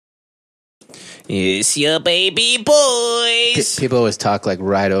It's your baby boys. People always talk like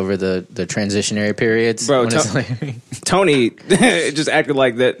right over the transitionary periods. Bro, Tony just acted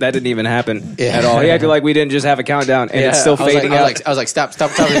like that didn't even happen at all. He acted like we didn't just have a countdown and it's still fading out. I was like, stop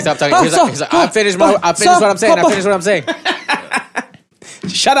talking. He's like, I finished what I'm saying.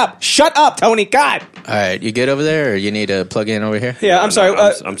 Shut up, Tony. God. All right, you good over there, or you need to plug in over here? Yeah, I'm sorry.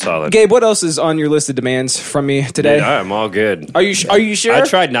 I'm solid. Gabe, what else is on your list of demands from me today? Dude, I'm all good. Are you sure? I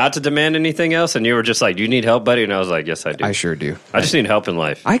tried not to demand anything else, and you were just like, "Do you need help, buddy?" And I was like, "Yes, I do. I sure do. I just need help in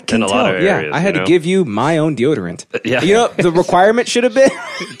life. I can in a tell. lot of areas, I had to give you my own deodorant. Yeah. You know, the requirement should have been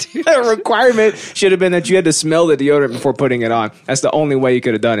that you had to smell the deodorant before putting it on. That's the only way you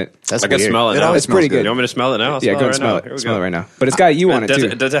could have done it. That's I can weird. smell it now. It's pretty good. You want me to smell it now? Yeah, go and smell it. Smell it right now. But it's got you on it too.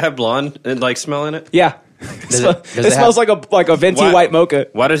 Does it have blonde and like smell in it? Yeah. It smells like a venti white mocha.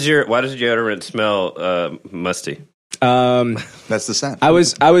 Why does your deodorant smell musty? That's the scent. I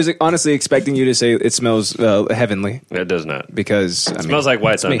was honestly expecting you to say it smells heavenly. It does not. Because it smells like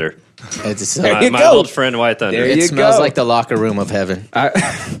White Thunder. My old friend White Thunder. It smells like the locker room of heaven.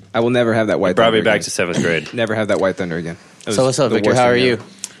 I will never have that White Thunder. Brought me back to 7th grade. Never have that White Thunder again. So what's up, Victor? How are you?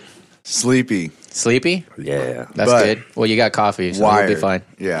 Sleepy. Sleepy? Yeah. That's good. Well, you got coffee, so Wired. you'll be fine.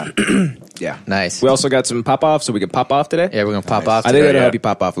 Yeah. Yeah. Nice. We also got some pop off, so we can pop off today. Yeah, we're gonna pop off. I Today. think that'll help you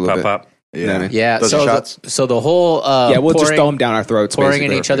pop off a little bit. Pop. Yeah. You know what I mean? Yeah. Those are shots. So the whole we'll just throw them down our throats, pouring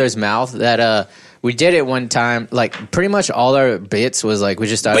basically. in each other's mouth. That we did it one time. Like pretty much all our bits was like we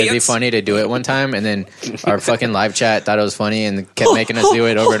just thought it'd be funny to do it one time, and then our fucking live chat thought it was funny and kept making us do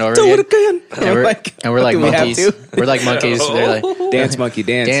it over and over do again. it again. And we're like Do we have monkeys. to? We're like monkeys. They're like Dance monkey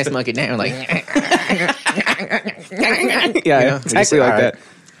dance. dance monkey dance. We're like Yeah, exactly like that.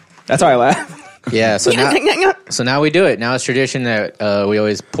 That's how I laugh. yeah. So now we do it. Now it's tradition that we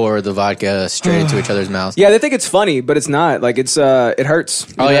always pour the vodka straight into each other's mouths. Yeah, they think it's funny, but it's not. Like it hurts.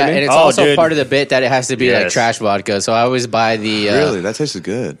 You Oh know yeah, what I mean? and it's also dude. part of the bit that it has to be like Yes. trash vodka. So I always buy the. Really? That tastes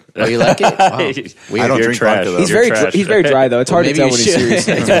good. Oh, you like it? Wow. I don't You're drink trash. vodka, though. He's very dry though. It's hard to maybe tell you when he's should. serious.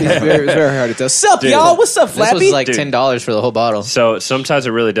 It's very hard to tell. Sup, Dude. y'all? What's up, This Flappy? was like Dude. $10 for the whole bottle. So sometimes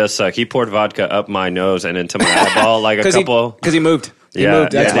it really does suck. He poured vodka up my nose and into my eyeball like a couple. Because he moved. He Yeah,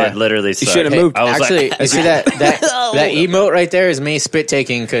 moved. That's yeah, why. it literally sucked. shouldn't have moved. I was Actually, like, you see that emote right there is me spit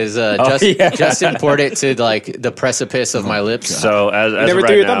taking because Justin poured it to like the precipice of my lips. so as never of threw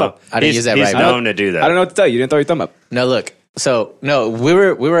right your thumb now, up. I didn't use that he's right. known to do that. I don't know what to tell you. You didn't throw your thumb up. No, look. So no, we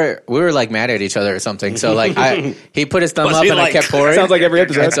were like mad at each other or something. So like he put his thumb Was up he and I like- kept pouring. Sounds like every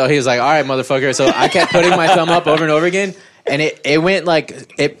episode. And so he was like, "All right, motherfucker." So I kept putting my thumb up over and over again, and it went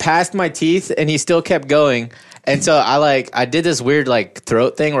like it passed my teeth, and he still kept going. And so I did this weird like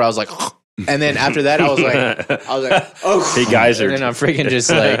throat thing where I was like, and then after that I was like, oh, He geysered. and then I freaking just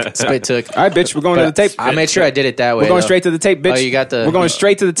like spit took. All right, bitch. We're going to the tape. I made sure I did it that way. We're going though. straight to the tape, bitch. Oh, you got the- We're going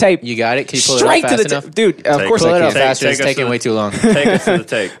straight to the tape. You got it. Can you pull Straight it up to fast the enough? tape, dude. Of course Pull I it up can. faster. Take It's us taking to way too long. Take us to the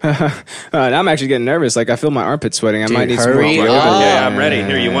take. I'm actually getting nervous. Like I feel my armpit sweating. I might need some hurry more. up. Yeah, I'm ready.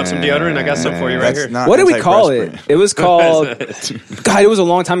 Here, you want some deodorant? I got some for you right That's here. not What did we call antiperspirant. it? It was called. God, it was a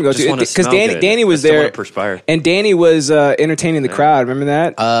long time ago. Just wanna Because smell good. Danny was I still there, wanna perspire. and Danny was entertaining the crowd. Remember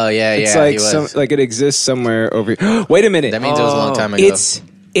that? Oh yeah, it's yeah. like he was. like it exists somewhere over here. Wait a minute. That means it was a long time ago.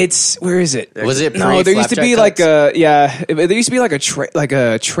 It's where is it? Was it No, there used to be pre-Flapjack like there used to be like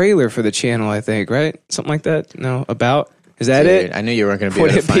a trailer for the channel, I think, right? Something like that. No, about. Is that Dude, it? I knew you weren't going to be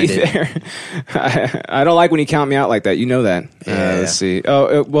Would able to it be find it. there? I don't like when you count me out like that. You know that. Yeah. Let's see.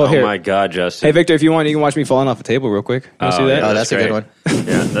 Oh, well, Oh here. my God, Justin. Hey, Victor, if you want, you can watch me falling off a table real quick. You want to see that? yeah, Oh, that's a good great. one.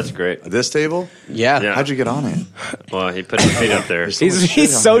 Yeah, that's great. This table? Yeah. Yeah. How'd you get on it? Well, he put his feet up there.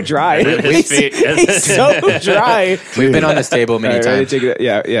 He's so dry. And then his feet, He's so dry. We've been on this table many All right, ready? times. Take it.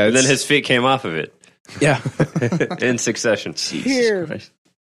 Yeah. and then it's- his feet came off of it yeah. in succession. Here.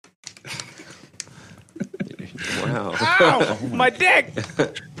 Wow. Ow! My dick.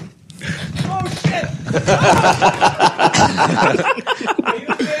 Oh shit!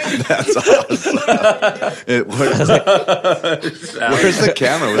 That's awesome. Where's the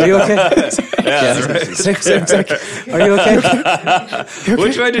camera? Are you okay? Are you okay?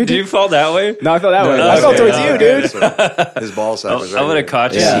 Which way did you fall that way? No, I felt that way. No, I felt okay. towards you, dude. His ball sack was right I would have here.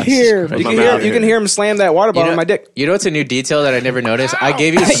 caught you. Yeah. Here, With you my can hear mouth you can hear him slam that water bottle on my dick. You know what's a new detail that I never noticed? I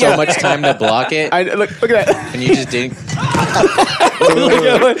gave you so Yeah. much time to block it, Look at that. and you just didn't.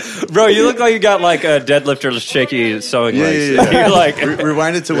 Bro, you look like you got like a deadlifter's shaky sewing Yeah, legs. yeah, yeah. You're like,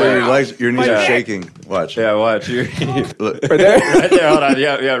 Rewind it to where your knees are shaking. Watch. yeah, watch. Look. Right there. Right there, hold on.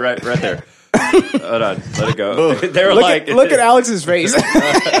 Yeah, right there. Hold on, let it go. They were Look at Alex's face.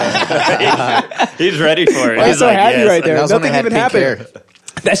 he's ready for it. I'm He's so like, happy yes. right there. That was when I Nothing had even pink happened. hair.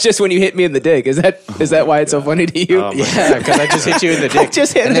 That's just when you hit me in the dick. Is that why it's so funny to you? Yeah, because I just hit you in the dick.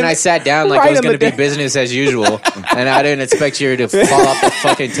 just hit and then him I sat down like right it was on going to the be dick. business as usual, and I didn't expect you to fall off the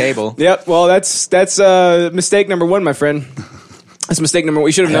fucking table. Yep. Well, that's mistake number one, my friend. That's mistake number one.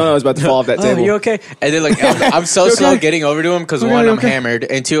 We should have known I was about to fall off that table. You okay? And then like I'm so slow getting over to him because one, I'm hammered,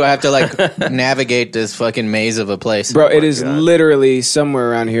 and two, I have to like navigate this fucking maze of a place. Bro, it is literally somewhere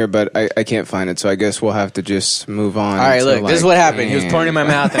around here, but I can't find it, so I guess we'll have to just move on. All right, to, look, this is like, what happened. He was pouring in my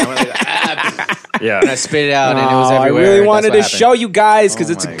mouth, and I went like, Yeah. and I spit it out, and it was I everywhere. really That's wanted what to happened. show you guys because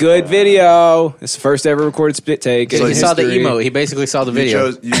it's a my good God. video. It's the first ever recorded spit take. He in saw the history. emote. He basically saw the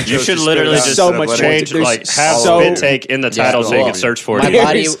video. You should literally just So much change, more. like, There's have so- spit take in the title so you can search for it. My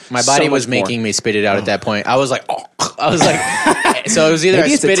There's body so was much more. making me spit it out at that point. I was like, oh. I was like, so it was either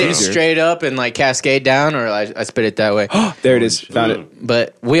Maybe I it's a spit it teaser. straight up and like cascade down, or I spit it that way. There it is. Found it.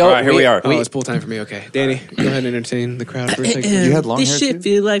 But All right, here we are. Oh, it's pool time for me. Okay. Danny, go ahead and entertain the crowd for a second. You had long this hair shit too?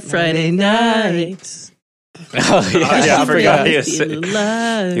 feel like Friday nights. I forgot he was, Feeling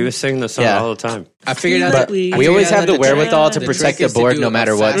alive. he was singing the song Yeah. all the time. I figured out But that we we always have the trick- wherewithal to the protect trick the is to board do no a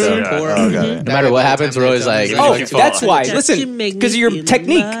matter what. fast Though. Yeah. pour. Oh, got it. No matter what happens, we're always like, Oh, you fall that's off. why. Just Listen, to make me because of your feel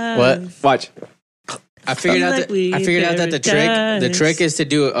technique. alive. what? Watch. I figured out Like that we I figured out that the paradise. trick is to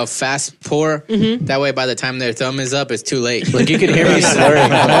do a fast pour. That way, by the time their thumb is up, it's too late. Like you can hear me slurring.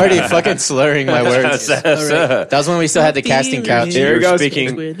 I'm already fucking slurring my words. That was when we still had the casting couch. Here You're it goes.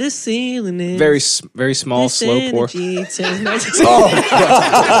 speaking. Where the ceiling is. Very small, This slow pour. energy turns my-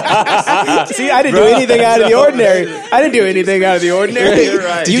 See, I didn't do anything out of the ordinary. I didn't do anything out of the ordinary. You're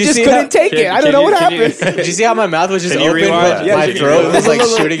right. You Did you just see couldn't that? take it. I don't know what happened. Did you see how my mouth was just Can you open, rewind? but Yeah, my can you throat was like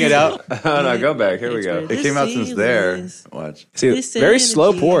rewind? shooting it out? Oh, no, go back. Here we go. It came out since there. Watch. See, very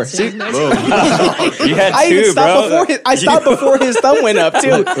slow pour. See, You had I even two, stopped bro. I stopped before his thumb went up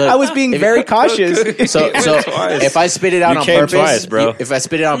too. I was being very cautious. So if I spit it out You on came purpose, twice, bro. if I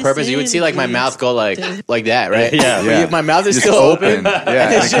spit it out on purpose, you would see like my mouth go like that, right? Yeah. But if my mouth is Just still open. Yeah,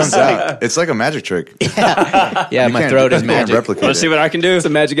 and It's it comes just out. It's like a magic trick. Yeah, my throat is You can't magic. replicate Let's see it. what I can do. It's a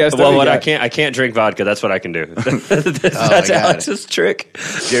magic ass Well, thing what you I got. can't drink vodka. That's what I can do. That's God. Alex's trick.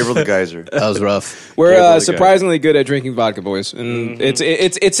 Gabriel the Geyser. That was rough. We're Gabriel the guy. surprisingly good at drinking vodka, boys, and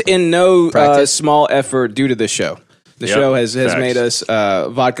it's in no Practice. small effort due to the show. The Yep. show has Facts. made us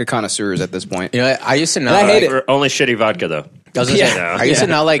vodka connoisseurs at this point. You know, I used to not. I hate like, it. Only shitty vodka though. I was gonna say, Yeah. I used to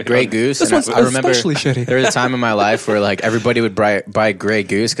not like Grey Goose. This and one's I remember especially shitty. there was a time in my life where like everybody would buy Grey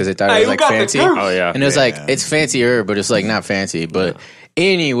Goose because they thought Hey, it was who like got the fancy. goose? Oh yeah. And it was like it's fancier, but it's like not fancy. But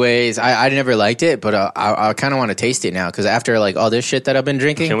anyways, I never liked it, but I kind of want to taste it now because after like all this shit that I've been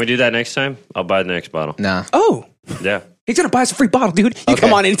drinking, Can we do that next time? I'll buy the next bottle. nah. Oh, Yeah. he's gonna buy us a free bottle, dude. You Okay.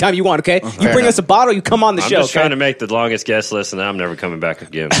 come on anytime you want. Okay, you bring enough. us a bottle, you come on the I'm show. just trying to make the longest guest list, and then I'm never coming back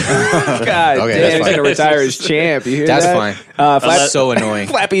again. God Okay, damn, that's he's fine. gonna retire as champ. You hear That's that? fine. Flap, That's so annoying.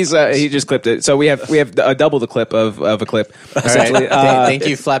 Flappy's he just clipped it, so we have double the clip of a clip. All right. Essentially, Thank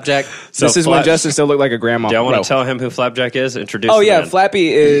you, Flapjack. this is when Flap- Justin still looked like a grandma. Do I want Bro. to tell him who Flapjack is? Introduce. Oh the yeah, man.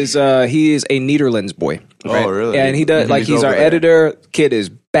 Flappy is he is a Netherlands boy. Oh, really? And he does like he's over our there. editor. Kid is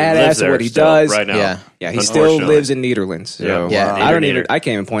Lives badass at there what he still, does. right now. Yeah. Yeah, he still Unfortunately. lives in Netherlands. So Yeah. Yeah. I don't Neither. even. I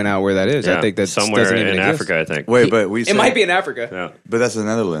can't even point out where that is. Yeah. I think that somewhere doesn't even in exist. Africa. I think. Wait, but we It might be in Africa. Yeah. But that's the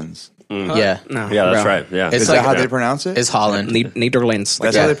Netherlands. Yeah. No, Yeah, that's bro. right. Yeah. It's Is like- that how Yeah. they pronounce it? It's Holland. Netherlands. Like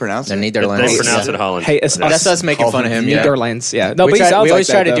That's that. how they pronounce The it? Netherlands. They pronounce Yeah. it Holland. Hey, it's That's us making fun of him. Yeah. Netherlands. Yeah. No, We, but he sounds always like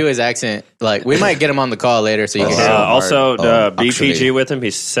try that, to do though. his accent. Like we might get him on the call later so you can hear him. Also, BPG actually. with him.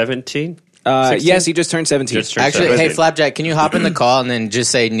 He's 17. 16? Yes, he just turned 17. Just turned Actually, 17. hey Flapjack, can you hop in the call and then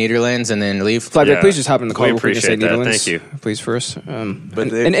just say Netherlands and then leave? Flapjack, Yeah. please just hop in the call We real quick and say appreciate that. Netherlands. Thank you. Please, first.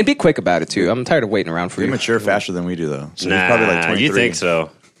 But And be quick about it, too. I'm tired of waiting around for They you. mature faster than we do, though. So he's Nah, probably like 23. you think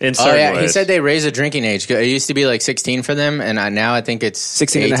so? In Oh certain yeah, ways. he said they raised the drinking age. It used to be like 16 for them, and now I think it's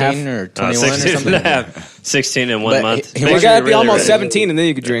 16 and a 18 half. or 21 or 16 something. and a half. 16 in 1 But month. he You wasn't gotta be Really almost ready. 17 and then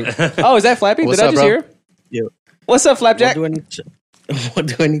you could drink. Oh, is that Flappy? What's Did I up, just bro? hear? Yo, What's up, Flapjack? what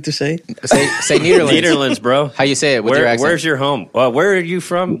do I need to say? Say Netherlands. Netherlands, bro. How you say it with your accent? Where's your home? Where are you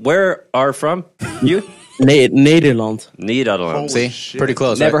from? Where are from? You? Nederland. Netherlands. See, pretty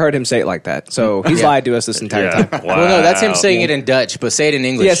close. Never right? heard him say it like that. So he's Yeah. lied to us this entire Yeah. time. Wow. Well, no, that's him saying it in Dutch, but say it in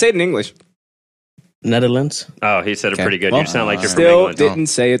English. Yeah, say it in English. Netherlands. Oh, he said it pretty good. Well, you sound like you're from Still England. didn't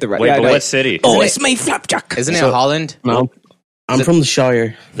say it the right Wait, yeah, but no. what city? Oh, it's me, Flapjack. Isn't it Holland? No, I'm from the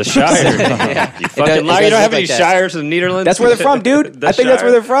Shire. The Shire. You fucking liar. it You does don't have look any like that. shires in the Netherlands? That's where they're from, dude. The I think that's Shire?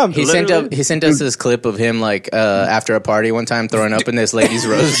 where they're from. He sent us this clip of him like after a party one time throwing up in this lady's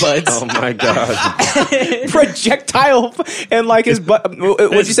rosebuds. Oh my god. Projectile and like his butt.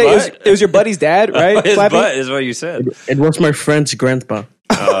 What'd His you say? butt? It was your buddy's dad, right? His Flappy? butt is what you said. It was my friend's grandpa.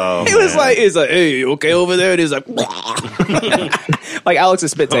 Oh, He was man. like, hey, you okay over there? And he was like, like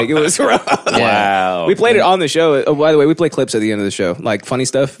Alex's spit take. It was rough. Wow. We played it on the show. Oh, by the way, we play clips at the end of the show, like funny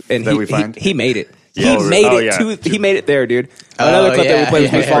stuff, and That we find? he made it. Yeah. He made Oh, it yeah. to. He made it there, dude. Another clip that we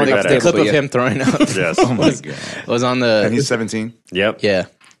played was falling off the The table. clip but of yeah. him throwing up Yes. Oh my god! was on And the. he's 17. Yep. Yeah,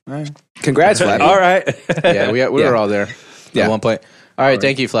 Congrats, Flappy. All right. yeah, we were all there Yeah. at one point. All right,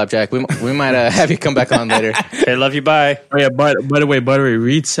 thank you, Flapjack. We might have you come back on later. Okay, love you. Bye. Oh yeah. By the way,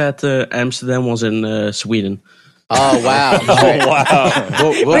 Reed said Amsterdam was in Sweden. Oh wow! Oh, wow.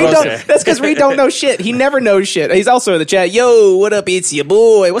 We'll Reed roast don't, it. that's because Reed don't know shit. He never knows shit. He's also in the chat. Yo, what up? It's your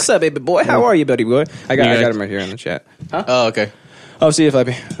boy. What's up, baby boy? How are you, buddy boy? I got him right here in the chat. Oh, okay. Oh, see you,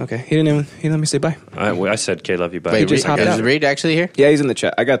 Flappy. Okay, he didn't let me say bye. I said, "Okay, love you." Bye. Wait, just hopped is out. Reed actually here? Yeah, he's in the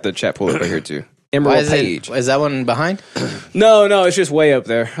chat. I got the chat pulled up right here too. Why Emerald is Page. it? Is that one behind? No, it's just way up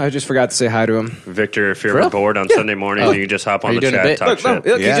there. I just forgot to say hi to him. Victor, if you're real? bored on Sunday morning, you can just hop on you the doing a chat, bit? talk Look, shit.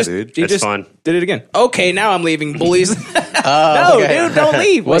 look, Yeah, he just, dude. he It's just fun. did it again. Okay, now I'm leaving, bullies. Oh, okay. Dude, don't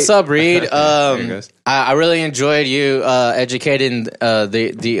leave. What's Wait. up, Reed? he goes. I really enjoyed you educating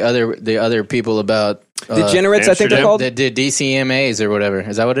the other people about Degenerates, I think they're Amsterdam? called. the DCMAs or whatever.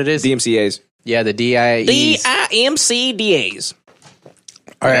 Is that what it is? DMCAs. Yeah, the DIEs. DIMCDAs.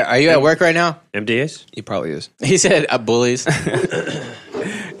 All right, are you at work right now? MDAs? He probably is. He said bullies.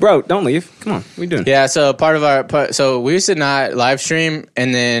 Bro, don't leave. Come on. What are you doing? Yeah, so so we used to not live stream,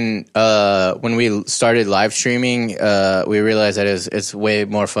 and then when we started live streaming, we realized that it's way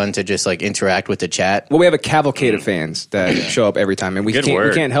more fun to just like interact with the chat. Well, we have a cavalcade of fans that show up every time, and we Good can't word.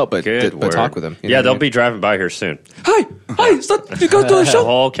 we can't help but Good word. talk with them. You know Yeah, what I they'll mean? be driving by here soon. Hi, stop, you go to the The show.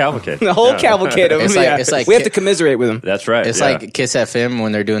 whole cavalcade. The whole Yeah. cavalcade of them. It's like- yeah. it's like we have ki- to commiserate with them. That's right. It's yeah. like Kiss FM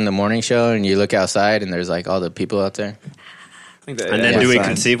when they're doing the morning show, and you look outside, and there's like all the people out there. And then do we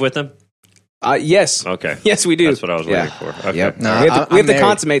conceive with them? Yes. Okay. Yes, we do. That's what I was Yeah. waiting for. Okay. Yep. No, we have to I'm married.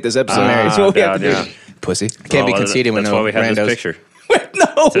 consummate this episode. I'm married. That's what we have to Yeah, do. yeah. Pussy. Can't be Well, conceited with that's no why we have randos. this picture.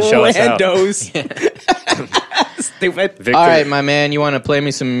 No To show us out. randos. Stupid. Victor, All right, my man, you want to play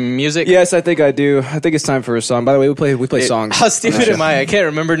me some music? Yes, I think I do. I think it's time for a song. By the way, we play songs. How stupid am I? I can't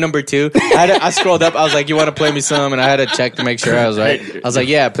remember number 2. I scrolled up. I was like, "You want to play me some?" And I had to check to make sure I was right. I was like,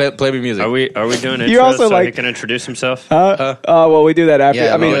 "Yeah, play me music." Are we doing intros You also so he like- can introduce himself? Well, we do that after.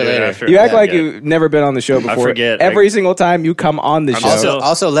 Yeah, I mean, we'll do it after. you act Yeah, like yeah. you've never been on the show before. forget. Every single time you come on the show.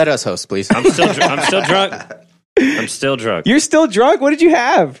 Also, let us host, please. I'm still drunk. I'm still drunk. You're still drunk? What did you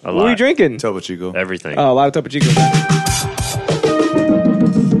have? A What were you lot. drinking? Topo Chico. Everything. Oh, a lot of Topo Chico.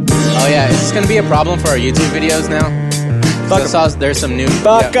 Oh yeah, is this gonna be a problem for our YouTube videos now? Fuck I saw there's some new.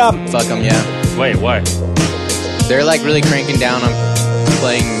 Fuck yeah, 'em. Fuck them. Yeah, Wait, why? they're like really cranking down on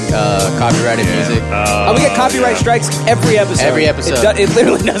playing copyrighted music. We get copyright strikes every episode. Every episode. It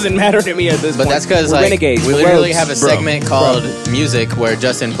literally doesn't matter to me at this But point. that's because We're like renegades. we We're literally rogues. have a segment called Music where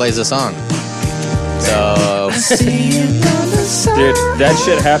Justin plays a song. So Dude, that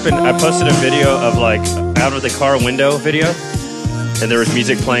shit happened. I posted a video of like out of the car window video, and there was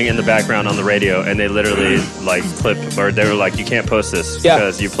music playing in the background on the radio, and they literally like clipped, or they were like, "You can't post this Yeah.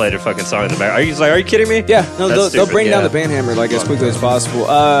 because you played a fucking song in the back." Are you kidding me? Yeah, no, That's they'll stupid. bring down Yeah. the Panhammer like as quickly as possible.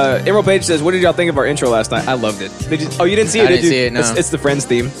 Emerald Page says, "What did y'all think of our intro last night? I loved it." Oh, you didn't see it? I did didn't you? see it, no. It's the Friends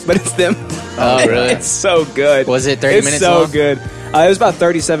theme, but it's them. Oh, really? It's so good. Was it 30 it's minutes so long? good. It was about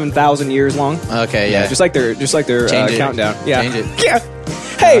 37,000 years long. okay, yeah. just like their Change it. countdown. Yeah, Change it. yeah.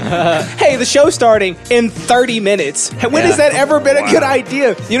 Hey, the show's starting in 30 minutes. When has that ever been a good idea?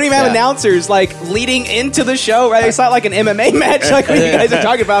 You don't even have Yeah. announcers like leading into the show, right? It's not like an MMA match like what you guys are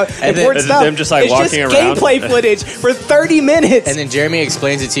talking about. And then- Important Is it stuff. them just, like, it's walking just around? gameplay footage for 30 minutes. And then Jeremy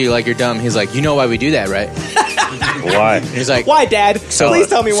explains it to you like you're dumb. He's like, "You know why we do that, right?" Why? He's like, Why, Dad? Please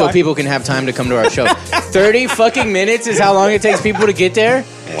tell me why. So people can have time to come to our show. 30 fucking minutes is how long it takes people to get there?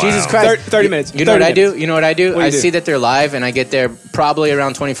 Jesus Christ. 30 minutes. You know what 30 I do? minutes. You know what I do? What do I you do? see that they're live, and I get there probably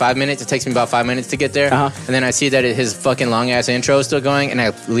around 25 minutes. It takes me about 5 minutes to get there. Uh-huh. And then I see that his fucking long-ass intro is still going, and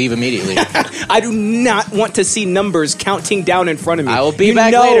I leave immediately. I do not want to see numbers counting down in front of me. I will be you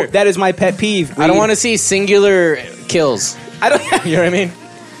back know later. That is my pet peeve. I don't want to see singular kills. I don't. You know what I mean?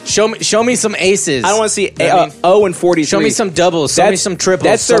 Show me some aces. I don't want to see You know what I mean? 0 and 43. Show me some doubles. Show me some triples.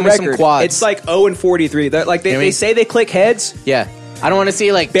 That's show their me record. some quads. It's like 0 and 43. They're, like You know what I they mean? say they click heads. yeah. I don't want to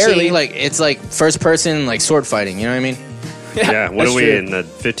see like Barely. cheating, like it's like first person like sword fighting. You know what I mean? Yeah. What that's are we true. in the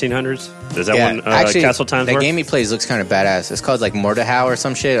 1500s? Is that Yeah. when Actually, Castle Times that were? game he plays looks kind of badass. It's called like Mordehau or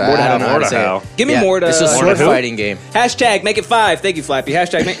some shit. I Mordehau. don't know how to say Mordehau. it. Give me Morda. It's a Morda sword who? fighting game. Hashtag make it 5. Thank you, Flappy.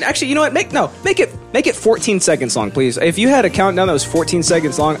 Hashtag make. Actually, you know what? Make it 14 seconds long, please. If you had a countdown that was 14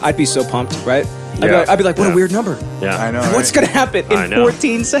 seconds long, I'd be so pumped, right? I'd be like, what a weird number. Yeah, I know. What's right? gonna happen I in know.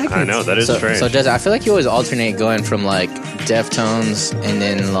 14 seconds? I know that is strange. So Jess, I feel like you always alternate going from like Deftones and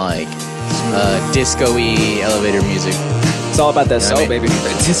then like disco-y elevator music. It's all about that Yeah, soul, I mean- baby.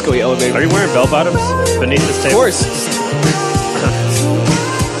 Disco elevator. Are you wearing bell bottoms beneath this Of table? course.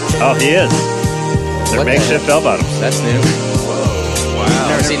 Oh, he is. They're What the makeshift heck? bell bottoms. That's new. Wow.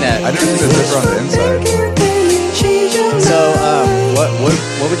 Never seen that. I never seen the zipper on the inside. So,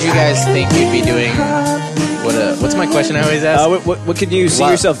 what would you guys think you'd be doing? What's my question I always ask? What can you see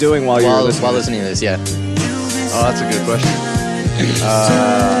While- yourself doing while you're listening? while listening to this? Yeah. Oh, that's a good question.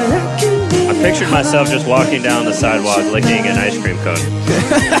 I pictured myself just walking down the sidewalk licking an ice cream cone.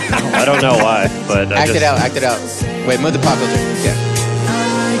 I don't know why, but Act it out. Wait, move the pop filter. Yeah.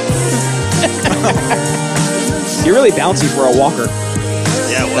 You're really bouncy for a walker.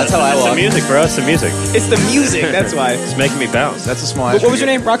 Yeah, well, That's how I it's walk. the music, bro. It's the music. It's the music. That's why. It's making me bounce. That's a small. What was your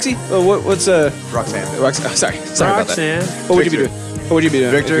name, Roxy? What's Roxanne. Roxy? Oh, sorry about that. Roxanne. What would you be Victor. doing? What would you be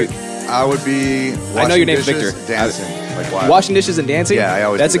doing? Victor, if you- I would be. I know your name's dishes, Victor. Dancing like wild. Washing dishes and dancing. Yeah, I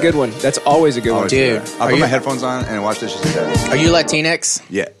always That's do a good that. one. That's always a good one. Always do Dude, that. I'll are put you- my headphones on and watch dishes and dance. Are you Latinx?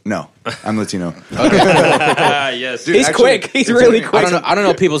 Yeah, no, I'm Latino. Yes. Dude, He's actually, quick. He's it's really okay. quick. I don't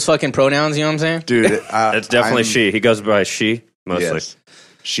know people's fucking pronouns. You know what I'm saying? Dude. It's definitely she. He goes by she mostly. Yes.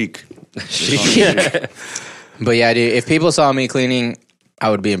 Chic. But yeah, dude, if people saw me cleaning, I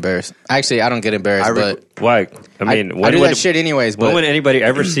would be embarrassed. Actually, I don't get embarrassed, but Why? I mean, I do that shit anyways. When But would anybody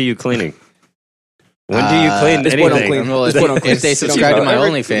ever see you cleaning? When do you clean this boy don't anything? clean. well, This boy don't clean. if they subscribe to my Ever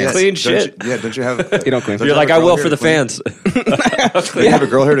OnlyFans, clean Don't shit. don't you have? You don't clean. You're like, I will for the fans. Do you have a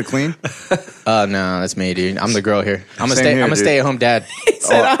girl here to clean? no, that's me, dude. I'm the girl here. I'm Same here, a dude. stay-at-home dad. He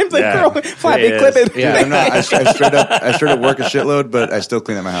said, "I'm the yeah. girl." Flappy, Yeah, clip he it. Yeah. I'm not. I straight up work a shitload, but I still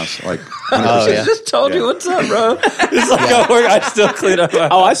clean at my house. Like, 100%. Oh yeah. Just told Yeah. you what's up, bro. It's like I work. I still clean up. My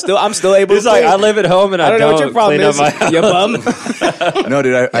Oh, I'm still able. It's to like clean. I live at home and I don't know what your problem clean is. up my house. You bum. No,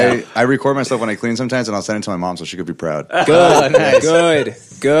 dude. I record myself when I clean sometimes, and I'll send it to my mom so she could be proud. Good,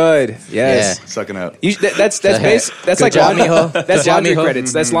 nice. good. Yes. Yeah. Sucking up. That's Heck. that's Good like job, mijo. that's Good job, laundry mijo.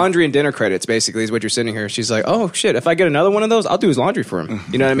 credits. That's laundry and dinner credits. Basically, is what you're sending her. She's like, oh shit, if I get another one of those, I'll do his laundry for him.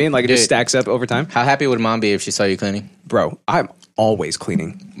 You know what I mean? Like it just Dude. stacks up over time. How happy would mom be if she saw you cleaning? Bro, I'm always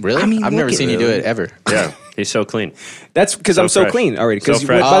cleaning. Really? I mean, I've never look at seen you do it ever. Yeah, he's so clean. That's because I'm so fresh. clean already. So Because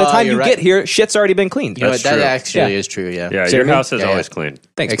fresh. by the Oh, time you're you right. get here, shit's already been cleaned. You know That's what? That true. actually Yeah. is true. Yeah. Yeah, See your what I mean? house is Yeah, always yeah. clean.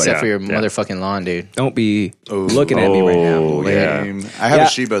 Thanks, Except buddy. for your Yeah. motherfucking lawn, dude. Don't be looking at me right now. Oh, yeah. I have Yeah. a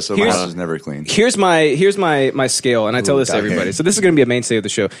Shiba, so my Here's- house is never clean. Here's my scale, and I tell this to okay. everybody. So this is going to be a mainstay of the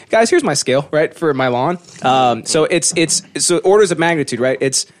show, guys. Here's my scale, right, for my lawn. So it's so orders of magnitude, right?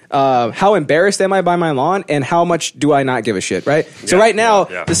 It's how embarrassed am I by my lawn, and how much do I not give a shit, right? So Yeah, right now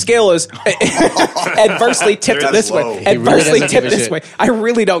yeah. the scale is adversely tipped That's this way, low. He really adversely doesn't give tipped a this shit. way. I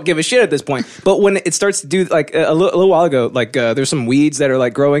really don't give a shit at this point. But when it starts to do like a little while ago, like there's some weeds that are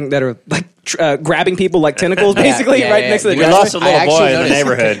like growing that are like grabbing people like tentacles, basically, yeah, right yeah. next to the We We driveway. lost a little I actually boy in the noticed-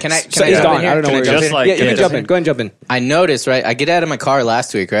 neighborhood. Can I So jump he's in gone. here? I don't know Can where jump he Just is. in? like Yeah, you can kids. jump in. Go ahead and jump in. I noticed, right? I get out of my car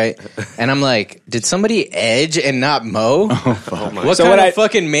last week, right? And I'm like, did somebody edge and not mow? What So kind what of I-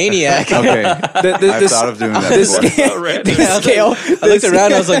 fucking maniac? Okay, The I've thought of doing that this before. scale, random. the scale. I looked around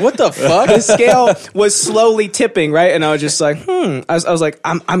and I was like, what the fuck? The scale was slowly tipping, right? And I was just like, I was like,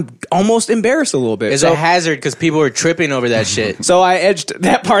 I'm almost embarrassed a little bit. It's So, a hazard because people were tripping over that shit. so I edged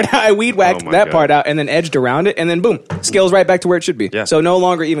that part out. I weed whacked Oh my that God. part out, and then edged around it, and then boom, scale's right back to where it should be. Yeah. So no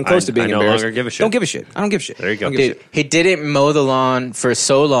longer even close to being I no embarrassed. longer give a shit. Don't give a shit. I don't give a shit. There you go. Don't give a Dude, shit. he didn't mow the lawn for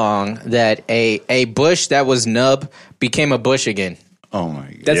so long that a bush that was nub became a bush again. Oh my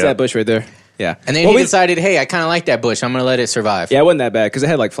god. That's Yeah. that bush right there. Yeah. And then Well, he we- decided, hey, I kind of like that bush. I'm going to let it survive. Yeah, it wasn't that bad because it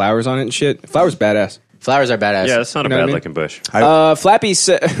had like flowers on it and shit. Flowers badass. Flowers are badass. Yeah, that's not You a know what I bad mean? looking bush. Flappy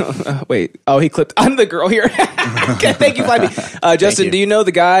said, wait. Oh, he clipped. I'm the girl here. Okay, thank you, Flappy. Justin, you. do you know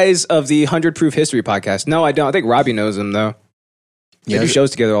the guys of the 100 Proof History podcast? No, I don't. I think Robbie knows them, though. They Yeah, do shows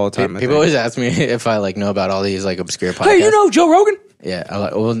together all the time. I People think. always ask me if I like know about all these like obscure podcasts. Hey, you know Joe Rogan? Yeah. I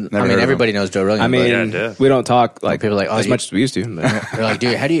like, well, heard I of mean, him. everybody knows Joe Rogan. I mean, Yeah, duh. we don't talk like people are like, oh, as you- much as we used to. but they're like,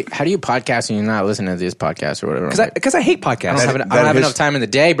 dude, how do you podcast and you're not listening to this podcast or whatever? I'm like, Because I hate podcasts. I don't have enough time in the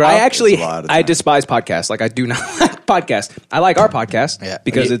day, bro. I actually, It's a lot of I time. despise podcasts. Like, I do not like podcasts. I like our podcast Yeah.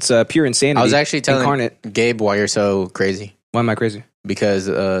 because You- it's pure insanity. I was actually telling incarnate. Gabe why you're so crazy. Why am I crazy? Because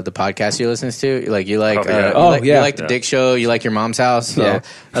the podcast you listen to, like you like, Oh, yeah. you like the Yeah. Dick Show, you like your mom's house. So Yeah.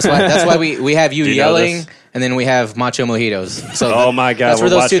 that's why we have you Do you know yelling, this? and then we have macho mojitos. So Oh my God, that's where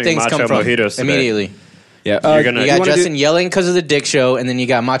we're those two watching things Macho come from Mojitos today. immediately. Yeah, You're gonna- You got wanna Justin yelling because of the Dick Show, and then you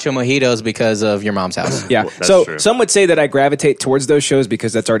got Macho Mojitos because of your mom's house. Yeah. That's So true. some would say that I gravitate towards those shows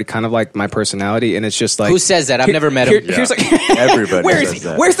because that's already kind of like my personality, and it's just like Who says that? I've never met him. Here's like Everybody Where is says he?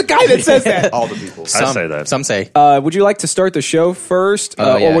 that. Where's the guy that says that? All the people. I say that. Some say. Would you like to start the show first,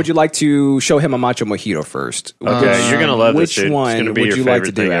 Oh, yeah. or would you like to show him a Macho Mojito first? Okay, you're gonna love Which this, dude. It's one gonna be would your you like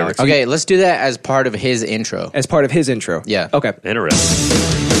to favorite do, thing ever. Alex? Okay, let's do that as part of his intro. As part of his intro. Yeah. Okay. Interesting.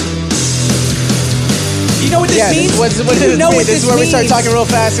 You know what this means? What does You this know mean? what This is where we start talking real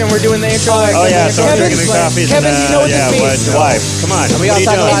fast and we're doing the intro. Oh yeah, so we're Kevin, drinking coffees. Kevin, and, you know what yeah, this means? Wife, come on. We all what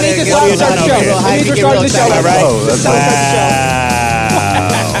talk are you about doing? it. It means Get we're starting the show. real It hype, means we're get starting real the show. excited. Right. Oh, that's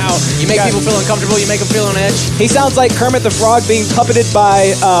Wow. You make people feel uncomfortable. You make them feel on edge. He sounds like Kermit the Frog being puppeted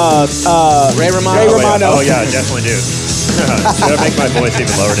by Ray Romano. Ray Romano. Oh yeah, definitely do. Should I make my voice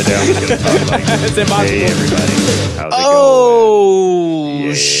even lower it down? I'm just gonna talk like, It's impossible. hey everybody, how's it Oh,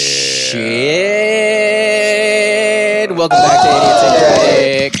 Yeah. shit. Welcome back to Idiots and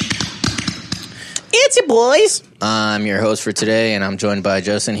Critic. It's your boys. I'm your host for today, and I'm joined by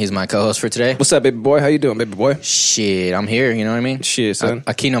Justin. He's my co-host for today. What's up, baby boy? How you doing, baby boy? Shit, I'm here. You know what I mean? Shit, son.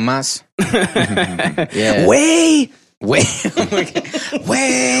 Aquí no más. Yeah. Way, Wait.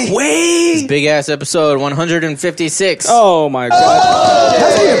 way. Big ass episode 156. Oh my god,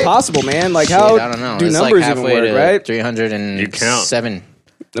 that's not even possible, man. Like, how I don't know. do It's numbers like even halfway work, to right? 307.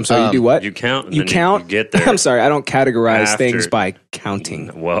 I'm sorry, you do what? You count. And You then count? You get there. I'm sorry, I don't categorize After. things by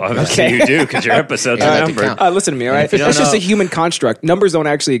counting. Well, obviously you do because your episodes You are like to numbered. count. Listen to me, all right? if you don't It's just know- a human construct. Numbers don't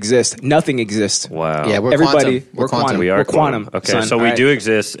actually exist. Nothing exists. Wow. Yeah, we're Everybody, quantum. We're quantum. we are We're quantum. Okay, son, so all we right? do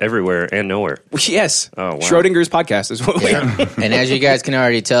exist everywhere and nowhere. Yes. Oh, wow. Schrodinger's podcast is what we are. And as you guys can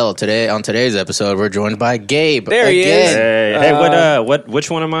already tell, on today's episode, we're joined by Gabe. There he again. is. Hey,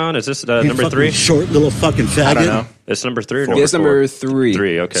 which one am I on? Is this number 3? Short little fucking faggot. I don't know. It's number 3 or It's number four? 3.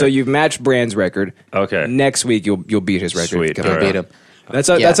 3, okay. So you've matched Brand's record. Okay. Next week you'll beat his record. Sweet. Come All on. right. Beat him. That's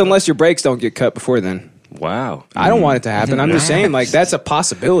Yeah. that's unless your breaks don't get cut before then. Wow. I don't want it to happen. I'm just saying, like, that's a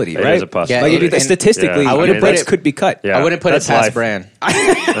possibility, It right? is a possibility. Like, if you, And- statistically, Yeah, I your wouldn't breaks put it- could be cut. Yeah, I wouldn't put it that's past life. Bran.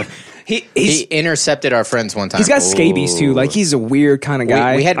 He's He intercepted our friends one time. he's got scabies too. Like, he's a weird kind of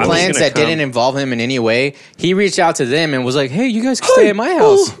guy. We had I'm just plans gonna that didn't come. involve him in any way. He reached out to them and was like, "Hey, you guys can stay at my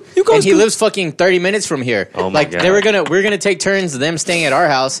house." you guys and he can- lives fucking 30 minutes from here. Oh my like God. we're gonna take turns them staying at our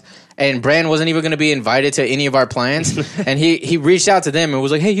house. And Bran wasn't even going to be invited to any of our plans. And he reached out to them and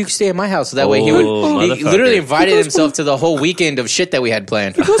was like, "Hey, you can stay at my house." So that way he Oh, he motherfucker. literally invited himself to the whole weekend of shit that we had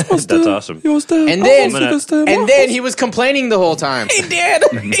planned. That's awesome. And then gonna- and then he was complaining the whole time. he did.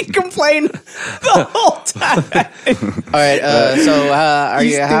 He complained the whole time. All right, so are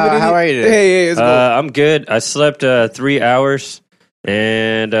you? How are you today? Hey, it's cool. I'm good. I slept 3 hours,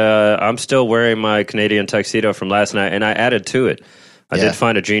 and I'm still wearing my Canadian tuxedo from last night, and I added to it. I Yeah. did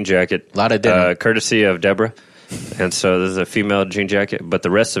find a jean jacket. Lot of denim. courtesy of Deborah. And so there's a female jean jacket, but the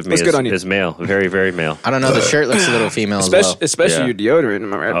rest of me That's good on you. is male. Very, very male. I don't know. The shirt looks a little female as well. Especially Yeah. your deodorant.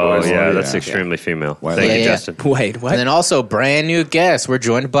 Am I right, Oh, boys? yeah, that's yeah. extremely female. Why Thank not? you, Yeah, yeah. Justin. Wait, what? And then also brand new guest. We're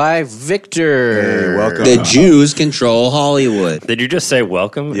joined by Victor. Hey, welcome. The Jews control Hollywood. Did you just say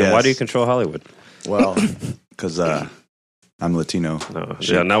welcome? Yes. And why do you control Hollywood? Well, because I'm Latino. No,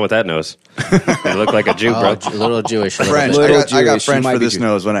 yeah, not with that nose. You look like a Jew, Oh, bro. a little Jewish. a little French. bit. Little I got Jewish, French you might for be this Jew.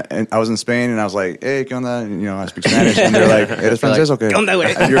 nose. When I was in Spain and I was like, hey, ¿qué onda? You know, I speak Spanish. And they're like, eres francés? Okay. ¿Qué onda,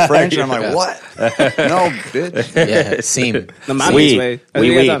 güey? You're French? And I'm like, Yeah. what? No, bitch. Yeah, seam. No mames, Oui. güey. Oui,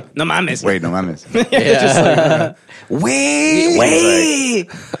 Así oui. que, No mames. Wait, no mames. Yeah. Wey.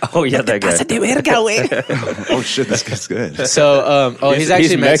 Oh, yeah, that guy. de verga, güey. Oh, shit, this guy's good. So, he's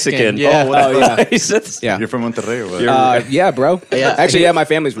actually Mexican. Yeah. Oh, yeah. He said- Yeah. You're from Monterrey or what? Yeah, bro. Yeah. Actually, yeah, my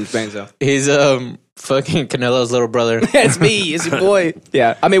family's from Spain, so. He's fucking Canelo's little brother. It's me. It's your boy.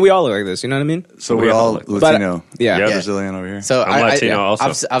 Yeah. I mean, we all look like this. You know what I mean? So we we're all all look- Latino. yeah. Yeah. Brazilian over here. So I'm Latino also.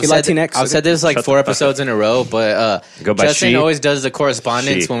 I've You said, Latinx? I've said this like Shut 4 the fuck episodes in a row, but Go by Justin she? always does the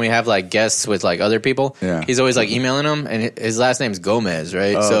correspondence She. when we have like guests with like other people. Yeah. He's always like emailing them, and his last name's Gomez,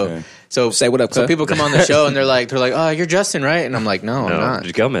 right? Oh, so okay. so Say what up, So cuz. people come on the show and they're like, "Oh, you're Justin, right?" And I'm like, "No, No, I'm not.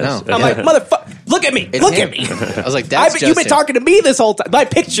 just Gomez. No. I'm like, motherfucker, look at me. It's Look him. at me. I was like, "That's You've been Justin." talking to me this whole time. My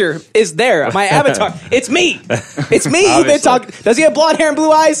picture is there. My avatar. It's me. It's me. You've been Obviously. talking. Does he have blonde hair and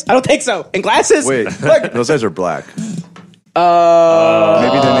blue eyes? I don't think so. And glasses? Wait, Look. those guys are black. Maybe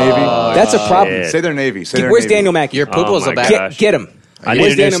they're Navy. That's a problem. shit. Say they're Navy. Say they're Where's Navy. Daniel Mackey? Your poople's my a bad. gosh. Get him. I need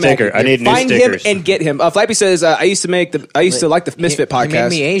Where's a new Daniel sticker. Mackey? I need new Find stickers. him and get him. Flappy says I used to like the Misfit He podcast. made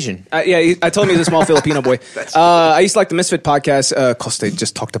me Asian. Yeah, I told him he's a small Filipino boy. I used to like the Misfit podcast because they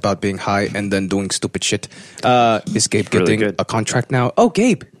just talked about being high and then doing stupid shit. Is Gabe Really getting good. a contract now? Oh,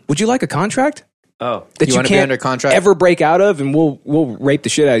 Gabe, would you like a contract? Oh, that You you wanna be can't under contract? ever break out of, and we'll rape the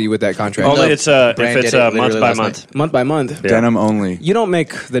shit out of you with that contract. only No, it's Brand if it's did it month literally by last month. Month by month. Denim only. You don't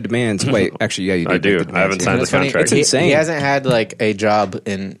make the demands. Wait, actually, yeah, you do. I do. make the I haven't demands, signed yeah. the It's funny. contract. It's insane. He hasn't had like a job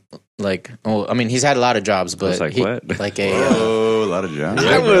in like. Oh, I mean, he's had a lot of jobs, but was like, what? Like a. Oh, a lot of jobs.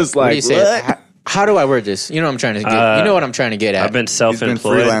 I was what do like, you say? what? How do I word this? You know what I'm trying to get. You know what I'm trying to get at. I've been He's been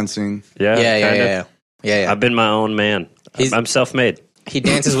self-employed. freelancing. Yeah, Yeah. I've been my own man. He's- I'm self-made. He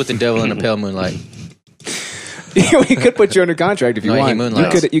dances with the devil in the pale moonlight. We could put you under contract if you No, he want.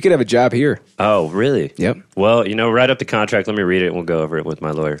 moonlights. You could have a job here. Oh, really? Yep. Well, write up the contract. Let me read it, and we'll go over it with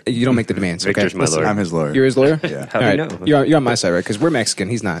my lawyer. You don't make the demands. Okay? Victor's my Listen, lawyer. I'm his lawyer. You're his lawyer. Yeah. How All do you right. know? You're on my side, right? Because we're Mexican.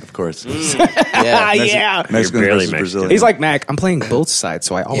 He's not. Of course. Yeah. Yeah. Mexicans barely versus Mexican. Brazilian. He's like Mac. I'm playing both sides,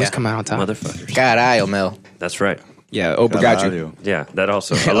 so I always Yeah. come out on top. Motherfuckers. God, I Mel. That's right. Yeah. Obrigado. Caralho. Yeah, that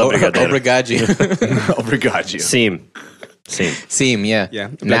also. I love brigadeiro. Obrigado. Obrigado. Seam. Seam, yeah. Yeah.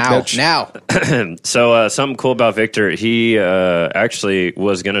 Now. So something cool about Victor. He actually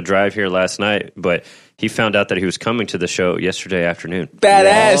was going to drive here last night, but he found out that he was coming to the show yesterday afternoon.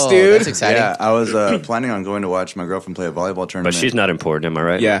 Badass, Oh, dude. That's exciting. Yeah, I was planning on going to watch my girlfriend play a volleyball tournament. But she's not important, am I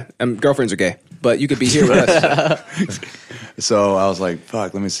right? Yeah. Girlfriends are gay, but you could be here with us. So I was like,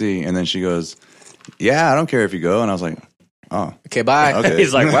 fuck, let me see. And then she goes, yeah, I don't care if you go. And I was like, oh, Okay, bye. okay.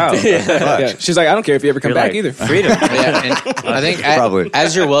 He's like, wow. Yeah. She's like, I don't care if you ever come You're back like, either. Freedom. Yeah, and I think Probably.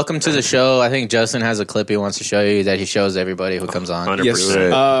 as you're welcome to the show, I think Justin has a clip he wants to show you that he shows everybody who comes on. 100%. Yes.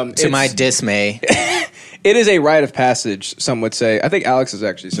 Right. To my It's- dismay. It is a rite of passage, some would say. I think Alex has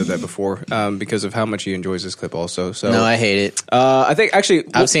actually said that before because of how much he enjoys this clip also. So No, I hate it. I think actually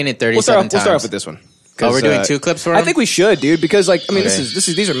I've seen it We'll start 37 off times. with this one. Oh, we're 'Cause, doing 2 clips for him? I think we should, dude, because like I mean Okay.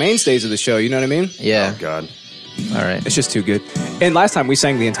 these are mainstays of the show, you know what I mean? Yeah. Oh, God. All right. It's just too good. And last time we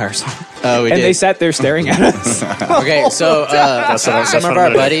sang the entire song. Oh, we and did. they sat there staring at us. Okay, so That's some what of I'm our gonna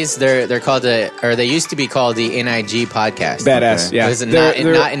do. buddies, they're called they used to be called the NIG podcast. Badass, Okay. yeah. It was a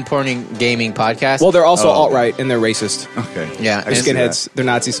They're- not important gaming podcast. well, they're also Oh. alt-right and they're racist. Okay. Yeah, They're and- skinheads. They're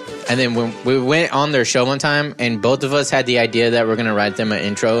Nazis. And then when we went on their show one time, and both of us had the idea that we're gonna write them an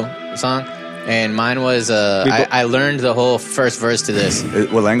intro song. And mine was I learned the whole first verse to this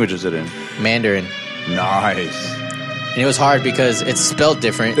What language is it in? Mandarin, Nice. and it was hard because it's spelled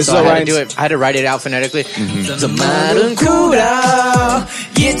different. This so is I had to Orion's- do it. I had to write it out phonetically.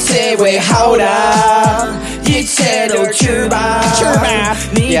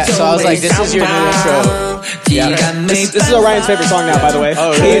 Yeah, so I was like, this is your new intro. This is Orion's favorite song now, by the way.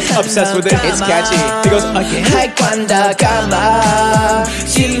 Oh, really? He's obsessed with it. It's catchy. He goes, again?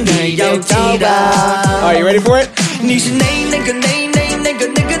 Are you ready for it?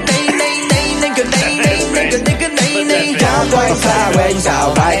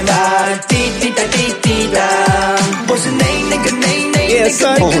 Yes,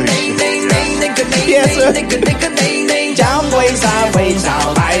 sir. Yes, sir.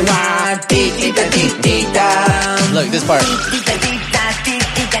 Look, this part.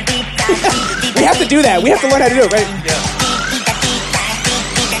 We have to do that. We have to learn how to do it, right?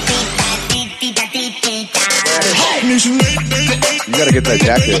 You gotta get that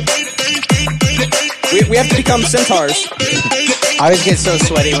jacket. We have to become centaurs. I always get so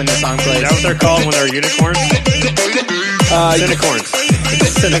sweaty when the song Is plays. that what they're called when they're unicorns? Cinecorns.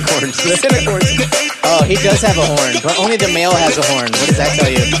 Cinecorns. Centaurs. Oh, he does have a horn, but only the male has a horn. What does that tell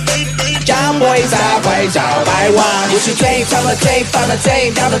you?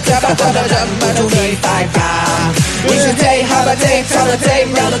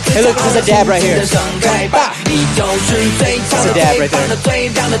 Hey, look, there's a dab right here. There's a dab right there.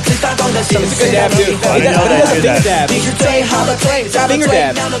 It's a good dab, too. I didn't know they do that. Finger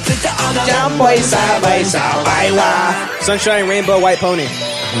dab. Sunshine Rainbow White Pony.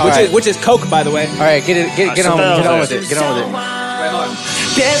 right. Which is Coke, by the way. All right, get on with it. Get on with it.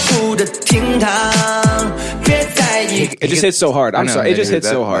 It just hits so hard. I'm know, sorry. It nigga, just hits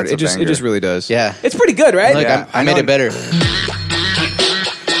so hard. that's a It just banger. really does. Yeah. It's pretty good, right? Look, Yeah, I I made know- it better.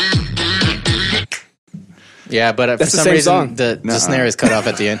 Yeah, but for That's the some same reason song. the snare is cut off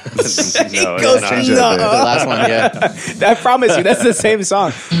at the end. No, it's not. Change that The bit. last one, yeah. I promise you, that's the same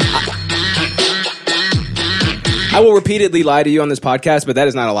song. I will repeatedly lie to you on this podcast, but that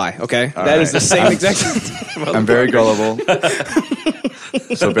is not a lie, okay? That is right. the same exact. I'm very gullible.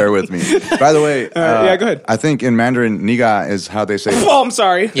 So bear with me. By the way, yeah, go ahead. I think in Mandarin, niga is how they say. Oh, I'm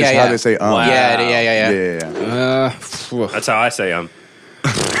sorry. Yeah, is yeah. how they say. Wow. Yeah. Yeah. That's how I say in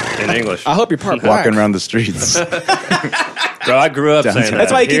English. I hope you're part Walking black. around the streets. Bro, I grew up saying that.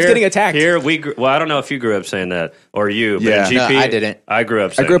 That's why he keeps getting attacked. Well, I don't know if you grew up saying that or you, but Yeah. in GP, No, I didn't. I grew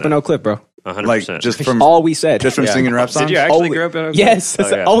up I saying grew up in that. Oak Cliff, bro. 100%. Like just from All we said. singing rap songs. Did you actually Only- grow up? in Yes,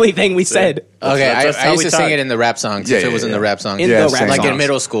 that's the only thing we said. Okay, That's I how used we to sing talk. it in the rap songs. Yeah, if it yeah, was in the yeah. rap songs. In Yeah, the same rap like in songs.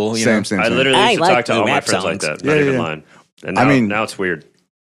 middle school. You Same, know? same. I same. literally I used to like talk to the all my rap friends like songs. that. Not Yeah, even yeah. lying. And now, I mean- now it's weird.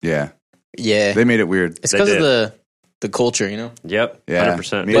 Yeah, Yeah. they made it weird. It's They because of did. the culture, you know? Yep. Yeah.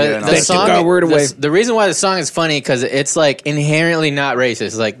 100%. Me- But Yeah, no, the that's song, good. Our word away. the reason why the song is funny because it's like inherently not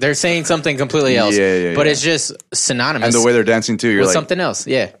racist. Like they're saying something completely else, Yeah, but yeah. it's just synonymous And the way they're dancing too, you're with like, something else.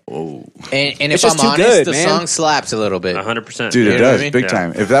 Yeah, whoa, and if It's just I'm too honest, good, the man. song slaps a little bit. 100%. dude, You it know what does I mean? big Yeah.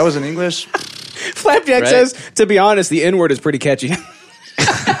 time. If that was in English, Flapjack Right? says, to be honest, the N word is pretty catchy.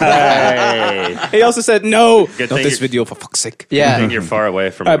 Hey. He also said, no, Good not thing this you're- video, for fuck's sake. I Yeah, think you're far away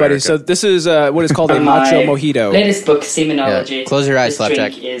from All right, buddy. America. So this is what is called a macho mojito. Latest book, Semenology. Yeah. Close your eyes, This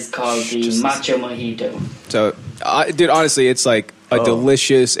Slapjack. drink is called the Macho Mojito. So, dude, honestly, it's like a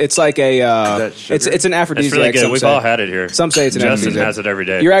delicious. It's like a. that sugar? It's an aphrodisiac. it's really good. some We've say. all had it here. Some say it's an Justin aphrodisiac. has it every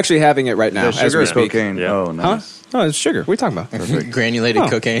day. You're actually having it right now the as sugar we is speak. cocaine. Yeah. Oh, Huh? nice. No, it's sugar. What are you talking about? granulated Oh.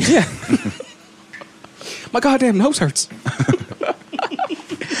 cocaine. Yeah. My goddamn nose hurts.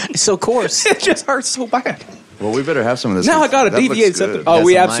 It's so coarse. It just hurts so bad. Well, we better have some of this. Now I gotta That looks deviate good. something. Oh, Got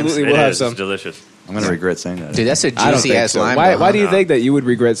we some absolutely It will have is. some. It's delicious. I'm gonna regret saying that. Dude, that's a I don't juicy think ass so. lime. Why? though. Why do you think that you would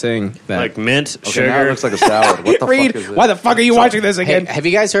regret saying that? Like mint, Okay, sugar. now it looks like a salad. What the Reed, fuck is this? why the fuck are you watching this Hey, again? have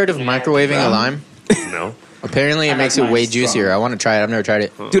you guys heard of microwaving a lime? No. Apparently, it I makes like it way mine strong. juicier. I want to try it. I've never tried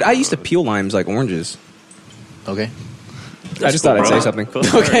it. Dude, I used to peel limes like oranges. Okay. I just thought I'd say something. Cool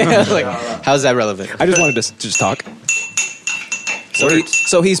story. Okay. I was like, how's that relevant? I just wanted to just talk.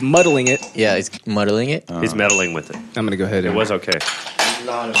 So he's muddling it. Yeah, he's muddling it. He's meddling with it. I'm gonna go ahead It and was okay.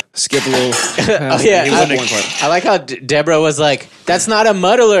 skip a little. Oh, yeah, he I- wouldn't part. I like how Deborah was like, "That's not a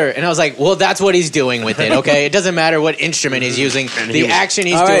muddler," and I was like, "Well, that's what he's doing with it. Okay, it doesn't matter what instrument he's using. And The he- action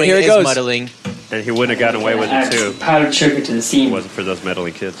he's All right, doing here it is goes. muddling." And he wouldn't have gotten away with it Add too. powdered sugar to the If it semen. wasn't for those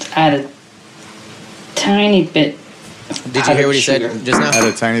meddling kids. Add a tiny bit. Did you hear what he said just now? Add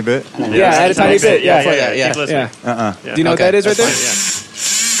a tiny bit. Yeah, add a tiny bit. Yeah, for that, yeah. Keep listening. yeah. Yeah. Do you know Okay. what that is right there? Yeah. Hey,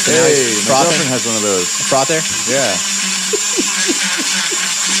 my frothing. girlfriend has one of those. Frother. Yeah,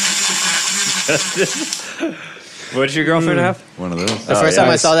 What did your girlfriend have? one of those. The first time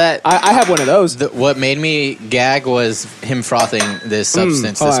I saw that, I have one of those. what made me gag was him frothing this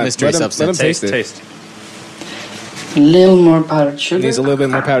substance, hold this on. mystery Let him substance. taste it. Taste. A little more powdered sugar. Needs a little bit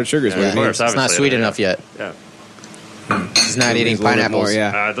more powdered sugar. Is what Yeah, it of needs. course, It's not obviously, sweet yeah. enough yet. Yeah. He's not eating Needs a little bit pineapples. more,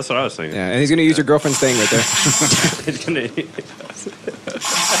 yeah. That's what I was thinking. Yeah, and he's gonna use your girlfriend's thing right there. He's gonna eat.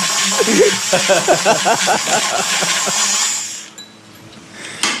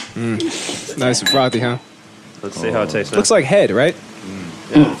 Nice and frothy, huh? Let's see how it tastes now. Looks like head, right?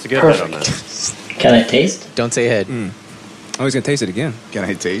 Yeah, it's a good head on that. Can I taste? Don't say head. Oh, he's gonna taste it again. Can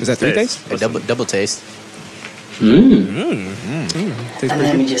I taste? Is that three Taste. taste? A double taste. Tastes And pretty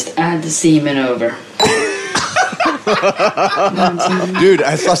let good. me just add the semen over. Dude,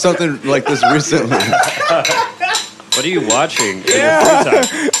 I saw something like this recently. What are you watching in your free time?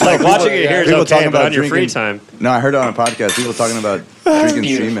 Like watching it here is People okay, talking but about on your free drinking- time. No, I heard it on a podcast. People talking about drinking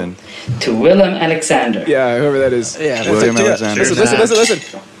Beautiful. semen. To Willem Alexander. Yeah, whoever that is. Yeah. William Yeah. Alexander. Listen.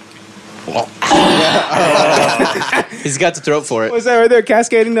 He's got the throat for it. What's that right there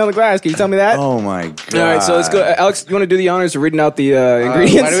cascading down the glass? Can you tell me that? Oh my god! All right, so let's go. Alex, you want to do the honors of reading out the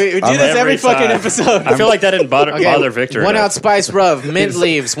ingredients? Why do we do I'm this every fucking time. episode? I feel like that didn't bother Victor. 1 enough. ounce spice rub, mint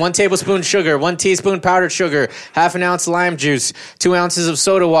leaves, 1 tablespoon sugar, 1 teaspoon powdered sugar, half an ounce lime juice, 2 ounces of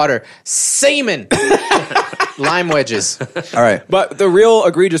soda water, semen, lime wedges. All right, But the real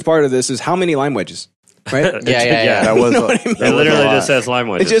egregious part of this is how many lime wedges, right? Yeah. that was. It literally just says lime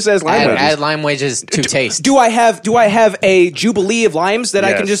It wedges. just says lime wedges. Add lime wedges to taste. Do I have a jubilee of limes that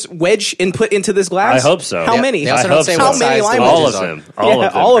I can Yes. just wedge and put into this glass? I hope so. How Yeah. many? They also I don't hope say so. what How many size lime the all wedges of are. them. All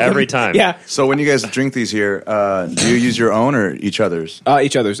of them. all of every them. time. Yeah, So when you guys drink these here, do you use your own or each other's?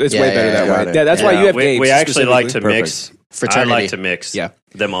 each other's. It's Yeah, way better yeah, that got way. it. Yeah, that's why you have we, Gabe's we actually like to specifically. mix. Fraternity. I like to mix. Yeah.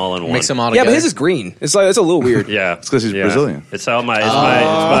 them all in one. Mix them all Yeah, together. but his is green. It's like it's a little weird. Yeah, It's 'cause he's Brazilian. It's all my.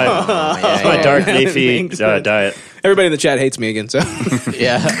 It's my dark leafy diet. Everybody in the chat hates me again. So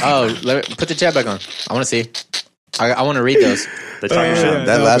Yeah. Oh, put the chat back on. I want to see. I want to read those. They talk shit. That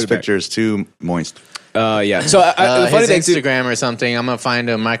I'll put last it back. picture is too moist. yeah. So the funny His thing too. Instagram or something. I'm gonna find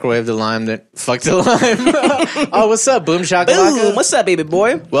a microwave the lime that fucked the lime. Oh, what's up, Boom Shakalaka? Boom! What's up, baby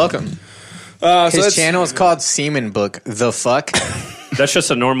boy? Welcome. So His it's- channel is called Semen Book. The fuck? That's just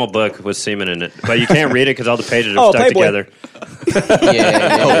a normal book with semen in it, but you can't read it because all the pages are Oh, stuck Playboy. together.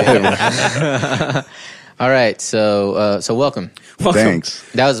 Yeah. All right. So welcome. Thanks.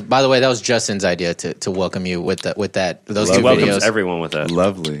 That was, by the way, that was Justin's idea to welcome you with those He two welcomes videos. everyone with that.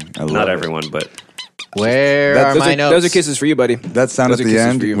 Lovely. I love Not it. everyone, but Where That- are Those my are, notes? those are kisses for you, buddy. That sound Those at are the kisses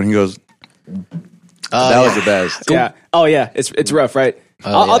end for you. when he goes, That was the best. Yeah. Oh yeah. It's rough, right?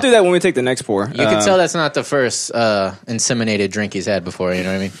 I'll do that when we take the next pour. You can tell that's not the first inseminated drink he's had before. You know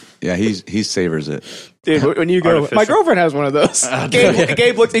what I mean? Yeah, he savors it. Dude, when you go, Artificial. my girlfriend has one of those.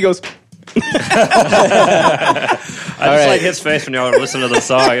 Gabe looked, he goes, I just like his face when y'all were listening to the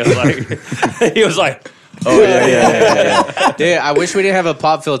song. It was like, he was like, Oh yeah. Dude, I wish we didn't have a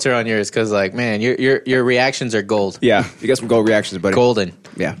pop filter on yours because, like, man, your reactions are gold. yeah, you got some gold reactions, buddy. Golden.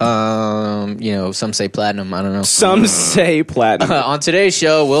 Yeah. Some say platinum. I don't know. Some say platinum. On today's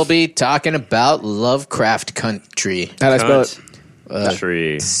show, we'll be talking about Lovecraft Country. How'd I spell it?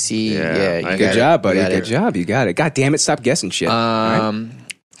 tree. See, Yeah, you I- got Good it. job, buddy. You got Good it. job. You got it. God damn it. Stop guessing shit.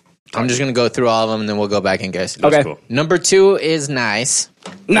 I'm just gonna go through all of them and then we'll go back and guess. Okay. Cool. Number 2 is nice.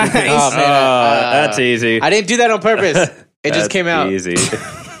 Nice. Oh, man, That's easy. I didn't do that on purpose. It just That's came out. Easy.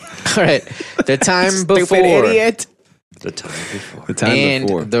 All right. The time Stupid before. idiot. The time before. The time And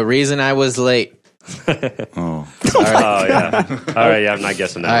before. the reason I was late. Oh yeah. All right. Yeah, I'm not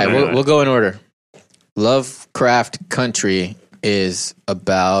guessing that. All right, we'll go in order. Lovecraft Country is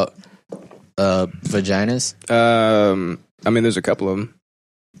about vaginas. I mean, there's a couple of them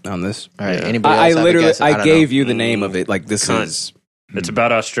on this. All right, Yeah. anybody else I have a literally, guess? I don't gave know. you the name of it. Like, this Cunt. is It's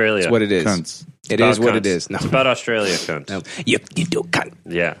about Australia. what it is. Cunts. It About is what it cunts. is. No. It's about Australia, cunt. No. You do cunt.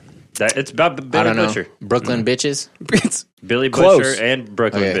 Yeah. It's about I Billy don't know. Butcher. Brooklyn bitches. It's Billy Close. Butcher and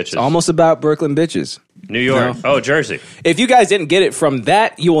Brooklyn Okay. bitches. almost about Brooklyn bitches. New York. No. Oh, Jersey. If you guys didn't get it from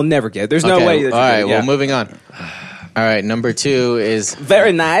that, you will never get it. There's no Okay, way. That all right, yeah. well, moving on. All right, number 2 is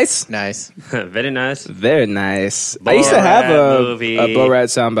Very nice. nice. Very nice. Very nice. I used to have Borat a movie. Borat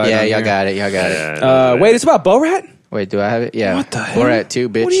soundbite. Yeah, on y'all here. got it. Y'all got it. Yeah, Wait, it's about Borat? Wait, do I have it? Yeah. What the hell? Borat 2,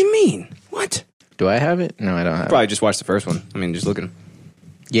 bitch. What do you mean? What? Do I have it? No, I don't have it. Probably just watched the first one. I mean, just looking.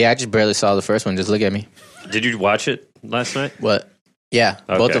 Yeah, I just barely saw the first one. Just look at me. Did you watch it last night? What? Yeah,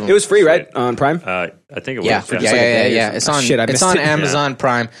 both Okay. of them. It was free, right? On Prime? I think it was. Yeah, for just like a yeah. day or It's something. on. Shit, I it's missed on it. Amazon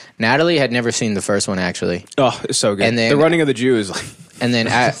Prime. Natalie had never seen the first one actually, Oh, it's so good. And then- the running of the Jew is like and then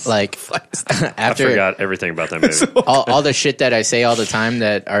like I after forgot everything about that movie. all the shit that I say all the time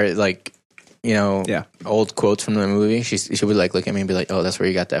that are like, you know, Yeah. old quotes from the movie. She would like look at me and be like, "Oh, that's where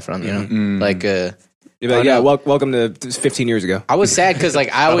you got that from," you know, like. you'd be like, Oh, yeah, no. welcome to 15 years ago. I was sad because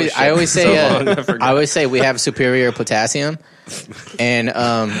like I always say I always say we have superior potassium, and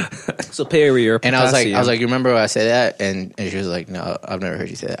Superior. and I was like, you remember when I say that? And she was like, no, I've never heard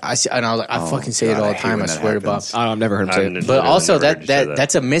you say that. And I was like, I fucking say it God, all I the hate time. when I that swear to Bob. happens. I've never heard him say it. But also never heard you say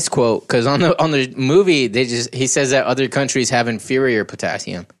that's a misquote because on the movie he says that other countries have inferior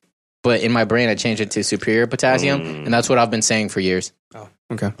potassium, but in my brain I changed it to superior potassium, and that's what I've been saying for years.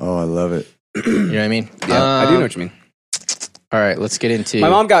 Okay. Oh, I love it. You know what I mean? Yeah, I do know what you mean. All right, let's get into. My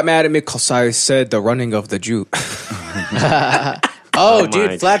mom got mad at me because I said the running of the Jew. Oh, my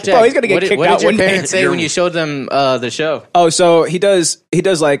dude, Flapjack. Bro, he's gonna get what kicked what out did your one day. parents say when you showed them the show? Oh, so he does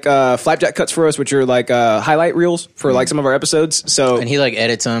like flapjack cuts for us, which are like highlight reels for like some of our episodes. So And he like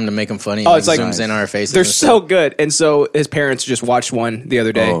edits them to make them funny. Oh, it's like- zooms in our faces. they're and so stuff. good. And so his parents just watched one the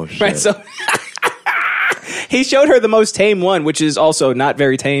other day. Oh, shit. Right? So he showed her the most tame one, which is also not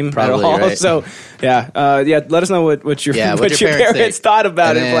very tame Probably, at all. right. So yeah, let us know what your Yeah, what your parents think. thought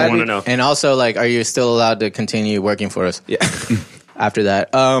about And it. then- I Flappy. want to know. And also, like, are you still allowed to continue working for us? Yeah. After that,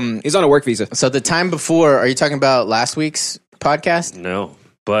 He's on a work visa. so the time before, are you talking about last week's podcast? No,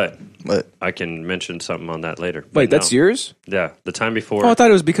 but What? I can mention something on that later. Wait, But that's no. yours? Yeah, the time before. Oh, I thought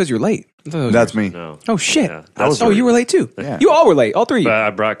it was because you're late. I thought it was That's yours. me. No. Oh shit! Yeah, that's oh, yours. you were late too. Yeah. You all were late. All three of you. But I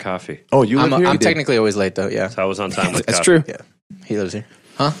brought coffee. Oh, you live here? I'm You did. technically always late though. Yeah, So I was on time with That's coffee. true. yeah. He lives here.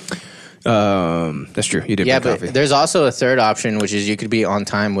 Huh? That's true. You did Yeah, bring but coffee. there's also a third option, which is you could be on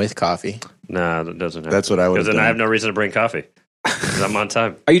time with coffee. Nah, that doesn't happen. That's what I would've Because then I done. have no reason to bring coffee. 'Cause I'm on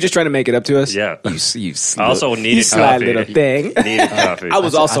time. Are you just trying to make it up to us? Yeah. You I also you needed sly coffee. little thing. Needed coffee. I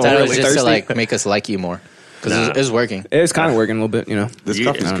was I also thought it really was just thirsty. to like make us like you more because Nah. it was working. It's kind of working a little bit, you know. This You-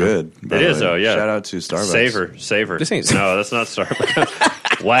 coffee's I don't good. by It the is, way. though, yeah. Shout out to Starbucks. Savor. This ain't- No, that's not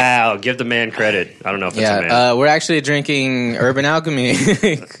Starbucks. Wow, give the man credit. I don't know if it's a man. Yeah, we're actually drinking Urban Alchemy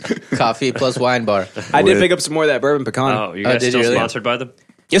coffee plus wine bar. I did With- pick up some more of that bourbon pecan. Oh, you guys did still you really? sponsored by them?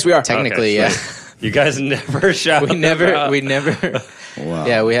 Yes, we are. Technically, Okay, yeah. sweet. You guys never shout. We them never. out. Wow.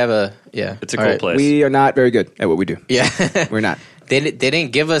 Yeah, we have a. Yeah, It's a All cool right. place. We are not very good at what we do. Yeah. We're not. they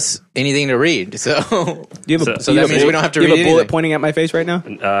didn't give us anything to read, so Do you have a, So do you that have means a- we don't have to do you read have a bullet anything. pointing at my face right now?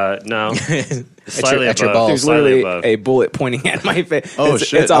 No, slightly at your above. balls. There's Slightly literally above. a bullet pointing at my face. Oh, it's,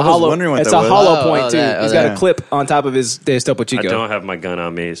 shit. It's a I was hollow. wondering what it's that a was. hollow Oh, point oh, too. that- He's oh, got that. a clip on top of his Topo I Chico. don't have my gun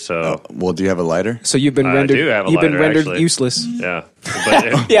on me, so Well, do you have a lighter? So you've been I rendered. do have a You've been lighter, rendered actually. useless. yeah. But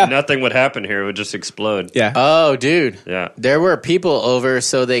if Yeah. nothing would happen here; it would just explode. Yeah. Oh, dude. Yeah. There were people over,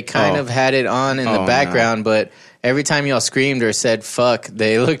 so they kind of had it on in the Oh, background, but every time y'all screamed or said fuck,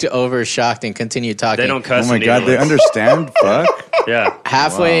 they looked over shocked and continued talking. They don't cuss. Oh my in god, they English. understand. Fuck. Yeah.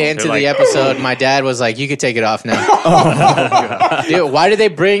 Halfway into They're the like- episode, my dad was like, you could take it off now. Dude, why did they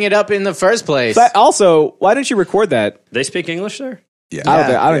bring it up in the first place? But also, why didn't you record that? They speak English there? Yeah.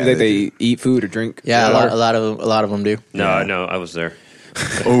 I don't Yeah, think they eat food or drink. yeah, water. a lot of them do. No, I know. I was there.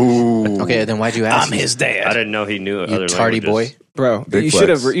 Oh. Okay, then why'd you ask? I'm his dad. I didn't know he knew You other tardy languages. boy. Bro, Big you should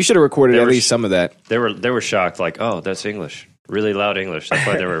have flex. recorded They at were least sh- some of that. They were shocked, like, oh, that's English. Really loud English. That's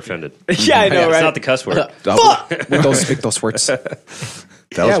why they were offended. Yeah, I know, It's right? not the cuss word. Fuck with those words. That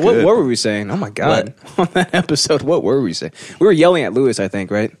Yeah, was what good. were we saying? Oh my god! On that episode, what were we saying? We were yelling at Lewis, I think,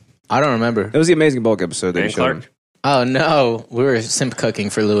 right? I don't remember. That was the Amazing Bulk episode that you And showed him. Clark. Oh no, we were simp cooking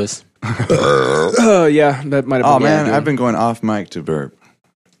for Lewis. Oh yeah, that might have been. Oh what we man, were doing. I've been going off mic to burp.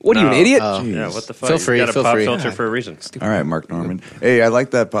 What are you, an No. idiot? Oh. Jeez. Yeah, what the fuck? Feel You free, got a feel pop free. filter for a reason. All right, Mark Norman. Hey, I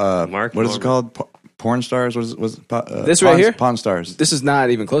like that. Mark what is it Norman. called? Porn stars? What is it? This right here? Pawn stars. This is not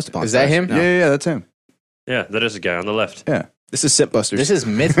even close to Pawn Is that Stars. him? No. Yeah, that's him. Yeah, that is a guy on the left. Yeah. This is Simp Busters. This is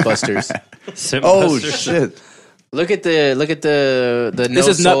Mythbusters. Simp Oh Buster. shit. Look at the This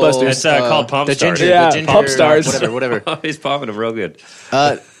is Nutbusters. It's called Palm the Stars. ginger, Yeah, the ginger, Palm Stars. whatever. Oh, he's popping him real good.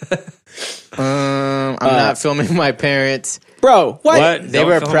 I'm not filming my parents. Bro, what? What? They Don't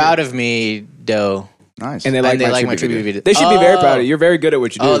were film proud me. of me, though. Nice. And they like, they like my my tribute tribute video. video. They should be very Oh. proud of you. You're very good at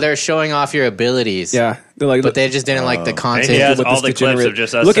what you do. Oh, they're showing off your abilities. yeah. They're like, But they just didn't like the And content. he has what all this the clips of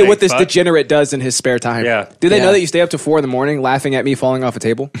just us Look at saying, what this fuck. degenerate does in his spare time. Yeah. Do they Yeah. know that you stay up to 4 a.m. laughing at me falling off a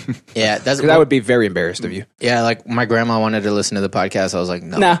table? Yeah, that's 'Cause I would be very embarrassed of you. Yeah, like my grandma wanted to listen to the podcast. I was like,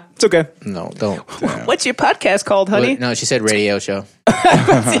 no, Nah, it's okay. no, don't. What's your podcast called, honey? No, she said radio show.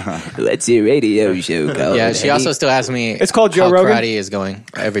 What's your radio show called? Yeah, she also still asks me. It's called Joe how Rogan? karate is going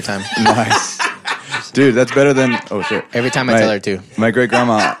every time. Nice. Dude, that's better than oh shit. Every time I tell her to. My great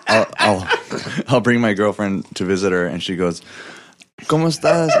grandma, I'll bring my girlfriend to visit her, and she goes, "¿Cómo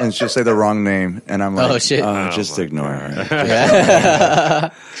estás?" And she'll say the wrong name, and I'm like, Oh, shit. just ignore her." Yeah.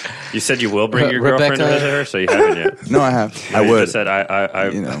 You said you will bring your girlfriend to Rebecca. visit her, so you haven't yet. No, I have. I You would. just said I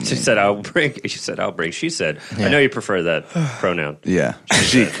You know she me. said I'll bring. She said I'll bring. She said I know you prefer that pronoun. Yeah,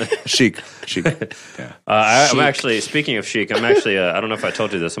 chic. Yeah. I'm actually speaking of chic. I'm actually I don't know if I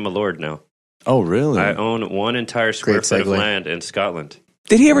told you this. I'm a lord now. Oh, really? I own one entire square Great foot of segue. land in Scotland.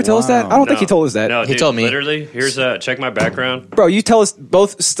 Did he ever tell us that? I don't think he told us that. No, He dude, told me. Literally, here's check my background. Bro, you tell us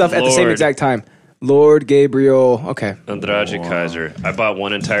both stuff at the same Lord. exact time. Lord Gabriel. Okay. Andrade Kaiser. I bought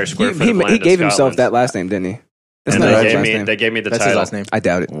one entire square foot He, of land he in gave himself Scotland. that last name, didn't he? That's And not they his gave last me name. they gave me the That's title. his last name. I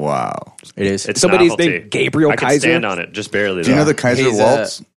doubt it. Wow. It is. It's Somebody's novelty. named Gabriel I can Kaiser? stand on it, just barely. Do you know though. the Kaiser He's,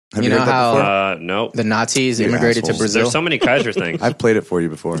 waltz? Have you you know heard that how- before? Nope. The Nazis You immigrated to assholes. Brazil. There's so many Kaiser things. I've played it for you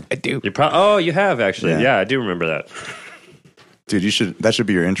before, I do. You oh, you have actually. Yeah. Yeah, I do remember that. dude. You should. That should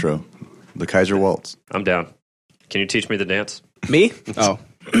be your intro. The Kaiser waltz. I'm down. Can you teach me the dance? Me? Oh.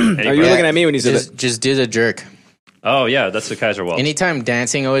 Anybody? Are you looking at me when you said that? just do the jerk. Oh yeah, that's the Kaiser waltz. Anytime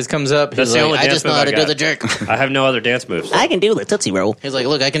dancing always comes up, That's he's the like, only I dance just know move how I to do got. the jerk. I have no other dance moves. I can do the Tootsie Roll. He's like,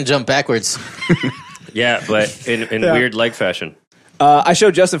 look, I can jump backwards. Yeah, but in weird leg fashion. I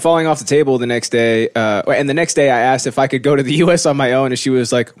showed Justin falling off the table the next day, and the next day I asked if I could go to the U.S. on my own, and she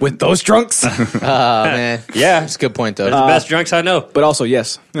was like, "With those drunks?" Oh man, Yeah. that's a good point though. The best drunks I know. But also,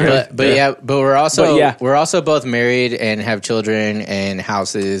 yes. but we're also But yeah. we're also both married and have children and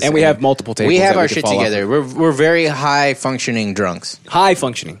houses, And we have multiple tables We have that we our could shit fall off together. We're very high functioning drunks. High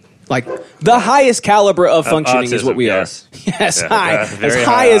functioning. Like, the highest caliber of functioning is autism, what we yes. are. Yes, Yeah, high. yeah, As very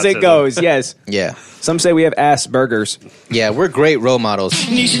high high as it autism. goes, yes. Yeah, Some say we have ass burgers. yeah, we're great role models.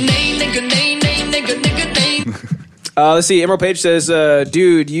 Let's see. Emerald Page says,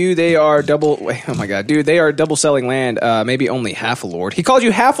 dude, they are double. Wait, oh my god, dude, they are double selling land. Maybe only half a lord. He called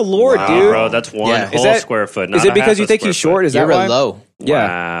you half a lord, Wow, dude. bro, that's one Yeah. whole square foot. Is not it a because half you a think square he's short? foot. Is that You're why? a low. Yeah.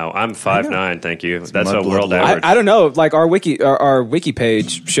 Wow, I'm 5'9", thank you. That's my a world blood. average. I don't know. Like our wiki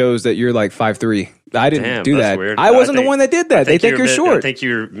page shows that you're like 5'3". I didn't Damn, do that's that. weird. I wasn't think- the one that did that. They think you're I short. think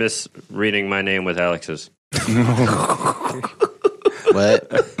you're misreading my name with Alex's.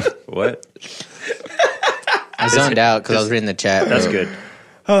 What? What? I zoned out because I was reading the chat. That's good.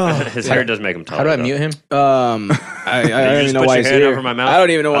 His hair does make him taller. How do I though. mute him? I don't You even just know put why your he's hand here. over my mouth. I don't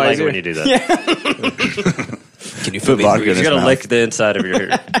even know I why like he's it here. when you do that. Can you Put vodka in You his gotta mouth. lick the inside of your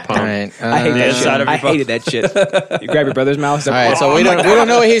palm. All right. I hate The that inside shit. of I your palm. hated that shit. You grab your brother's mouth. All right, so we don't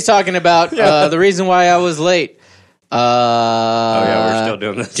know what he's talking about. The reason why I was late. Oh yeah, we're still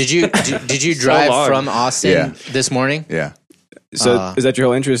doing this. Did you drive long. from Austin Yeah. this morning? Yeah. So is that your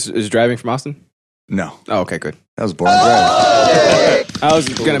whole interest? Is driving from Austin? No. Oh, okay, good. That was a boring drive. I was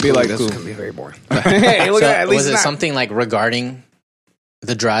gonna be like, this is gonna be very boring. Hey, look So at least was it it's not. something like regarding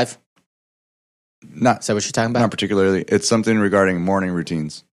the drive? Not Is that what you're talking not about? particularly. It's something regarding morning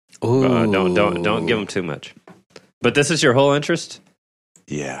routines. Ooh. Don't give them too much. But this is your whole interest?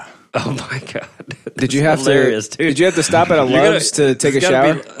 Yeah. Oh my god! Did you have hilarious, to? dude. Did you have to stop at a You're gonna- Love's to take a it's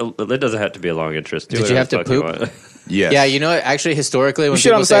gotta shower? It doesn't have to be a long interest. Do Did you whatever have the to fuck you want. Yes. Yeah, you know, actually, historically, when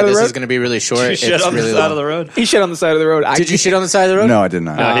shit on people the side say of the this road? is going to be really short, You it's shit on really the side long. of the road? He shit on the side of the road. Did you shit on the side of the road? No, I did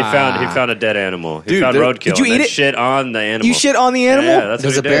not. No, he found a dead animal. He Dude, found there- roadkill. Did you and eat then it? Shit on the animal. You shit on the animal? Yeah, that's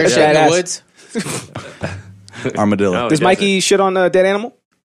There's a what he bear did. shit in the Badass. woods. Armadillo. No. Does He Mikey shit on a dead animal?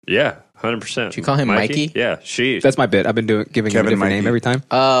 Yeah, 100%. you call him Mikey? Yeah, she. That's my bit. I've been giving him a Kevin different Mikey. name every time.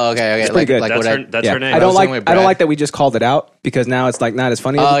 Oh, okay. pretty good. Like that's what her. That's Yeah. her name. I don't was like. going with I don't Brad. like that we just called it out because now it's like not as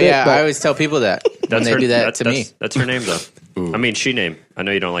funny. as Oh a bit, yeah, but I always tell people that when That's they her, do that that's, to me. That's her name, though. I mean, she name. I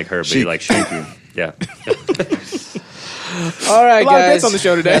know you don't like her, but She. you like she. Yeah. All right, A lot of guys. bits on the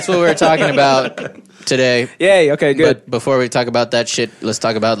show today. That's what we're talking about today. Yay. Okay. Good. But before we talk about that shit, let's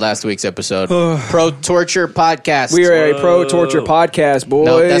talk about last week's episode. Pro Torture Podcast. We are a pro torture podcast, boys.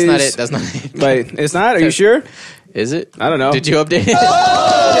 No, that's not it. That's not it. Wait, it's not. Are you sure? Is it? I don't know. Did you update it?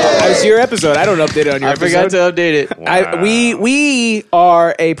 It's your episode. I don't update it on your I episode. forgot to update it. Wow. We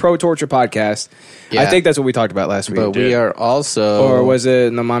are a pro torture podcast. Yeah. I think that's what we talked about last week. But we did. are also. or was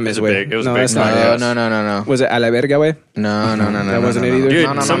it No Mames It was a way? big- it was a no, big that's not podcast. it. No. Was it A La Verga way? No. That wasn't it either?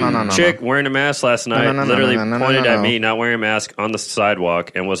 Dude, No. some chick wearing a mask last night literally pointed at me not wearing a mask on the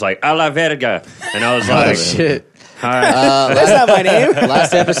sidewalk and was like, "A la verga," and I was Oh like, shit. "Hi." That's not my name.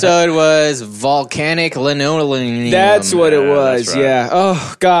 Last episode was volcanic linoleum. That's what it Yeah, was. that's right. Yeah.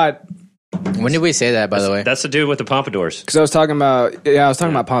 Oh God. When did we say that, by the way? That's the dude with the pompadours. Because I was talking about. Yeah, I was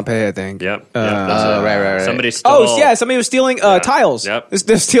talking about Pompeii. I think. Yep. right. Somebody stole. Oh yeah, somebody was stealing tiles. Yep.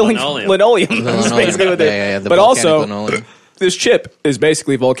 They're stealing Linoleum. linoleum. That's basically what they. Yeah, the but volcanic also, linoleum. this chip is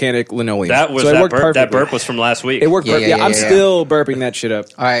basically volcanic linoleum. That was so it that worked burp. That perfectly. burp was from last week. It worked. Yeah, perfect. yeah, Yeah, I'm yeah. still burping that shit up.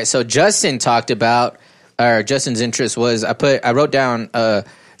 All right, so Justin talked about, or Justin's interest was, I wrote down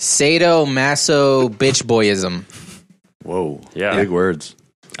sadomaso bitch boyism. Whoa. Yeah. Big words.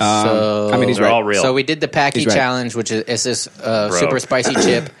 So I mean, he's They're right. all real. So we did the Packy He's right. challenge, which is it's this super spicy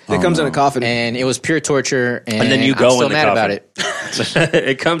chip, It comes in a coffin. and it was pure torture. And, then you I'm go still in the mad about coffin. it.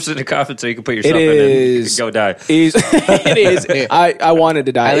 It comes in a coffin so you can put yourself It in and is- go die. it is. I wanted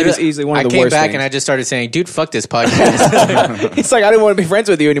to die. It was easily one of the I came worst back things. and I just started saying, "Dude, fuck this podcast." It's like I didn't want to be friends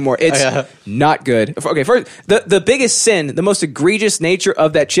with you anymore. It's Yeah. not good. Okay, first the biggest sin, the most egregious nature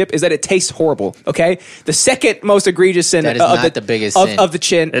of that chip is that it tastes horrible. Okay, the second most egregious sin That is of not the biggest of, sin. of the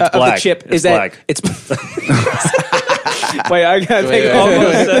chin It's of the black. chip It's is that black. it's. Wait, I gotta think. wait.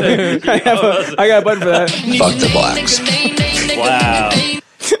 Almost said it. I got a button for that. Fuck the blacks. Wow.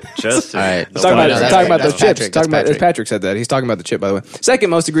 Justin. All right. Talking about, No, that's talking about Patrick. those chips. That's Talking about Patrick. Patrick said that. He's talking about the chip, by the way. Second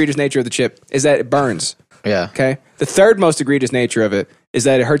most egregious nature of the chip is that it burns. Yeah. Okay. The third most egregious nature of it is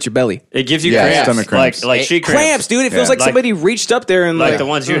that it hurts your belly. It gives you Yeah, cramps. stomach cramps. Like she cramps. Cramps, dude. It feels Yeah. like Like- somebody reached up there and Like the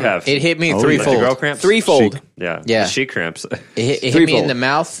ones you have. It hit me Oh, Like the threefold. girl cramps. threefold. Yeah. Yeah. The she cramps. It hit me Threefold. in the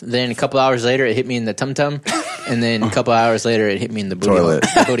mouth. Then a couple hours later, it hit me in the tum tum, and then a couple hours later, it hit me in the booty Toilet.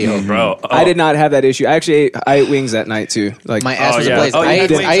 hole. Booty hole. Bro. I did not have that issue. I actually I ate wings that night too. Like My ass Oh, was yeah. ablaze. Oh, you I had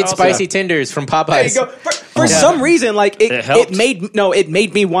ate, wings I ate also. spicy tenders from Popeyes. there you go. For some reason, like It it helped.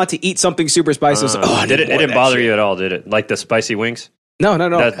 made me want to eat something super spicy. I was like, oh, I Did need it more of didn't that bother shit. you at all, did it? Like the spicy wings? No.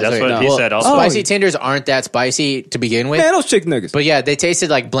 That's Sorry, what no. he Well, said also. Spicy tenders aren't that spicy to begin with. Man, those chicken nuggets. But yeah, they tasted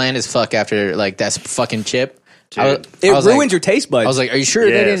like bland as fuck after like that fucking chip. Dude. It was ruined like- your taste buds. I was like, "Are you sure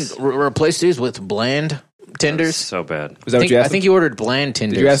Yes. they didn't replace these with bland tenders?" So bad. was that what you I asked? think you ordered bland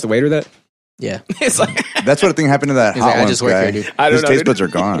tenders. Did you ask the waiter that? Yeah, It's like That's what I think happened to that He's hot like, I ones just work guy. here, dude. I don't His know, taste dude. buds are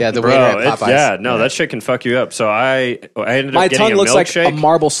gone. yeah. The Bro, waiter at it's, Popeyes. yeah, no, that shit can fuck you up. So I ended up my getting tongue a looks like milkshake. a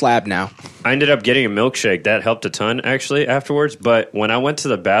marble slab now. I ended up getting a milkshake. That helped a ton, actually, afterwards. But when I went to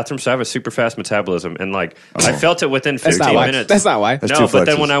the bathroom, so I have a super fast metabolism, and like I felt it within That's 15 not why. minutes. That's not why. That's no, two but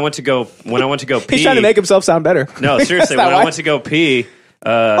then flexes. when I went to go pee, He's trying to make himself sound better. no, seriously, That's when not I why. went to go pee, pee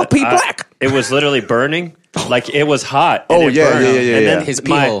black. it was literally burning. Like it was hot. Oh, and it yeah, burned. yeah, yeah, And yeah. then His pee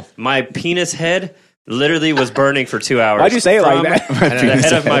my hole. my penis head literally was burning for 2 hours. Why'd you say it like From that? The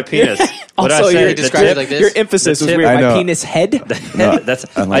head of my penis. What Also, I your, said, the described it tip- like this. your emphasis The was tip- weird. I My know. penis head. That's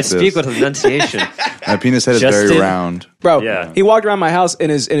I like I speak this. with enunciation. My penis head is Justin- very round. Bro, Yeah. he walked around my house in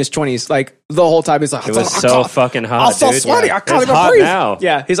his 20s, like the whole time. He's like, It was so fucking hot, I'm so dude. sweaty. Yeah. I can't It's even hot breathe. now.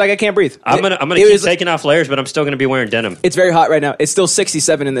 Yeah, he's like, I can't breathe. I'm gonna It keep was- taking off layers, but I'm still gonna be wearing denim. It's very hot right now. It's still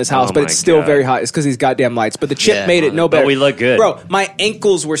 67 in this house, Oh but my it's still God. very hot. It's because these goddamn lights. But the chip Yeah. made it no But better. we look good. Bro, my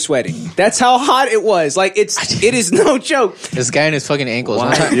ankles were sweating. That's how hot it was. Like, it is no joke. This guy and his fucking ankles. Why?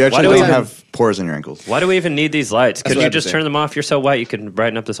 One time- You Why actually do we don't even- have pores in your ankles. Why do we even need these lights? Could what you I've just been turn them off? You're so white, you can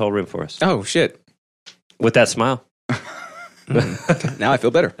brighten up this whole room for us Oh, shit. with that smile. Now I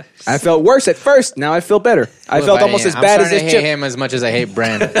feel better. I felt worse at first. Now I feel better. I Look, felt buddy, almost as I'm bad as starting this to hate chip. him as much as I hate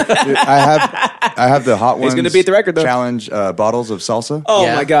Brand. I have the hot ones. gonna beat the record, though. Challenge bottles of salsa. Oh,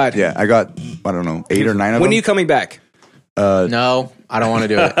 Yeah. my God. Yeah, I got, I don't know, 8 or 9 of When them. are you coming back? No, I don't want to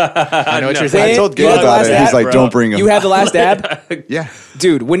do it. I know what you're When- saying. I told You Gabe have the about last it. He's dab? like, Bro. don't bring them. You have the last dab? Yeah.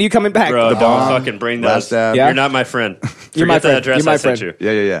 Dude, when are you coming back? Bro, don't bomb, fucking bring last those. dab. Yeah? You're not my friend. You're my Forget the friend. address You're my I sent friend.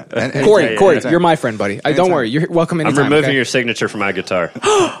 you. Yeah. And Corey, Yeah, Corey, yeah. you're my friend, buddy. Don't Anytime. worry. You're welcome I'm anytime. removing okay? your signature from my guitar.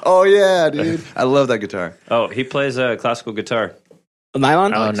 Oh, yeah, dude. I love that guitar. Oh, he plays classical guitar.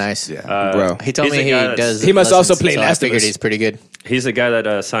 Nylon? Oh, nice. Yeah. Bro. He told He's me the he guy that's- does. He must also lessons, play so Last I of figured Us. he's pretty good. He's the guy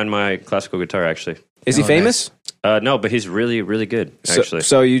that signed my classical guitar, actually. Is he Oh, famous? No, but he's really, really good, actually.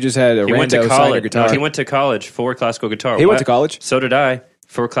 So you just had a he went rando to sign your college. guitar. No, he went to college for classical guitar. He went What? to college? So did I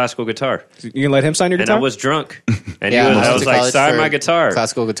for classical guitar. You can let him sign your And guitar? I was drunk. And Yeah, he was, I I went was to like, college sign for my guitar.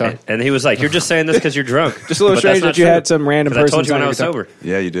 classical guitar. And he was like, you're just saying this because you're drunk. Just a little But strange that's not that you true. had some random 'Cause person I told you when sign I your was guitar. sober.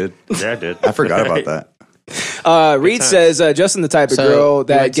 Yeah, you did. Yeah, I did. I forgot about that. Reed times. says, Justin the type of So, girl you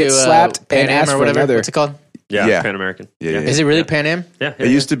that went gets to, slapped Pan and Am asks or for whatever. another. What's it called? Yeah, Yeah. Pan American. Yeah. Is it really Pan Am? Yeah. It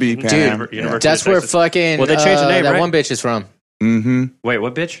used to be Pan Am. University That's of where Texas. fucking Well, they changed the name, that right? one bitch is from. Mm-hmm. Wait,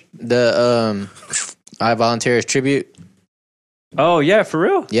 what bitch? The I Volunteer as Tribute. Oh, yeah, for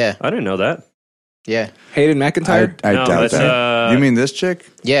real? Yeah, I didn't know that. yeah, Hayden McIntyre? I No, doubt that's, that. You mean this chick?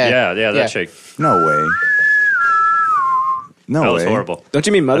 yeah, Yeah, that chick. No way. No That way. was horrible. Don't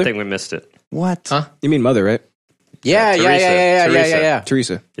you mean I mother? think we missed it. What? Huh? You mean mother, right? Yeah, yeah, Teresa. yeah, yeah, Teresa. yeah.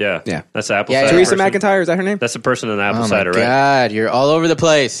 Teresa. Yeah. Yeah. That's the apple Yeah, cider yeah. Teresa person. McIntyre, is that her name? That's the person in the apple Oh my cider, right? god, you're all over the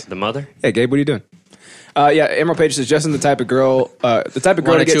place. The mother? Hey, Gabe, what are you doing? Yeah, Emerald Page says Justin the type of girl that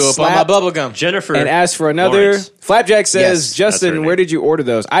Wanna gets chew up on my slapped bubble gum. Jennifer. and asks for another. Lawrence. Flapjack says, Yes, that's Justin, her where name. did you order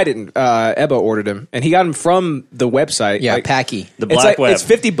those? I didn't. Ebba ordered them, and he got them from the website. Yeah, Like, Packy. The it's black like, web. It's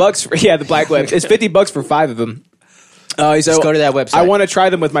 $50 for the black web. It's $50 for 5 of them. He said, Just go to that website. I want to try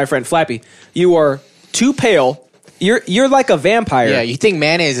them with my friend Flappy. You are too pale. You're like a vampire. Yeah, you think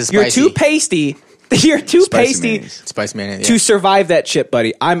mayonnaise is You're spicy? too pasty. You're too Spicy pasty mayonnaise. Spicy mayonnaise. to Yeah. survive that chip,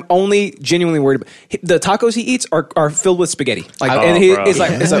 buddy. I'm only genuinely worried. The tacos he eats are filled with spaghetti. Like, Oh, and bro. it's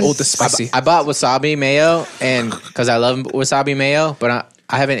like, oh, the spicy. I bought wasabi mayo, and because I love wasabi mayo, but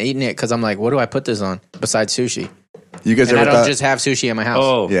I haven't eaten it because I'm like, what do I put this on besides sushi? You guys And I ever don't thought? just have sushi at my house.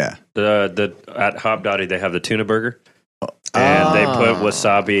 Oh, Yeah. The at Hop Dotty they have the tuna burger, and they put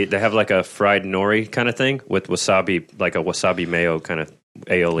wasabi. They have like a fried nori kind of thing with wasabi, like a wasabi mayo kind of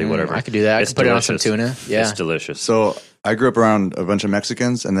aioli, whatever. I could do that. I It's could put it on some delicious. tuna. Yeah. It's delicious. So I grew up around a bunch of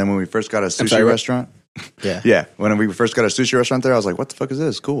Mexicans, and then when we first got a sushi sorry, what? restaurant, Yeah. when we first got a sushi restaurant there, I was like, "What the fuck is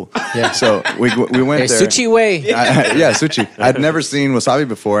this? Cool." Yeah. So we went Hey, there. sushi way. Yeah, sushi. I'd never seen wasabi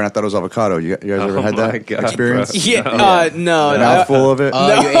before, and I thought it was avocado. You guys ever had my that God, experience? bro. Yeah, no, A mouthful of it. Oh,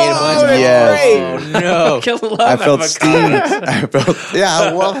 you ate a bunch of Yes. Oh, no. I felt steam.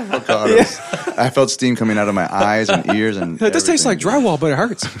 I love avocados. I felt steam coming out of my eyes and ears, and This tastes like everything. drywall, but it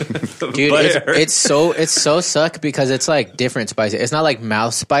hurts. Dude, But it's, it hurts. it's so suck because it's like different spicy. It's not like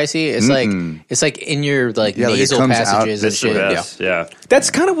mouth spicy. It's like in your like Yeah, like it nasal comes out. passages and It's the shit. best. Yeah. That's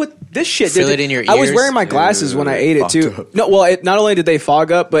kind of what this shit Fill did. it in your I was ears. wearing my glasses when I ate it Fogged too. up. No, well, not only did they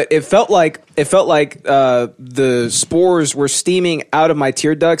fog up, but it felt like the spores were steaming out of my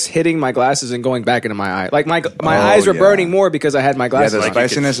tear ducts, hitting my glasses and going back into my eye. Like my eyes were yeah. burning more because I had my Yeah, glasses. the on. Like you could-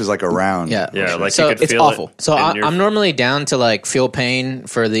 spiciness is like around. Yeah. Yeah, like So you could it's feel awful. it. So in your- I'm normally down to like feel pain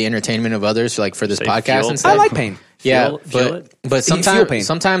for the entertainment of others, like for this Say podcast feel? and stuff. I like pain. Yeah, Feel but it? but feel sometimes pain.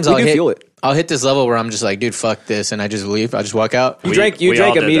 sometimes We I'll do hit feel it. I'll hit this level where I'm just like, dude, fuck this, and I just leave. I just walk out. You drank we all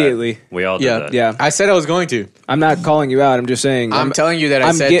drank did that. immediately. We all did Yeah, that. Yeah, I said I was going to. I'm not calling you out. I'm just saying. I'm telling you that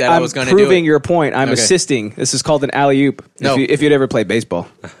I said that I was gonna do proving it. your point. I'm Okay. assisting. This is called an alley oop. No. If you'd ever played baseball.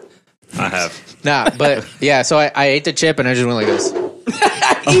 I have. Nah, but yeah. So I ate the chip and I just went like this.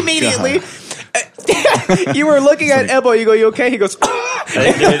 Immediately. You were looking at Ebo. You go, you okay? He goes,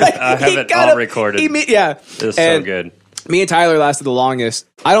 I have He it got all up recorded. Yeah. It's so And good. Me and Tyler lasted the longest.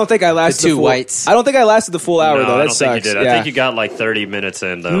 I don't think I lasted The two full, whites. I don't think I lasted the full hour No, though. I That don't sucks. think you did. Yeah. I think you got like 30 minutes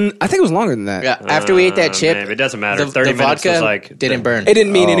in though. I think it was longer than that. Yeah. After we ate that chip, Maybe. It doesn't matter. The 30 minutes vodka was like didn't burn. It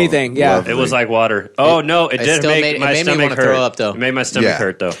didn't mean Oh, anything. Yeah. lovely. It was like water. Oh no, it it did still make made- it my made me stomach wanna hurt. throw up, though. It made my stomach Yeah.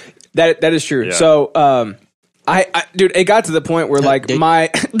 hurt though. That is true. Yeah. So Dude, it got to the point where like my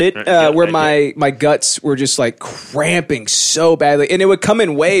guts were just like cramping so badly, and it would come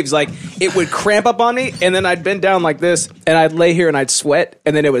in waves. Like it would cramp up on me, and then I'd bend down like this, and I'd lay here and I'd sweat,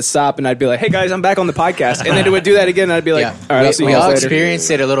 and then it would stop, and I'd be like, "Hey guys, I'm back on the podcast," and then it would do that again, and I'd be like, Yeah. "All right, I'll see you we guys all later."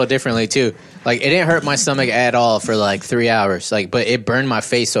 experienced it a little differently too. Like it didn't hurt my stomach at all for like 3 hours. Like, but it burned my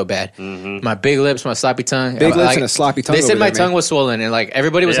face so bad. My big lips, my sloppy tongue. Big lips like, and a sloppy tongue They said over my there, man. tongue was swollen, and like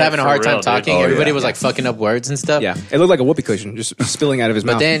everybody was Yeah, having a for hard time real, dude. talking. Oh, Everybody yeah. was like fucking up words and stuff. Yeah, it looked like a whoopee cushion just spilling out of his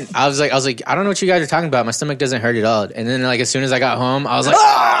mouth. But then I was like, I don't know what you guys are talking about. My stomach doesn't hurt at all. And then like as soon as I got home, I was like,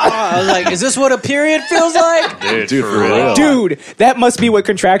 I was like, is this what a period feels like? Dude, for real. Dude, that must be what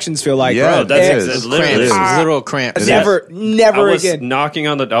contractions feel like. Yeah, Bro, that's And- it it's is. literally. Cramps, is. literal cramps. Never I was again. knocking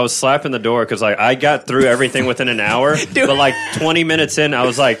on I was slapping the door because like I got through everything within an hour, but like 20 minutes in, I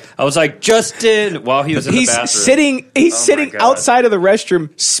was like Justin while he was in He's the bathroom. He's Oh my sitting God. outside of the restroom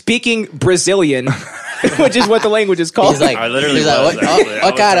speaking Brazilian, which is what the language is called. He's like, I literally he's like, was, actually. I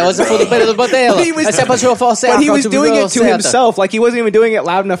oh, cara, was você foi do Pedro do Botella. He was- Essa pessoa falsa, but he was falsa, doing it to falsa. himself. Like he wasn't even doing it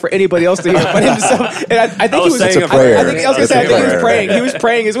loud enough for anybody else to hear but himself. And I think I he was was saying I a prayer. think, I was gonna say, I think he was praying. He was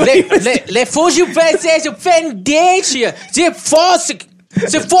praying as well. Le fosse seja pendente, se fosse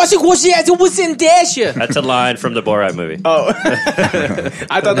você você deixa. That's a line from the Borat movie.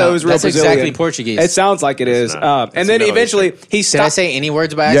 I thought that was real That's Brazilian. exactly Portuguese. It sounds like it is. not. And It's then no, eventually he Did I stopped. say any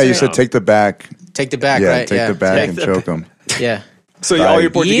words by Yeah, accident? you said take the back. Take the back, Yeah, right? take the back and choke them Yeah. So all your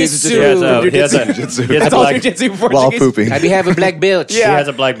Portuguese is just He has a, from he has a, jiu-jitsu. he has a That's all black, jiu-jitsu while Portuguese. pooping. I be having black belt. he Yeah. has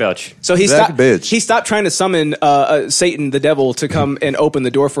a black belt. So he That stopped. bitch. He stopped trying to summon Satan, the devil, to come and open the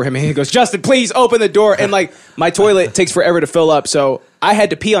door for him. And he goes, "Justin, please open the door." And like my toilet takes forever to fill up, so I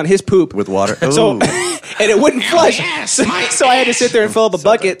had to pee on his poop with water. So Ooh. and it wouldn't flush. So I had to sit there and fill up a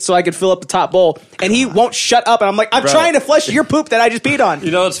bucket so I could fill up the top bowl. And he won't shut up. And I'm like, I'm Bro. trying to flush your poop that I just peed on.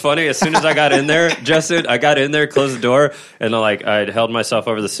 You know what's funny? As soon as I got in there, Justin, I got in there, closed the door, and I held myself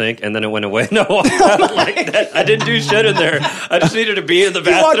over the sink, and then it went away. No, like that. I didn't do shit in there. I just needed to be in the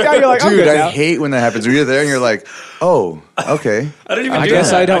You walked bathroom. out, you're like, I'm Dude, good I now. hate when that happens. When you're there and you're like, oh, okay. I didn't even I do guess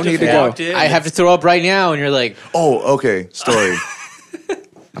that. I don't just need to go. walked in. I have to throw up right now, and you're like, Oh, okay. Story.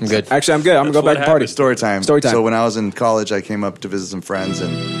 I'm good. Actually, I'm good. I'm gonna go That's back what to party. Story time. Story time. So when I was in college, I came up to visit some friends,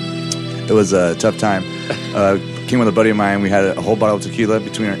 and it was a tough time. Came with a buddy of mine. We had a whole bottle of tequila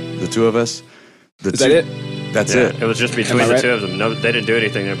between the two of us. Is that it? That's Yeah, it. it was just between Am I the right? two of them. No, they didn't do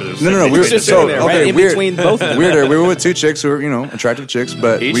anything there, but it was No, between we were the just two sitting of there, them. right? In weird. between both of them. Weirder. We were with two chicks who were, attractive chicks,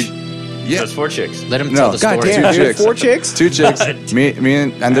 but Each? yeah, That's 4 chicks. Let him No. tell the God story. damn, two dude. chicks. 4 chicks? two chicks. me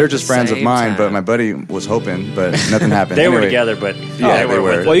and they're just the friends of same mine, time. but my buddy was hoping, but nothing happened. They were Anyway, together, but Yeah, they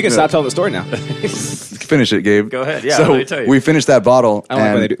were. Well, you can No. stop telling the story now. Finish it, Gabe. Go ahead. Yeah, So let me tell you. we finished that bottle. I don't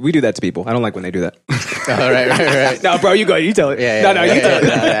like when and they do. We do that to people. I don't like when they do that. Oh, right. No, bro, you go. You tell it. Yeah, no, yeah, you tell it.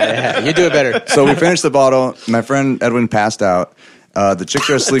 yeah. You do it better. So we finished the bottle. My friend Edwin passed out. The chicks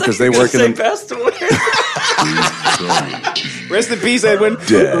are asleep because they work in the. passed away. Rest in peace, Edwin.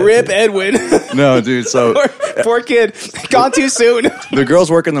 Dead. Rip Edwin. No, dude. So Poor kid. Gone too soon. the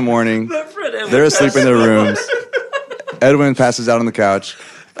girls work in the morning. They're asleep in their rooms. Edwin passes out on the couch.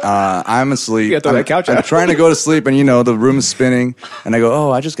 I'm asleep. You gotta throw that couch I'm out. trying to go to sleep, and the room is spinning. And I go,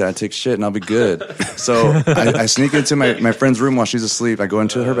 oh, I just gotta take shit, and I'll be good. So I sneak into my friend's room while she's asleep. I go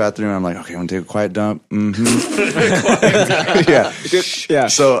into her bathroom, and I'm like, okay, I'm gonna take a quiet dump. Yeah. Yeah.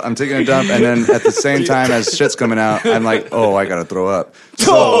 So I'm taking a dump, and then at the same time as shit's coming out, I'm like, oh, I gotta throw up.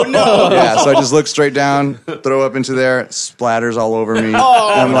 Oh, no. Yeah, so I just look straight down, throw up into there, splatters all over me.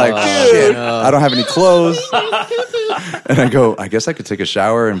 I'm like, shit, I don't have any clothes. And I go, I guess I could take a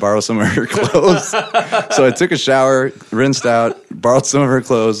shower and borrow some of her clothes. So I took a shower, rinsed out, borrowed some of her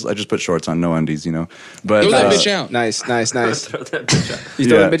clothes. I just put shorts on, no undies, But Throw that bitch out. Nice. Throw that bitch out. You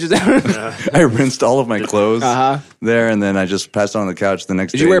throw Yeah. them bitches down? I rinsed all of my clothes Uh-huh. there, and then I just passed out on the couch the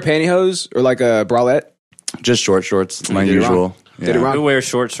next Did day. you wear pantyhose or like a bralette? Just short shorts, my did it usual. wrong. Did it wrong. Who wears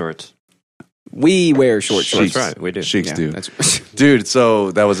short shorts? We wear short shorts. That's right, we do. Sheiks Yeah, do. that's- Dude,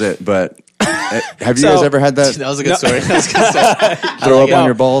 so that was it. But have you So- guys ever had that That was a good story. That was a good story. throw up No, on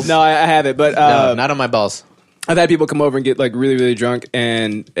your balls? No, I haven't. But No, not on my balls. I've had people come over and get like really, really drunk,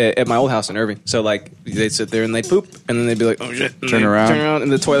 and at my old house in Irving. So like they'd sit there and they'd poop, and then they'd be like, "Oh shit!" and Turn they'd around. turn around in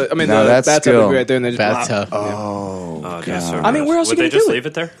the toilet. I mean, Now the that's bathtub skill. would be right there, and they just Bathtub. Oh, Oh, God. I mean, where else Would are you they gonna just do leave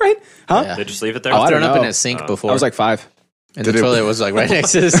it there? right? Huh? Yeah. They just leave it there? Oh, I I've don't thrown up in know. a sink before. I was like 5. and Did the it- toilet was like right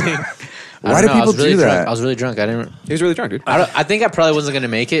next to the sink. Why do I was people really do drunk. that? I was really drunk. I didn't. He was really drunk, dude. I think I probably wasn't going to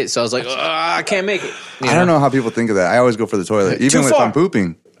make it, so I was like, I can't make it. I don't know how people think of that. I always go for the toilet. Even if far. I'm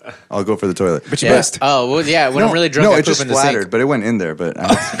pooping, I'll go for the toilet. But you Yeah. missed. Oh, well, yeah. When I'm really drunk, no, I it poop just in the splattered, sink. but it went in there. But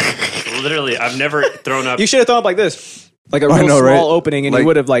Literally, I've never thrown up. You should have thrown up like this. like a I real know, right? small opening, and he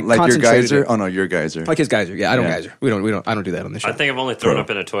would have like your concentrated geyser. it. Oh no, your geyser. Like his geyser. Yeah, I don't Yeah. geyser. We don't. I don't do that on the show. I think I've only thrown up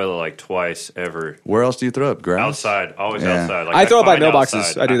in a toilet like twice ever. Where else do you throw up? Grass. Outside, always Yeah. outside. Like I throw up by find mailboxes.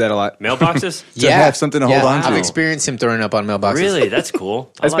 outside. I do that a lot. Mailboxes? To have something to hold on to. I've experienced him throwing up on mailboxes. Really? That's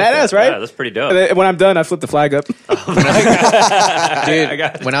cool. I That's like badass, that. right? Yeah, that's pretty dope. And then when I'm done, I flip the flag up. Dude,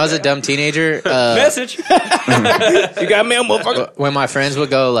 when I was a dumb teenager, Message. You got mail, motherfucker. when my friends would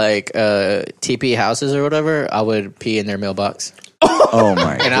go like TP houses or whatever, I would pee in their mailbox. Oh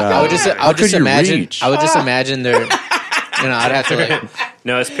my And god! I would just, How could you imagine. reach? I would just imagine their. I'd have to like.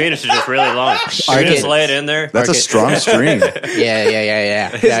 No, his penis is just really long. You Arcade. just lay it in there. That's a strong string. Yeah.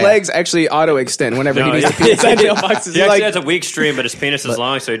 His legs actually auto extend whenever he needs to pee inside mailboxes. He He's actually like, has a weak stream, but his penis is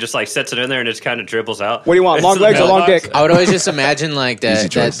long, so he just like sets it in there and it just kind of dribbles out. what do you want? Long It's legs the or long mailbox. dick? I would always just imagine like Easy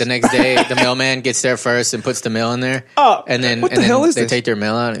that choice. the next day the mailman gets there first and puts the mail in there. Oh, and then what the and then hell is they this? take their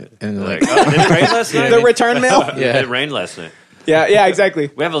mail out and Like, like oh, did it rain last night? The return mail? Yeah. It rained last night. Yeah,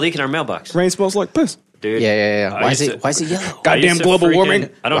 exactly. We have a leak in our mailbox. Rain smells like piss. Dude. yeah. I Why used is to- it yellow? I Goddamn used to global warming.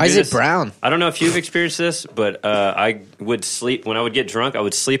 I don't Why do is it this. brown? I don't know if you've experienced this, but I would sleep when I would get drunk. I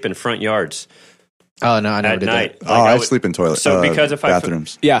would sleep in front yards Oh no, I never at did night. that. Like, I would- sleep in toilets. So because if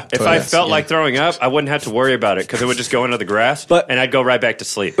bathrooms. Yeah. if I Toilets, felt yeah. like throwing up, I wouldn't have to worry about it because it would just go into the grass, But- and I'd go right back to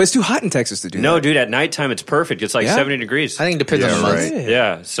sleep. But it's too hot in Texas to do No, that. dude, at nighttime it's perfect. It's like Yeah? 70 degrees. I think it depends on the Yeah, month. right.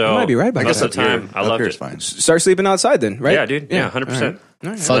 Yeah, so You might be right, but I most guess of the time I Up loved here it. is fine. Start sleeping outside then, right? Yeah, dude. Yeah, 100%.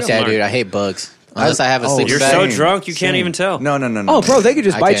 Fuck that, dude. I hate bugs. Unless I have a sleeping You're bag. so Same. drunk you can't Same. even tell. No. Oh, bro, they could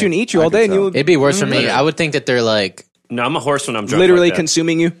just I bite can. you and eat you I all can day, and tell. you would It'd be worse for me. I would think that they're like, No, I'm a horse when I'm drunk. literally like that.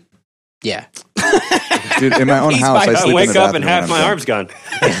 consuming you. yeah. Dude, in my own He's house, by- I I sleep I wake in the up and bathroom half when my I'm arm's gone.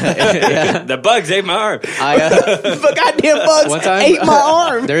 The bugs ate my arm. But goddamn bugs One time- ate my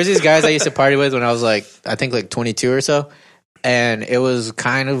arm. There was these guys I used to party with when I was like, I think like 22 or so. And it was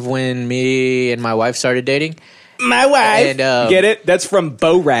kind of when me and my wife started dating. My wife. And, Get it? That's from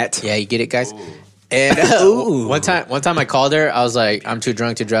Bo Rat. Yeah, you get it, guys? And one time I called her. I was like, I'm too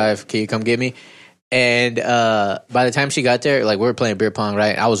drunk to drive. Can you come get me? And by the time she got there, like we were playing beer pong,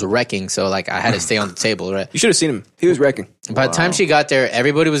 right? I was wrecking, so like I had to stay on the table, right? You should have seen him. He was wrecking. By the time she got there,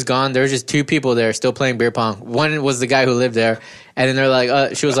 everybody was gone. There was just two people there still playing beer pong. One was the guy who lived there, and then they're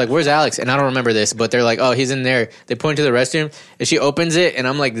like, she was like, "Where's Alex?" And I don't remember this, but they're like, "Oh, he's in there." They point to the restroom, and she opens it, and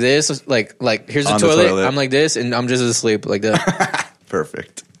I'm like this, like here's the On the toilet. toilet. I'm like this, and I'm just asleep like that.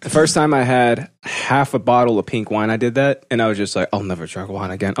 Perfect. The first time I had half a bottle of pink wine, I did that, and I was just like, I'll never drink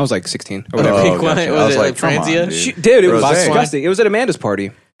wine again. I was like 16 or whatever. Pink wine? gotcha. Was I was it like, like come on, Franzia? dude. Dude, it was Rosé. disgusting. It was at Amanda's party.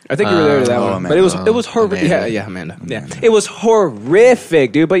 I think you were there to that oh, one, Amanda. but it was horrific. Amanda. Yeah, Amanda. Yeah, it was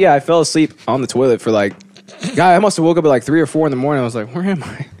horrific, dude. But yeah, I fell asleep on the toilet for like, God, I must have woke up at like 3 or 4 in the morning. I was like, where am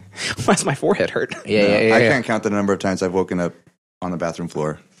I? Why does my forehead hurt? Yeah. I can't count the number of times I've woken up on the bathroom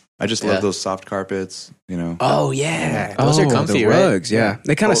floor. I just Yeah. love those soft carpets, you know. Oh yeah, those are comfy, the right? rugs, yeah.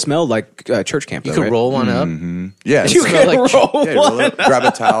 They kind of smell like church camp. You though, could right? roll one up. Yeah, You smell can like- roll yeah, roll one. it, grab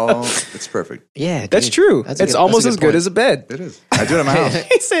a towel. It's perfect. Yeah, That's dude. true. That's a It's good- almost that's as good point. as a bed. It is. I do it at my house.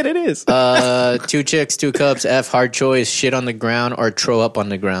 He said it is. 2 chicks, 2 cups. F, hard choice. Shit on the ground or throw up on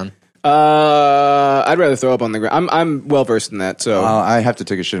the ground. I'd rather throw up on the ground. I'm well versed in that, so I have to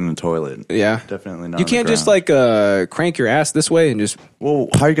take a shit in the toilet. yeah. Definitely not. You on the can't just ground. like crank your ass this way and just. Well,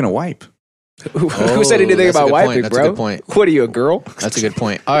 how are you gonna wipe? Who said anything that's a about good wiping, point. That's a bro? good point. What are you, a girl? That's a good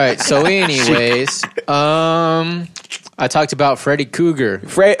point. All right. So, anyways, I talked about Freddy Cougar.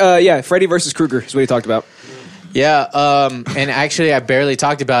 Freddy versus Krueger is what he talked about. Yeah. And actually, I barely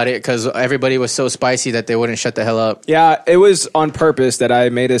talked about it because everybody was so spicy that they wouldn't shut the hell up. Yeah, it was on purpose that I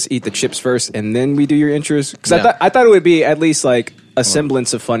made us eat the chips first and then we do your intros because Yeah. I thought it would be at least like a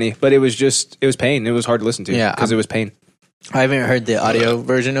semblance of funny, but it was pain. It was hard to listen to. Yeah, because it was pain. I haven't heard the audio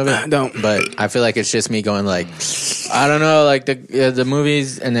version of it. Don't. But I feel like it's just me going like, I don't know, like the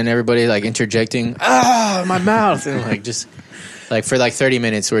movies, and then everybody like interjecting, my mouth, and like just like for like 30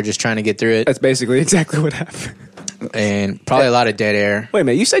 minutes, we're just trying to get through it, That's basically exactly what happened. and probably a lot of dead air. Wait a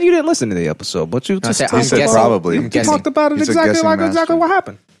minute, you said you didn't listen to the episode, but you just I'm He said guessing. probably. I'm you guessing. talked about it He's a exactly guessing like master. exactly what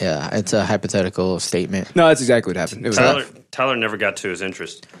happened. Yeah, it's a hypothetical statement. No, that's exactly what happened. It was Tyler never got to his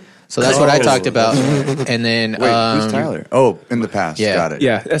interest. So that's what I talked about, and then Wait, who's Tyler? Oh, in the past. yeah. Got it.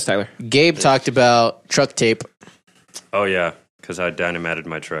 yeah, that's Tyler. Gabe talked about truck tape. Oh yeah, because I dynamited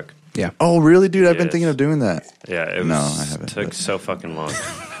my truck. Yeah, Oh, really, dude? I've been Yes. thinking of doing that. Yeah, it was, No, I haven't, took but- so fucking long.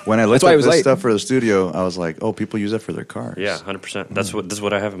 When I looked why up he was this late. stuff for the studio, I was like, oh, people use that for their cars. Yeah, 100%. This is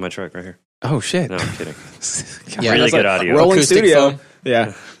what I have in my truck right here. Oh shit. No, I'm kidding. Yeah, Really that's good like audio. Rolling Acoustic studio. foam.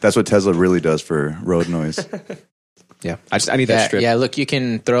 Yeah, That's what Tesla really does for road noise. yeah. I need that strip. Yeah, look, you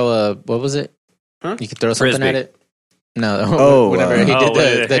can throw a what was it? You can throw something Frisbee. at it. whenever he did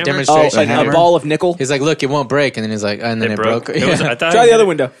the the hammer? demonstration. A ball of nickel. He's like, look, it won't break, and then he's like, and then it broke. It was, I thought Try the other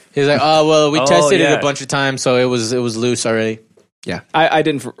window. He's like, oh well, we tested it yeah. a bunch of times, so it was loose already. Yeah, I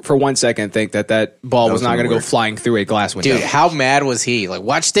didn't for 1 second think that ball was was not gonna going to go work. flying through a glass window. Dude, how mad was he? Like,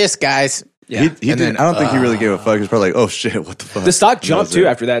 watch this, guys. Yeah. He And didn't. then, I don't think he really gave a fuck. He was probably like, "Oh shit, what the fuck?" The stock And that jumped was too it.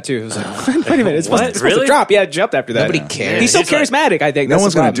 after that too. It was like, wait a minute, it's What? supposed to Really? drop. Yeah, it jumped after that. Nobody cares. He's so He's like- charismatic. I think No that's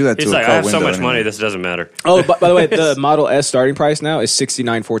one's the going to problem. do that He's to a like, car I have so window much anyway. money, this doesn't matter. Oh, by the way, the Model S starting price now is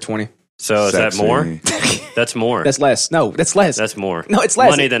 $69,420. So is that Sexy. more? That's more. That's less. No, that's less. That's more. No, it's less.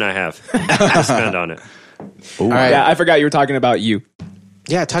 money than I have to spend on it. All right. Yeah, I forgot you were talking about you.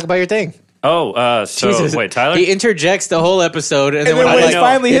 Yeah, talk about your thing. Oh, so Jesus. wait, Tyler? He interjects the whole episode, and And then we're when I it's know.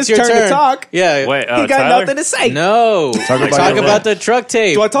 finally it's his your turn to talk, Yeah. Wait, he got Tyler? nothing to say. No. Talk about about, what? the truck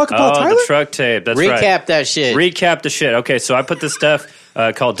tape. Do I talk about Tyler? the truck tape. That's right. Recap that shit. Recap the shit. Okay, so I put this stuff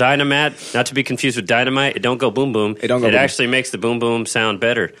called Dynamat, not to be confused with dynamite. It don't go boom boom. It don't go boom. actually makes the boom boom sound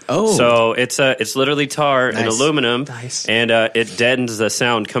better. Oh. So it's literally tar and Nice. aluminum, Nice. and it deadens the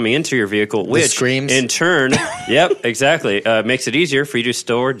sound coming into your vehicle, which screams. in turn, yep, exactly, makes it easier for you to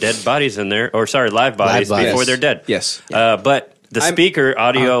store dead bodies in there, or sorry, live bodies bodies. before Yes. they're dead. Yes. But the I'm- speaker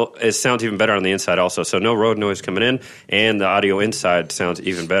audio sounds even better on the inside also. So no road noise coming in, and the audio inside sounds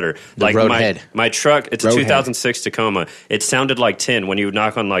even better. Like road my, head. my truck, it's a Road 2006 Tacoma. It sounded like tin when you would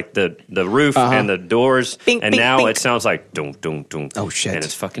knock on like the roof and the doors, Bink, and bink, now bink. it sounds like doom, doom, doom. Oh, shit. And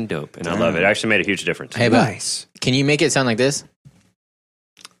it's fucking dope, and I love it. It actually made a huge difference. Hey, but Nice. can you make it sound like this?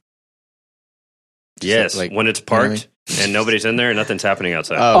 Yes, like, when it's you know what I parked and nobody's in there and nothing's happening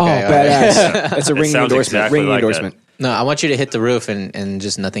outside. Oh, Okay, okay. badass. That's a ringing sounds endorsement. exactly Ringing like that. endorsement. No, I want you to hit the roof and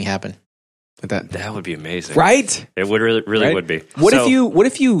just nothing happen. Like that. That would be amazing. Right? It would really Right? would be. What So-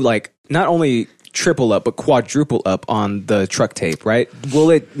 if you like not only triple up but quadruple up on the truck tape, right? Will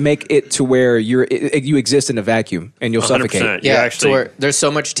it make it to where you exist in a vacuum and you'll 100%. suffocate? You Yeah, actually- so where there's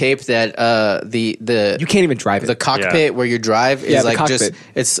so much tape that the You can't even drive it. the cockpit Yeah. where you drive is Yeah, the like cockpit.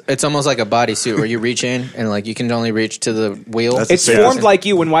 just it's almost like a bodysuit where you reach in and like you can only reach to the wheel. That's It's Yeah. formed like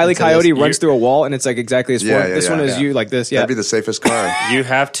you when Wile E. That's how it is. Coyote runs through a wall and it's like exactly as Yeah, formed. yeah, This yeah. one is Yeah. you like this. Yeah. That'd be the safest car. You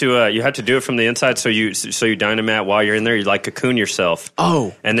have to do it from the inside, so you dynamat while you're in there. You like cocoon yourself.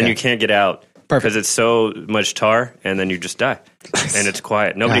 Oh, and then okay. you can't get out Perfect. because it's so much tar, and then you just die, and it's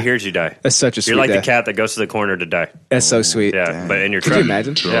quiet. Nobody God. hears you die. That's such a sweet You're like death. the cat that goes to the corner to die. That's so sweet. Yeah, but in your Could truck. you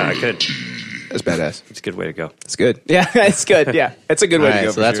imagine? Yeah, I could. That's badass. It's a good way to go. It's good. Yeah, it's good. Yeah, it's a good way All to right,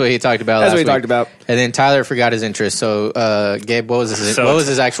 go. so that's what he talked about. That's last what he week. talked about. And then Tyler forgot his interest. So Gabe, what was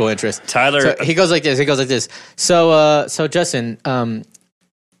his actual interest? Tyler- So he goes like this. So Justin,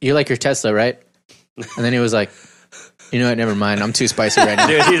 you like your Tesla, right? And then he was like, you know what? Never mind. I'm too spicy right now.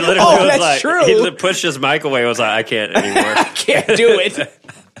 Dude, he literally Oh, was that's like, true. he pushed his mic away. Was like, I can't anymore. Can't do it.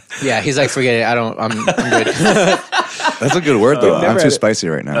 Yeah, he's like, forget it. I'm good. That's a good word though. never I'm had too it. spicy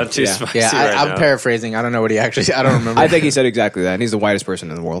right now. I'm too Yeah. spicy Yeah, right I'm now. paraphrasing. I don't know what he actually. I don't remember. I think he said exactly that. And he's the whitest person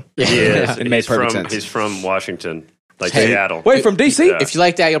in the world. He is. It made He's perfect from, sense. He's from Washington, like Hey, Seattle. Wait, from DC? Yeah. If you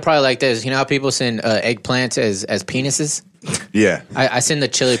like that, you'll probably like this. You know how people send eggplants as penises? Yeah. I send the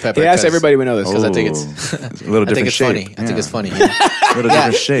chili pepper. He asked everybody we know this. because I think Ooh. it's a little I think different it's shape. funny. I think Yeah. it's funny. A little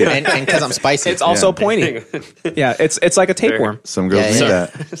Yeah, different shape. and because I'm spicy. It's also Yeah. pointy. Yeah, it's like a tapeworm. Some girls Yeah, need yeah.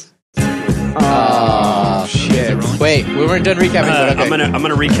 that. Oh shit! Wait, we weren't done recapping. but okay. I'm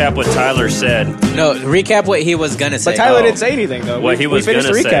gonna recap what Tyler said. No, recap what he was gonna say. But Tyler Oh. didn't say anything though. What he was we finished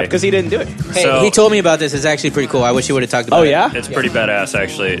gonna the recap say. because he didn't do it. Hey, So- he told me about this. It's actually pretty cool. I wish he would have talked about Oh it. yeah? It's pretty badass,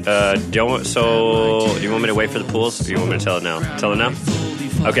 actually. Do you want me to wait for the pools? Or do you want me to tell it now? Tell it now?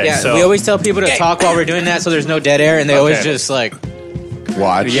 Okay, Yeah, so we always tell people to talk while we're doing that so there's no dead air, and they always Okay. just like,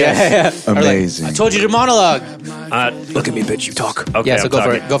 Watch. yeah. Or like, Amazing. I told you to monologue. Look at me, bitch. You talk. Okay, Yeah, so I'm go for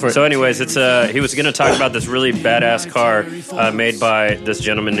talking. it, go for it. So, anyways, it's he was going to talk about this really badass car made by this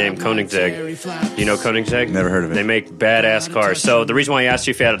gentleman named Koenigsegg. You know Koenigsegg? Never heard of it. They make badass cars. So the reason why I asked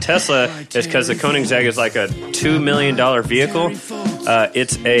you if you had a Tesla is because the Koenigsegg is like a $2 million vehicle.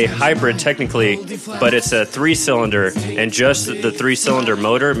 It's a hybrid technically, but it's a 3-cylinder, and just the 3-cylinder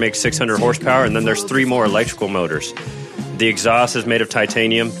motor makes 600 horsepower, and then there's 3 more electrical motors. The exhaust is made of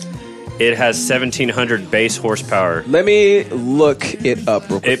titanium. It has 1,700 base horsepower. Let me look it up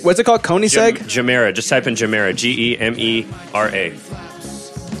real quick. What's it called? Koenigsegg? Gemera. Just type in Gemera. Gemera.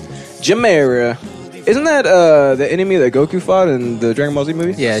 Gemera. Isn't that the enemy that Goku fought in the Dragon Ball Z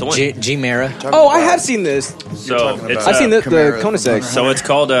movie? Yeah, So what- G-Mera. Oh, I have seen this. So it's I've seen the Chimera. Koenigsegg. So it's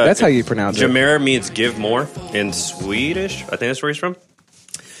called. That's how you pronounce it. Gemera means give more in Swedish. I think that's where he's from.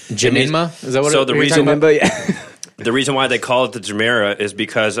 Jemima? Is that what So it, the what you're reason- talking about? Remember? Yeah. The reason why they call it the Gemera is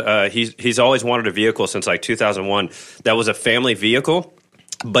because he's always wanted a vehicle since like 2001 that was a family vehicle,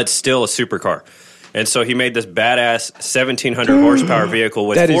 but still a supercar. And so he made this badass 1,700 horsepower vehicle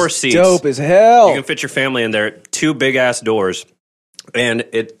with That 4 is seats. dope as hell. You can fit your family in there, 2 big ass doors, and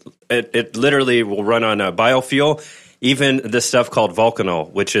it literally will run on biofuel. Even this stuff called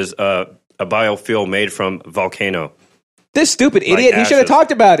Vulcanol, which is a biofuel made from volcano. This stupid idiot. He should have ashes.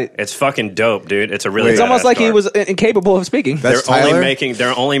 talked about it. It's fucking dope, dude. It's a really. It's almost badass like he car. was incapable of speaking. That's They're only Tyler?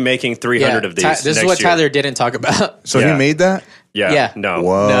 They're only making 300 of these. This is next what year. Tyler didn't talk about. So Yeah. he made that? Yeah. Yeah. No.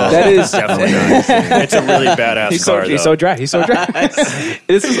 Whoa. That is Definitely not. It's a really badass He's car. so dry. He's so dry.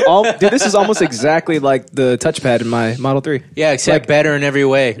 This is almost exactly like the touchpad in my Model 3. Yeah, except better in every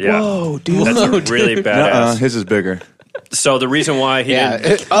way. Yeah. Whoa, dude. That's really badass. His is bigger. So the reason why he Yeah.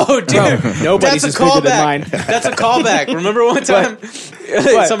 didn't. Oh, dude. Nobody's That's is a bigger than callback. mine. That's a callback. Remember one time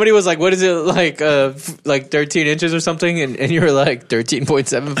somebody was like, "What is it like 13 inches or something?" And you were like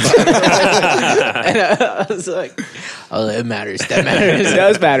 13.75. And I was like, "Oh, that matters. That matters." It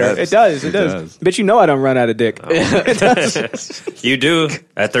does matter. It does. It does. But you know I don't run out of dick. You do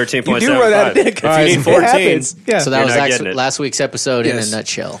at 13.75. You do run out of dick. If you need It 14, happens. Yeah. So that You're was not actually getting it. last week's episode in Yes. a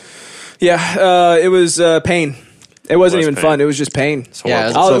nutshell. Yeah, it was pain. It wasn't was even pain. fun. It was just pain.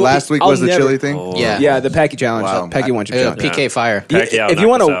 Yeah, I'll- So last week I'll was the never- chili thing? yeah. Yeah, the Packy Challenge. Wow. Packy One Chip Challenge. PK Fire. Packy out, If you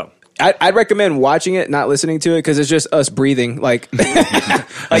knock want us to, out. I'd recommend watching it, not listening to it, because it's just us breathing, like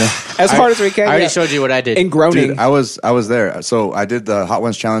as hard as we can. I already yeah. showed you what I did. And groaning. Dude, I was there. So I did the Hot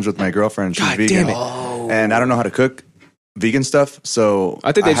Ones challenge with my girlfriend. She's God vegan, damn it. and I don't know how to cook vegan stuff. So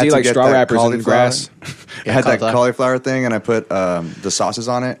I think they had eat to like get straw that wrappers and cauliflower. grass. I had that cauliflower. cauliflower thing, and I put the sauces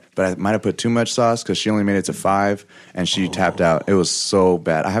on it, but I might have put too much sauce because she only made it to 5, and she tapped out. It was so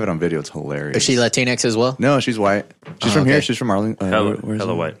bad. I have it on video. It's hilarious. Is she Latinx as well? No, she's white. She's from okay. here. She's from Arlington.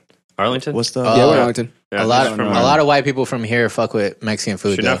 Hello, white. Arlington? What's the? Yeah, we're in Arlington. Yeah, a lot she's of from a lot of white people from here fuck with Mexican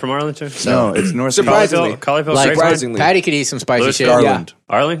food. She's though. not from Arlington? No, it's north. Surprisingly. Cauliflower Like grapevine? surprisingly. Patty could eat some spicy Lewis shit. Garland.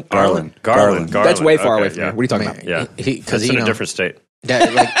 Arlen? Garland. Garland. That's way far away Okay, from yeah. here. What are you talking I mean, about? Because That's in you a know different state.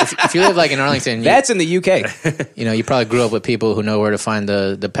 that, like if you live like in Arlington, That's in the UK. you probably grew up with people who know where to find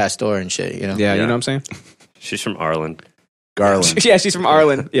the pastor and shit. You know. Yeah, you Yeah. know what I'm saying? She's from Arlen. Garland. Yeah, she's from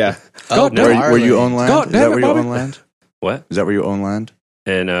Arlen. Yeah. Oh, God, Where you own land? God Is damn that it, where you Bobby. own land? What? Is that where you own land?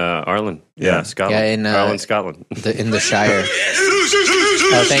 In Arlen. Yeah. Yeah, Scotland. Yeah, in, Arlen, Scotland. in the Shire.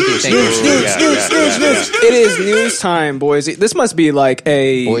 Oh, thank you. It is news time, Boise. This must be like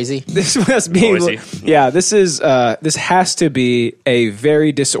a Boise? This must be Boise. Yeah, this has to be a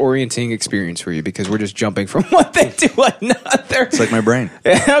very disorienting experience for you because we're just jumping from one thing to another. It's like my brain.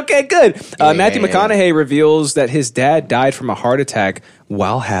 Okay, good. Matthew Yeah. McConaughey reveals that his dad died from a heart attack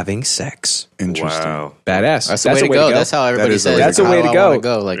while having sex. Interesting. Wow. Badass. That's the way to go. That's how everybody is the says. way to That's a go. way to how I go. wanna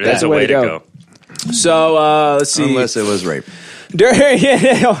go. Like Yeah, That's that. a way to go. So let's see. Unless it was rape. Yeah,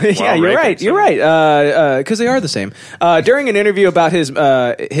 you're raping right. You're right. Because they are the same. During an interview about his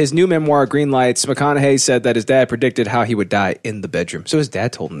new memoir, Green Lights, McConaughey said that his dad predicted how he would die in the bedroom. So his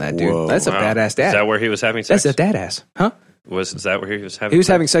dad told him that, dude. Whoa. That's a Wow. badass dad. Is that where he was having sex? That's a dad ass, huh? Is that where he was having He was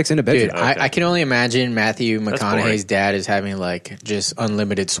sex? having sex in a bedroom. Dude, I can only imagine Matthew boring. McConaughey's dad is having like just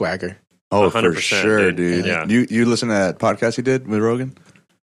unlimited swagger. Oh, for 100%, sure, dude. dude. Yeah. You listen to that podcast he did with Rogan?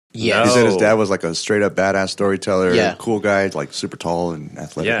 Yeah. He said his Oh. dad was like a straight up badass storyteller, Yeah. cool guy, like super tall and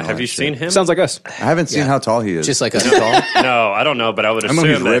athletic. Yeah, and all have that you shit. seen him? Sounds like us. I haven't seen Yeah. how tall he is. Just like a tall. No, I don't know, but I would I know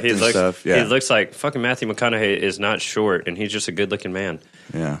he's assume that ripped he and looks. stuff, yeah. He looks like fucking Matthew McConaughey is not short, and he's just a good-looking man.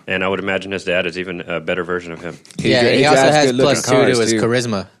 yeah. And I would imagine his dad is even a better version of him. Yeah, His he also dad's has good looking plus 2 to cars, his too.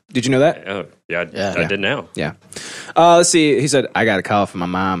 charisma. Did you know that? Oh, yeah, Yeah. I did now. Yeah. Let's see. He said, I got a call from my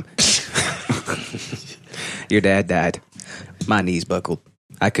mom. Your dad died. My knees buckled.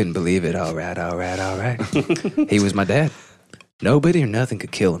 I couldn't believe it. All right. He was my dad. Nobody or nothing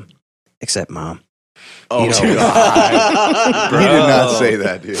could kill him except mom. Oh, God. He did not say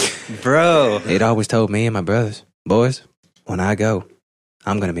that, dude. Bro. He'd always told me and my brothers, boys, when I go,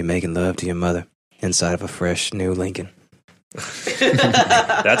 I'm going to be making love to your mother inside of a fresh new Lincoln.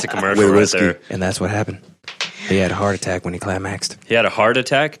 That's a commercial With right whiskey. there. And that's what happened. He had a heart attack when he climaxed. He had a heart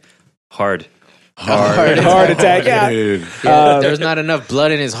attack? Hard. Heart attack, yeah. Dude. There's not enough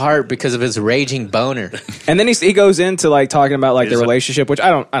blood in his heart because of his raging boner. And then he goes into like talking about like He's the a- relationship, which I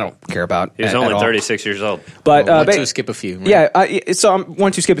don't care about. He was at only all. 36 years old. But One, ba- two, skip a few. Right? yeah, so I'm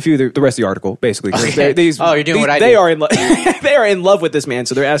want to skip a few the rest of the article basically. 'cause Okay. these, Oh, you're doing these- what I they do. are in they are in love with this man,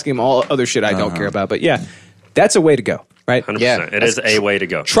 so they're asking him all other shit I don't care about. But yeah, that's a way to go, right? 100%. Yeah. It is a way to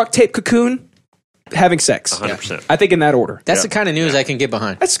go. Truck tape cocoon, having sex. 100%. I think in that order. That's Yeah. the kind of news I can get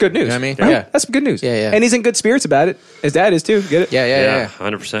behind. That's good news. You know what I mean? Right? Yeah. That's good news. Yeah, yeah. And he's in good spirits about it. His dad is too. Get it? Yeah.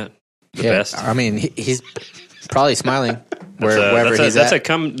 100%. The Yeah. best. I mean, he's probably smiling wherever he's that's at.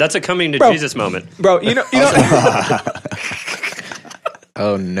 that's a coming to Bro. Jesus moment. Bro, you know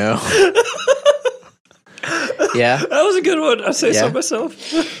Oh no! Yeah. That was a good one. I say Yeah. so myself.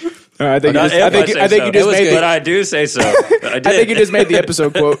 I think Not if I think you just was made good. but the, I do say so. I did. I think you just made the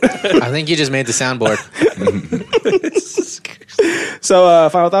episode quote. I think you just made the soundboard. So,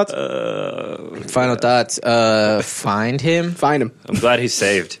 final thoughts? Final thoughts. Find him. Find him. I'm glad he's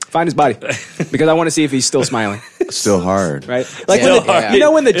saved. Find his body because I want to see if he's still smiling. Still hard. Right? Like Still when the, hard. you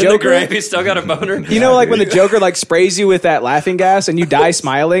know when the In the Joker, grave, he's still got a boner. you know, like when the Joker like sprays you with that laughing gas and you die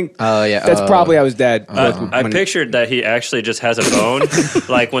smiling. Oh yeah. That's probably how he's dead. I pictured that he actually just has a bone.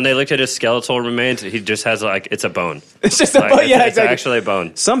 Like when they looked at his skeletal remains, he just has like it's a bone. It's just a Like, bone. it's, Yeah, it's exactly. actually a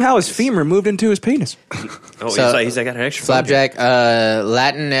bone. Somehow his femur moved into his penis. Oh, So- he's like got an extra Flapjack.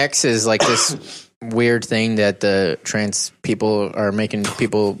 Latinx is like this weird thing that the trans people are making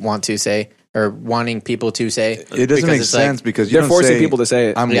people want to say or wanting people to say. It doesn't Because make it's like, sense because you they're don't forcing say, people to say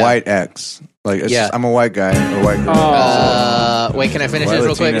it. I'm Yeah. white X. Like, it's Yeah. just, I'm a white guy or white girl. Wait, can I finish Why this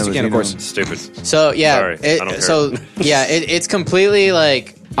real quick? Latina, You can, of Latino? course. Stupid. So yeah, Sorry, I don't care. so yeah, it's completely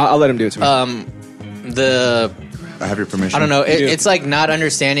like I'll let him do it to me. the I have your permission. I don't know. It's like not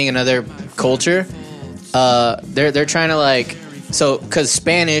understanding another culture. They're trying to like because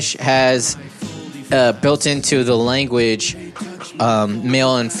Spanish has built into the language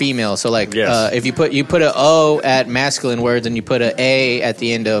male and female. So like Yes. if you put an O at masculine words and you put an A at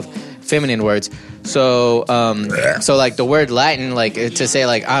the end of feminine words. So so like the word Latin, like to say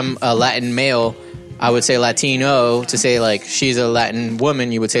like I'm a Latin male, I would say Latino. To say like she's a Latin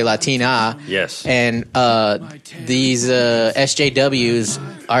woman, you would say Latina. Yes. And these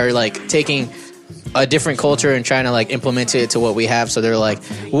SJWs are like taking a different culture and trying to like implement it to what we have. So they're like,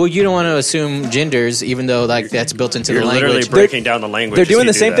 well, you don't want to assume genders, even though like that's built into You're the literally language. breaking down the language. They're as you doing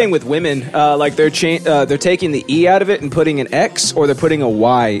the do same that. thing with women. Like they're taking the E out of it and putting an X, or they're putting a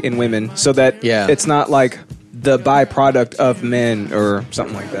Y in women, so that Yeah. it's not like the byproduct of men or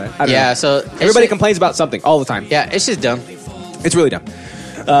something like that. I don't Yeah, know. so it's everybody just- complains about something all the time. Yeah, it's just dumb. It's really dumb.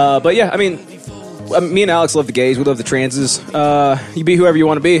 But yeah, I mean, me and Alex love the gays. We love the transes. You be whoever you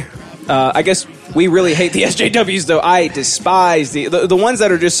want to be. I guess we really hate the SJWs, though. I despise the ones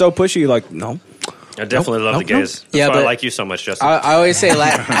that are just so pushy. Like, no. I definitely love the gays. That's Yeah, why I but- like you so much, Justin. I always say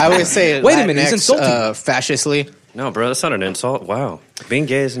I always say Wait a minute, he's Latinx, insulting me. fascistly. no, bro, that's not an insult. Wow. Being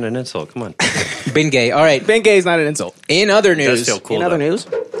gay isn't an insult. Come on. Been gay. All right. Being gay is not an insult. In other It does news, feel cool. In other though. news,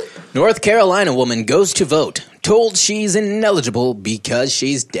 North Carolina woman goes to vote, told she's ineligible because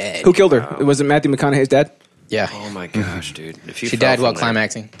she's dead. who killed her? Was it Matthew McConaughey's dad? Yeah, Oh my gosh, dude. If you she fell died while from there-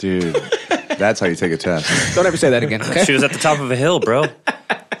 climaxing. Dude, that's how you take a test. Don't ever say that again. Okay. She was at the top of a hill, bro.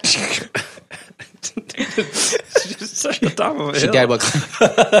 She's at the top of a She hill. died while.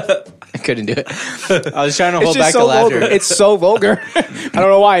 I couldn't do it. I was trying to hold It's back just the so laughter. vulgar. It's so vulgar. I don't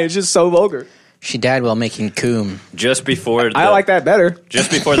know why. It's just so vulgar. She died while making coom. Just before the, I like that better.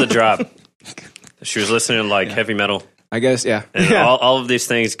 Just before the drop. She was listening to like heavy metal. I guess, yeah. And Yeah. all of these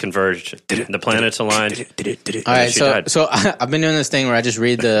things converged. The planets aligned. All right, she so died. I've been doing this thing where I just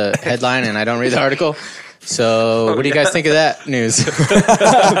read the headline and I don't read the article. So what do you guys think of that news?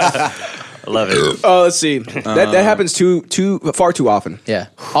 I love it. Oh, let's see. That happens far too often. Yeah.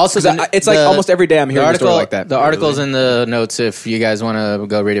 Also, It's like almost every day I'm hearing a story like that. The article's in the notes if you guys want to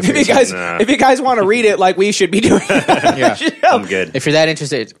go read it for If you yourself. guys, if you guys want to read it, like we should be doing. Yeah. I'm good. If you're that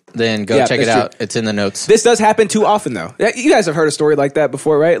interested, then go Yeah, check it that's out. It's in the notes. This does happen too often, though. You guys have heard a story like that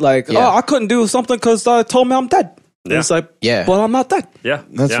before, right? Like, Yeah. oh, I couldn't do something because I told me I'm dead. And Yeah. it's like, Yeah. but I'm not dead, Yeah.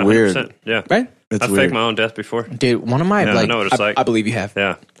 That's yeah, weird. 100%. Yeah. right? That's I've weird. faked my own death before. Dude, one of my Yeah, I like know what it's like. I believe you have.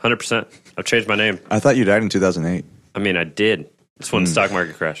 Yeah, 100%. I've changed my name. I thought you died in 2008. I mean, I did. It's when the stock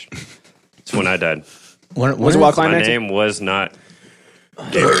market crashed. It's when I died. Was it while My climaxing? name was not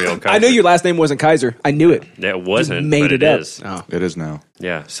Gabriel Kaiser. I knew your last name wasn't Kaiser. I knew it. That wasn't, Made but it it up. is. Oh. It is now.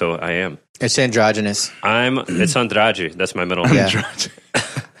 Yeah, so I am. it's androgynous. It's Andrade. That's my middle name. Yeah.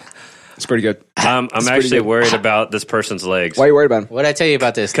 It's pretty good. I'm pretty actually good. worried about this person's legs. Why are you worried about him? What did I tell you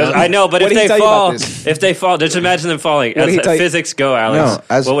about this? Because I know, but What if did he they tell you about fall, just imagine them falling. What did he As tell you? physics go,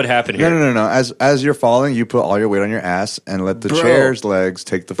 Alex, what would happen here? No. As you're falling, you put all your weight on your ass and let the chair's legs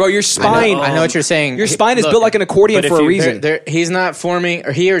take the. Bro, your spine. I know what you're saying. Your spine is Look, built like an accordion but for if a you- reason. He's not forming,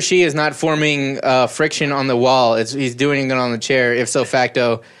 or he or she is not forming friction on the wall. He's doing it on the chair. If so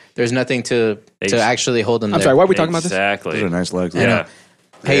facto, there's nothing to actually hold him. I'm there. sorry. Why are we talking about this? Exactly. Those are nice legs. Yeah.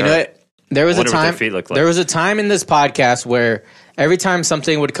 Hey, you know what? There was a Wonder what their time. feet look like. There was a time in this podcast where every time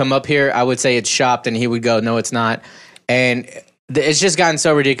something would come up here, I would say it's shopped, and he would go, "No, it's not." And It's just gotten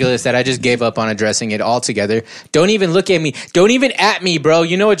so ridiculous that I just gave up on addressing it altogether. Don't even look at me. Don't even at me, bro.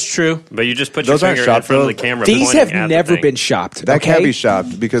 You know it's true. But you just put Those your aren't finger in shopped, front of though. the camera. These pointing have at the never thing. been shopped. That okay? can't be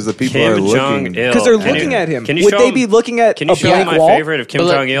shopped because the people are Kim looking. Jong-il. Because they're Can looking you- at him. Can you Would show they him- be looking at Can you a show him blank my wall? favorite of Kim But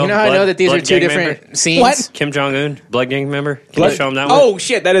look, Jong-il? you know how I know that these are Blood two Gang different member? scenes? What? Kim Jong-un, Blood Gang member? Can you show him that one? Oh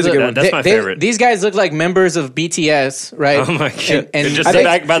shit, that is a good one. That's my favorite. These guys look like members of BTS, right? Oh my god! And Just I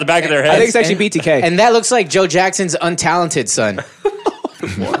think- by the back of their I think heads. it's actually BTK. And that looks like Joe Jackson's untalented son.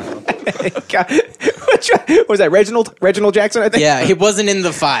 God. What was that Reginald Jackson? I think. Yeah, he wasn't in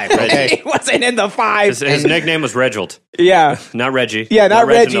the 5. Okay. He wasn't in the 5. His nickname was Reginald, Yeah. not Reggie. Yeah, not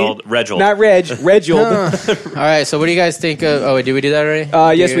Reggie. Reginald. Reginald. Not Reg. Reginald. All right, so what do you guys think of? Oh, wait, did we do that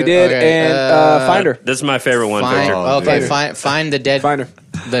already? Yes, we did. Okay, And Find Her. This is my favorite one, Find, Victor. okay, dude. find the dead, Find Her.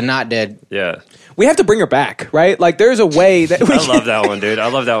 the not dead. Yeah, We have to bring her back, right? Like, there's a way that we I love that one, dude. I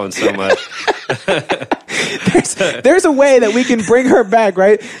love that one so much. there's a way that we can bring her back,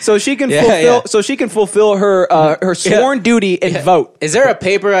 right? So she can fulfill her sworn duty and vote. Is there a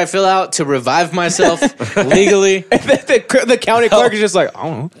paper I fill out to revive myself legally? the county clerk is just like, I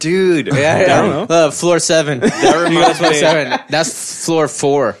don't know. Dude, I don't know. Floor 7. that reminds Floor me. 7. That's floor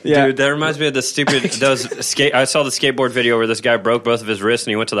 4. Yeah. Dude, that reminds me of the stupid I saw the skateboard video where this guy broke both of his wrists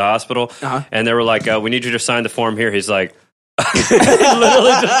and he went to the hospital, and they were like, "We need you to sign the form here." He's like, he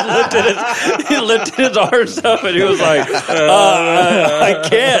literally just lifted his arms up and he was like, "I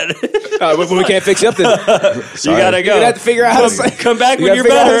can't. We can't fix you up then. You gotta go. You have to figure out how to Come back You when gotta you're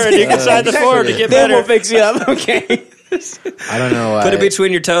figure out how better, to- and you can sign the form to get Then better." we'll fix you up. Okay. I don't know why. Put it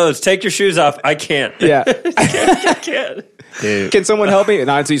between your toes. Take your shoes off. I can't. Yeah. I can't. Dude. Can someone help me?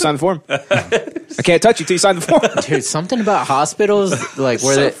 Not until you sign the form. I can't touch you until you sign the form. Dude, something about hospitals, like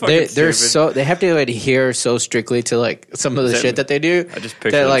where So they're fucking stupid. stupid. They have to adhere so strictly to like some of the shit that they do. I just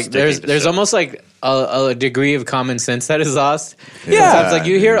picture that them like sticking there's to shit. almost like a degree of common sense that is lost. Yeah. Sometimes, like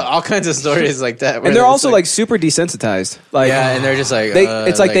you hear all kinds of stories like that, where And they're it's also like super desensitized. Like, yeah, and they're just like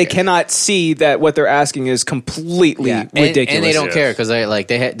it's like they like- cannot see that what they're asking is completely yeah. ridiculous. and they don't Yes. care because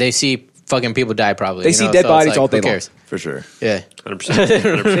they see fucking people die probably. They you see know? dead So it's bodies like, all who day long. cares? For sure. Yeah.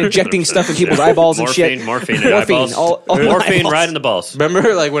 100%. Injecting stuff in people's eyeballs and shit. Morphine in eyeballs. all in Morphine eyeballs. right in the balls.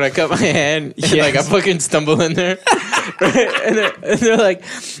 Remember, like when I cut my hand, and, like I fucking stumble in there, and they're like,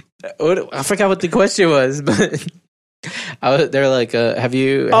 what, I forgot what the question was, but they're like, have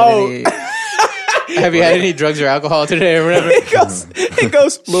you had any drugs or alcohol today or whatever? It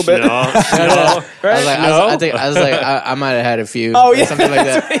goes a little bit. No. I was like, I might have had a few. Oh, or yeah. something like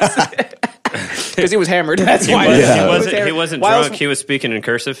that. Because he was hammered. That's He, why. was, Yeah. he wasn't Why else- drunk. He was speaking in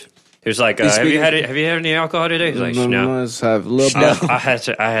cursive. He was like, have you had any alcohol today? He's like, no. Must have a little bit. I had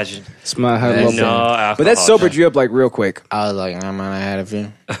to. Smile, have a little No bit. alcohol. But that sobered you up like real quick. I was like, I might have had a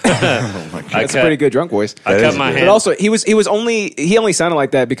few. That's a pretty good drunk voice. I That cut is my good. hand. But also, he only sounded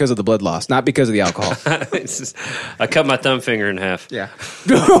like that because of the blood loss, not because of the alcohol. I cut my thumb finger in half. Yeah,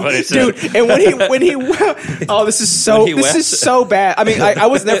 it said. dude. And when he oh, this is so bad. I mean, I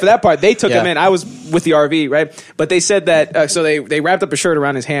wasn't there for that part. They took him Yeah. in. I was with the RV, right? But they said that so they wrapped up a shirt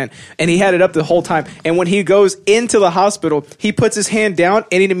around his hand, and he had it up the whole time. And when he goes into the hospital, he puts his hand down,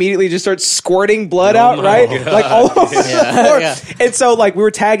 and he immediately just starts squirting blood out, my right? God. Like all over the floor. Yeah. And so like we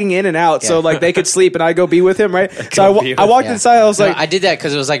were tagging in and out, so like they could sleep, and I go be with him, right? So be I walked Yeah. inside. I was No, like, I did that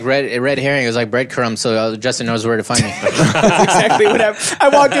because it was like red herring. It was like breadcrumbs, so Justin knows where to find me. That's exactly what happened. I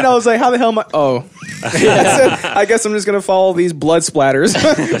walked in. I was like, "How the hell am I?" Oh, I said, "I guess I'm just gonna follow these blood splatters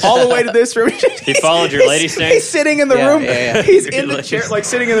all the way to this room." He followed your lady He's stains. sitting in the Yeah, room. yeah, yeah. He's in the chair, like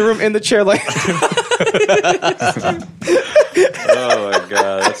sitting in the room in the chair, like. Oh my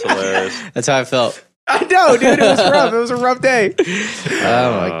god, that's hilarious. That's how I felt. I know, dude. It was rough. It was a rough day.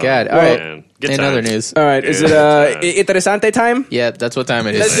 Oh my god! All right. Man. Good In times. other news, All right, is Dude, it interesante time? yeah, that's what time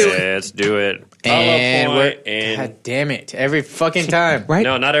it is. Let's do it. Yeah, let's do it. And Follow we're point and God damn it! Every fucking time, Right?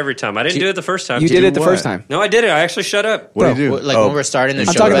 no, not every time. I didn't do it the first time. You did it the what? first time. No, I did it. I actually shut up. What do you do? Like when we're starting the I'm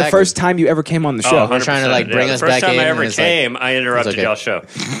show talking back, the first time you ever came on the show. Oh, We're trying to, like, 100%. bring the us first back time in, I and ever it's like- came, I interrupted okay. y'all's show.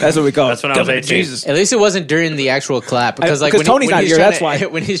 That's what we call it. That's when I was 18. Jesus. At least it wasn't during the actual clap because like because Tony's not he's here, trying that's to, why.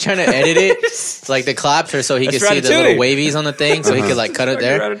 when he's trying to edit it, it's like the claps are so he That's could see the Ratatouille. little wavies on the thing, so he could like cut it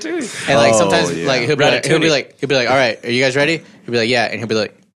there. Ratatouille. And like Oh, sometimes yeah. like he'll be like, all right, are you guys ready? He'll be like, yeah, and he'll be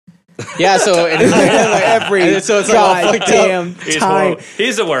like, yeah. So and it's like, Every and so it's like all fucked up. goddamn He's time. horrible.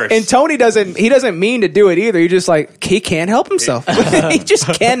 He's the worst. And Tony doesn't mean to do it either. He just like he can't help himself. He just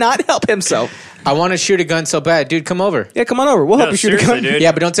cannot help himself. I want to shoot a gun so bad, dude. Come over. Yeah, come on over. We'll help No, you shoot a seriously, gun. dude.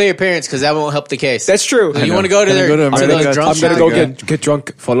 Yeah, but don't tell your parents because that won't help the case. That's true. You want to go to Can I their go to to America? those drunk I'm gonna shots? go shotgun? get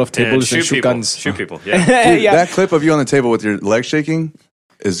drunk, fall off and tables, and shoot shoot people. guns. Shoot people. Yeah. Dude, Yeah. that clip of you on the table with your legs shaking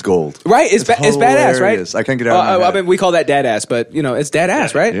is gold. Right? It's badass, right? hilarious. I can't get it out of my I head. mean, we call that dad ass, but it's dad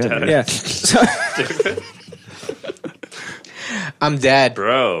ass, right? Yeah. So, I'm dead.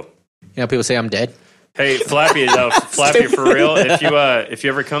 Bro. People say I'm dead. Hey, Flappy, Flappy, for real. If you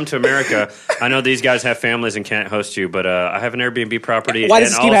ever come to America, I know these guys have families and can't host you, but I have an Airbnb property. why does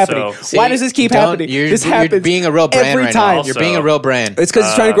this keep happening? Why does this keep happening? This happens you're being a real brand every right time. now. You're being a real brand. It's because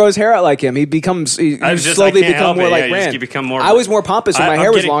he's trying to grow his hair out like him. He slowly become more like Brand. I was more pompous when my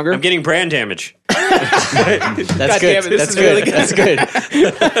hair was longer. I'm getting brand damage. That's good. That's good. Really good. That's good.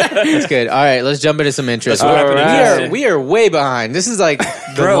 That's good. All right, let's jump into some intros. All right. We are way behind. This is like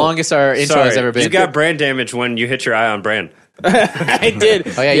the longest our intro has ever been. You got brand damage when you hit your eye on Brand. I did.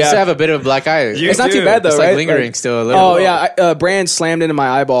 Oh yeah, you still have a bit of a black eye. It's not too bad though, It's right? like lingering still a little. Oh yeah, Brand slammed into my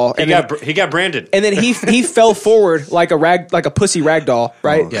eyeball. He got branded. And then he fell forward like a pussy rag doll,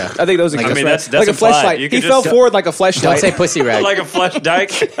 right? Oh. Yeah. I think those are that's like a implied. fleshlight. You He could fell just- forward like a fleshlight. Don't say pussy rag. Like a flesh dyke.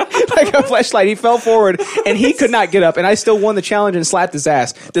 Like a fleshlight. He fell forward and he could not get up, and I still won the challenge and slapped his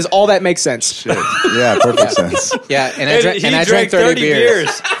ass. Does all that make sense? Shit. Yeah, perfect sense. Yeah, and He I drank 30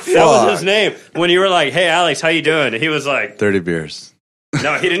 beers. That was his name. When you were like, "Hey, Alex, how you doing?" He was like, 30 beers.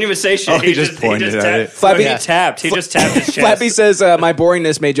 "No, he didn't even say shit. Oh, he just pointed at it. Flappy- He tapped. He just tapped his chest. Flappy says, my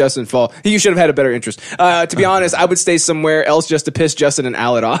boringness made Justin fall. You should have had a better interest. To be honest, I would stay somewhere else just to piss Justin and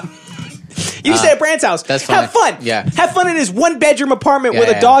Alec off. You stay at Brand's house. That's fine. Have fun. Yeah. Have fun in his one-bedroom apartment with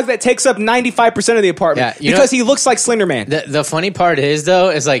Yeah. a dog that takes up 95% of the apartment Yeah, because he looks like Slender Man. The funny part is though,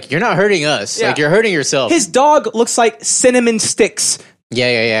 is like you're not hurting us. Yeah. Like you're hurting yourself. His dog looks like cinnamon sticks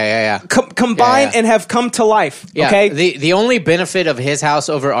Yeah. combined Yeah. and have come to life. Yeah. Okay? The only benefit of his house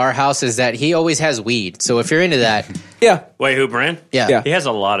over our house is that he always has weed. So if you're into that, Yeah. Wait, who, Brand? yeah. Yeah. He has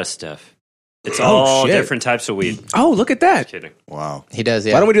a lot of stuff. It's all shit. different types of weed. Oh, look at that. Kidding. Wow. He does.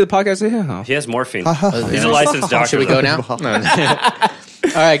 Yeah. Why don't we do the podcast here? Oh. He has morphine. He's a licensed doctor. Should we go now? No. All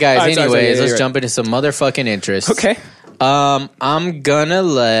right, guys. All right, sorry, Anyways, yeah, let's you're jump into some motherfucking interest. Okay. I'm gonna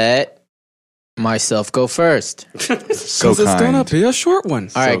let myself go first. So It's gonna kind. be a short one.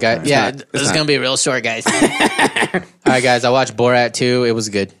 All right, guys. kind. Yeah, It's this is not. gonna be real short, guys. All right, guys. I watched Borat 2. It was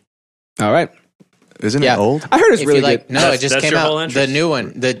good. All right. Isn't Yeah. it old? I heard it's If really you like, good. no, it just That's came your whole out. interest? The new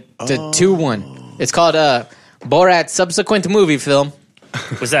one, the 2 one. It's called Borat subsequent movie film.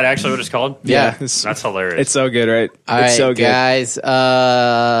 Was that actually what it's called? Yeah. It's That's hilarious. it's so good, right? All it's right, so good. guys.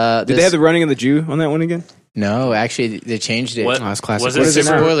 Did they have the running of the Jew on that one again? No, actually, they changed it. What? Oh, that's classic. Was What it is it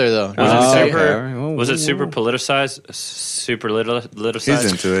super? now? Spoiler though. Was Oh, it okay. super? All right. Whoa, Was it whoa, super whoa. politicized? Super politicized?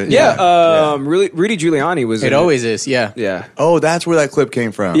 He's into it. Yeah, really, Rudy Giuliani was. It in always is. Yeah. Yeah. Oh, that's where that clip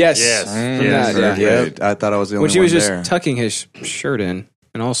came from. Yes. Yes. From Yes. that, yeah. Right. I thought I was the only When she one was just there. tucking his shirt in,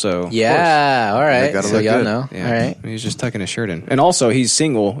 and also. Yeah. All right. gotta So look y'all good. know. Yeah, All right. he was just tucking his shirt in, and also he's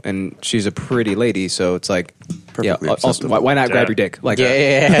single, and she's a pretty lady, so it's like, Perfectly Also, acceptable. why not grab Yeah. your dick? Like,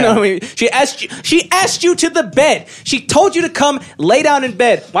 Yeah. you know what I mean? She asked you to the bed. She told you to come lay down in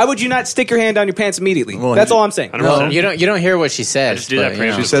bed. Why would you not stick your hand down your pants immediately? Well, That's all I'm saying. 100%. Well, you don't hear what she says. just do that but, for you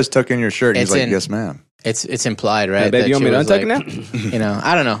him. know, She says, tuck in your shirt. And he's It's like, in- yes, ma'am. it's implied, right? baby, you want me to that she was untuck it like- You know,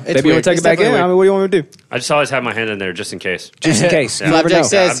 I don't know. It's Baby, you want weird. to tuck it It's back in? definitely I weird. mean, what do you want me to do? I just always have my hand in there just in case. Just in case. You never Flapjack know.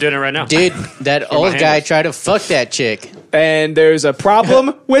 says, I'm doing it right now. Dude, that my old hand guy is. tried to fuck that chick. And there's a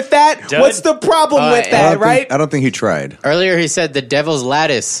problem with that? Dud? What's the problem with I that, right? I don't think he tried. Earlier, he said the devil's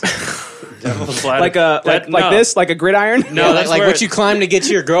lattice. Like this, like a gridiron? No, that's like where what you climb to get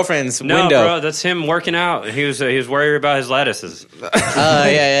to your girlfriend's No, window. bro, that's him working out. He was worried about his lattices.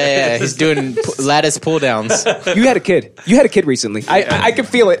 Yeah. He's doing lattice pull downs. You had a kid. You had a kid recently. I can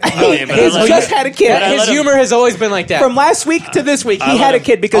feel it. yeah, but I He's let just him- had a kid. but I His let him- humor has always been like that. From last week to this week, he let had a him-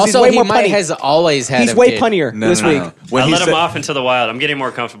 kid because also, he's way he more might punny. has always had He's a way kid. punnier No, this no, week. no. When I he let him said- off into the wild. I'm getting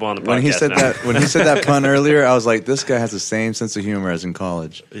more comfortable on the podcast When he said now. that, when he said that pun earlier, I was like, "This guy has the same sense of humor as in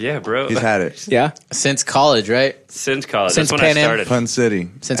college. Yeah, bro. He's had it. Yeah. Since college, right? Since college. Since That's when Pan I Am. started. Pun City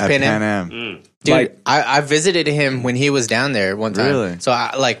Since at Pan Am? Am. Dude, Like- I visited him when he was down there one time. Really? So,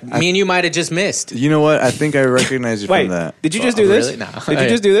 me and you might have just missed. You know what? I think I recognize you Wait, from that. did you just do this? really? No. Did you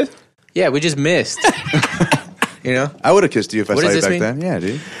just do this? Yeah, we just missed. You know? I would have kissed you if I What saw does you this back mean? then. Yeah,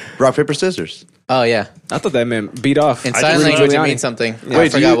 dude. Rock, paper, scissors. Oh, yeah. I thought that meant beat off. In I sign just language, it Giuliani. means something. I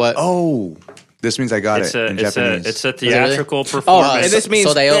Wait, do forgot you? what. Oh, this means I got It's it a, in it's, a, Japanese. it's a it really? theatrical Oh, performance. and this means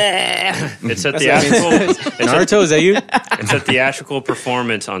So they It's a theatrical. Naruto, is that you? It's a theatrical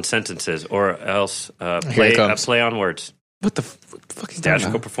performance on sentences, or else Here it comes. play on words. what the fuck is that?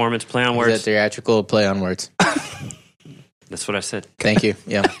 Theatrical performance, play on Is words. that theatrical play on words? That's what I said. Thank you.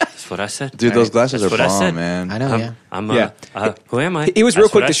 Yeah. That's what I said. Dude, those glasses That's are what I bomb, said. man. I know, yeah. I'm Yeah. who am I? He was real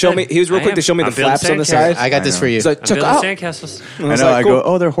That's quick what to I show said. me. He was real I quick am. to show me the I'm building flaps on the sandcastles. side. I got this for you. So I I'm took building out. sandcastles. I I was know. like, I cool. go,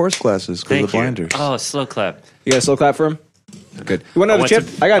 oh, they're horse glasses because Thank of the you. blinders. Oh, slow clap. You got a slow clap for him? Good. You want I another went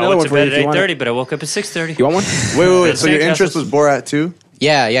chip? to- I got another went one to for bed you. at If you want 8:30, it. but I woke up at 6:30. You want one? Wait. So your interest was Borat 2?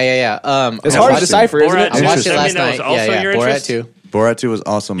 Yeah. It's I hard to watched decipher, isn't Borat it? I too. watched it I mean, last that was night. also Yeah, your Borat interest? too. Borat 2 was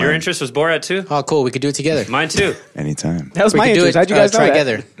also mine. Your interest was Borat too? Oh, cool. We could do it together. Mine too. Anytime. That was We my could do interest. it How'd you guys know that?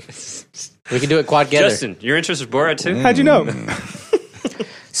 together. We can do it quad together. Justin, your interest was Borat too? How'd you know?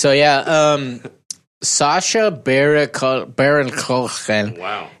 So yeah, Sasha Baron Cohen.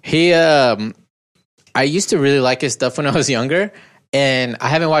 Wow. He, I used to really like his stuff when I was younger, and I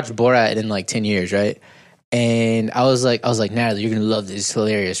haven't watched Borat in like 10 years, right? And I was like, Natalie, you're gonna love this. It's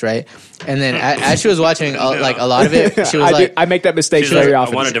hilarious, right? And then as she was watching like a lot of it, she was like, I make that mistake She's very like,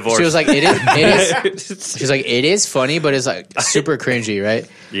 often. I want a divorce. she was like, it is. She's like, it is funny, but it's like super cringy, right?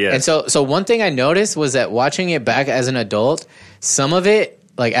 Yeah. And so one thing I noticed was that watching it back as an adult, some of it,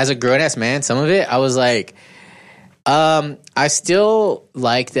 like as a grown ass man, some of it, I was like, I still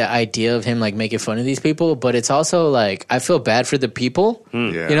like the idea of him like making fun of these people, but it's also like I feel bad for the people,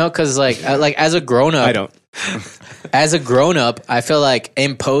 Yeah. you know, because like as a grown up, I don't. as a grown up, I feel like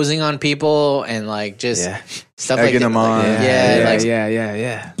imposing on people and like just Yeah. stuff like Egging that. them on. Yeah,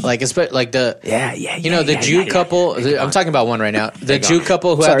 like the you know the Jew couple. I'm talking about one right now. The Jew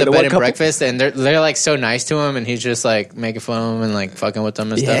couple who Sorry, had the the what bed and couple? breakfast, and they're like so nice to him, and he's just like making fun of him and like fucking with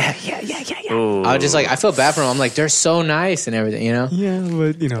them and stuff. Ooh. I was just like, I feel bad for them. I'm like, they're so nice and everything, you know. Yeah,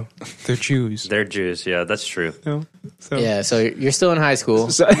 but you know, they're Jews. They're Jews. Yeah, that's true. So. Yeah, so you're still in high school.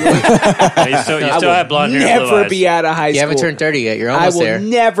 So, You still have blonde hair and blue never eyes. be out of high You school. haven't turned 30 yet. You're I almost will there.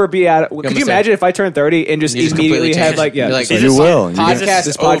 never be out. Could almost you there. imagine if I turned 30 and just You just immediately completely had changed. like, yeah, You're like, just You will. You podcast.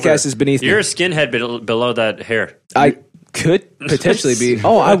 this podcast is beneath You're a me. skinhead below that hair. I could potentially be.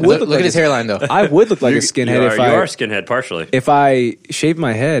 Oh, I would Look like at his hairline though. I would look like a You skinhead are, if you I are skinhead partially. if I shaved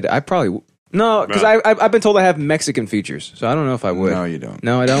my head. I probably no, because Right. I've been told I have Mexican features, so I don't know if I would. No, you don't.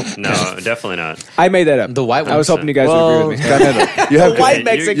 No, I don't. No, definitely not. I made that up. The white I was ones. hoping you guys would Well, agree with me. Canelo. You have White You-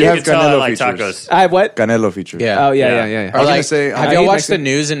 Mexican. You, You have can tell I Canelo like features. tacos. I have what? Canelo features. Yeah. Oh yeah, Yeah. yeah, yeah. I was Or gonna like, say, have I y'all eat watched Mexican. the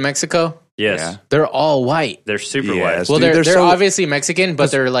news in Mexico? Yes. Yeah. They're all white. They're super Yes. white. Well, Dude, they're they're so- obviously Mexican,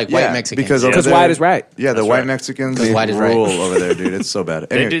 but they're like white Mexicans. Because Yeah. over there- white is right. Yeah, the That's white right. Mexicans 'Cause white is right. rule over there, dude. It's so bad.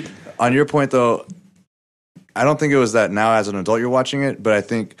 They Anyway, did- on your point though, I don't think it was that now as an adult you're watching it, but I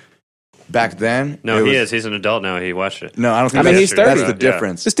think back then. No, it he was- is. He's an adult now. He watched it. No, I don't think I mean, that's, he's 30. that's the Yeah.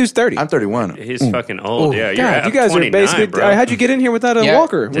 difference. This dude's 30. I'm 31. He's fucking old. Yeah, God, you guys are 29, basically. bro. How'd you get in here without a Yeah.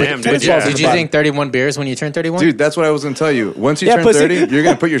 walker? Damn, With dude, tennis yeah. balls in Did the you bottom? think 31 beers when you turn 31? Dude, that's what I was going to tell you. Once you Yeah, turn but see- 30, you're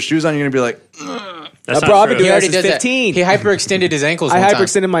going to put your shoes on. You're going to be like, That's bro, not I've been true. doing he that already since does 15. that. He hyperextended his ankles. I one time.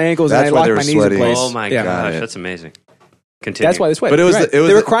 hyperextended my ankles That's and I why locked they my were knees in sweaty. place. Oh my Yeah. gosh, it. that's amazing. Continue. That's why they sweat. But it was You're the- it was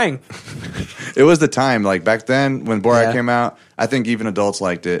they were the- crying. it was the time. Like back then when Borat Yeah. came out, I think even adults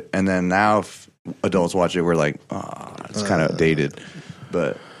liked it. And then now if adults watch it, we're like, oh, it's kind of dated.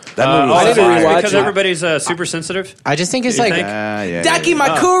 But that movie I was need to fire. rewatch because it. everyday super sensitive. I just think it's You like, think? Yeah. Daki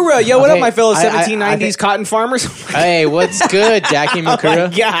Makura. Yo, what Okay, up, my fellow I 1790s think- cotton farmers? hey, what's good, Jackie Oh my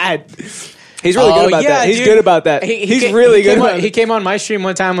Makura? God. He's really good about that. He's dude. good about that. He's really good about He it. came on my stream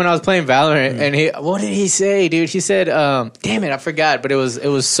one time when I was playing Valorant, and what did he say, dude? He said, "Damn it, I forgot." But it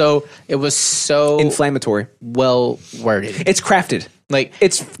was so Inflammatory. well worded. It's crafted. Like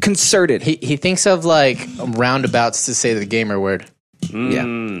It's concerted. he thinks of like roundabouts to say the gamer word. yeah.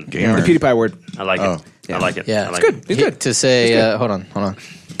 Mm, Gamer. The PewDiePie word. I like Oh. it. I like it. Yeah, I it's like good. It. He's good. To say, hold on.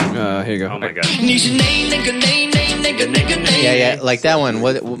 Here you go. Oh my god. Yeah, like that one.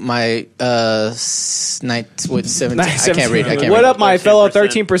 What my night with 17? I can't read. What up, my fellow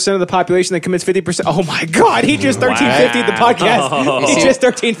 13%? 13% of the population that commits 50%? Oh my God, he just 1350 at the podcast. He just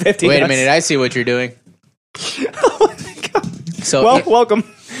 1350. Wait a minute, I see what you're doing. So Well, welcome.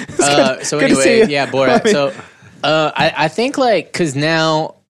 so good to see anyway, you. yeah, Borat. I mean- So I think like because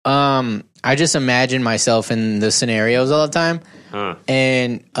now I just imagine myself in the scenarios all the time, Huh.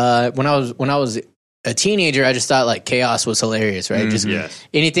 and when I was a teenager, I just thought like chaos was hilarious, right? Just Yes.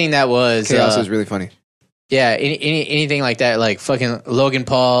 anything that was Chaos is really funny. yeah, anything like that, like fucking Logan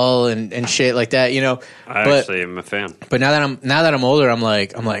Paul and shit like that, you know. I But actually am a fan. but now that I'm older, I'm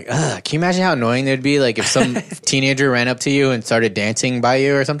like, ugh, can you imagine how annoying it'd be like if some teenager ran up to you and started dancing by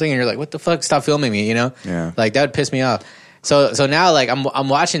you or something, and you're like, what the fuck? Stop filming me, you know? Yeah. Like that would piss me off. So now like I'm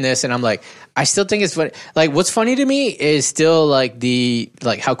watching this and I'm like, I still think it's funny. Like what's funny to me is still like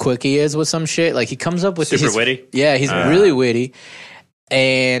how quick he is with some shit. Like he comes up with Super witty? Yeah, he's really witty.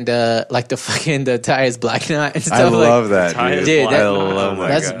 And like the tie is black knot and stuff. I like, love that, Tie dude. is Dude, black. that- Oh my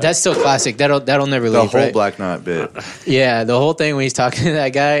that's God. that's still classic. That'll never The leave. whole right? Black Knot bit. Yeah, the whole thing when he's talking to that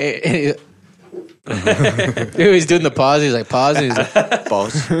guy. Dude, he's doing the pause. He's like, pause. And, he's like,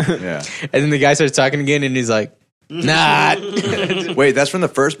 Boss. Yeah. and then the guy starts talking again, and he's like, Nah. Wait, that's from the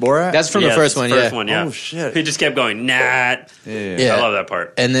first Borat? That's from the first one, yeah. Oh, shit. He just kept going, nah. Yeah. I love that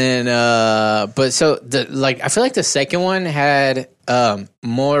part. And then, but so I feel like the second one had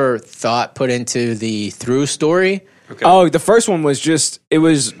more thought put into the through story. Okay. Oh, the first one was just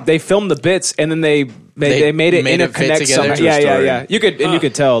they filmed the bits and then they made it interconnect somehow. Yeah. You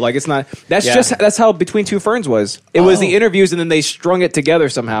could tell like it's not. That's how Between Two Ferns was. It was the interviews and then they strung it together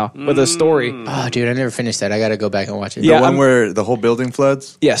somehow with a story. Oh, dude, I never finished that. I got to go back and watch it. Yeah, The one where the whole building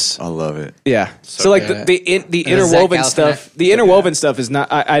floods? Yes. I love it. Yeah. So like the interwoven stuff. The interwoven stuff is not.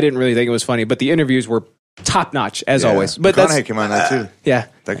 I didn't really think it was funny, but the interviews were top notch as always. But McConaughey came on that too. Yeah.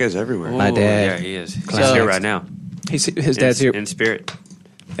 That guy's everywhere. My dad. Yeah, he is. He's So- here right now. His dad's here. In spirit.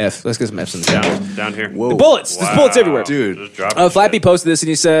 F. Let's get some F's in the chat. Down here. Whoa. The bullets. There's bullets everywhere. Dude. Just dropping Flappy shit. posted this and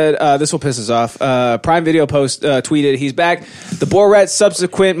he said, this will piss us off. Prime Video tweeted, he's back. The Borat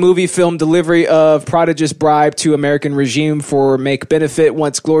subsequent movie film delivery of prodigious bribe to American regime for make benefit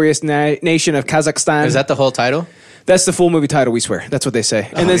once glorious nation of Kazakhstan. Is that the whole title? That's the full movie title, we swear. That's what they say.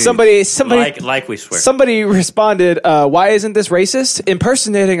 And then somebody Like we swear. somebody responded, why isn't this racist?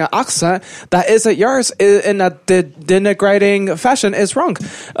 Impersonating an accent that isn't yours in a denigrating fashion is wrong.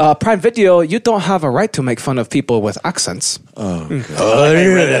 Prime Video, you don't have a right to make fun of people with accents. I read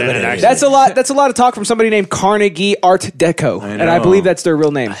that in an accent. That's a lot of talk from somebody named Carnegie Art Deco, and I believe that's their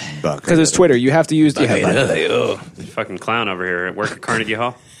real name because it's Twitter. You have to use Fucking clown over here at work at Carnegie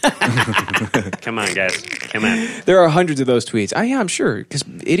Hall. Come on, guys. Come on. There are hundreds of those tweets. Yeah, I'm sure because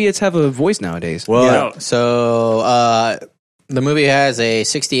idiots have a voice nowadays. Well, So the movie has a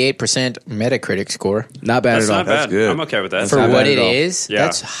 68% Metacritic score. Not bad That's at all. not bad. good. I'm okay with that. For not what bad it at all. is, Yeah.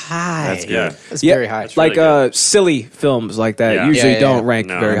 that's high. That's good. Yeah. That's Yeah, very high. like really silly films like that Yeah. usually Yeah, yeah, don't yeah. rank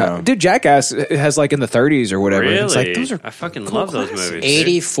No, very high. no. Dude, Jackass has like in the 30s or whatever. Really? It's like those are I fucking love those movies.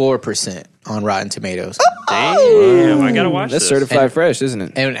 84% on Rotten Tomatoes. Damn, I gotta watch that's this. certified fresh, isn't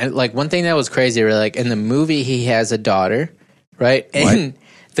it? And like one thing that was crazy, like in the movie, he has a daughter, right? And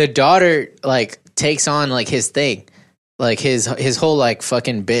the daughter like takes on like his thing, like his whole like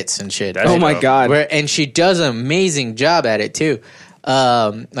fucking bits and shit. That's Oh my dope. god! And she does an amazing job at it too.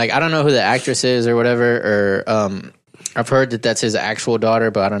 Like I don't know who the actress is or whatever, or I've heard that that's his actual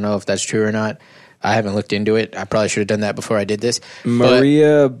daughter, but I don't know if that's true or not. I haven't looked into it. I probably should have done that before I did this.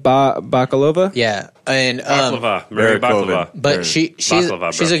 Maria Bakalova. Yeah, and Baklava. Mary Baklava. but she's Baklava,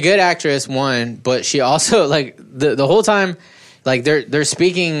 bro. she's a good actress, one, but she also like the whole time like they're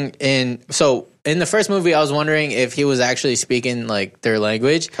speaking in in the first movie I was wondering if he was actually speaking like their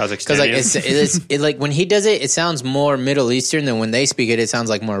language because like it's like when he does it sounds more Middle Eastern than when they speak it sounds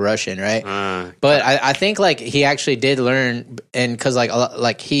like more Russian, right? But I think like he actually did learn, and because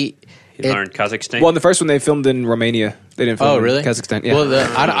like he learned Kazakhstan. Well, in the first one they filmed in Romania. They didn't film really? in Kazakhstan. Yeah. Well,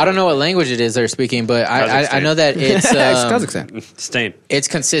 I don't know what language it is they're speaking, but I know that it's it's Kazakhstan. Stain. it's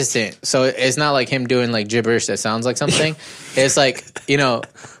consistent. So it's not like him doing like gibberish that sounds like something. It's like, you know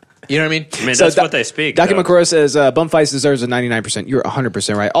what I mean? I mean, So that's what they speak. Docu though. Makura says Bum Fights deserves a 99%. You're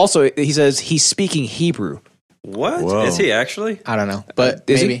 100% right. Also, he says he's speaking Hebrew. What? Whoa. Is he actually? I don't know, but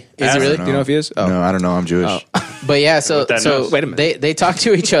Is maybe he? is he really? Do you know if he is? Oh. No, I don't know. I'm Jewish. But yeah, so that knows. Wait a minute. they talk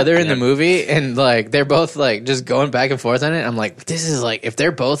to each other in the movie, and like they're both like just going back and forth on it. I'm like, this is like if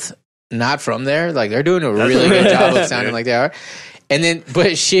they're both not from there, like they're doing a really good job of sounding like they are. And then,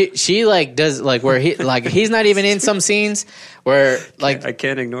 but she like does like where he like he's not even in some scenes where like I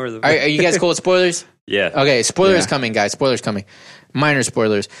can't ignore them. are you guys cool with spoilers? Yeah. Okay, spoilers coming, guys. Spoilers coming. Minor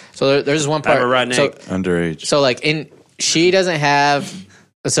spoilers. So there's one I have part. a rotten so egg. Underage. so like she doesn't have.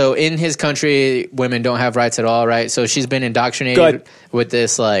 So in his country, women don't have rights at all, right? So she's been indoctrinated Good. with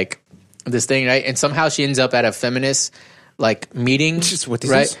this like this thing, right? And somehow she ends up at a feminist like meeting, Just what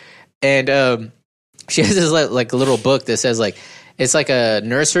this right? is? And she has this like a little book that says like it's like a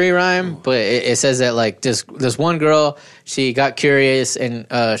nursery rhyme, but it says that like this one girl, she got curious and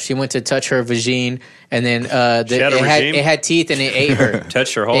she went to touch her vagine, and then it had teeth and it ate her.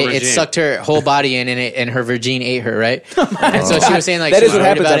 Touched her whole It regime. sucked her whole body in, and her vagine ate her, right? And so she was saying like That she is was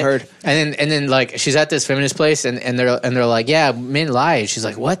what worried happens, about I've it. heard. And then like she's at this feminist place, and they're like, yeah, men lie. And she's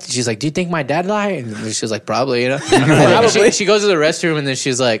like, what? She's like, do you think my dad lied? And she's like, probably, you know. Probably. She goes to the restroom, and then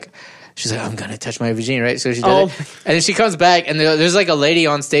she's like, I'm gonna touch my vagina, right? So she does it, and then she comes back, and there's like a lady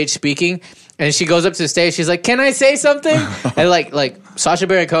on stage speaking, and she goes up to the stage. She's like, "Can I say something?" And like Sacha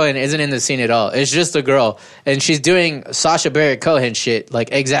Baron Cohen isn't in the scene at all. It's just a girl, and she's doing Sacha Baron Cohen shit, like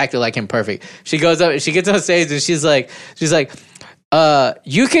exactly like him, perfect. She goes up, she gets on stage, and she's like,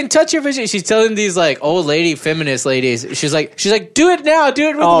 You can touch your vagina. She's telling these like old lady, feminist ladies. She's like, do it now. Do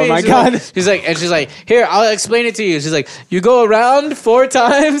it with me. Oh my God. She's like, here, I'll explain it to you. She's like, you go around 4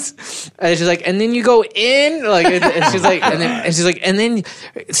 times, and she's like, and then you go in, like, and she's like, and then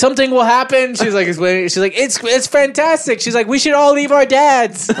something will happen. She's like explaining. She's like, it's fantastic. She's like, we should all leave our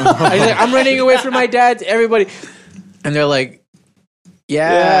dads. And she's like, I'm running away from my dad. Everybody, and they're like.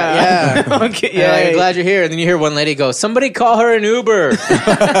 Yeah. Okay, Yeah, like, glad you're here. And then you hear one lady go, somebody call her an Uber.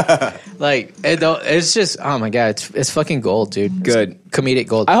 Like, it's just, oh my God, it's fucking gold, dude. Good. It's comedic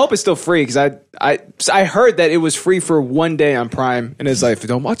gold. I hope it's still free because I heard that it was free for one day on Prime, and it's like, if you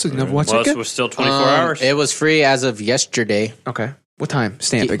don't watch it, you never watch it Well, again. it was still 24 hours. It was free as of yesterday. Okay. What time?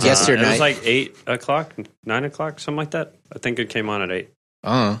 Stamp it. Yesterday. It was like 8 o'clock, 9 o'clock, something like that. I think it came on at 8.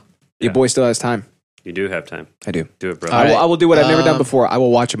 Your boy still has time. You do have time. I do. Do it, bro. I will do what I've never done before. I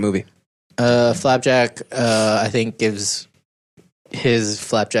will watch a movie. Flapjack, I think, gives his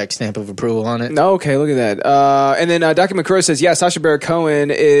Flapjack stamp of approval on it. No, okay, look at that. And then Dr. McCrow says, yeah, Sacha Baron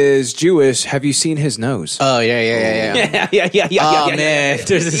Cohen is Jewish. Have you seen his nose? Oh, yeah. Yeah. Oh, man.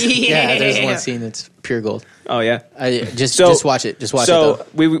 There's one scene that's pure gold. Oh, yeah. Just watch it. Just watch it, So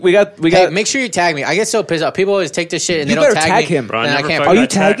though. we got. Hey, make sure you tag me. I get so pissed off. People always take this shit and You they don't better tag tag me. him. Bro, I and I never can't. fucking- Are you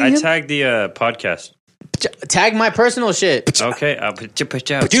tagging I him? tagged the podcast. Tag my personal shit. Okay, I'll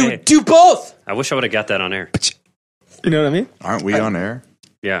put out. Do both. I wish I would have got that on air. You know what I mean? Aren't we on air?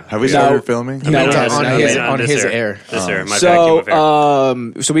 Yeah. Have we started filming? No, I mean, it's on his air. This air. My vacuum of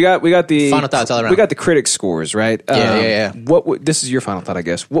air. So we got the Final thoughts all around. We got the critic scores, right? Yeah. This is your final thought, I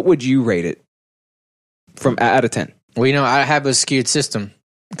guess. What would you rate it from out of 10? Well, you know, I have a skewed system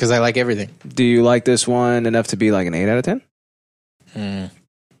because I like everything. Do you like this one enough to be like an 8 out of 10?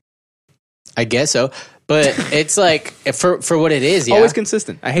 I guess so. But it's like for what it is, yeah. Always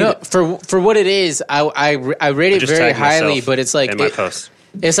consistent. I hate it. For what it is, I rate it just very tagged highly. myself But it's like in my post.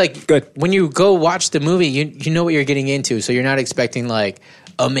 It's like Good. when you go watch the movie, you know what you're getting into, so you're not expecting like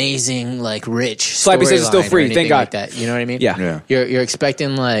amazing, like rich. Slappy says it's still storyline or free. anything Thank God. like that. You know what I mean? Yeah. You're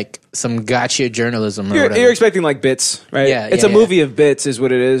expecting like some gotcha journalism or whatever. You're expecting like bits, right? Yeah, It's yeah, a movie of bits, is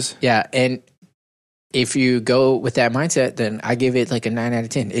what it is. Yeah, and if you go with that mindset, then I give it like a 9 out of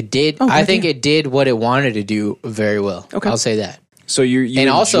 10. It did. I think it did what it wanted to do very well. Okay. I'll say that. So you And enjoyed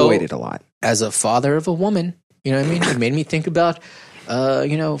also- it a lot. As a father of a woman, you know what I mean? It made me think about,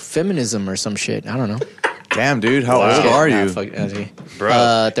 feminism or some shit. I don't know. Damn, dude, how old are you?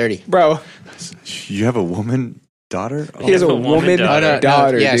 Bro. 30. Bro, You have a woman daughter? he has a woman woman daughter.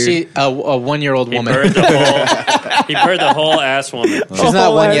 daughter, Yeah, dude. she a 1-year-old He woman. birthed the whole ass woman. She's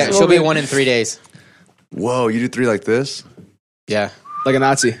not one ass yet. She'll be woman. 1 in 3 days. Whoa, you do 3 like this? Yeah, Like a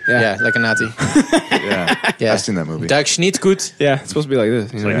Nazi. yeah, like a Nazi. Yeah. Yeah, I've seen that movie. Dag Schnitzgut. Yeah, it's supposed to be like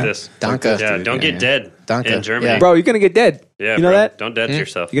this. You know? Like this. Danke. Yeah, don't get dead Danke. in Germany. Yeah. Bro, you're going to get dead. Yeah, you know bro. that? Don't dead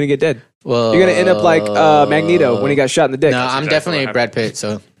yourself. You're going to get dead. Well, You're going to end up like Magneto when he got shot in the dick. No, I'm exactly definitely what Brad Pitt.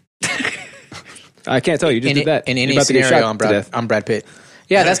 So I can't tell you. You just did that. in You're any about to get scenario, shot I'm to death. Brad Pitt.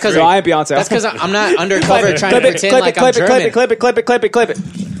 Yeah, that's because So I am Beyonce. That's because I'm not undercover trying to pretend like I'm German. Clip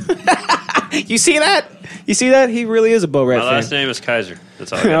it. You see that? You see that? He really is a Bo Rat My fan. last name is Kaiser.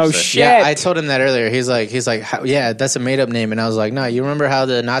 That's all I got Oh to say. shit! Yeah, I told him that earlier. He's like, yeah, that's a made up name, and I was like, no, you remember how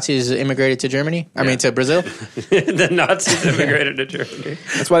the Nazis immigrated to Germany? I mean, to Brazil. The Nazis immigrated to Germany.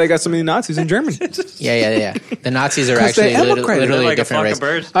 That's why they got so many Nazis in Germany. Yeah. The Nazis are 'Cause actually they emigrated. literally They're a like a different flock race. of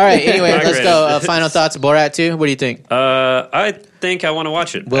birds. All right, anyway, let's go. Migrated. Final thoughts. Borat 2. What do you think? I think I want to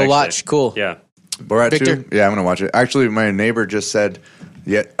watch it. We'll actually. watch. Cool. Yeah. Borat Victor? 2? Yeah, I'm going to watch it. Actually, my neighbor just said,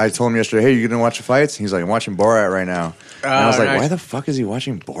 yeah, I told him yesterday, hey, you going to watch the fights? He's like, I'm watching Borat right now. And I was like, nice. why the fuck is he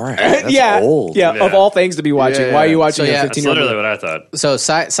watching Borat? That's yeah, old. yeah. Yeah. Of all things to be watching, Yeah. why are you watching So, yeah, a That's 15-year-old? literally what I thought. So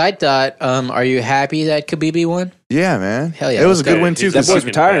side thought. Are you happy that Khabib won? Yeah, man. Hell yeah, It was a let's good go. win, too. He's That Because boy's fucking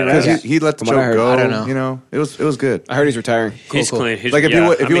retiring, badass. right? he let the From what I choke heard. go. I don't know. You know, it was good. I heard he's retiring. He's cool. clean. He's, Like if yeah. he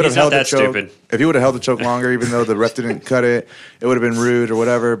would have he's held not the that choke, stupid. if he would have held the choke longer, even though the ref didn't cut it, it would have been rude or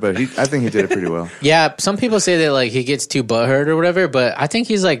whatever. But I think he did it pretty well. Yeah. Some people say that like he gets too butthurt or whatever, but I think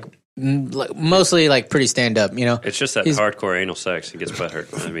he's like mostly like pretty stand up. You know. It's just that He's- hardcore anal sex. He gets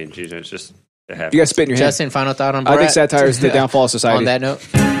butthurt. I mean, geez, it's just it happens. You guys spit in your hand. Justin, final thought on Borat? I think satire is the downfall of society. On that note,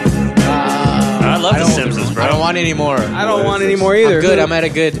 I love The Simpsons, bro. I don't want any more. I don't want any more either. I'm good. I'm at a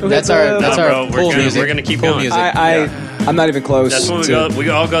good. That's our bro, we're pool gonna- music. we're gonna keep pool going. music. I'm not even close. That's when we to- go. We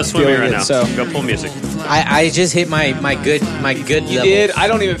all go swimming feeling right it, now. so. Go pull music. I just hit my good You level. did. I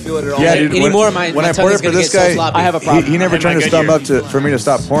don't even feel it at all. Yeah, dude. Anymore, when my I tongue poured is it for gonna this get so guy, sloppy. I have a problem. he never I'm turned not his good thumb here. up for me to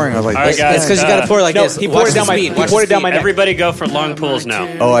stop pouring. I was like, All right, this guys. It's because you guy- got to pour like No, this. he Watch poured it the down my- speed. he Watch poured the it down speed. my neck. Everybody go for long pulls now.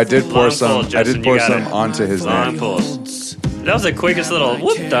 Oh, I did pour Long some. pulls, I Justin, did pour you got some it. onto his Long neck. pulls. That was the quickest little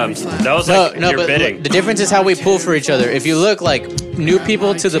whoop dumps. That was No, like no, your but bidding. the difference is how we pull for each other. If you look like new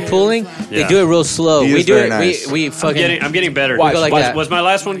people to the pulling, they Yeah. do it real slow. He We is do very it. nice. We fucking. I'm getting better. Watch, go like was, that. was my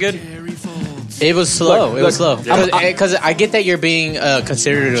last one good? It was slow. It was slow. Look, Because I get that you're being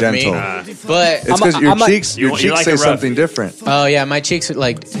considerate of Gentle. me, but It's because I'm your a- cheeks You like say it rough. something different. oh yeah, my cheeks are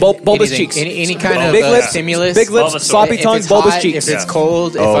like bulbous anything- cheeks. Any kind of Big lips, stimulus. big lips, Bulbous sloppy If tongue, it's bulbous hot, cheeks. If it's Yeah.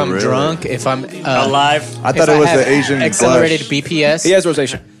 cold, if Oh, I'm really? drunk, if I'm Alive. I thought if it was have the Asian accelerated blush. BPS. He has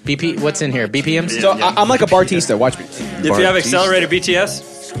rosacea. BP. What's in here? BPMs. So Yeah. I'm like a Bartista. Watch me. If you have Bartista. accelerated BTS,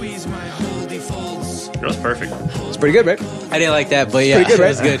 that was perfect. It's pretty good, right? I didn't like that, but yeah, Pretty good, it right?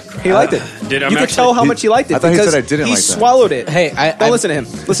 was good. He liked it. Dude, I'm you could actually- tell how much he liked it I thought he because said I didn't he like that. swallowed it. Hey, Don't listen to him.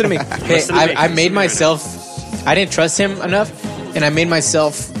 Listen to me. Hey, Listen to me. I made myself. I didn't trust him enough, and I made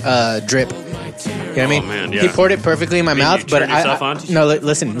myself drip. You know what I mean? man, yeah. He poured it perfectly in my mean, mouth, you but turned yourself on? no.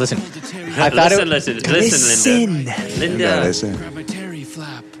 Listen. I thought listen, it. listen, Linda. Yeah, Linda. listen.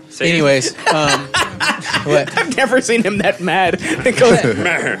 Say it. Anyways, what? I've never seen him that mad. Because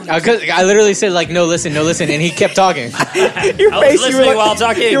I literally said like, no, listen, and he kept talking. your I was face, you were listening like, while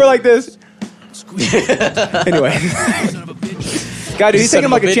talking. You were like this. Anyway. God, dude, he's Son taking him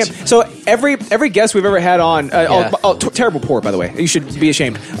of like a a bitch. champ. So every guest we've ever had on, Yeah. terrible pour, by the way. You should be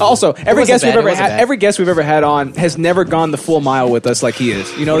ashamed. Also, every wasn't guest we've bad, it ever wasn't had, bad. every guest we've ever had on has never gone the full mile with us like he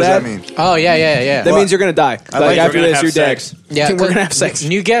is. You know What does that? that mean? Oh yeah. That means you're gonna die. Like like after we're gonna this, have you're dead. sex. Yeah, we're gonna have sex.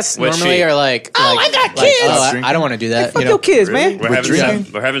 New guests What's normally she? are like, I got like, kids. oh, I don't want to do that. Fuck you know? your kids, man. We're With having,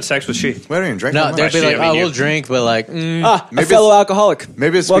 drinking? we're having sex with she. We don't even drink No, that they'd much. be like, I mean, oh, you- we'll drink, but like, A Maybe fellow it's- alcoholic.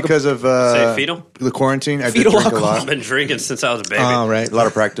 Maybe it's Welcome. because of Say fetal? the quarantine. I did Fetal drink alcohol. a I've lot. been drinking since I was a baby. oh right. A lot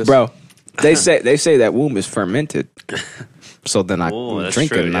of practice. Bro, they say that womb is fermented. So then I Ooh, that's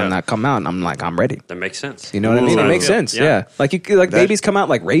drink true, it and then yeah. I come out and I'm like, I'm ready. That makes sense. You know what I mean? It makes sense. Yeah. Like That- babies come out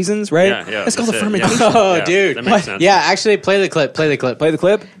like raisins, right? Yeah. That's called a that's it, fermentation. yeah. Oh, Yeah, dude. That makes sense. Yeah, actually, play the clip. Play the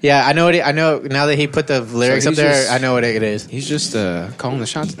clip. Yeah, I know what I know now that he put the lyrics up he's there. just- I know what it is. He's just calling the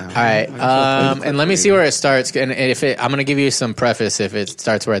shots now. All right, and let me see where it starts. And if it, I'm gonna give you some preface if it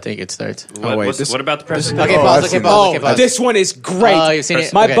starts where I think it starts. What, wait, what's- this- what about the president? Okay, Oh, pause. I've Okay, seen pause. Oh, Okay, pause. this one is great. Oh, you've seen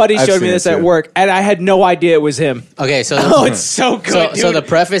it. My Okay. buddy I've showed seen me it this at too. work, and I had no idea it was him. Okay, so Oh, it's so good. so the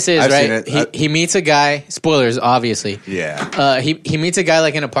preface is I've seen right. it. He meets a guy. Spoilers, obviously. Yeah. He meets a guy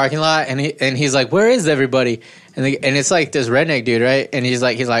like in a parking lot, and he's like, "Where is everybody?" And it's like this redneck dude, right? And he's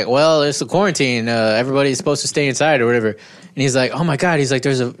like, "Well, it's the quarantine. Everybody's supposed to stay inside or whatever." And he's like, "Oh my god!" He's like,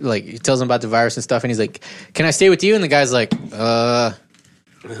 "There's a like." He tells him about the virus and stuff, and he's like, "Can I stay with you?" And the guy's like,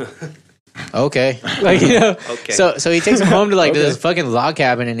 Okay, like you know. Okay. So he takes him home to like Okay. this fucking log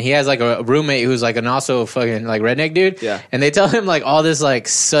cabin, and he has like a roommate who's like an also fucking like redneck dude. Yeah. And they tell him like all this like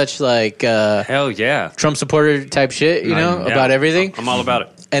such like Hell yeah. Trump supporter type shit, you know, Yeah. about everything. I'm all about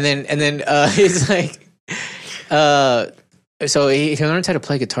it. And then he's like, so he learns how to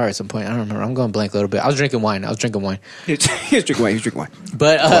play guitar at some point. I don't remember. I'm going blank a little bit. I was drinking wine. He was drinking wine.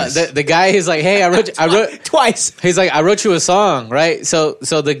 But the guy is like, hey, I wrote. Twice. He's like, I wrote you a song, right? So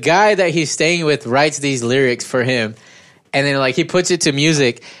the guy that he's staying with writes these lyrics for him, and then like he puts it to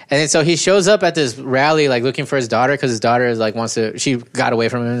music, and then so he shows up at this rally like looking for his daughter because his daughter is like she got away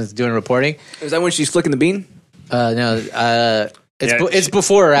from him and is doing reporting. Is that when she's flicking the bean? It's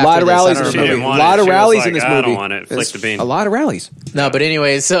before or A after. lot of this. I rallies don't in this She remember. movie. didn't A want lot it. of She was rallies like, in this I movie. don't want it. Flick It's the bean. A lot of rallies. No, but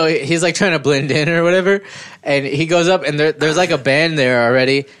anyways, so he's like trying to blend in or whatever, and he goes up and there's like a band there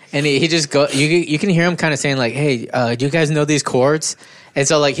already, and he just go. You can hear him kind of saying like, "Hey, do you guys know these chords?" And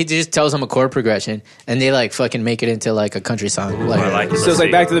so like he just tells them a chord progression, and they like fucking make it into like a country song. Like, I like it. So it's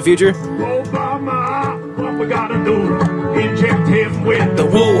like Back to the Future. Obama, what we gotta do? Inject him with the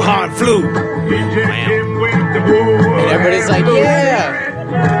Wuhan flu. inject him with the Wuhan. and everybody's like, "Yeah."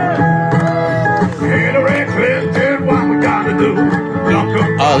 Hillary Clinton, what we gotta do?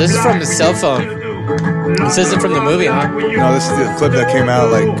 Oh, this is from the cell phone. This isn't from the movie, huh? No, this is the clip that came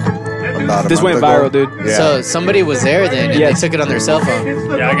out like about a This month went ago. viral, dude. Yeah. So somebody was there then, and Yes. they took it on their cell phone.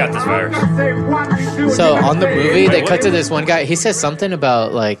 Yeah, I got this virus. So on the movie, they Wait, cut what? to this one guy. He says something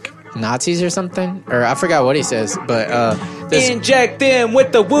about like Nazis or something, or I forgot what he says. But this Inject them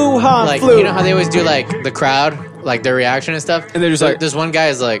with the Wuhan like flu. you know how they always do like the crowd, like their reaction and stuff, And they're just So like- this one guy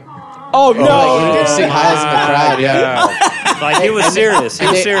is like, oh no! like sing highs in the crowd, yeah. Like, he was serious. He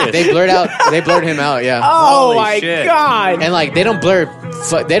And was serious. They blurred him out, yeah. Oh Holy my shit. god! And like they don't blur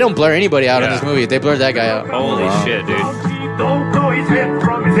anybody out in Yeah. this movie. They blurred that guy out. Holy shit, dude. Don't know his head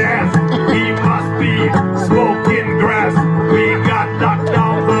from his ass. He must be smoking grass. We got knocked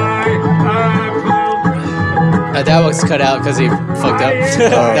down by That was cut out because he fucked up.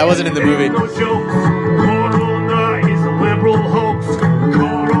 That wasn't in the movie. No joke. Corona is a liberal hoax.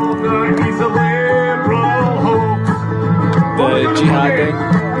 Corona is a liberal hoax.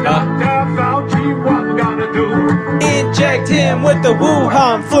 God thing. Fauci, what we gonna do? Inject him with the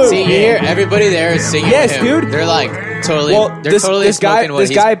Wuhan flu. See, you hear everybody there is singing Yes, with him. dude. They're like totally. Well, they're totally this guy, smoking what this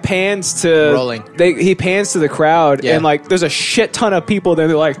he's guy pans to rolling. He pans to the crowd, Yeah. and like, there's a shit ton of people there.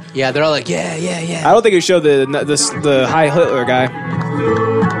 They're like, Yeah, they're all like, yeah. I don't think it showed the Hi Hitler guy.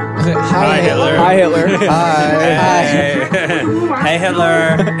 Hi, Hitler. Hi Hitler. Hey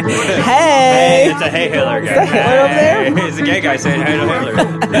Hitler. Hey. It's a hey Hitler guy. that Hitler over there? Hey, it's a gay guy saying hey to Hitler.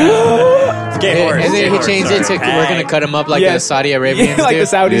 It's gay horse. And Gay then he horse, changed it to sorry. we're gonna cut him up like Yeah. the Saudi Arabians like do. the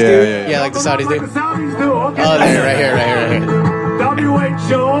Saudis Yeah, do. yeah. Yeah, like the Saudis do. Saudis do, okay. Oh, there, right here.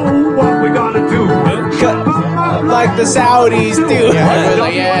 WHO, what we gonna do? Like the Saudis do. Yeah, everyone's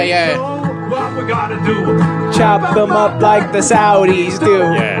like, yeah. What we gonna do? Chop them up like the Saudis do.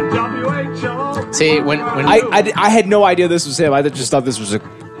 Yeah. WHO. See, when I had no idea this was him. I just thought this was a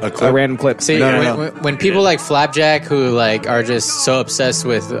clip? random clip. See, No. when people like Flapjack, who like are just so obsessed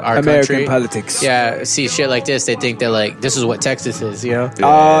with our American country, politics. yeah, see shit like this, they think that like this is what Texas is, you know?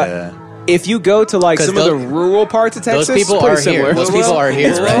 Yeah. If you go to like 'Cause some of the rural parts of Texas, those people it's pretty are similar. here. Those people are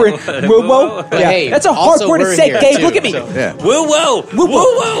here, right? Whoa. But Yeah. hey, That's a hard also word to we're say, here, Gabe. too, Look at me. so- Yeah. Woo whoa. Woo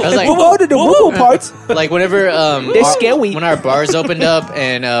whoa. I was like, Whoa to the woo parts. Like whenever They're scary. when our bars opened up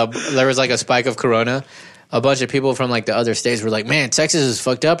and there was like a spike of corona, a bunch of people from like the other states were like, "Man, Texas is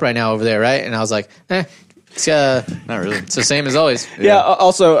fucked up right now over there, right?" And I was like, it's Not really. it's the same as always. Yeah.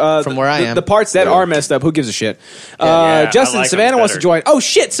 Also, From where I am. the parts that are messed up, who gives a shit? Yeah, Justin, I like Savannah them wants to better. join. Oh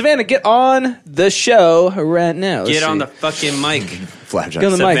shit, Savannah, get on the show right now. Let's Get on see. the fucking mic. Flapjack.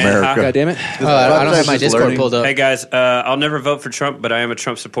 Get on the mic. Savannah. God damn it. I don't have my just Discord learning. pulled up. Hey guys, I'll never vote for Trump, but I am a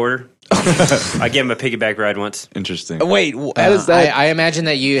Trump supporter. I gave him a piggyback ride once. Interesting. Wait, how does that? I imagine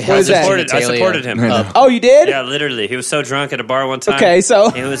that you is held that? his I genitalia supported him. up. Oh, you did? Yeah, literally. He was so drunk at a bar one time. Okay, so-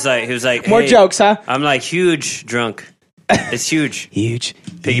 he was like, More hey, jokes, huh? I'm like huge drunk. It's huge. Huge.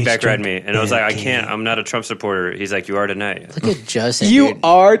 Piggyback ride me, and I was like, I can't. I'm not a Trump supporter. He's like, you are tonight. Look at Justin. You dude.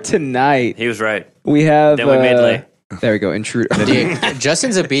 are tonight. He was right. We have. Then we made lay. There we go. Intruder. Dude,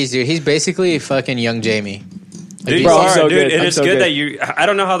 Justin's a beast, dude. He's basically fucking young Jamie. Dude, Bro, you I'm are, so dude. good. And I'm it's so good good. that you. I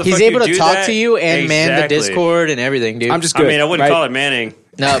don't know how the He's fuck able you to do talk that. to you and man the Exactly. Discord and everything, dude. I'm just good. I mean, I wouldn't right? call it Manning.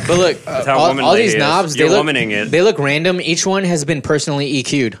 No, but look, how all womanly these he is. knobs, You're they look, womaning it. they look random. Each one has been personally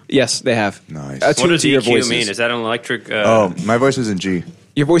EQ'd. Yes, they have. Nice. What Attuned does to your EQ voices. mean? Is that an electric? Oh, my voice is in G.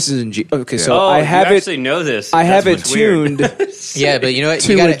 Your voice is in G. Okay, so oh, I have you it. actually know this. I have it That's what's weird. tuned Yeah, but you know what?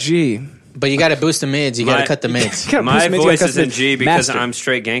 to You a gotta, G. but you got to boost the mids. You got to My- cut the mids. Gotta My push me to voice a is in custom- G because Master. I'm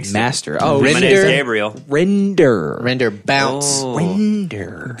straight gangster. Master. Oh, My name's Render. Gabriel. Render. Render bounce. Oh.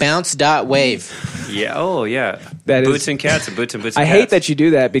 Render. Bounce dot wave. Yeah. Oh, yeah. That is- Boots and cats and boots and boots. I And hate cats. that you do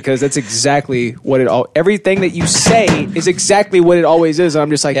that because that's exactly what it all. Everything that you say is exactly what it always is. And I'm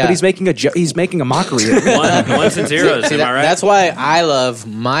just like, Yeah. but he's making he's making a mockery of it. Ones and zeros. See, am I right? That's why I love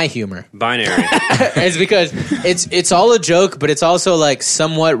my humor. binary. It's because it's all a joke, but it's also like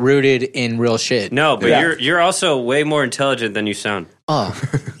somewhat rooted in real shit. No, but Yeah. you're also way more intelligent than you sound. Oh,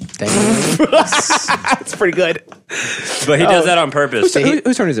 thank you. That's pretty good. But he does that on purpose.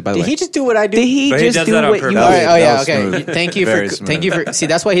 Whose turn is it, by the Did way? he just do what I do? Did he But he just does do that on what you purpose. All right. Oh That yeah. was Okay. smooth. Thank you Very for. smooth. Thank you for. See,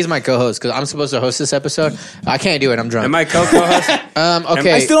 that's why he's my co-host because I'm supposed to host this episode. I can't do it. I'm drunk. Am I co-host?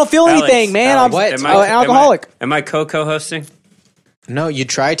 Okay. I still don't feel anything, man. I'm What? Am an alcoholic. Am I co-hosting? No, you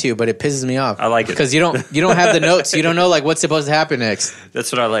try to, but it pisses me off. I like it. because you don't have the notes. You don't know like what's supposed to happen next.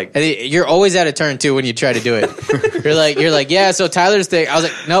 That's what I like. And you're always out of turn too when you try to do it. you're like, yeah. So Tyler's thing. I was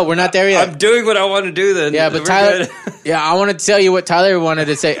like, no, we're not there yet. I'm doing what I want to do then. Yeah, but We're Tyler. good. Yeah, I wanted to tell you what Tyler wanted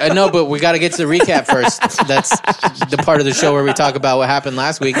to say. No, but we got to get to the recap first. That's the part of the show where we talk about what happened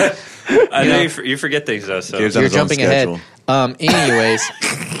last week. I know you forget things though. So Gabe's on You're his own jumping schedule. ahead. Anyways,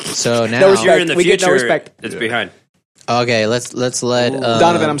 so now respect. you're in the We get no future. respect. It's behind. okay, let's let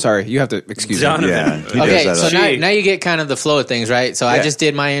Donovan, I'm sorry. You have to excuse me. Donovan. Yeah. He does Okay, that so up. now you get kind of the flow of things, right? So I Yeah. just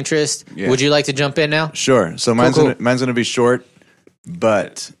did my interest. Yeah. Would you like to jump in now? Sure. So mine's cool. gonna be short,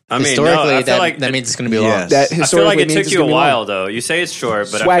 but I mean, Historically, no, I feel that, like that means it's going to be Yes. long. That I feel like historically it means took it's you a gonna be while long. though. You say it's short,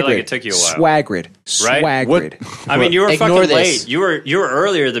 but I Swagrid. feel like it took you a while. Swagrid. Right? Swagrid. I mean, you were Ignore fucking this. late. You were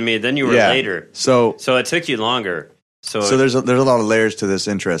earlier than me. Then you were yeah. later. So So it took you longer. So there's a lot of layers to this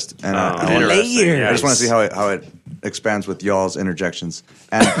interest, and I interesting. Yeah. just want to see how it expands with y'all's interjections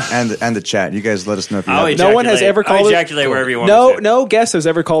and the chat. You guys let us know if you I'll have No one has ejaculate. ever called I'll it- ejaculate wherever you want. No, me to. no guest has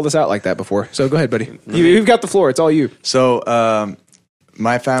ever called us out like that before. So go ahead, buddy. You've got the floor. It's all you. So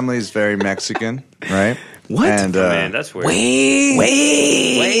my family is very Mexican, right? What? And Oh, man, that's weird.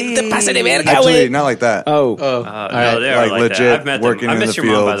 Wait. Te pasa de verga, actually, güey. not like that. Oh. No, they are Like like legit that. I've met them. working I in miss the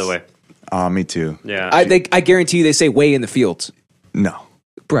your mom, by fields. the way. Me too. Yeah. I guarantee you they say way in the fields. No,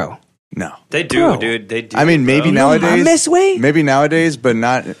 Bro. no. They do, Bro. dude. They do. I mean, maybe bro. nowadays. Mames way? Maybe nowadays, but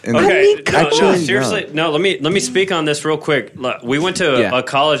not. In Okay, the, no, actually, seriously, no. Let me speak on this real quick. Look, we went to Yeah. a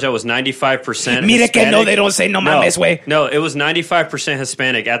college that was 95%. Mira que no, Hispanic. they don't say no mames way. No, it was 95%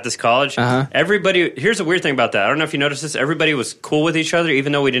 Hispanic at this college. Uh-huh. Everybody. Here's the weird thing about that. I don't know if you noticed this. Everybody was cool with each other,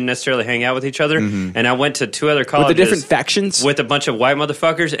 even though we didn't necessarily hang out with each other. Mm-hmm. And I went to 2 other With colleges the different factions. with a bunch of white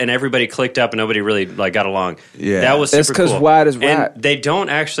motherfuckers, and everybody clicked up, and nobody really like got along. Yeah. that was That's super 'cause cool. white is And right. they don't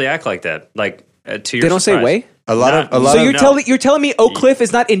actually act like that. Like to your They don't say surprise. way? a lot Not- of. So No. you're telling me Oak Cliff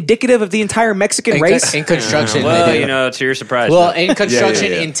is not indicative of the entire Mexican race? In construction, Well, they do. you know, to your surprise. Well, no. in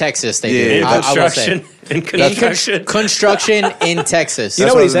construction yeah. in Texas, they Yeah, do. yeah, I will construction. say. In In construction. construction in Texas. You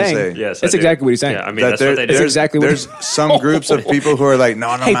know That's what what he's I was gonna saying? say. Yes, That's I do. exactly what he's saying. Yeah, I mean, that that's what they do. That's exactly what there's some groups of people who are like, no,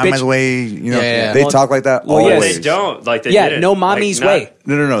 Hey, mama's bitch. way. You know, Yeah. they Well, talk like that. well, yes. always. They don't. Like they Yeah, didn't. no Like, mommy's not- way.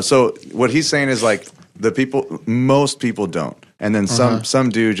 No. So what he's saying is like the people, most people don't, and then some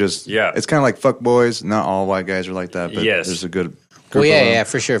do just. Yeah. It's kind of like fuck boys. Not all white guys are like that, but Yes. there's a good. Well, group yeah, of them. yeah,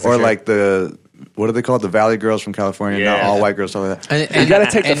 for sure, for or sure. like the what are they called? The Valley Girls from California. Not Yeah. all white girls talk like that. You got to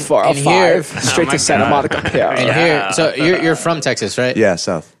take the and 405 here- straight Oh to my Santa God. Monica. Yeah. And here, so you're from Texas, right? Yeah,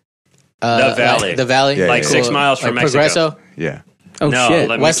 south. The Valley. Like the Valley, Yeah, Like yeah, 6 miles from like Mexico. Progreso. Yeah. Oh, no, shit.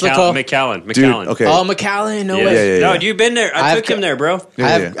 like Weslaco? McAllen. Dude, McAllen. okay. Oh, McAllen, no Yes. way. Yeah. No, you've been there. I I've took him co- there, bro. Yeah, I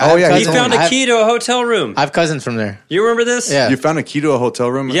have- yeah. I have Oh, yeah. He cousins- found a I've- key to a hotel room. I have cousins from there. You remember this? Yeah. You found a key to a hotel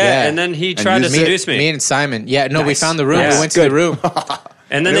room? Yeah, Yeah. and then he tried to used it? seduce me. Me and Simon. Yeah, no, we found the room. Yeah. We went to the room.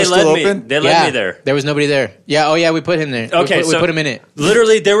 And then It they was led still me. open? They led Yeah, me there. There was nobody there. Yeah. Oh, yeah. We put him there. Okay, we put him in it,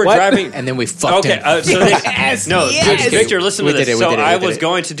 Literally, they were What? driving. and then we fucked Okay, him. so they, no, yes. Victor, listen We to this. did it, we So did it, we I did was it.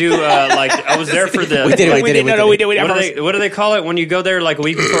 going to do like I was there for the. We did it, like, we did it, we did it. we did it. What do they call it when you go there like a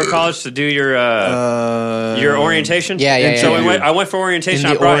week before college to do your orientation? Yeah, yeah, And so yeah. I went for orientation.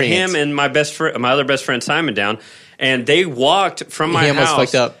 In I the brought Orient. him and my other best friend Simon down, and they walked from my He almost house.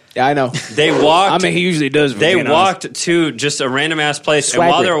 fucked up. Yeah, I know. They walked. I mean, he usually does. They walked to just a random ass place, and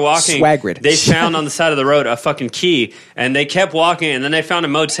while they were walking, Swagrid. they found on the side of the road a fucking key, and they kept walking, and then they found a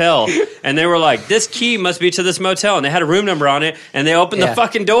motel, and they were like, "This key must be to this motel," and they had a room number on it, and they opened Yeah. the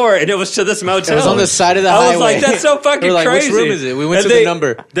fucking door, and it was to this motel. It was on the side of the I highway. was like, "That's so fucking We were like, which crazy." room is it? We went And to the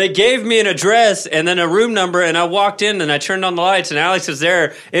number. They gave me an address and then a room number, and I walked in, and I turned on the lights, and Alex was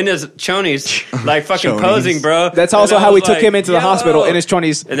there in his chonies, like fucking Chonies. posing, bro. That's And also I how we was took like, him into the "Yo." hospital in his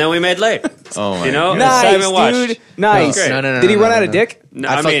 20s. And then we made late. Oh my You know, God. and Nice, Simon watched. dude. Nice. Great. No. Did he run out no. of dick? No,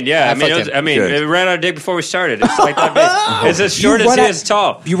 I I, fucked- mean, yeah, I I mean, fucked him. it Good. ran out of dick before we started. It's like that big. It's as short as run he out- is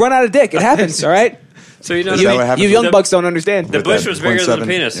tall. You run out of dick. It happens, all right? So you know, Is that what happens You with young the- bucks don't understand. the With bush that was bigger than the 0.7?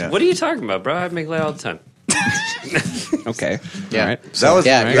 penis. Yeah. What are you talking about, bro? I make lay all the time. Okay. Yeah. All right. That was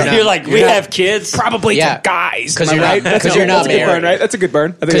Yeah, you're not- You're like, we have kids. Probably Yeah. to guys. 'Cause Am I you're not- right? That's 'cause a- you're not that's a good married. burn, right? That's a good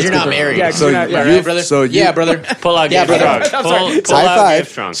burn. I think Because that's you're a not good burn. married. Yeah, 'cause So you're not, yeah, you- right? brother? So you- yeah, brother. Pull out Yeah, Game brother. Strong. I'm sorry. Pull High out five.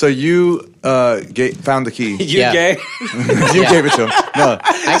 Game Strong. So you found the key. You Yeah. gay? You gave it to him. No,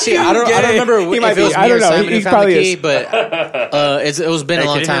 Actually, I don't remember He if might it be. was I me don't or know. Simon He who found probably the key, is. but it was been Hey, a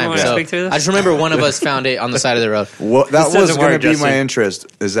long can you time. want to So speak through this? I just remember one of us found it on the side of the road. well, that This was doesn't going work, to be my Justin. interest.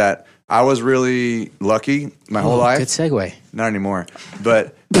 Is that I was really lucky my whole life. Good segue. Not anymore,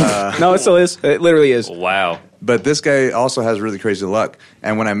 but No, it still is. It literally is. Wow. but this guy also has really crazy luck.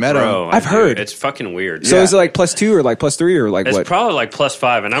 And when I met Bro, him, I've heard. It's fucking weird. So Yeah. is it like +2 or like +3 or like It's what? probably like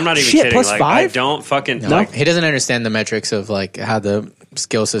 +5, and I'm not even Shit, kidding. plus Like, 5? I don't fucking No, like. he doesn't understand the metrics of like how the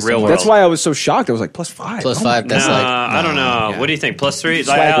skill system Real works. world. That's why I was so shocked. I was like +5. Plus Oh my 5. That's Nah, like I don't know. yeah. What do you think? +3?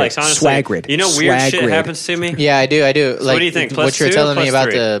 Like, Swagrid. Alex, honestly, Swagrid. you know, weird shit Swagrid. happens to me. Yeah, I do. Like, what do you think, plus what you're 2 or telling me plus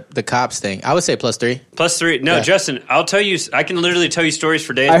about 3? the cops thing? I would say +3. +3. No, Yeah. Justin, I'll tell you. I can literally tell you stories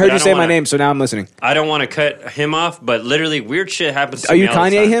for days. I but heard you don't say my wanna- name, so now I'm listening. I don't want to cut him off, but literally weird shit happens to Are me you all the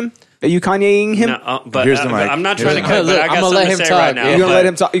Kanye time. him? Are you Kanyeing him? No, but Here's the mic. I'm not Here's trying to the cut, mic. but I Look, got I'm gonna something let to him say talk. right now. You're gonna but let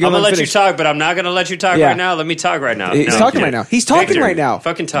him talk- you're I'm gonna gonna let let him you finish. talk, but I'm not gonna let you talk Yeah. right now. Let me talk right now. He's No, talking I'm right now. kidding. He's talking Victor, right now.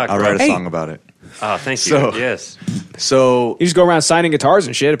 Fucking talk, I'll bro. write a Hey. song about it. Oh, thank you. So- Yes. So You just go around signing guitars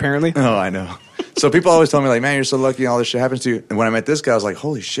and shit, apparently. oh, I know. So people always tell me like, man, you're so lucky, all this shit happens to you. And when I met this guy, I was like,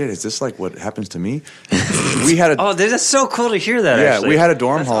 holy shit, is this like what happens to me? We had a Oh, that's so cool to hear that. yeah, actually. we had a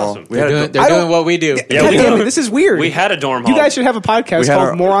dorm That's hall. awesome. We had They're a doing, they're I doing don't- what we do. Yeah, God we damn did. it, this is weird. We had a dorm hall. You guys should have a podcast We had called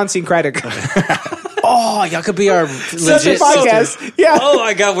our- Moron Syncratic. Oh, y'all could be our Such a legit. podcast. Yeah. Oh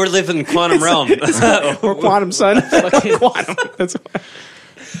my god, we're living in quantum realm. Or Quantum, son. Quantum. That's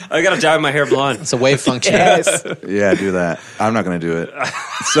I gotta dye my hair blonde. It's a wave function. yes. yeah, do that. I'm not gonna do it.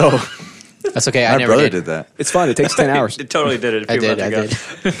 So That's okay. I my never brother did. did that. It's fun. It takes 10 hours. It totally did it. A I few did.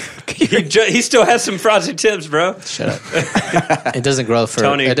 months I ago. did. He still has some frosted tips, bro. Shut up. It doesn't grow for.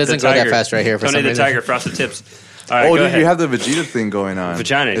 Tony, it doesn't the grow that tiger. fast right here. For Tony some the reason. Tiger, frosted tips. All right, Oh, go dude, ahead. you have the Vegeta thing going on.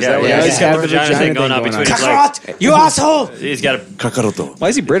 Vagina. Is Yeah, that what yeah, it he's is? got the the vagina thing going on thing between going on. his legs. You asshole! He's got a. Kakaroto. Why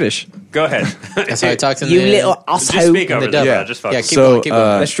is he British? Go ahead. That's how he talks in You the little Just asshole. speak in over the this. dub. Yeah, just fuck. Yeah, keep So going, keep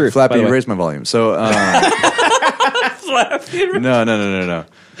going. That's true, by Flappy, the way. raise my volume. So no.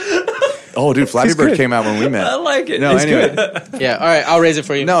 Oh, dude, Flappy Bird good. came out when we met. I like it. No, anyway. Yeah, all right, I'll raise it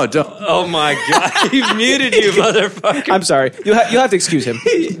for you. No, don't. Oh my god, he muted you, motherfucker. I'm sorry. You'll have to excuse him.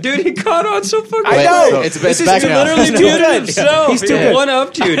 Dude, he caught on so fucking. I Wait, know. it's This is back now. Literally He's too muted good. himself. He's too He good. one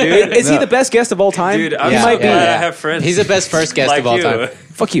upped you, dude. Is he the best guest of all time? Dude, I'm Yeah, so yeah, glad yeah. I have friends. He's the best first guest like of all you. time.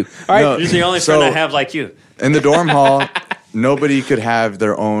 Fuck you. All right. No. He's the only So- friend I have like you. In the dorm hall, nobody could have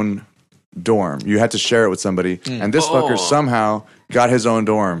their own dorm. You had to share it with somebody. And this fucker somehow got his own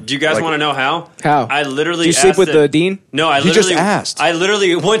dorm. Do you guys Like, want to know how? How? I literally Did you sleep asked with it- the dean? No, I He literally just asked. I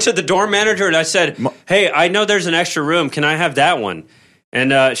literally went to the dorm manager and I said, "Hey, I know there's an extra room. Can I have that one?"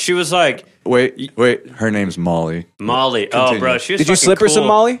 And she was like, Wait. Her name's Molly. "Molly, Continue. oh, bro, she was Did you fucking slip her some cool.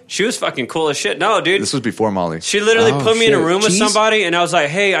 Molly? She was fucking cool as shit. No, dude, This was before Molly. she literally Oh, put me in a shit. room with Cheese? somebody, and I was like,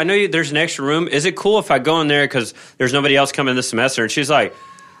 "Hey, I know there's an extra room. Is it cool if I go in there because there's nobody else coming this semester?" And she's like,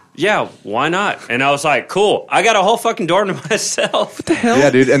 "Yeah, why not?" And I was like, "Cool, I got a whole fucking dorm to myself." What the hell? Yeah,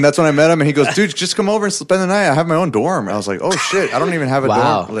 dude. And that's when I met him. And he goes, dude, just come over and spend the night. I have my own dorm. And I was like, oh, shit. I don't even have a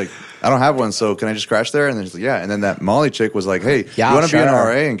Wow. dorm. Like, I don't have one. So can I just crash there? And then he's like, yeah. And then that Molly chick was like, hey, Yeah, you want to be an sure.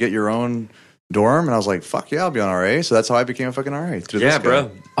 RA and get your own dorm? And I was like, fuck yeah, I'll be on RA. So that's how I became a fucking RA. through this Yeah, guy.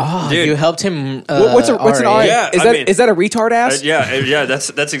 bro. Oh, Dude. you helped him. What's an RA? Yeah, is I that mean- is that a retard ass? Yeah,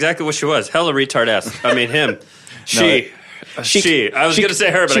 that's exactly what she was. Hella retard ass. I mean, him. She. I was gonna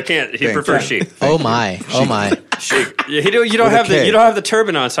say her, but I can't. He Thank prefers you. she. Oh my. Chic. Yeah, you don't With a have K. you don't have the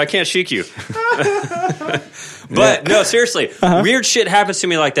turban on, so I can't chic you. But no, seriously, weird shit happens to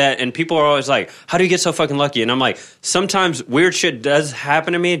me like that, and people are always like, "How do you get so fucking lucky?" And I'm like, sometimes weird shit does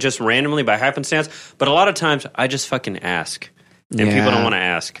happen to me just randomly by happenstance, but a lot of times I just fucking ask, and Yeah. people don't want to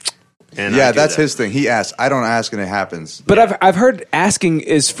ask. And I Yeah, do that's that. his thing. He asks. I don't ask, and it happens. But I've heard asking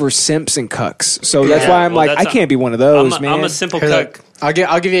is for simps and cucks, so that's why I'm well, like, that's I can't be one of those, man. I'm a simple Here, cuck. look,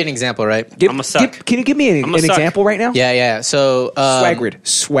 I'll give you an example, right? Give- I'm a suck. Can you give me an I'm a suck. example right now? Yeah. So,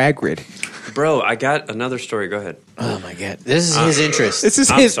 Swagrid. Bro, I got another story. Go ahead. oh my god, this is his interest. This is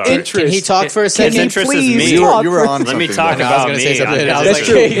I'm his sorry. interest. Can he talk for a His second? interest is please me. talk You were for- on Let me something. talk No, I was about gonna me. say something. I was That's like,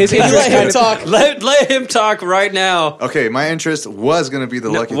 true. His can you interest let him kinda- talk? Let him talk right now. Okay, my interest was going to be the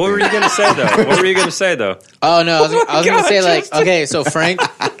lucky What thing. were you gonna say though? What were you gonna say though? Oh no, I was gonna God, say like, Justin. okay, so Frank,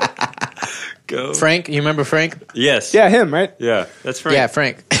 Go. you remember Frank? Yes. Yeah, him, right? Yeah. That's Frank. Yeah,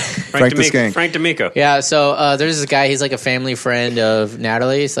 Frank. Frank the D'Amico. Skank. Frank D'Amico. Yeah, so there's this guy. He's like a family friend of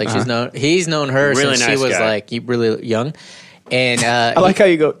Natalie's. Like he's known her Really since she nice was guy. like really young. And I like how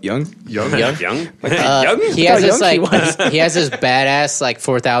you go young. Young. Young. He How has this young he like he has this badass like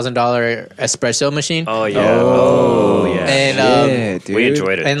 $4,000 espresso machine. Oh yeah. Oh yeah. And Yeah, dude. we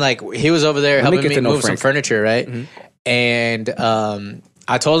enjoyed it. and like he was over there me helping get me to know move some Frank. furniture, right? And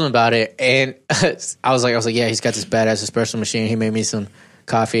I told him about it, and I was like, yeah, he's got this badass espresso machine. He made me some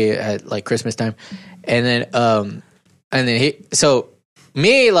coffee at like Christmas time, and then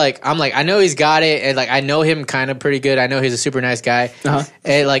me, like, I'm like, I know he's got it, and like, I know him kind of pretty good. I know he's a super nice guy,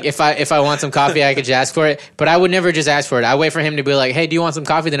 and like, if I want some coffee, I could just ask for it. But I would never just ask for it. I wait for him to be like, "Hey, do you want some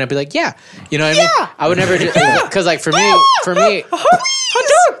coffee?" Then I'd be like, "Yeah," you know what I mean? I would never just because like for me,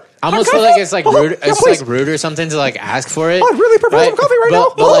 I almost feel like it's like rude. It's like rude or something to like ask for it. I'd really prefer some coffee right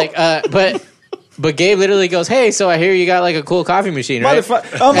now. But like, but Gabe literally goes, "Hey, so I hear you got like a cool coffee machine, right?"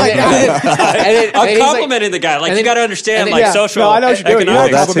 Oh my god. I'm complimenting the guy. Like and you then- got to understand, and then- like Yeah. social. No, I know what you're doing. You're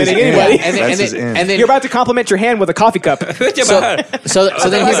economics. not That's his complimenting in. anybody. And That's his in. then You're about to compliment your hand with a coffee cup. so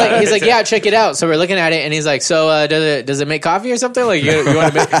then he's like, yeah, check it out. So we're looking at it, and he's like, so does it make coffee or something? Like you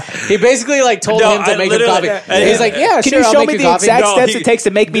want to make? He basically like told No, him to I make him literally- coffee. and He's like, yeah, Can sure, you I'll show make me you the coffee. exact No, steps he- it takes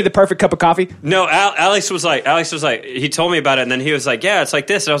to make me the perfect cup of coffee? No, Alex was like, he told me about it, and then he was like, yeah, it's like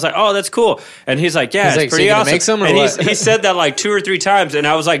this, and I was like, oh, that's cool, and he's like, yeah, He's like, it's so pretty you gonna awesome. make some or and what? he said that like 2 or 3 times, and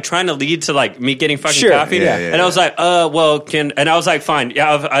I was like trying to lead to like me getting fucking Sure, coffee, yeah, and I was like, well, and I was like, fine,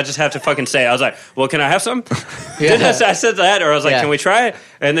 yeah, I just have to fucking say it. I was like, well, can I have some? Didn't I said that, or I was like, Yeah. can we try it?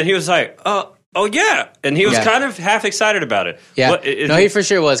 And then he was like, oh yeah, and he was Yeah. kind of half excited about it. Yeah, What- no, he for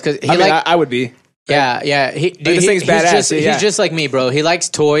sure was because he I mean, like. I would be. Yeah. Dude, this thing's badass, yeah. He's just like me, bro. He likes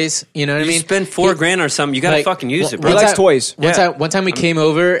toys. You know what I you mean? spend $4,000 or something, you gotta Like, fucking use it, bro. He likes toys. One time we came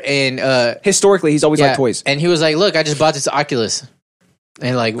over and Historically, he's always liked toys. and he was like, "Look, I just bought this Oculus."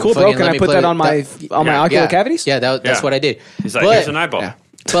 And like, Cool, bro. fucking Can let I me put play that with on my ocular yeah. cavities? Yeah, that's Yeah. what I did. He's like, But- here's an eyeball. Yeah.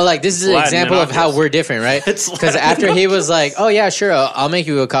 But like, this is an Latin example and of how Oculus. we're different, right? It's Because Latin after and he was like, "Oh yeah, sure, I'll make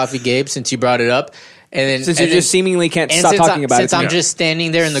you a coffee, Gabe," since you brought it up. And then Since you just seemingly can't stop talking about it. Since I'm just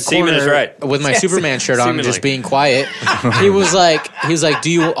standing there in the Seaman is corner right. with my Yes. Superman shirt on, Seemingly. just being quiet, he was like,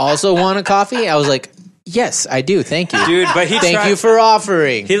 "Do you also want a coffee?" I was like, "Yes, I do. Thank you, Dude, but he Thank tried- you for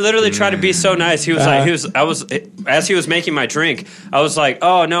offering." He literally tried to be so nice. He was as he was making my drink, I was like,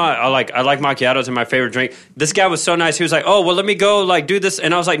 oh no, I like macchiatos and my favorite drink. This guy was so nice. He was like, oh well, let me go like do this,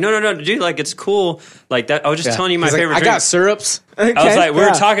 and I was like, no, dude, like it's cool, like that. I was just telling you my He's like, favorite I drink. got syrups. I was like, we yeah.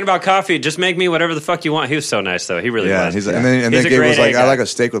 were talking about coffee. Just make me whatever the fuck you want. He was so nice though. He really Yeah, was. he's like, and then He's a Gabe was great like, egg I guy. like a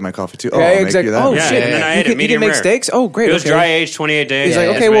steak with my coffee too. Oh, Yeah, I'll make exactly. you that. Oh Yeah, shit! and then I ate you it can medium make rare. steaks. Oh great! It was okay. dry aged 28 days. He's like, It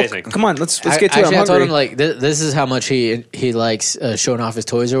was okay, well, amazing. come on, let's get to it. Actually, I'm I told hungry. him like this is how much he likes showing off his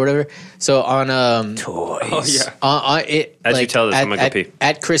toys or whatever. So on toys. Oh yeah. on it As you like, tell this, at, I'm gonna go at, pee.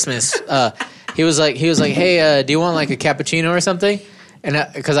 at Christmas, he was like, hey, do you want like a cappuccino or something? And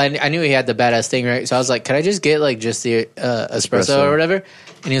because I knew he had the badass thing, right? So I was like, could I just get like just the espresso or whatever?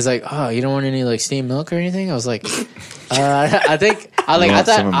 And he was like, oh, you don't want any like steamed milk or anything? I was like,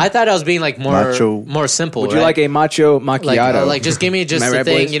 I thought I was being like Macho. more simple. Would you right? like a macho macchiato? Like just give me just Am I the right,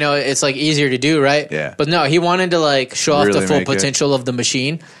 thing, boys? you know, it's like easier to do, right? Yeah. But no, he wanted to like show off Really the full make it. potential of the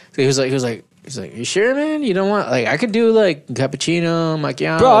machine. So he was like, you sure, man? You don't want like I could do like cappuccino,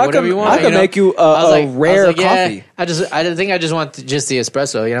 macchiato, Bro, I whatever could- you want. I could know? make you a- I was a rare yeah, coffee. I think I just want just the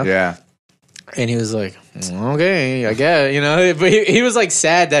espresso, you know? Yeah. And he was like, okay, I guess, you know. But he was like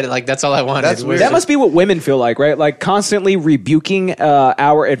sad that like that's all I wanted. That's weird. That must be what women feel like, right? Like constantly rebuking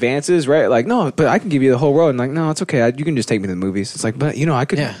our advances, right? Like, no, but I can give you the whole road. And like, no, it's okay. You can just take me to the movies. It's like, but I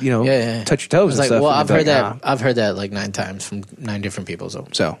could, touch your toes I and was like, stuff. well, And I've they'd heard be that. like, I've heard that like 9 times from 9 different people.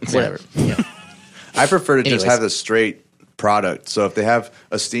 So whatever. Yeah. I prefer to just Anyways. have the straight product. So if they have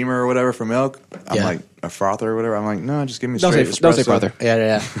a steamer or whatever for milk, I'm Yeah. like a frother or whatever. I'm like, no, just give me Don't straight say, don't say espresso. brother.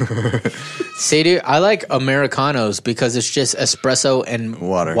 Yeah. See, dude, I like Americanos because it's just espresso and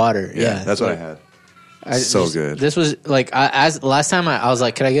Water. Yeah, that's what like, I had. So good. This was like as last time I was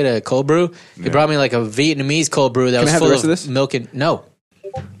like, "Can I get a cold brew?" He brought me like a Vietnamese cold brew that Can I was have the full rest of of this? milk and no.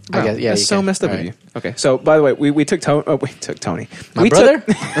 I guess, yeah, That's you so can. messed up All of right. you. Okay, so by the way, we took Tony. Oh, we took Tony. My we brother?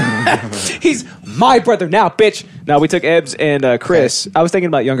 He's my brother now, bitch. No, we took Ebbs and Chris. I was thinking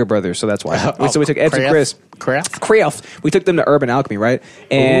about younger brothers, so that's why. So we took Ebbs and Chris. Kraft. We took them to Urban Alchemy, right?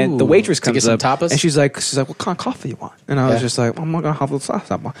 And the Ooh, waitress to get comes some up tapas? and she's like, "What kind of coffee you want?" And I was Yeah. just like, "I'm gonna have a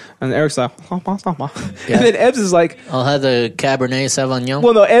sapa." And Eric's like, "Sapa." Yeah. And then Ebbs is like, I'll have the Cabernet Sauvignon.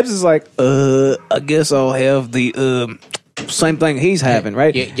 "Well, no." Ebbs is like, I guess I'll have the same thing he's having,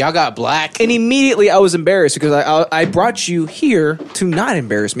 right?" Y'all got black. And immediately I was embarrassed because I brought you here to not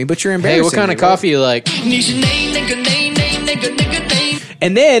embarrass me, but you're embarrassing Hey, what kind me, of coffee you like?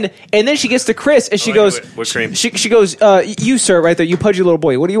 And then she gets to Chris and she I like goes, it with cream. She goes, you sir, right there, you pudgy little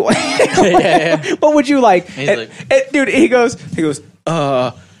boy. What do you want? Yeah. What would you like? He's And- like- and dude, he goes,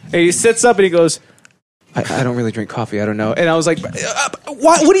 and he sits up and he goes, I don't really drink coffee. I don't know. And I was like,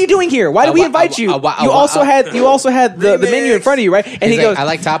 what are you doing here? Why did we invite you? You also had the menu in front of you, right? And He's he like, goes, I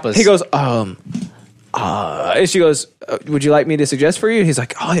like tapas. He goes, and she goes, would you like me to suggest for you? And he's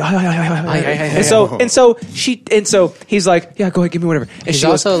like, oh yeah. And so he's like, yeah, go ahead, give me whatever. And He's she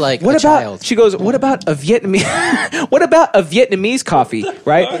goes, also like what a about? child. She goes, what about a Vietnamese? What about a Vietnamese coffee?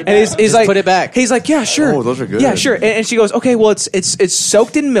 Right? And he's like, put it back. He's like, yeah, sure. Oh, those are good. Yeah, sure. And she goes, okay, well, it's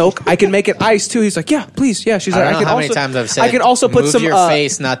soaked in milk. I can make it iced too. He's like, yeah, please, yeah. She's I like, don't I know can how also, many times I've said, I can also put move some your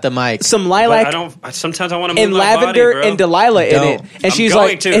face, not the mic. some But lilac sometimes I want to move and my lavender body, bro. and Delilah in it. Don't. And I'm she's going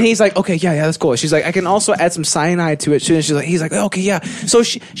like, to. and he's like, okay, yeah, that's cool. She's like, I can also add some cyanide to it too. And he's like, okay, yeah. So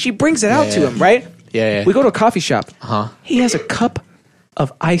she brings it out to Yeah. him, right? Yeah. We go to a coffee shop. Huh? He has a cup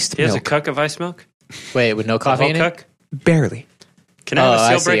of iced He has a milk. cuck of ice milk. Wait, with no The coffee whole in it? cuck. Barely. Can I Oh, have a I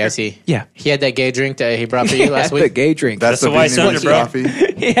seal see. breaker? I see. Yeah. He had that gay drink that he brought for you last The week. gay drink. That's the the White Vietnamese Thunder, bro. coffee.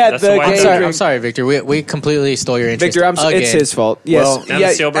 He had That's the the White gay Thunder. drink. I'm sorry, Victor. We completely stole your interest. Victor, it's again. his fault. Yes. Well, Have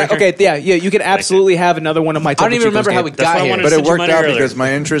a seal breaker? Okay, yeah. You can absolutely have another one of my I don't even remember how we That's why got I here. wanted But to it send you worked money out earlier. because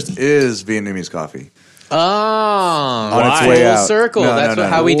my interest is Vietnamese coffee. Oh, On its full way out. circle. No, That's no, no.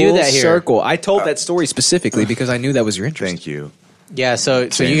 how we do that here. Circle. I told that story specifically because I knew that was your interest. Thank you. Yeah. So you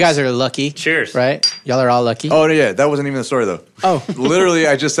James. guys are lucky. Cheers. Right? Y'all are all lucky. Oh, no, yeah. That wasn't even the story, though. Oh. Literally,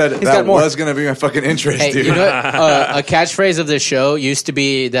 I just said got that more. was going to be my fucking interest, Hey, dude. you know what? A catchphrase of the show used to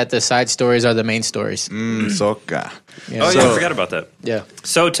be that the side stories are the main stories. Soka. Oh, yeah, I So- forgot about that. Yeah.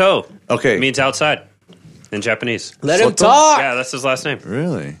 Soto. Okay. Means outside in Japanese. Let him Soto? talk. Yeah, that's his last name.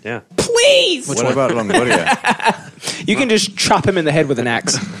 Really? Yeah. Please. What about Longoria? You can just chop him in the head with an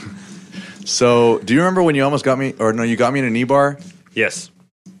axe. So, do you remember when you almost got me, or no, you got me in a knee bar? Yes.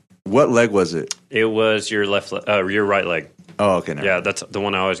 What leg was it? It was your your right leg. Oh, okay. No. Yeah, that's the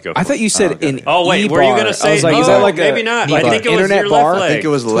one I always go for. I thought you said an Oh wait, E-bar. were you gonna say? I was like, is that like maybe a, not. like I think an it was internet your bar? left leg. I think it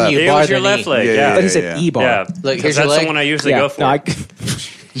was the left. It was your left leg. E. Yeah. I thought he said yeah. E-bar. Yeah, Look, here's that's your leg. the one I usually Yeah, go for. no,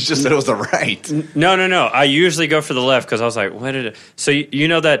 You just said it was the right. No. I usually go for the left because I was like, what did it? So you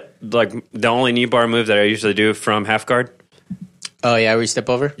know that like the only knee bar move that I usually do from half guard? Oh yeah, where you step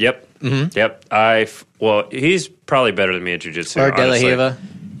over? Yep. Yep. Well, he's probably better than me at jiu-jitsu. Or De La honestly. Riva?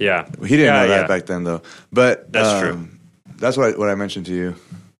 Yeah. He didn't know that yeah. back then, though. But That's true. That's what I mentioned to you.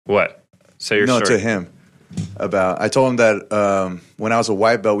 What? Say your story. To him. I told him that when I was a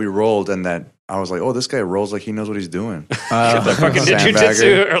white belt, we rolled, and that I was like, oh, this guy rolls like he knows what he's doing. The fucking did Sandbagger.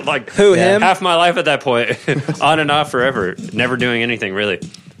 jiu-jitsu or like him? half my life at that point, on and off forever, never doing anything really,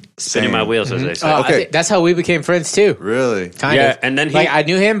 spinning Same. my wheels as they say. I Okay. think that's how we became friends too. Really? Kind Yeah, of. and then like I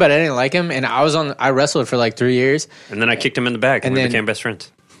knew him, but I didn't like him, and I wrestled for like 3 years. And then I kicked him in the back, and And we then- became best friends.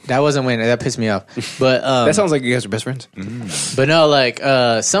 That wasn't when that pissed me off. But that sounds like you guys are best friends. but no, like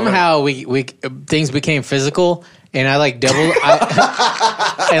somehow we things became physical, and I like double.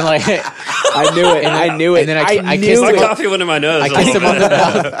 And like I knew it. I knew it. And then I knew kissed My him. it. coffee went in my nose. I a kissed little him on bit.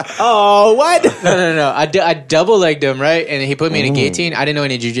 the mouth. Oh, what? No. I double legged him, right? And he put me in a guillotine. I didn't know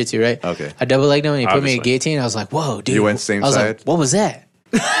any jiu-jitsu, right? Okay. I double legged him, and he put me in a Obviously. guillotine. I was like, whoa, dude. You went same I was side? like, what was that?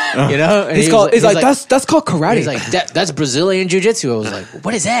 You know? And He's he called. was He's like that's called karate. He's like, that's Brazilian jiu-jitsu. I was like,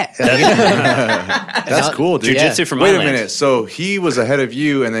 what is that? That's cool, dude. Jiu-jitsu from Wait a my land. minute. So he was ahead of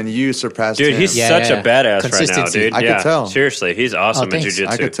you, and then you surpassed Dude, him. he's Yeah, such yeah. a badass right now, Consistency. dude. I could Yeah, tell. Seriously, he's awesome at thanks.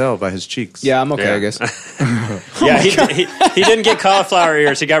 jiu-jitsu. I could tell by his cheeks. yeah, I'm okay. Yeah. I guess. Yeah, he didn't get cauliflower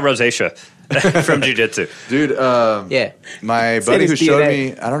ears. He got rosacea from jiu-jitsu. Dude, Yeah. my buddy who his showed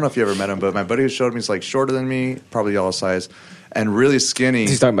DNA. me, I don't know if you ever met him, but my buddy who showed me is like shorter than me, probably y'all size, and really skinny.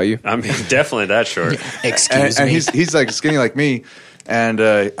 He's talking about you. I mean, definitely that short. Excuse and me. he's like skinny like me, and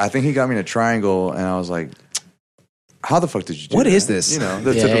I think he got me in a triangle, and I was like, "How the fuck did you do What that?" is this? You know,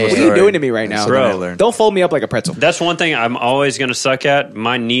 the Yeah, typical yeah, What yeah. are you story. doing to me right now, So then I Bro. learned. Don't fold me up like a pretzel. That's one thing I'm always going to suck at.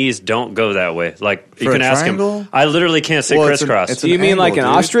 My knees don't go that way. Like, you For a can ask triangle? him. I literally can't say Well, it's crisscross. it's Do you mean like an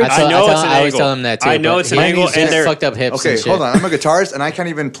angle, dude. ostrich? I know it's an I always angle. tell him that too. I know but it's an he angle, has and they're- fucked up hips. Okay, and shit. hold on. I'm a guitarist, and I can't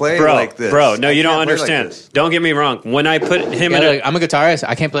even play like this. Bro, no, I you don't can't play like understand. this. Don't get me wrong. When I put him Yeah, in look, I'm a guitarist.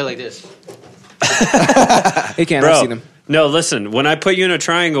 I can't play like this. He can't. bro, I've seen him. no, listen. When I put you in a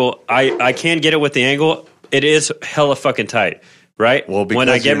triangle, I can get it with the angle. It is hella fucking tight, right? Well, when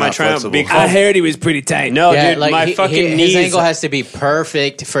I because get you're my not triangle, flexible. I heard he was pretty tight. no, Yeah, dude, like my fucking knees. his angle has to be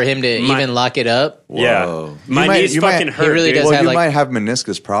perfect for him to even lock it up. Yeah, Whoa. my You might- knees you might- fucking he hurt. really dude. does Well, have, you like- might have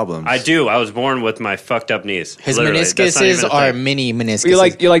meniscus problems. I do. I was born with my fucked up knees. His Literally. That's not meniscuses even a are thing. mini meniscuses. You're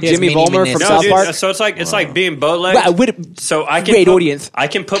like He has Jimmy mini Vollmer from meniscuses. South dude, Park? So it's like being bow legged. Wow, what- So I can great put, audience. I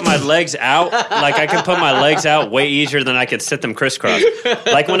can put my legs out. Like I can put my legs out way easier than I can sit them crisscross.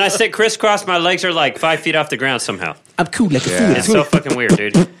 Like when I sit crisscross, my legs are like 5 feet off the ground somehow. I'm cool like a Yeah. fool. It's so fucking weird,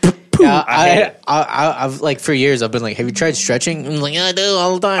 dude. Yeah, I hate it. I've like for years I've been like, have you tried stretching? I'm like, yeah, I do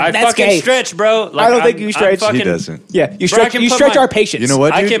all the time. I That's fucking gay. stretch, bro. Like, I don't think you stretch. He fucking- He doesn't. Yeah, you Bro, I stretch. can You put stretch my- our patience. You know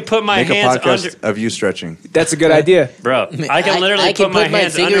what? I dude? can put my Make hands a podcast under- of you stretching. That's a good idea. Bro, I can literally I can put my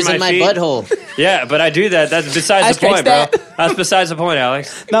hands fingers under in my feet. butthole. Yeah, but I do that. That's I besides the stretch point, bro. that. That's besides the point,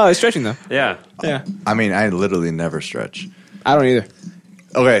 Alex. No, it's stretching though. Yeah. Yeah, I mean, I literally never stretch. I don't either.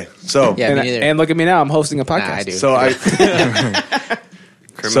 Okay, so Yeah, me neither. And look at me now. I'm hosting a podcast. Nah, I do. so I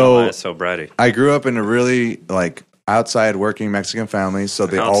Criminal So- minds so bratty. I grew up in a really like outside working Mexican family, so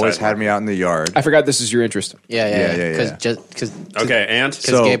they Outside always had working. me out in the yard. I forgot this is your interest. Yeah, Yeah, yeah. yeah. Because Okay, and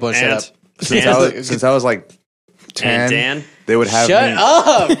So- Gabe won't shut and up. Since I was like 10, and Dan. they would have Shut me.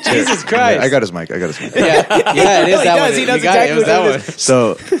 up, Jesus Christ! I got his mic. Yeah, yeah, it is He that does, one. he You knows got it. exactly It was what that it one. is.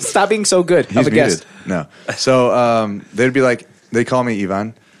 So Stop being so good. he's Have a muted. guest. No. So they'd be like, they call me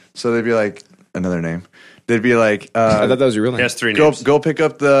Ivan. So they'd be like, another name. They'd be like, I thought that was your real He name. has 3 go names. go pick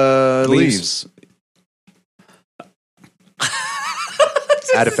up the Leaves. leaves.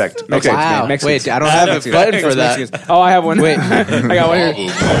 Add effect. Makes Okay. sense, Wow. man. Makes Wait, sense. I don't have a Mexicans. button for That's that. Mexicans. Oh, I have one. Wait. I got one here.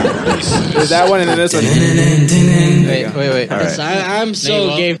 There's that one and then this one. Wait. All right. I'm so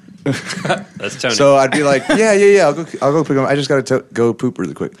gay. That's Tony. So I'd be like, yeah. I'll go pick them. I just got to go poop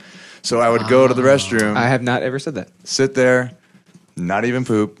really quick. So I would go to the restroom, I have not ever said that. sit there, not even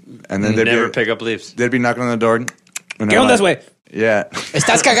poop, and then Never pick up leaves. they'd be knocking on the door. And Get on this way. Yeah.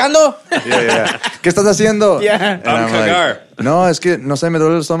 ¿Estás cagando? yeah. ¿Qué estás haciendo? Yeah. And I'm cagar. like, no, es que no sé, me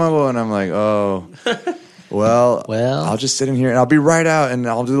duele el estómago. And I'm like, oh, well, Well. I'll just sit in here and I'll be right out and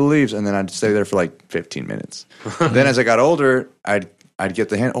I'll do the leaves. And then I'd stay there for like 15 minutes. Then as I got older, I'd I'd get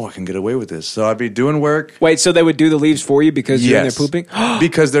the hint. Oh, I can get away with this. So I'd be doing work. Wait, so they would do the leaves for you because you're in there Yes. pooping?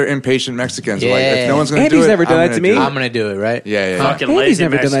 Because they're impatient Mexicans. Like, Yeah. if no one's going to do Andy's it, never done I'm that gonna to me. do it. I'm gonna do it, right? Yeah. Fucking Andy's lazy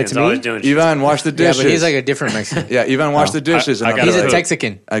never done that Mexicans to me. always doing shit. Ivan, wash the dishes. Yeah, but he's like a different Mexican. Yeah, Ivan, wash the dishes. I and I'll gotta be He's a poop.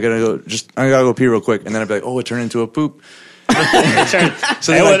 Texican. I gotta go pee real quick, and then I'd be like, oh, it turned into a poop. So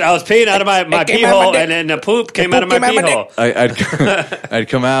I was peeing out of my pee hole, and then the poop came out of my pee hole. I'd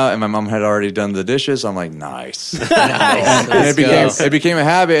come out, and my mom had already done the dishes. I'm like, nice. And Let's go. it became a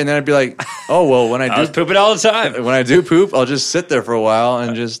habit, and then I'd be like, oh well, when I I was do pooping all the time. when I do poop, I'll just sit there for a while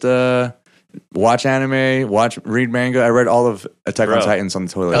and just watch anime, read manga. I read all of Attack on Bro. Titans on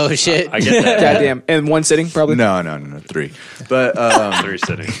the toilet. Oh shit! I get that. Goddamn. In one sitting, probably? No, 3. But 3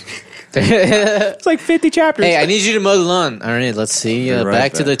 sittings. It's like 50 chapters. Hey, I need you to mow the lawn. All right, let's see. Be right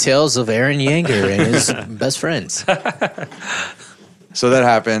Back to back. the tales of Aaron Yeager and his best friends. so that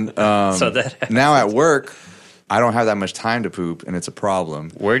happened. So that Now at work, I don't have that much time to poop, and it's a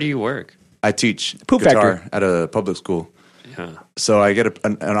problem. Where do you work? I teach Poop guitar factory. at a public school. Yeah. So I get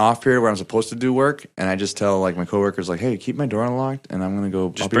an off period where I'm supposed to do work, and I just tell like my coworkers, like, "Hey, keep my door unlocked, and I'm gonna go.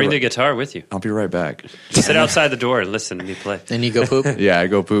 Just bring the guitar with you. I'll be right back." Sit outside the door and listen to me play. Then you go poop. Yeah, I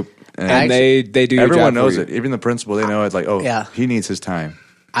go poop, and they do your everyone job knows for it. you. Even the principal, they know it's like, oh, Yeah. he needs his time.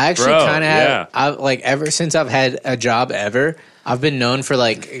 I actually Bro, kind of yeah. have, like, ever since I've had a job ever, I've been known for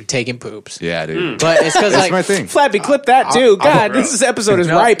like taking poops. Yeah, dude. But it's because That's like my thing. Flappy, clip that too. God, this episode is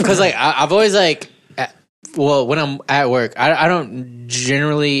ripe. because like I've always like, well, when I'm at work, I don't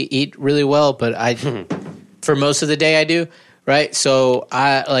generally eat really well, but I for most of the day I do. Right, so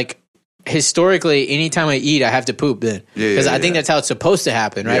I like. Historically, anytime I eat, I have to poop then because I think that's how it's supposed to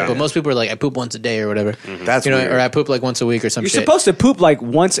happen, right? Yeah. But most people are like, I poop once a day or whatever, That's weird. or I poop like once a week or some You're shit. supposed to poop like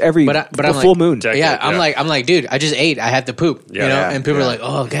once every But I'm full like, moon. Yeah, I'm like, dude, I just ate. I have to poop. Yeah. You know, Yeah, and people yeah. are like,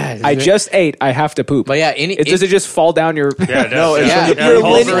 oh god, I just ate. I have to poop. But yeah, does it just fall down your? Yeah, No, it's Yeah. from the Your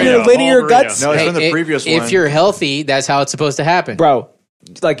whole previous linear- burrito, your linear whole guts? burrito. No, it's from the previous one. If you're healthy, that's how it's supposed to happen, Bro,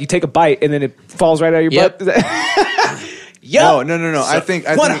 like you take a bite and then it falls right out of your Yep. butt. Yup. No. I think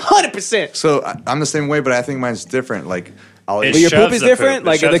 100%. so. I'm the same way, but I think mine's different. Like, I'll It But your shoves poop is the poop. different, It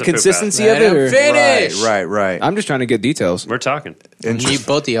like shoves the the poop out. consistency Let of it. him Or? finish. Right. I'm just trying to get details. We're talking. Meet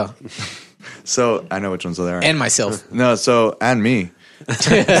both of y'all So I know which ones they are. and myself. No, so and me.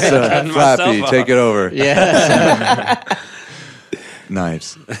 So, myself Flappy, off. take it over. Yeah,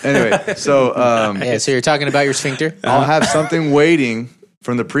 Nice. Anyway, so yeah. So you're talking about your sphincter. I'll have something waiting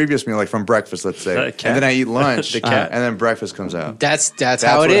from the previous meal, like from breakfast, let's say, The cat. and then I eat lunch, The cat. and then breakfast comes out. That's how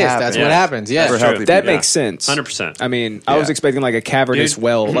it what is. happens. That's Yeah. what happens. Yeah. For true. healthy That people. makes sense. 100%. I mean, I was Yeah. expecting like a cavernous Dude.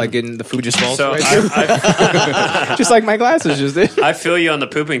 well, like in the food just falls So right through. I just like my glasses just did. I feel you on the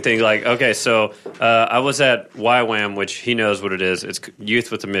pooping thing. Like, okay, so I was at YWAM, which he knows what it is. It's Youth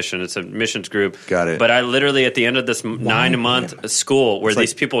with a Mission. It's a missions group. Got it. But I literally, at the end of this 9-month school, where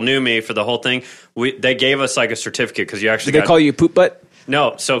these people knew me for the whole thing, they gave us like a certificate because you actually Did they got call you poop butt?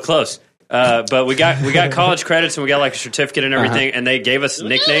 no, so close. But we got college credits and we got like a certificate and everything, and they gave us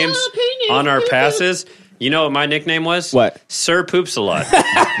nicknames on our passes. You know what my nickname was? What? Sir Poops a Lot.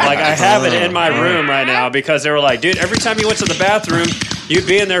 Like I have it in my room right now because they were like, dude, every time you went to the bathroom, you'd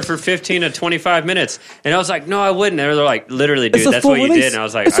be in there for 15 to 25 minutes. And I was like, no, I wouldn't. And they're like, literally, It's dude, a that's full what you release. did. And I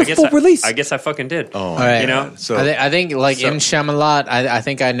was like, It's a full release. I guess I fucking did. Oh, All right. You know? So I think like in Shamalat, I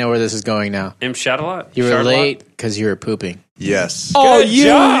think I know where this is going now. M. Shadalot? You were Shadalot? late because you were pooping. yes. Oh, Good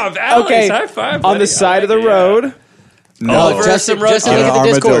job, Alex. High five, on buddy. the side of the Yeah. road. No, Over just some to road look talk. at the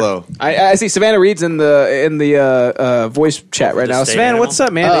Discord. armadillo. I see Savannah Reed's in the voice chat right The now. state Savannah, animal? what's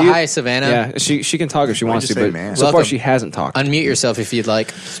up, man? Oh, Are you- hi, Savannah. Yeah, she can talk if she wants to, just say but man? so far Welcome. she hasn't talked. Unmute yourself if you'd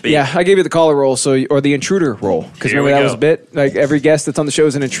like. Yeah, I gave you the caller role, or the intruder role, because Here remember we that go. was a bit like every guest that's on the show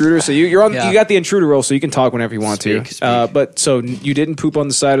is an intruder. So you're on, Yeah. you got the intruder role, so you can talk whenever you want to. Speak. But so you didn't poop on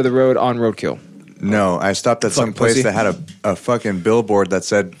the side of the road on roadkill. No, I stopped at some Fucking place pussy. that had a fucking billboard that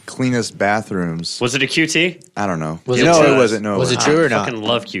said cleanest bathrooms. Was it a QT? I don't know. Was no, it true? it wasn't. No, Was it wasn't. true or I not? fucking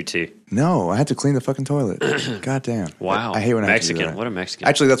love QT. No, I had to clean the fucking toilet. God damn. Wow. I hate when I have to do Mexican. that. What a Mexican.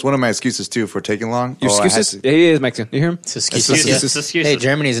 Actually, that's one of my excuses too for taking long. Your Oh, I had excuses? to- Yeah, he is Mexican. You hear him? It's excuses. Excuses. Yeah. Excuses. Hey,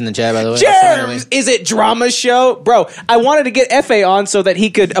 Germany's in the chat, by the way. Germs! Is it drama show? Bro, I wanted to get F.A. on so that he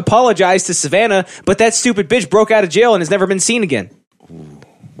could apologize to Savannah, but that stupid bitch broke out of jail and has never been seen again.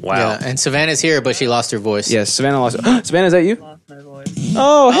 Wow. Yeah, and Savannah's here, but she lost her voice. Yes, Savannah lost. Savannah, is that you?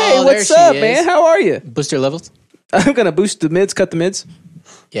 Oh, hey, Oh, what's there she up, is. man? How are you? Booster levels. I'm gonna boost the mids, cut the mids.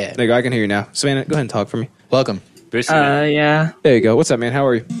 Yeah. There you go. I can hear you now. Savannah, go ahead and talk for me. Welcome. Boosting it. Yeah, There you go. What's up, man? How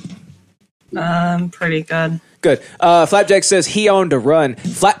are you? pretty good. Good. Flapjack says he owned a run.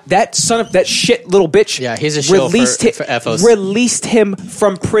 That son of that shit little bitch. Yeah, he's a shill for FOs. Released him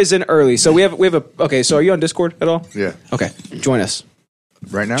from prison early. So we have a. Okay, so are you on Discord at all? Yeah. Okay, join us.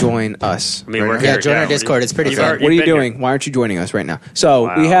 Right now? join us. I mean, we're Right. here. Yeah, join our Discord. It's pretty fun. What are you doing? Why aren't you joining us right now?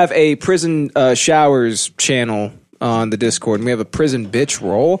 So we have a prison showers channel on the Discord, and we have a prison bitch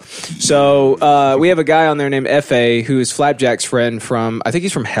roll. So we have a guy on there named F.A. who is Flapjack's friend from, I think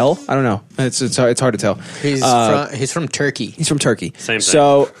he's from Hell. I don't know. It's hard to tell. He's from Turkey. He's from Turkey. Same thing.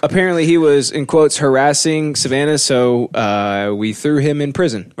 So apparently he was, in quotes, harassing Savannah. So we threw him in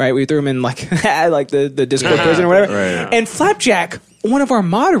prison, right? We threw him in like the Discord prison or whatever. Right. And Flapjack, one of our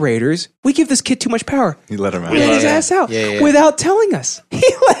moderators, we give this kid too much power. He let him out. He let his ass out without telling us.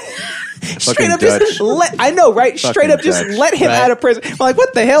 He straight up Dutch. just let, I know, right? Straight up just Dutch. let him Right. out of prison. I'm like,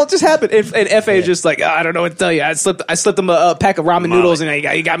 what the hell just happened? And FA is just like, I don't know what to tell you. I slipped him a pack of ramen noodles and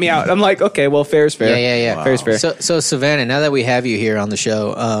he got me out. I'm like, okay, well, fair is fair. Yeah. Fair is fair. So Savannah, now that we have you here on the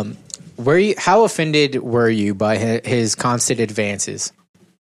show, how offended were you by his constant advances?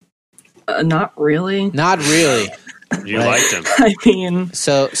 Not really. Not really. You liked him. I mean,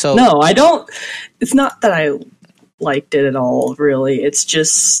 So no, I don't. It's not that I liked it at all. Really, it's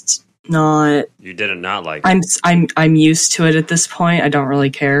just not. You did not like him. I'm used to it at this point. I don't really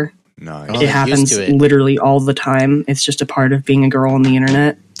care. No, Oh, It used happens to it. literally all the time. It's just a part of being a girl on the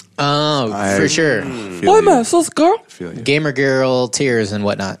internet. for sure. Boy, man, sus girl. Gamer girl tears and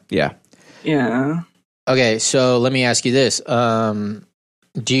whatnot. Yeah. Yeah. Okay, so let me ask you this: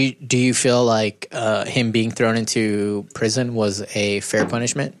 do you feel like him being thrown into prison was a fair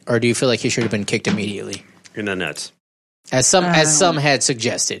punishment, or do you feel like he should have been kicked immediately, In the nuts. as some had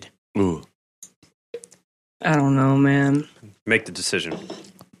suggested? Ooh. I don't know, man. Make the decision.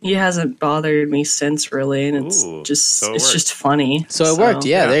 He hasn't bothered me since, really, and it's Ooh, just so it it's worked. just funny. So it worked.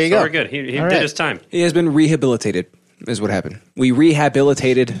 Yeah, there you so go. We're good. He All did right. his time. He has been rehabilitated, is what happened. We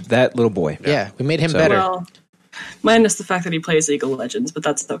rehabilitated that little boy. Yeah, we made him So- better. Well, minus the fact that he plays League of Legends, but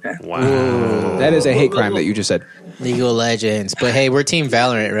that's okay. Wow. That is a hate crime that you just said. League of Legends, but hey, we're Team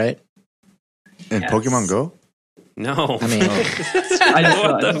Valorant, right? And Yes. Pokemon Go? No. I mean, I just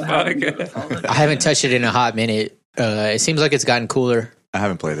What the realized fuck? I haven't touched it in a hot minute. It seems like it's gotten cooler. I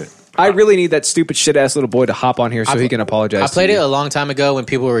haven't played it. I really need that stupid shit ass little boy to hop on here so he can apologize. I played to it you. a long time ago when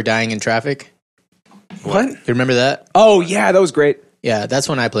people were dying in traffic. What? You remember that? Oh yeah, that was great. Yeah, that's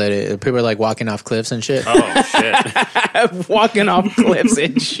when I played it. People were like walking off cliffs and shit. Oh, shit. Walking off cliffs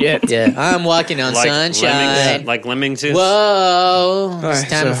and shit. Yeah, I'm walking on sunshine. Like Lemmingtons? Whoa! It's right,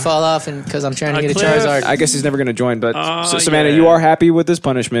 time to so- fall off because I'm trying to A get a cliff. Charizard. I guess he's never going to join. But Oh, so, Savannah, yeah. you are happy with this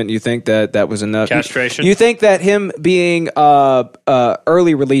punishment? You think that was enough? Castration? You think that him being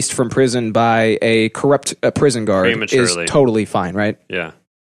early released from prison by a corrupt prison guard is Prematurely. totally fine, right? Yeah.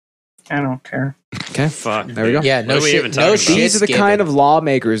 I don't care. Okay. Fuck. There we go. Yeah, What no are we shit. even No talking about? shit. These are the kind of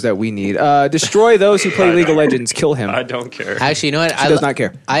lawmakers that we need. Destroy those who play League of Legends. Kill him. I don't care. Actually, you know what? She does not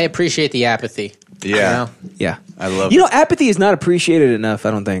care. I appreciate the apathy. Yeah. You know? Yeah. I love You know, apathy is not appreciated enough.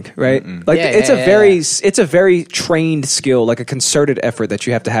 I don't think. Right? Like Yeah, it's yeah, a very it's a very trained skill, like a concerted effort that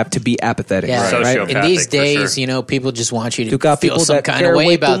you have to be apathetic. Yeah. Right? Sociopathic. In these for days, sure. you know, people just want you to You got feel people some that kind care of way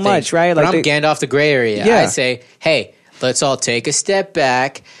way about too much, things. right? But Like I'm they- Gandalf the gray area. Yeah. I say, hey, let's all take a step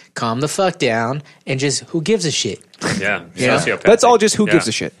back, calm the fuck down, and just who gives a shit? Yeah. Yeah. Sociopath. That's all just who Yeah. gives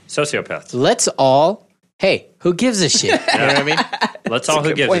a shit. Sociopath. Let's all, hey, who gives a shit? You know what I mean? Let's all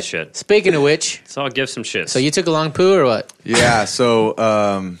who gives point. a shit. Speaking of which, Let's all give some shit. so you took a long poo or what? Yeah, so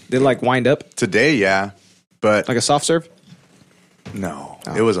They like wind up today, yeah. But like a soft serve. no,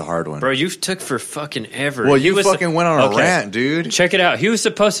 it was a hard one. Bro, you took for fucking ever. Well, He you was- fucking went on a Okay. rant, dude. Check it out. He was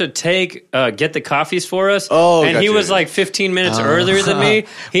supposed to get the coffees for us. Oh, and he gotcha. was like 15 minutes earlier than me.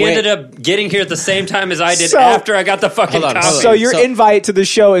 He Wait. ended up getting here at the same time as I did So- after I got the fucking Hold on, coffee. hold on. So your So- invite to the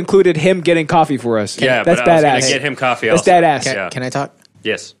show included him getting coffee for us. yeah, that's but I was badass. gonna get him coffee. That's also. badass. Can, Yeah. can I talk?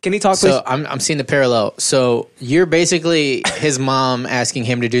 Yes. Can he talk, please? So I'm seeing the parallel. So you're basically his mom asking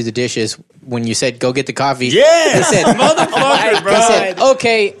him to do the dishes when you said go get the coffee. Yes, He said, motherfucker, bro. He said,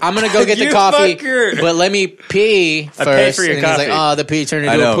 okay, I'm going to go get the You coffee, fucker. but let me pee first. I paid for your and he's like, coffee. oh, the pee turned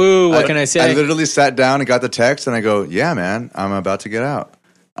I into a know. poo. What can I say? I literally sat down and got the text, and I go, "Yeah, man, I'm about to get out.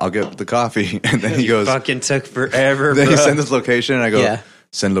 I'll get the coffee." And then he goes, Fucking took forever, then bro. he sends this location, and I go, Yeah.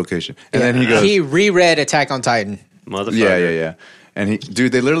 "Send location." And then he goes, he reread Attack on Titan. Motherfucker. Yeah. And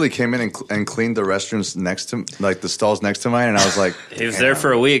dude, they literally came in and cleaned the restrooms next to, like the stalls next to mine, and I was like, He was there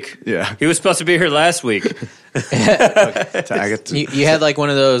for a week. Yeah. He was supposed to be here last week. I get to, You had like one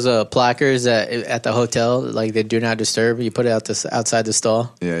of those placards at the hotel, like they do not disturb. You put it outside the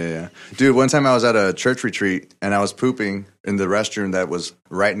stall. yeah. Dude, one time I was at a church retreat, and I was pooping in the restroom that was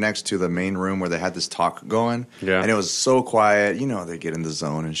right next to the main room where they had this talk going. Yeah. And it was so quiet. You know, they get in the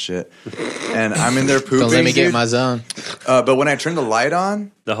zone and shit. And I'm in there pooping. Don't let me get in dude. my zone. But when I turned the light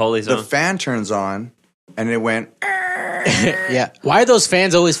on, The holy the zone. fan turns on, and it went, Yeah. Why are those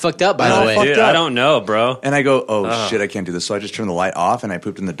fans always fucked up, by the way? Dude, I don't know, bro. And I go, oh shit, I can't do this. So I just turned the light off and I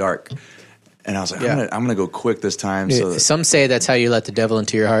pooped in the dark. And I was like, I'm gonna go quick this time. Dude, So that some say that's how you let the devil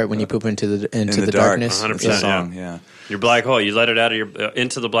into your heart when you poop into the in the darkness. dark, 100%, song, yeah. Your black hole. You let it out of your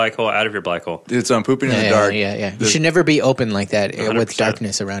into the black hole, out of your black hole. Dude, so I'm pooping in the Yeah, dark. yeah. You should never be open like that with 100%.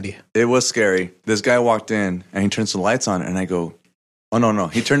 darkness around you. It was scary. This guy walked in and he turns the lights on, and I go, oh no,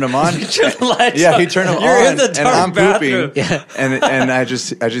 he turned them on. Turn the lights Yeah, on. he turned them You're on, in the and dark I'm bathroom. pooping. Yeah. And I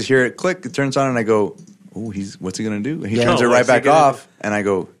just hear it click. It turns on, and I go, oh, what's he gonna do? And he Yeah. turns it Oh, right what's he back gonna off, and I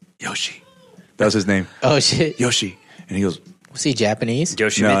go, Yoshi. That was his name, Oh shit! Yoshi. And he goes, Was he Japanese?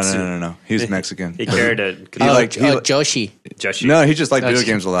 Yoshimitsu. no. He was Mexican. He carried a Joshi. Joshi. No, he just liked video Joshi.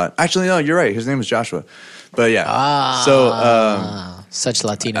 games a lot. Actually, no, you're right. His name was Joshua. But yeah. Such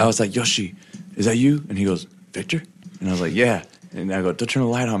Latino. I was like, Yoshi, is that you? And he goes, Victor? And I was like, yeah. And I go, don't turn the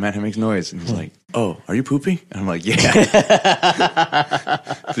light on, man. It makes noise. And he's like, oh, are you pooping? And I'm like, yeah.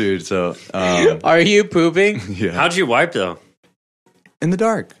 Dude, so, Are you pooping? yeah. How'd you wipe though? In the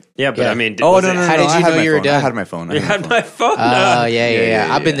dark. Yeah, but Yeah. I mean, Oh, was no, it- no, no. How did I you had know my you were phone. done? I had my phone. You had my phone. Oh, yeah. yeah,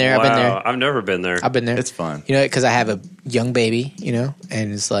 I've been there. I've been there. I've never been there. I've been there. It's fun. You know, because I have a young baby, you know,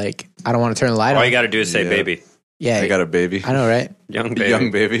 and it's like, I don't want to turn the light All on. you got to do is say Yeah. baby. Yeah. I got a baby. I know, right? Young baby. Young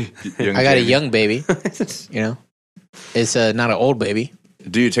baby. Young I got a baby. young baby, you know? It's not an old baby.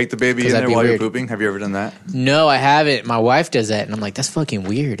 Do you take the baby 'Cause in that'd there be while weird. you're pooping? Have you ever done that? No, I haven't. My wife does that, and I'm like, that's fucking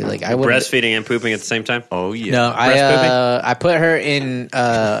weird. Like, I wouldn't. Breastfeeding and pooping at the same time. Oh, yeah. No, I put her in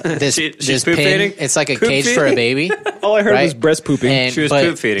this She's this poop pin. feeding? It's like a Poop cage for a feeding? baby. All I heard Right? was breast pooping. And, She was but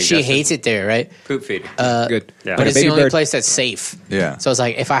poop feeding, She that's it. hates it there, right? Poop feeding. Good. Yeah. But it's Baby the only bird. place that's safe. Yeah. So it's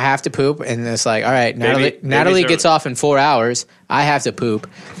like if I have to poop, and it's like, all right, Natalie babies are- gets off in 4 hours. I have to poop.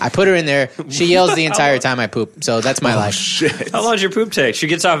 I put her in there. She yells the entire time I poop. So that's my life. Shit. How long does your poop take? She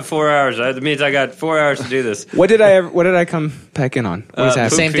gets off in 4 hours. That means I got 4 hours to do this. What did I come back in on? What is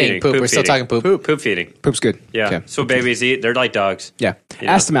happening? Same thing, poop. We're still talking poop. Poop feeding. Poop's good. Yeah. Okay. So babies eat. They're like dogs. Yeah. You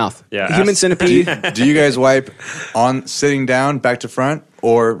know? Ass to mouth. Yeah, Human ass- centipede. Do you guys wipe on sitting down, back to front,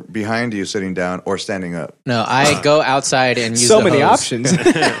 or behind you sitting down, or standing up? No, I go outside and use So the many hose. options.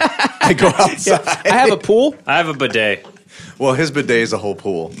 I go outside. I have a pool. I have a bidet. Well, his bidet is a whole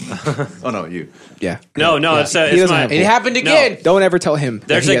pool. Oh, no, you. Yeah. No, it's He it's doesn't my. have It happened again. Don't ever tell him. that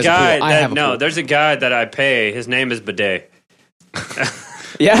There's he a has guy pool. I have a pool. there's a guy that I pay. His name is Bidet.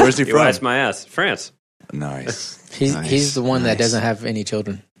 Yeah. Where's he He from? wipes my ass. France. Nice. He's the one that doesn't have any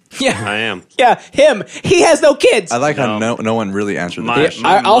children. Yeah. I am. Yeah. Him. He has no kids. I like how No. no one really answered the My- question.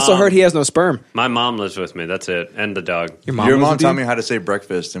 I also mom- heard he has no sperm. My mom lives with me. That's it. And the dog. Your lives mom with taught you? me how to say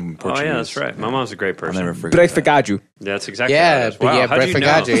breakfast in Oh Portuguese. yeah, that's right. My mom's a great I'll person. never forget that. Brefegaju. That's exactly what it Yeah, is. Wow, how'd you know?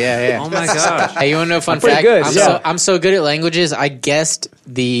 Brefegaju. Yeah. Oh my gosh. Hey, you want to know a fun pretty fact? good, I'm, yeah. I'm so good at languages. I guessed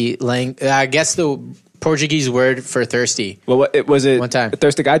the Portuguese word for thirsty. Well, what was it? One time.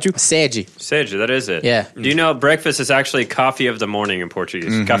 Thirstegaju? Sede. Sage, that is it. Yeah. Do you know breakfast is actually coffee of the morning in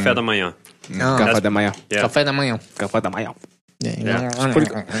Portuguese? Café da manhã. Café da manhã. Yeah. Café da manhã. Café da manhã. Yeah. Yeah.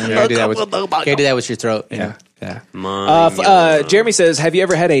 You gotta do that with your throat. Yeah. Yeah. Manhã. Jeremy says, have you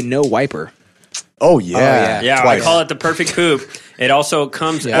ever had a no wiper? Oh, yeah. Yeah, Twice. I call it the perfect poop. It also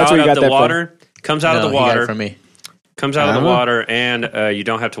comes That's out where you got of the that from. water. Comes out No, of the he got it water. from me. Comes out of the water, and you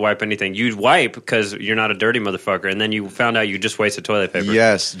don't have to wipe anything. You wipe because you're not a dirty motherfucker, and then you found out you just wasted toilet paper.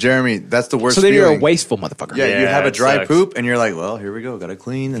 Yes, Jeremy, that's the worst So then you're a feeling. wasteful motherfucker. Yeah, you Yeah, have a it dry sucks. poop, and you're like, well, here we go. Got to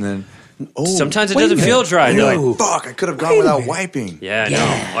clean, and then... Oh, Sometimes it Wait a doesn't minute. feel dry. and You're you're like, like, fuck, I could have gone without wiping. yeah, no.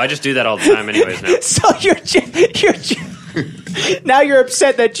 Well, I just do that all the time anyways now. So now you're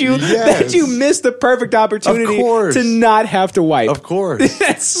upset that you missed the perfect opportunity course. to not have to wipe. Of course.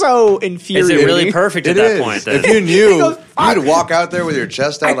 That's so Is infuriating. it really perfect at It that is. point? Then? If you knew, goes, you'd walk out there with your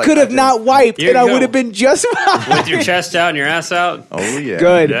chest out. I like, could have did- not wiped, Here and you I go. would have been just fine. With your chest out and your ass out? Oh, yeah.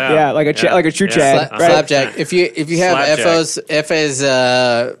 Good, Yeah. yeah, like a Yeah. like a true Yeah. Chad, Sla- right? Slapjack. If you have Slapjack. FA's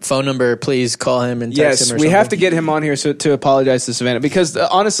phone number, please call him and text Yes, him. Or we something. have to get him on here to apologize to Savannah because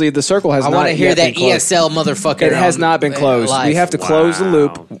honestly, the circle has I not want to hear yet that been closed. ESL motherfucker. It has on- not been closed. live. We have to close the Wow.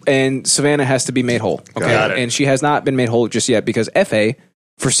 loop, and Savannah has to be made whole. Okay, Got it. and she has not been made whole just yet because FA,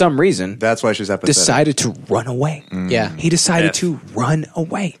 for some reason, That's why she's apathetic. decided to run away. Yeah. He decided F. to run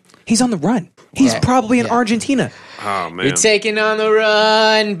away. He's on the run. He's Yeah. probably in Yeah. Argentina. Oh, man. You're taking on the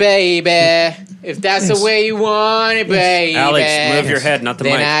run, baby. If that's the way you want it, baby. Alex, move your head, not the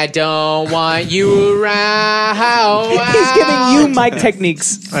then mic. I don't want you around. He's giving you mic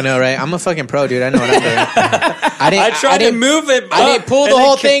techniques. I know, right? I'm a fucking pro, dude. I know what I'm doing. I tried to move it I didn't up, pull the and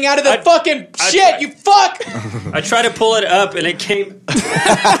whole it came- thing out of the I- fucking I shit, tried- you fuck! I tried to pull it up, and it came... All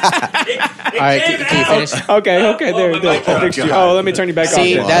right, can you finish? Okay, there. my mic I'll fix you. Oh, let me turn you back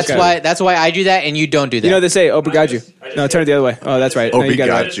See, off. that's Okay. why I do that and you don't do that. You know they say, "Obrigado." No, turn it the other way. Oh, that's right. Oh, No, we got it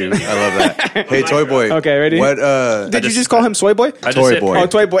got right. you. I love that. Hey, Toy Boy. Okay, ready? What? Did you just call him Soy Boy? I just Toy hit- Boy. Oh,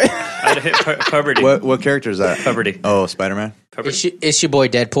 Toy Boy. I hit puberty. What character is that? Puberty. Oh, Spider-Man. It's your boy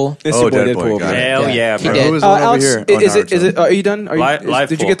Deadpool. It's Oh, your boy Deadpool, got it. Hell yeah, He bro. did. Who was the one over Alex, here? Oh, is no, it? Is it? Are you done? Are you? Live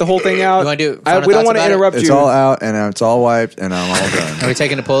did you pool. get the whole thing out? You wanna do We final don't thoughts want to about it? interrupt It's you. all out and it's all wiped and I'm all done. Are we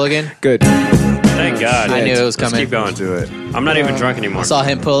taking a poll again? Good. Thank God. I knew it was Let's coming. keep going. Do it. I'm not even drunk anymore. I saw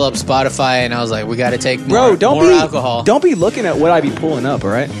him pull up Spotify, and I was like, "We got to take more, Bro, don't more be alcohol." Don't be looking at what I be pulling up. All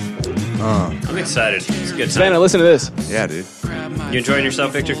right, I'm excited. It's a good Savannah, time. listen to this. Yeah, dude. You enjoying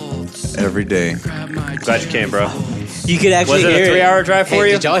yourself, Victor? Every day. Glad you came, bro. You could actually Was it a hear 3-hour drive for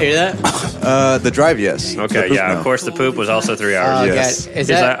you? Did y'all hear that? The drive, yes. The Okay, poop, yeah. no. Of course, the poop was also 3 hours. Oh, Yes. God. Is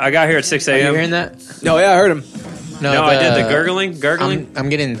Because that? I got here at 6 Are you a.m. hearing that? No, yeah, I heard him. No, I did the gurgling. I'm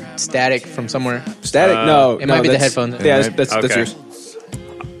getting static from somewhere. Static. No, it no, might be the that's- headphones. Yeah, that's Okay. yours.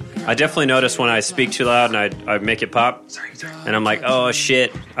 I definitely notice when I speak too loud and I make it pop, and I'm like, oh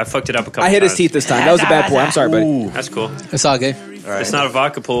shit, I fucked it up a couple I hit his times. teeth this time. That was a bad pull. I'm sorry, buddy. That's cool. It's all good. All right. It's not a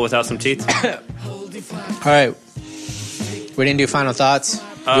vodka pool without some teeth. All right. We didn't do final thoughts.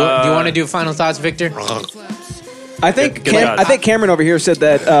 Do you want to do final thoughts, Victor? I think Good God. I think Cameron over here said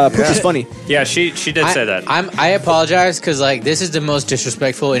that poop is funny. Yeah, she did say that. I apologize because like this is the most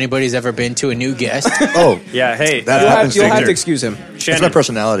disrespectful anybody's ever been to a new guest. Oh, Yeah, hey, That You'll happens have Victor. to excuse him. That's Shannon, my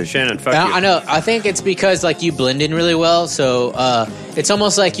personality. Shannon, fuck you. I know. I think it's because like you blend in really well, so it's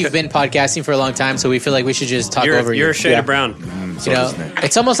almost like you've been podcasting for a long time. So we feel like we should just talk over You're you. a shade of brown. You know,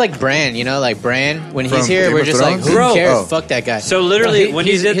 it's almost like Bran. You know, like Bran. When he's From here, Game we're of just like, Thrones? who Bro. cares? Oh. Fuck that guy. So literally, when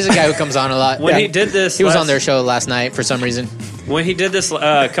he's, he did, he's a guy who comes on a lot. when he did this, He was last- on their show last night for some reason. When he did this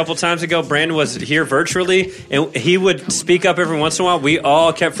a couple times ago, Brandon was here virtually, and he would speak up every once in a while. We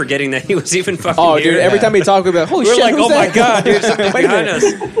all kept forgetting that he was even fucking Oh, here. dude! Every time we talk, we're like, "Holy We're shit!" like, who's oh my that? god, dude, something's Wait a behind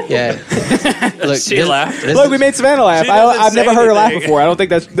minute. us. Yeah. Look, She laughed. Look, we made Savannah laugh. She doesn't I've never say heard her laugh anything. before. I don't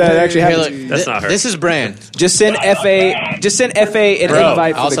think that actually Here, happens. look, That's not her. This is Bran. Just send FA. Just send FA an Bro,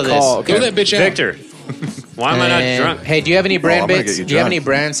 invite for also the call. this. Okay. Victor, why am I not And- drunk? Hey, do you have any Bran I'm gonna bits? get you Do you have drunk. any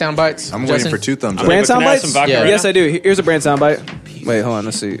Bran sound bites? I'm Justin? waiting for 2 thumbs up. Brand Can I have soundbite? some vodka Yeah. right Yes, now? I do. Here's a brand soundbite. Wait, hold on.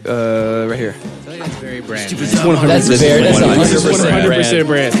 Let's see. Right here. That's very Bran. That's fair. That's 100%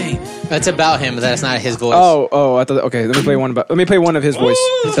 brand. That's about him, but that's not his voice. Oh, I thought. Okay, let me play one. Let me play one of his voice.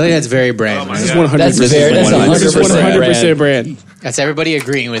 I feel like that's very Bran. my man. God. That's fair. That's 100% brand. That's everybody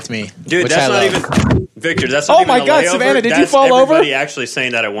agreeing with me. Dude, which that's I not love. even Victor. That's not Oh even my a God, layover. Savannah, did you That's fall over? everybody actually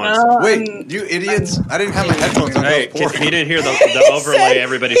saying that at once. Wait, you idiots! I didn't have my headphones on. Hey, I was pouring. you didn't hear the overlay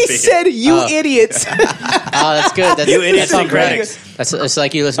everybody's He speaking. said, "You idiots." Oh, that's good. That's, You idiots that's and great. critics. That's it's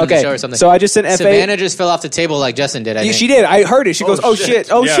like you listen to the Okay, show or something. so I just sent FA. Savannah just fell off the table like Justin did. I think. She did. I heard it. She goes, "Oh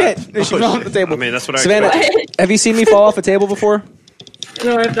shit! Oh Yeah. shit!" And she fell off the table. I mean, that's what I Savannah, expected. have you seen me fall off a table before?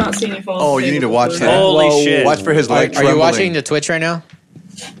 No, I've not seen you fall. Oh, you need to watch that. Holy Whoa. shit. Watch for his Are, leg are trembling. you watching the Twitch right now?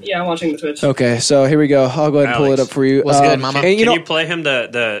 Yeah, I'm watching the Twitch. Okay, so here we go. I'll go ahead and pull it Alex. up for you. What's good, Mama? And you Can know, you play him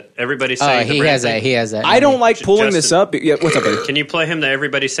the everybody Oh, saying the he brand has thing? that. He has that. I don't like pulling this Justin. up. Yeah, what's up, baby? Can you play him the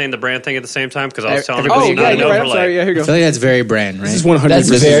everybody saying the brand thing at the same time? Because I was telling him Everybody- it's Oh, not yeah, an you're right. I'm overlay. sorry. Yeah, here you I go. feel like that's very Bran, right? This is 100%.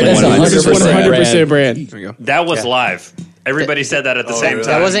 That's fair. That's 100% 100% brand. Here we go. That was live. Everybody said that at the same really?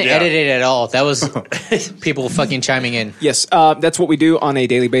 time. That wasn't Yeah. edited at all. That was people fucking chiming in. Yes, that's what we do on a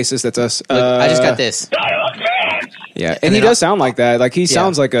daily basis. That's us. Look, I just got this. Yeah, and he then does sound like that. Like he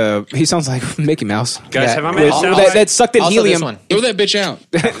sounds like Mickey Mouse. Guys, Yeah. have I made it With- sound That, right? that sucked in Also, helium. this one. Throw that bitch out.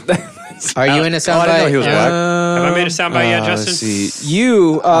 Are you in a soundbite? didn't know he was black. Have I made a sound bite yet, Let's Justin? see.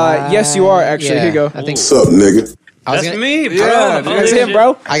 You, yes, you are actually. Yeah, Here you go. I think What's up, nigga? I was That's gonna- me, bro. Yeah, Holy that's him, shit.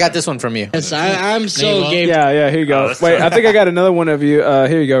 bro. I got this one from you. Yes, I'm so game. Yeah, here you go. Oh, that's Wait, tough. I think I got another one of you.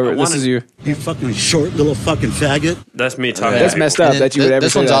 Here you go. This wanted- is you. You fucking short little fucking faggot. That's me talking. That's to messed people. up And that you then would ever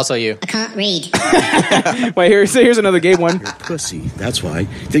this say one's that. also you. I can't read. Wait, here's another Gabe one. Pussy. That's why.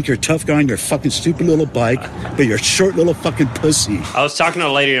 Think you're a tough guy on your fucking stupid little bike, but you're short little fucking pussy. I was talking to a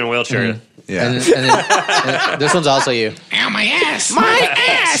lady in a wheelchair. Yeah. And then this one's also you.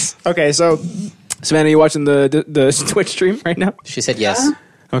 Okay, so Savannah, you watching the Twitch stream right now? She said yes.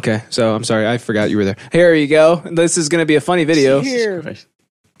 Okay, so I'm sorry, I forgot you were there. Here you go. This is going to be a funny video.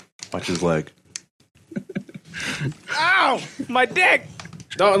 Watch his leg. Ow, my dick!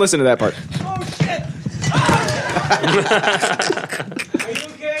 Don't listen to that part.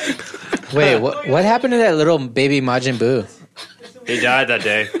 Wait, what happened to that little baby Majin Buu? He died that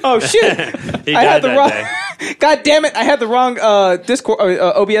day. Oh shit! He I had died the that wrong. day. God damn it! I had the wrong Discord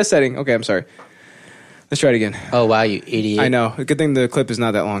OBS setting. Okay, I'm sorry. Let's try it again. Oh wow, you idiot! I know. Good thing the clip is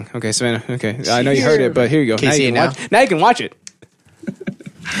not that long. Okay, Savannah. Okay, I know you heard it, but here you go. Can you see it now? Now you can watch it.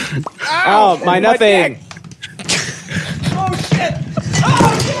 Ow, my nothing. Oh shit!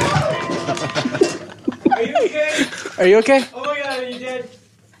 Are you okay? Are you okay? Oh my god, are you dead?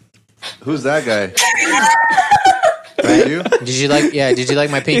 Who's that guy? Right. You? Did you like? Yeah. Did you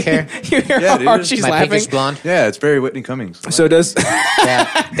like my pink hair? You hear Yeah, how dude. hard she's My laughing? pinkish blonde. Yeah, it's Barry Whitney Cummings. So does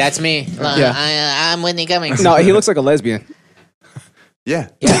Yeah, that's me. Yeah. I'm Whitney Cummings. no? He looks like a lesbian. Yeah,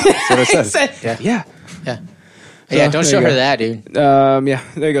 that's what I said. Yeah. Yeah, don't there show you her go. that, dude. Yeah.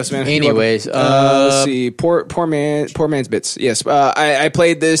 There you go, Savannah. You're welcome. Anyways, let's see. Poor man's bits. Yes. I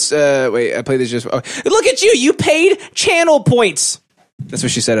played this. I played this just. Oh, look at you! You paid channel points. That's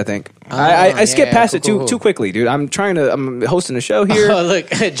what she said. I think. I skipped past it too quickly, dude. I'm hosting a show here. Oh, look,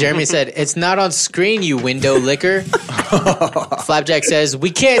 Jeremy said, it's not on screen, you window licker. Flapjack says,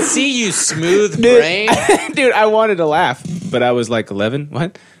 we can't see you, smooth brain. Dude, I wanted to laugh, but I was like 11.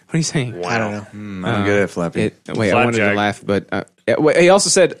 What? What are you saying? I don't know. I'm good at Flappy. I wanted to laugh, but he also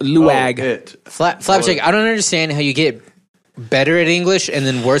said luag. Flapjack, I don't understand how you get better at English and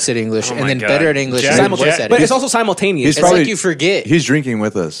then worse at English and then God. better at English Jack- and then worse Jack- at But it. it's also simultaneous. It's like you forget. He's drinking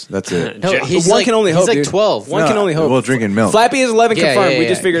with us. That's it. No, he's One like, can only he's hope, like dude. 12. One can only hope. Well, drinking milk. Flappy is 11 Yeah, confirmed. yeah, We yeah.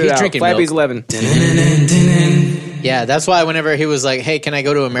 just figured He's it out. drinking Flappy's milk. 11. Yeah, that's why whenever he was like, hey, can I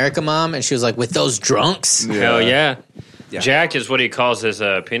go to America, Mom? And she was like, with those drunks? Hell yeah. Jack is what he calls his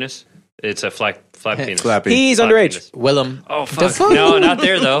penis. It's a flap penis. Flappy. He's Flap underage. penis. Willem. Oh, fuck. No, not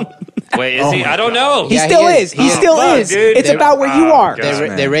there, though. Wait, is he? I don't know. He Yeah, still he is. is. He still Fuck, is. dude. It's They- about where you are.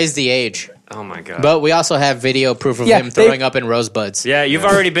 God. They raised the age. Oh, my God. But we also have video proof of Yeah, him throwing up in rosebuds. Yeah, you've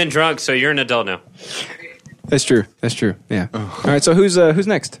already been drunk, so you're an adult now. That's true. That's true. Yeah. All right. So who's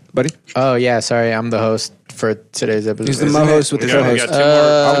next, buddy? Oh, yeah, sorry. I'm the host for today's episode. Who's the mo-host with the We got co-host? two more.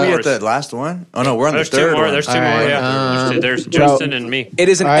 Are we more. at the last one? Oh no, we're on There's the two third more. one. There's two All more. right, Yeah. There's Justin and me. It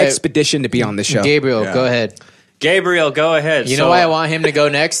is an All right. expedition to be on this show. Gabriel, Yeah. go ahead. Gabriel, go ahead. You know why I want him to go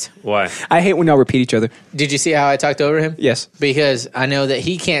next? Why? I hate when y'all repeat each other. Did you see how I talked over him? Yes. Because I know that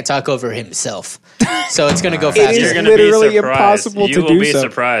he can't talk over himself. So it's going to go It faster. is You're gonna literally be surprised. impossible you to will do be so.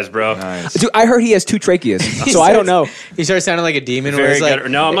 surprised, bro. Nice. Dude, I heard he has 2 tracheas, so I don't know. He starts sounding like a demon. where Very it's like,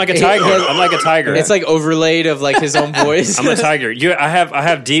 good. No, I'm like a tiger. I'm like a tiger. It's like overlaid of like his own voice. I'm a tiger. I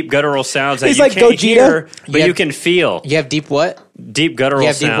have deep guttural sounds that He's you like can't Gogeta. hear, but You you have- can feel. You have deep what? Deep guttural You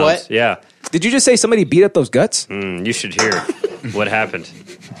have deep sounds. what? Yeah. Did you just say somebody beat up those guts? You should hear what happened.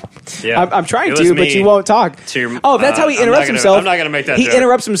 Yeah. I'm trying It was to, but me. you won't talk. Oh, That's how he I'm not interrupts gonna- himself. I'm not gonna make that He joke.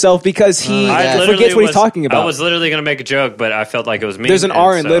 interrupts himself because he I Yeah. literally forgets what he's was- talking about. I was literally going to make a joke, but I felt like it was me. There's an and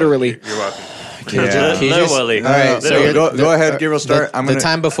R in so literally. You're welcome. Yeah. Literally. All right, so Literally. you're- Go ahead, Gabriel. Start. I'm the gonna.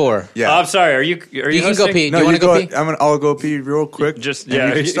 time before. Yeah. Oh, I'm sorry. Are you You can go hosting? pee. Do No, you want to go pee? I'll go pee real quick. Just and yeah.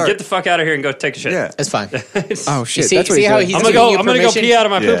 you can start. Get the fuck out of here and go take a shit. Yeah. It's fine. Oh shit! See, that's what see he's how doing. he's I'm gonna giving go. you I'm gonna go permission? pee out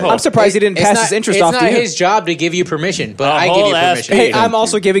of my Yeah. poop hole. I'm surprised he didn't It's pass not- his interest off It's to not you. his job to give you permission, but A I give whole you ass permission. Hey, pee. I'm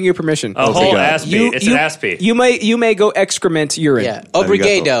also giving you permission. A whole God. ass pee. It's an ass pee. You may go excrement urine. Yeah.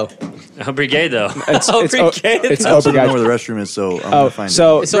 Arigato. Obrigado. Obrigado. It's I also don't know obrigado. where the restroom is, so I'm Oh, gonna find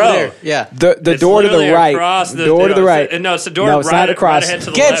so It's over Bro. there. Yeah. the It's door to the literally right. across Door to the right. No, it's the door No, it's right, not across. right ahead to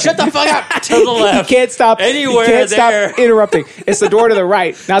the Kid, left. shut the fuck up. to the left. You can't stop. Anywhere you can't there. stop interrupting. It's the door to the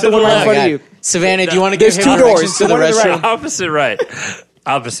right, not the the one right in left. front God. of you. Savannah, do you want to give There's him two doors. directions to the The one to the restroom? right. Opposite right.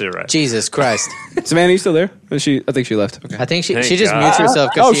 Opposite right. Jesus Christ. Savannah, you still there? I think she left. Okay. I think she Thank just God. mutes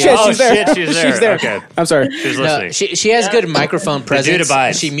herself. 'cause Oh she shit, has- she's there. shit, she's there. Okay. I'm sorry. She's No, listening. she has good microphone presence.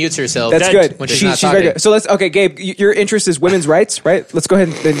 abides. She mutes herself. That's good. When she's She's not very talking. good. So okay, Gabe. Your interest is women's rights, right? Let's go ahead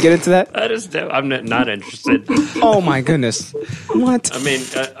and get into that. I'm not interested. Oh my goodness. What? I mean,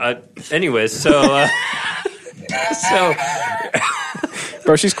 anyways, so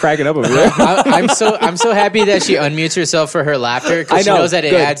Bro, she's cracking up over there. I'm so happy that she unmutes herself for her laughter I because she know. knows that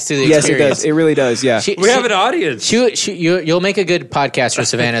it Good. adds to the yes, experience. it does. It really does. Yeah. we have an audience. You'll make a good podcaster,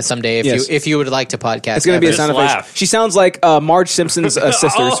 Savannah, someday Yes. if you would like to podcast. It's going to be a ever. sound Just effect. laugh. She sounds like Marge Simpson's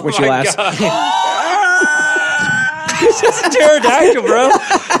sisters Oh when she my laughs. God. It's just a pterodactyl, bro.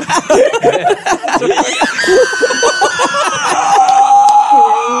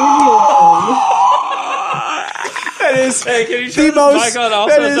 That is Hey, can you the turn this most. mic on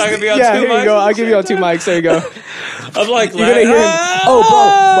also that so I is can be on yeah, two here you mics? go. I'll give you on 2 mics. There you go. I'm like, You're gonna hear him. Oh,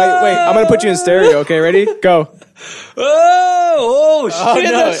 bro. Wait. I'm gonna put you in stereo. Okay, ready? Go. Oh, shit,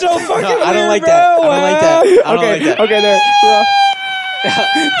 no. that's so fucking weird, I don't like bro. that. I don't like that. I don't okay. like that. Okay. There. You're off.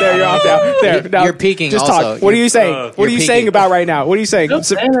 There, you're off now. There. Now, You're peaking Just also. talk. What are you saying? You're What are you peaking. saying about right now? What are you saying? Nope,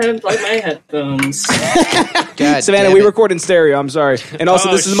 I didn't like my headphones. God Savannah, damn we it. record in stereo. I'm sorry. And also,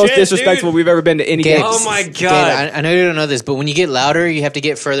 Oh, this is the most shit, disrespectful dude. we've ever been to any Gabe, game. Oh my Dave, God. I know you don't know this, but when you get louder, you have to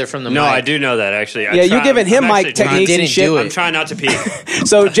get further from the No, mic. I do know that actually. Yeah, you're giving him mic actually techniques didn't and shit. do it. I'm trying not to pee.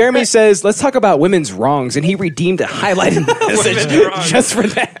 So Jeremy says, let's talk about women's wrongs. And he redeemed a highlighted message Women's wrongs. just for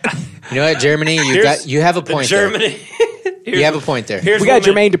that. You know what, Germany? You have a point there. Germany. You have a point there. Here's We got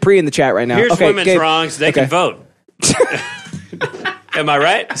women- Jermaine Dupree in the chat right now. Here's okay, women's Gabe. wrongs. They Okay. can vote. Am I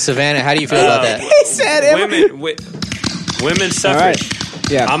right? Savannah, how do you feel about that? He said Women's suffrage.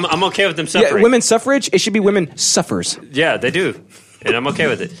 Yeah. I'm okay with them Yeah, suffering. women's suffrage. It should be women suffers. Yeah, they do. And I'm okay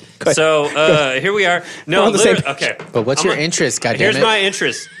with it. So here we are. No, We're on the same literally- okay. But what's your interest, goddammit? Here's my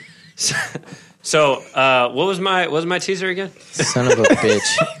interest. So, what was my teaser again? Son of a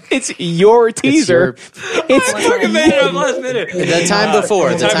bitch. It's your teaser. It's fucking made it up last minute. The time before.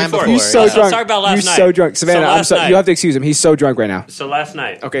 The time before. You're so Let's drunk. talk about last You're night. so drunk, Savannah. So I'm last so, night. you have to excuse him. He's so drunk right now. So last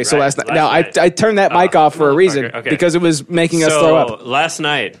night. Okay, so right? last night. Now night. I turned that mic off for a reason okay. because it was making us throw up. Last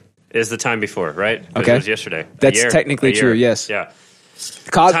night is the time before, right? 'Cause Okay. It was yesterday. That's technically true, yes. Yeah.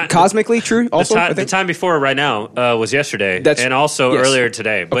 Cosmically true. Also, I the think? time before right now was yesterday, That's- and also yes. earlier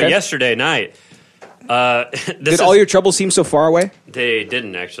today. But Okay. yesterday night, Did all your troubles seem so far away? They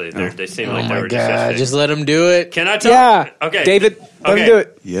didn't actually. They seemed Oh like they my were God. just yesterday. Just let him do it. Can I tell? Yeah. Okay, David, let him do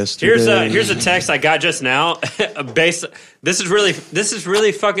it. Yesterday. Here's a text I got just now. This is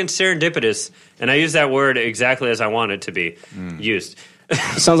really fucking serendipitous, and I use that word exactly as I want it to be used.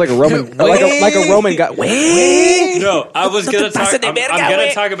 Sounds like a Roman, like a Roman guy. No, I was gonna talk. I'm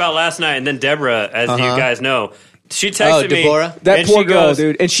gonna talk about last night, and then Deborah, as you guys know, she texted me. Deborah? That and poor she girl, goes,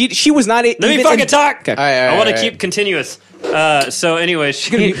 dude, and she was not. Let me fucking talk. Okay. All right, I want to all right. keep continuous. So anyway,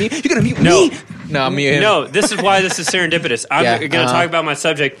 You're gonna mute me. You're gonna mute No. me. No, I'm mute him. No, this is why this is serendipitous. I'm Yeah, going to talk about my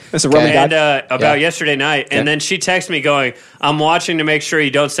subject That's a Roman and god. about yesterday night. And then she texted me going, I'm watching to make sure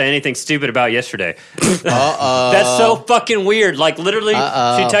you don't say anything stupid about yesterday. That's so fucking weird. Like, literally, she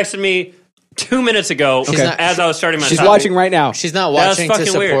texted me 2 minutes ago as I was starting my She's topic. watching right now. She's not That was watching to fucking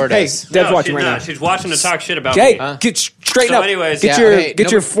support weird. Hey, us. Deb's watching she's right not. now. She's watching to talk shit about Jay, me. get straighten So up. anyways- get Yeah, your hey, get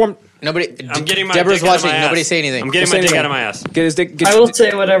your form. Nobody. I'm getting my Deborah's dick out of watching. my ass. Nobody say anything. I'm getting Say my dick anything. out of my ass. Get his dick. Get I your, will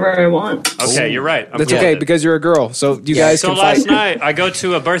say whatever I want. Okay, you're right. I'm that's cool okay with it. because you're a girl, so you guys So can last fight. night, I go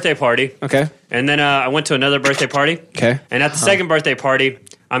to a birthday party. Okay. And then I went to another birthday party. Okay. And at the second birthday party,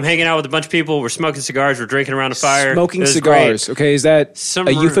 I'm hanging out with a bunch of people. We're smoking cigars. We're drinking around a fire. Smoking It was cigars. great. Okay, is that Some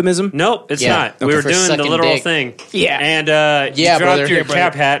a euphemism? Nope, it's Yeah. not. Okay, We were for doing the sucking literal dick. thing. Yeah. And you Yeah, dropped brother. your Yeah, brother.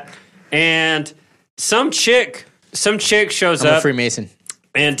 cap hat, and some chick shows I'm a up, Freemason.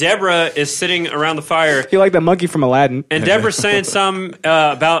 and Deborah is sitting around the fire. You like that monkey from Aladdin? And Deborah's saying some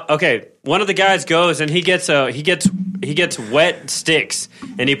about one of the guys goes and he gets wet sticks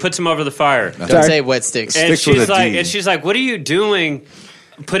and he puts them over the fire. Don't Sorry. say wet sticks. And Sticks with a D. she's like, what are you doing?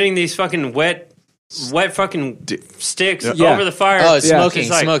 Putting these fucking wet fucking sticks Yeah. over the fire. Oh, it's Yeah. smoking.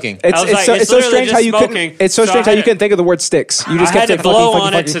 She's like- Smoking. It's, I was it's, like, so, it's it's so literally strange how just you smoking. couldn't. It's so So strange I how you had- couldn't think of the word sticks. You just I kept had to saying blow fucking,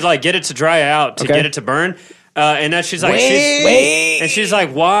 on fucking, it to like get it to dry out to Okay. get it to burn. And then she's like, Wait. and she's like,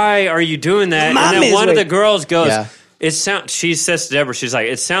 why are you doing that? Mom and then is one of the wait. girls goes, Yeah. she says to Deborah, she's like,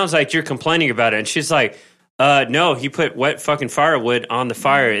 it sounds like you're complaining about it. And she's like, no, he put wet fucking firewood on the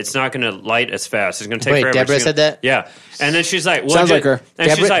fire. It's not going to light as fast. It's going to take Wait, forever. Deborah She's said gonna- that? Yeah. And then she's like, well, Sounds like her.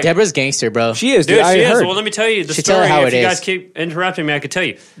 And she's like, Deborah's gangster, bro. She is, dude. dude, I she is. heard. Well, let me tell you the She tell story. her how If it you is. guys keep interrupting me, I could tell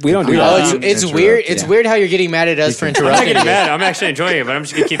you. We don't do Oh, that. it's interrupt, weird. It's yeah. weird how you're getting mad at us for I'm not interrupting. getting you. mad. I'm actually enjoying it, but I'm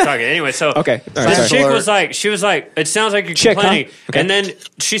just gonna keep talking anyway. So Okay. All right, this sorry. chick was like, she was like, it sounds like you're Chick, huh? complaining. Okay. And then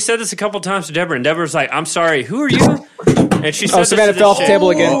she said this a couple times to Deborah, and Deborah's like, I'm sorry, who are you? And she said, Oh, Savannah this to fell off the this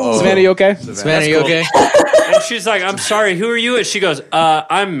table chick. again. Savannah, you okay? Savannah, you cool. okay? And she's like, I'm sorry, who are you? And she goes,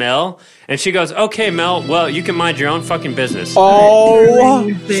 I'm Mel. And she goes, okay, Mel, well, you can mind your own fucking business. Oh,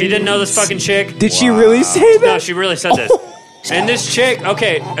 She didn't know this fucking chick. did she really say that? No, she really said this. And this chick,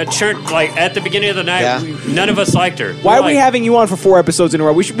 okay, like at the beginning of the night, Yeah. none of us liked her. Why We're are we like, having you on for 4 episodes in a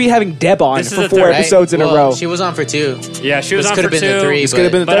row? We should be having Deb on This is for the 4 third, right? episodes in a Well, row. She was on for 2. Yeah, she was This on could for have been 2. the 3. This could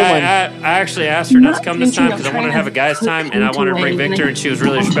have been the But third one. I actually asked her not to come this time because I wanted to have a guy's time and I wanted to bring Victor and she was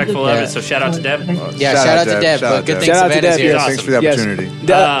really respectful of Yeah. it. So shout out to Deb. Yeah, shout out to Deb. Shout But out good Deb. thing Shout out to Savannah's Deb, here. yes. Thanks for the Yes.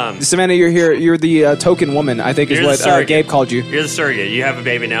 opportunity. Savannah, you're here. You're the token woman, I think is You're the what surrogate. Gabe called you. You're the surrogate. You have a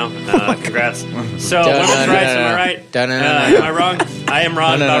baby now. Congrats. So Dun, women's dun, rights, dun, am I dun. right? Dun, dun, dun, Am dun. I wrong? I am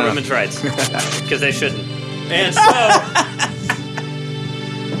wrong No, no, about no. women's rights because they shouldn't. And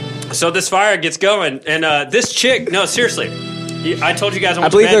so this fire gets going, and this chick. No, seriously. I told you guys I I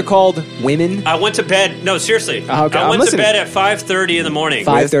went believe to they're bed. called women. I went to bed. No, seriously. Okay, I I'm went listening. to bed at 5:30 in the morning.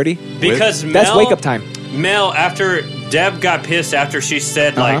 5:30. Because That's Mel, wake up time. Mel, after Deb got pissed after she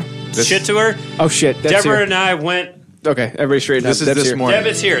said like shit to her, Oh shit. Deb's Deborah here. and I went. Okay, everybody straighten This up. is Deb's this here. morning. Deb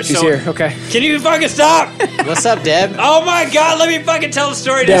is here. She's so here. Okay. Can you fucking stop? What's up, Deb? Oh my god, let me fucking tell the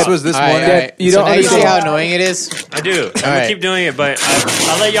story Deb now. This was this All right, morning. all right. You So don't now you see understand. how annoying it is? I do. I'm gonna right. keep doing it, but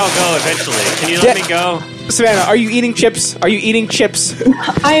I'll let y'all go eventually. Can you let me go? Savannah, are you eating chips? Are you eating chips?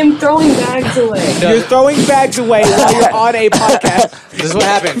 I am throwing bags away. You're throwing bags away while you're on a podcast. This is what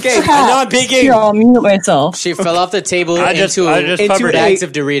happened. Okay. I'm not peeking. Here, I'll mute myself. She fell off the table I just into puppered bags a-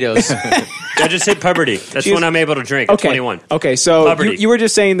 of Doritos. I just hit puberty. That's when I'm able to drink. At 21. Okay, so you were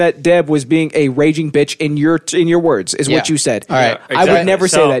just saying that Deb was being a raging bitch in your words, is what you said. All right. I would never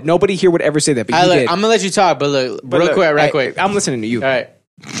say that. Nobody here would ever say that, but you did. I'm going to let you talk, but look, real quick. I'm listening to you. All right.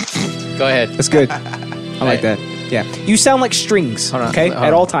 Go ahead. That's good. I like that. Yeah. You sound like strings, okay?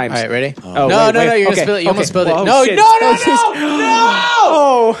 At all times. All right, ready? Oh, no, you're going to spill it. You almost spilled it. No.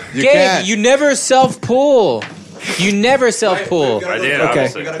 Oh, Gabe, you never self-pull. You never self-pull. I did, Okay.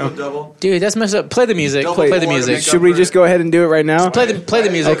 obviously. Dude, that's messed up. Play the music. Play the music. Should we just go ahead and do it right now? Play the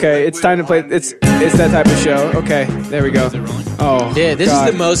music. Okay, it's time to play. It's that type of show. Okay, there we go. Oh, Yeah, this God.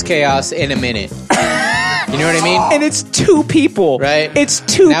 is the most chaos in a minute. You know what I mean? And it's two people. Right. It's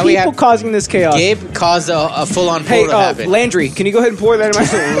two Now we people have- causing this chaos. Gabe caused a full-on Hey, pull to happen. Landry, can you go ahead and pour that in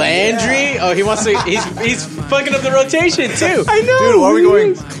my Landry? Oh, he wants to. He's fucking up the rotation too. I know. Dude, why are we he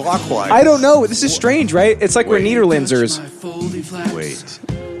going is. clockwise? I don't know. This is strange, right? It's like we're Niederlandsers. Wait.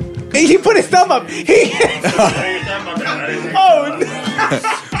 He put his thumb up. Oh,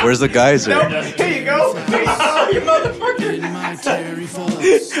 no. Where's the geyser? Here you go. You motherfucker.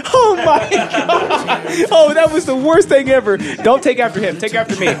 Oh, my God. Oh, that was the worst thing ever. Don't take after him. Take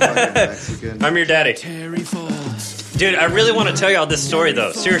after me. I'm your daddy. Dude, I really want to tell y'all this story,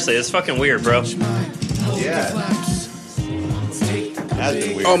 though. Seriously, it's fucking weird, bro. Yeah. Has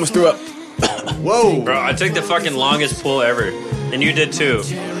been weird. Almost threw up. Whoa. Bro, I took the fucking longest pull ever. And you did, too.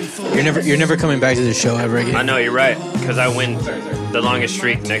 You're never coming back to the show ever again. I know, you're right. Because I win the longest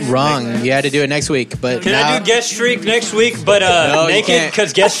streak next week. Wrong. You had to do it next week, but Can now, I do guest streak next week, but No, you naked? can't.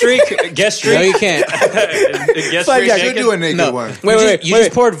 Because guest streak? Guest streak? No, you can't. Guest Like, streak yeah, naked? Do a naked No. one. You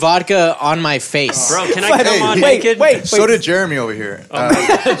just poured vodka on my face. Bro, can I come on Wait, naked? wait. So did Jeremy over here.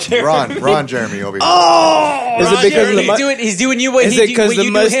 Ron Jeremy over here. Oh! Is it because of the he's doing you what Is he it do, 'cause what the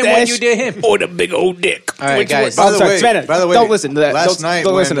you do him, what mustache? you do him. Or the big old dick? All right, guys. By the sorry, way, Savannah, by the way, don't listen to that. Last Don't- night,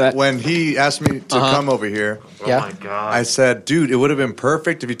 don't when, listen to that. when he asked me to come over here, Yeah. Oh my God. I said, "Dude, it would have been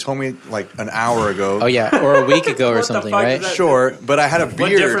perfect if you told me like an hour ago." Oh yeah, or a week ago or something, fuck right? is that? Sure, but I had a What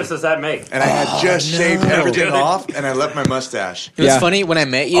beard, difference does that make? and I had just shaved everything off, and I left my mustache. It was Yeah. funny when I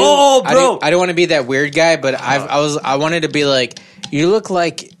met you. Oh, bro. I don't want to be that weird guy, but I wanted to be like, you look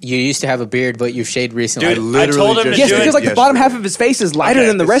like you used to have a beard, but you've shaved recently. Dude, literally I told him just to Yes, do because it. like the bottom half of his face is lighter Okay,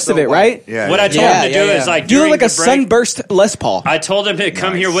 than the rest of it, right? Yeah. What I told Yeah, him to do yeah, is yeah. like You look during like a the break, sunburst Les Paul. I told him to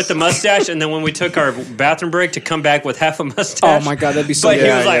come here with the mustache, and then when we took our bathroom break, to come back with half a mustache. Oh my God, that'd be so But good.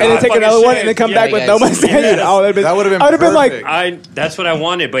 he was like, and then "I take fucking another one shaved." and then come Yeah, back with no guys. mustache. Yes. Oh, that'd been, That would have been I would have been like, perfect. That's what I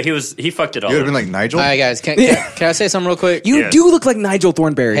wanted, but he fucked it all. You would up. have been like Nigel. All right, guys, can I say something real quick? you Yeah. do look like Nigel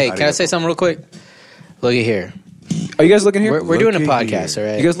Thornberry. Hey, can I say something real quick? Look at here. Are you guys looking here? We're doing a Look at podcast, all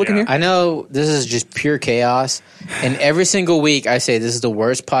right? You guys looking Yeah. here? I know this is just pure chaos, and every single week I say this is the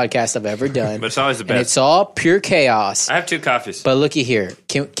worst podcast I've ever done. But it's always the and best. it's all pure chaos. I have 2 coffees. But looky here,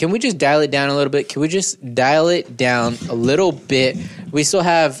 can we just dial it down a little bit? Can we just dial it down a little bit? We still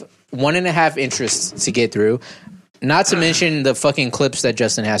have 1.5 interests to get through. Not to mention the fucking clips that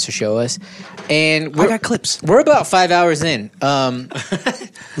Justin has to show us. And I got clips. We're about 5 hours in.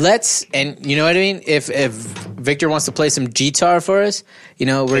 Let's, and you know what I mean? If Victor wants to play some guitar for us, we're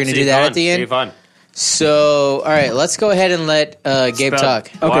going to do that at the end. Yvonne. So, all right, let's go ahead and let Gabe talk.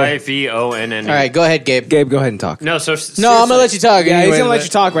 Okay. Yvonne. All right, go ahead, Gabe. Gabe, go ahead and talk. No, so No, I'm going to let you talk. Yeah, anyway, he's gonna let but- you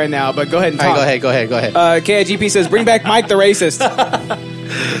talk right now, but go ahead and All talk. right, go ahead. KIGP says, "Bring back Mike the racist."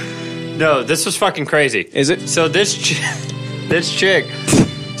 No, this was fucking crazy. Is it? So this chick.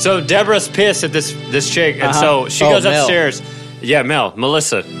 So Deborah's pissed at this chick, and so she goes Mel. upstairs. Yeah,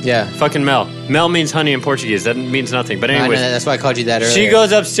 Melissa. Yeah. Fucking Mel. Mel means honey in Portuguese. That means nothing. But I know, anyways, that's why I called you that earlier. she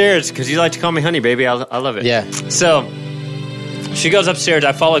goes upstairs because you like to call me honey, baby. I love it. Yeah. So she goes upstairs.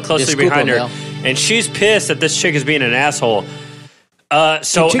 I follow closely Just scoop behind her, them, and she's pissed that this chick is being an asshole.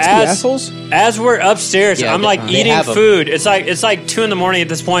 So Chicks be assholes? as we're upstairs, Yeah, I'm like they eating have 'em. food. It's like 2 a.m. at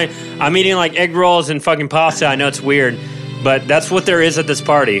this point. I'm eating like egg rolls and fucking pasta. I know it's weird, but that's what there is at this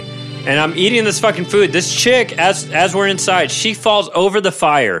party. And I'm eating this fucking food. This chick, as we're inside, she falls over the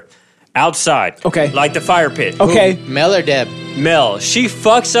fire outside. Okay. Like the fire pit. Okay. Mel or Deb? Mel, she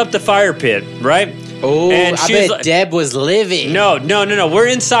fucks up the fire pit, right? Oh, And I she's bet like- Deb was living. No. We're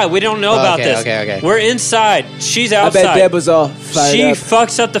inside. We don't know about okay, this. okay. We're inside. She's I outside. bet Deb was all fired She up.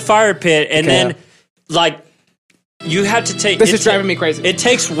 fucks up the fire pit, and Okay. then, like, you have to take. This it is driving me crazy. It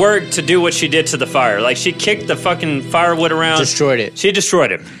takes work to do what she did to the fire. Like, she kicked the fucking firewood around. Destroyed it. She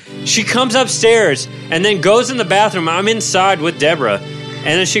destroyed it. She comes upstairs and then goes in the bathroom. I'm inside with Deborah, and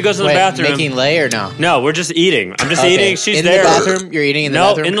then she goes in Wait, the bathroom. making lay or no? No, we're just eating. I'm just Okay. eating. She's in there. the bathroom? You're eating in the No,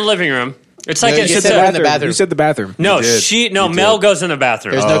 bathroom? in the living room. It's like No, you said in the bathroom. You said the bathroom. No, You did. Mel goes in the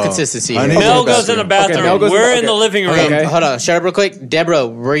bathroom. There's no consistency. I here. need Mel Okay, goes in the bathroom. Okay, Mel goes in We're the- in the living room. Okay, Okay. hold on. Shut up real quick. Deborah,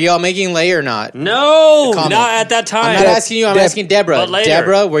 were y'all making lay or not? No, Comment. not at that time. I'm not asking you. I'm Deb. asking Deborah. But later.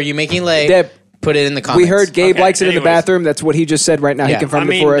 Deborah, were you making lay? Deb. Put it in the comments. We heard Gabe Okay, likes it in the anyways. bathroom. That's what he just said right now. Yeah. He confirmed I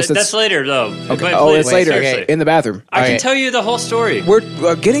mean, it for us. that's later though. Okay. Oh, it's later. Seriously. In the bathroom. I can Okay. tell you the whole story.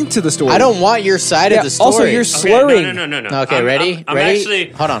 We're getting to the story. I don't want your side Yeah, of the story. also, you're slurring. No. Okay, ready? I'm ready? actually.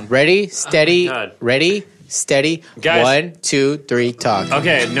 Hold on. Ready? Steady. God. Ready? Steady. Guys. 1, 2, 3, talk.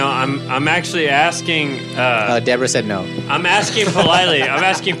 Okay, no, I'm actually asking. Deborah said no. I'm asking politely. I'm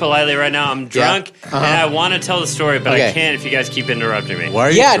asking politely right now. I'm drunk Uh-huh. and I want to tell the story, but Okay. I can't if you guys keep interrupting me. Why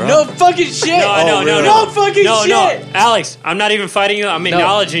are you Yeah, drunk? no fucking shit. No, No fucking no, shit. no, Alex, I'm not even fighting you. I'm No.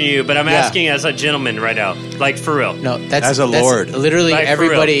 acknowledging you, but I'm Yeah. asking as a gentleman right now, like for real. No, that's As a lord. Literally Like, for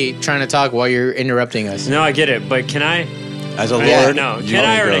everybody trying to talk while you're interrupting us. No, I get it, but can I? As a Yeah. lord, No, you can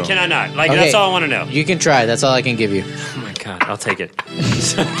I only or go. can I not? Like Okay. that's all I want to know. You can try. That's all I can give you. Oh my god, I'll take it.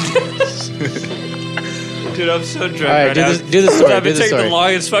 Dude, I'm so drunk. All right, right do now. the story. I've do been the taking story. the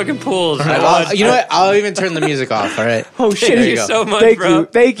longest fucking pools. You know what? I'll even turn the music off. All right. Oh shit! There Thank you you go. so much, Thank bro. you.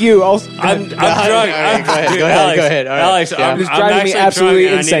 Thank you. I'm drunk. right, I'm, go ahead, dude, go ahead, Alex, go ahead. All right, Alex, yeah. I'm It's driving me actually absolutely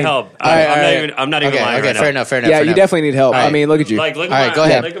drunk and insane. I need help. All right, I'm not even Okay, lying okay, right fair now. enough, fair enough. Yeah, fair you enough. definitely need help. All I right. mean, look at you. Like, look All at right, my, go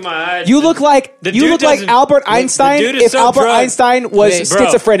ahead. Look at my eyes. You look like The you dude look like doesn't- Albert Einstein dude is if so Albert drunk. Einstein was Wait, bro.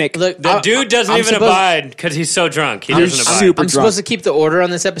 schizophrenic. Look, The dude doesn't I'm even supposed- abide because he's so drunk. He I'm, doesn't abide. super I'm drunk. supposed to keep the order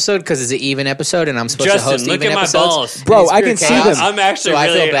on this episode because it's an even episode, and I'm supposed to Justin, host look even at my episodes. balls. Bro, It's I pure can see chaos. them. I'm actually So I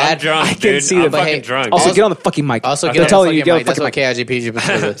really feel bad. I'm drunk, I can dude. see I'm them. But fucking hey, drunk. Also, get on the fucking mic. Also, I'm get on the telling you, fucking get on mic. the That's what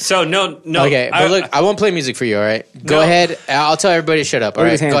fucking my mic. KIGP. So no. Okay, but look, I won't play music for you. All right, go No. ahead. I'll tell everybody to shut up. All Look at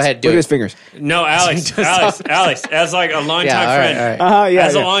right, his hands. go ahead. Do Look at it. his fingers. No, Alex, as like a longtime Yeah, all right, friend. all right. Yeah.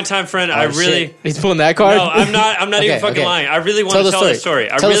 As yeah. a longtime friend, I Oh, really. shit. He's pulling that card. No, I'm not. I'm not even Okay, fucking okay. lying. I really want Tell to the tell story. the story.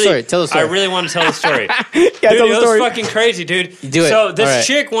 Tell the story. Tell the story. I really want to tell the story. Yeah, Dude, tell the it was story. fucking crazy, dude. Do it. So this All right.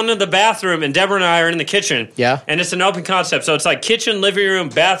 chick went into the bathroom, and Deborah and I are in the kitchen. Yeah. And it's an open concept, so it's like kitchen, living room,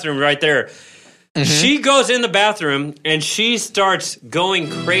 bathroom right there. Mm-hmm. She goes in the bathroom and she starts going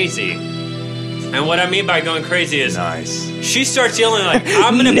crazy. And what I mean by going crazy is Nice. she starts yelling like,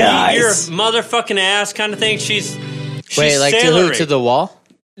 "I'm gonna Nice. beat your motherfucking ass," kind of thing. She's Wait, like to who? sailoring. To the wall?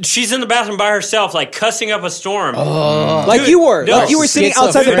 She's in the bathroom by herself, like cussing up a storm. Like Dude, you were. no. Like you were sitting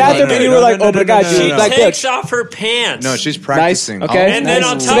outside the Schizophrenic. bathroom and you were like, "Oh my god, She dude!" Like, takes look, off her pants. No, she's nice. practicing. Okay. And then nice.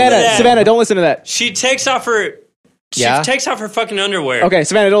 on top of Savannah, that- Savannah, don't listen to that. She takes off her. She Yeah? takes off her fucking underwear. Okay,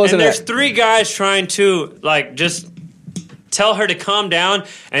 Savannah, don't listen And to there's that. 3 guys trying to like just tell her to calm down,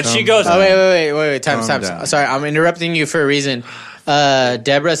 and she goes, Oh wait. Time. Calm down. Sorry, I'm interrupting you for a reason.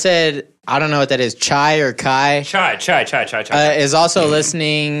 Deborah said, I don't know what that is. Chai or Kai "Chai." is also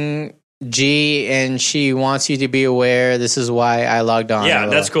listening. G, and she wants you to be aware. This is why I logged on. Yeah,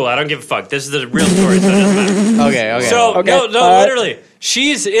 that's cool. I don't give a fuck. This is the real story, so it doesn't matter. Okay. So Okay. no, All right. literally,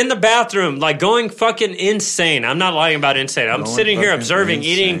 she's in the bathroom, like going fucking insane. I'm not lying about insane. I'm Going sitting here fucking observing,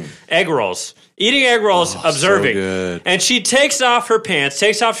 insane. eating egg rolls, observing, good. and she takes off her pants,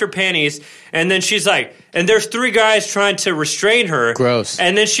 takes off her panties, and then she's like, and there's 3 guys trying to restrain her. Gross.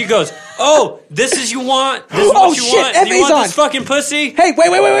 And then she goes, "Oh, this is you want? This is Oh, what you shit, want? You Effie's want on. this fucking pussy?" Hey,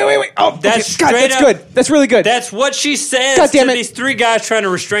 wait. Oh, That's okay. God, straight that's up- good. That's really good. That's what she says God damn to it. these 3 guys trying to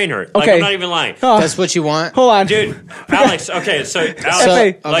restrain her. Like, Okay. I'm not even lying. Oh, That's what you want. hold on, Dude, Alex, okay, so Alex,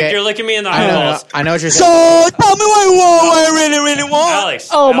 okay. like you're looking me in the I know. eyeballs. I know what you're saying. Tell me what you want, what I really want. Alex.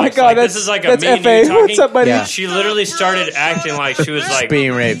 Oh my Alex, god, like, that's this is like a that's me and FA. you talking. What's up, buddy? Yeah. She literally started acting like she was like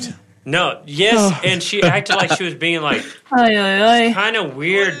Being raped. no, yes, and she acted like she was being like Ay, ay, ay. kind of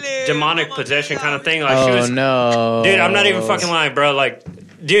weird demonic possession kind of thing. Like she Oh was, no, dude. I'm not even fucking lying, bro. Like,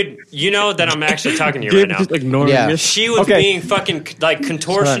 dude, you know that I'm actually talking to you right now. Just ignoring Yeah. it. She was Okay. being fucking like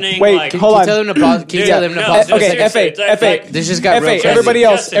contortioning. Wait, like, hold on. Tell them to pause. Can you Dude, tell them to no, pause? no, Okay, seriously, it's like- FA. This just got real FA, crazy. everybody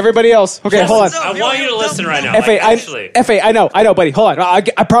else. Justin. Everybody else. Okay, hold on. I want you to listen right now. FA, Like, actually. I know, buddy. Hold on.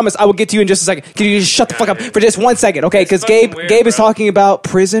 I promise I will get to you in just a second. Can you just shut the fuck up dude. for just 1 second, okay? Because fucking Gabe, weird, Gabe is bro. talking about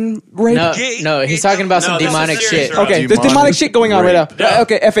prison rape. No, he's talking about some No, this is demonic serious, shit. bro. Okay, there's demonic Demonic shit going on right now. rape. Yeah.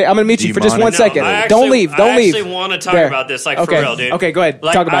 Okay, FA, I'm gonna meet you for just Demonic. 1 second. I Don't actually- leave. Don't leave. I actually want to talk There. about this, like Okay. for real, dude. Okay, go ahead.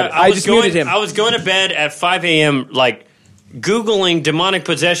 Like, Talk about it. I was just going, muted him. I was going to bed at 5 a.m. like Googling demonic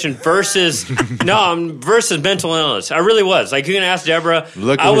possession versus versus mental illness. I really was. Like you can ask Deborah.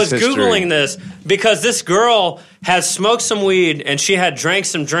 Look at I his was history. Googling this because this girl had smoked some weed and she had drank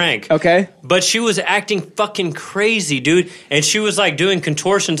some drink. Okay. But she was acting fucking crazy, dude. And she was like doing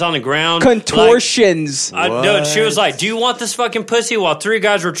contortions on the ground. Contortions. No, she was like, "Do you want this fucking pussy?" While 3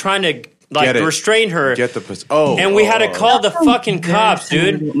 guys were trying to like restrain her. Get the pussy. Oh, and we had to call the fucking cops,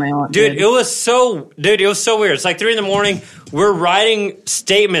 dude. Dude, it was so weird. It's like 3 a.m. We're writing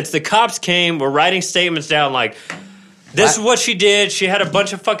statements. The cops came. We're writing statements down like, this is what she did. She had a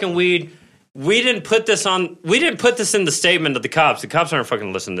bunch of fucking weed. We didn't put this in the statement of the cops. The cops aren't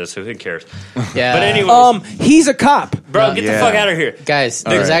fucking listening to this, so who cares? Yeah. But anyway, he's a cop, bro. Get the fuck out of here, guys.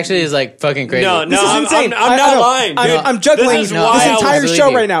 This actually is like fucking crazy. No, this is insane. I'm not lying, dude. I'm juggling this entire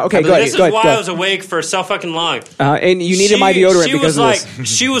show right now. Okay, go ahead. This is why I was awake for so fucking long. And you needed my deodorant because of this.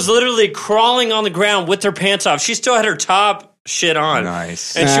 She was literally crawling on the ground with her pants off. She still had her top shit on.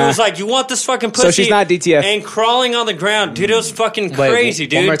 Nice. And she was like, you want this fucking pussy? So she's not DTF. And crawling on the ground. Dude, it was fucking crazy,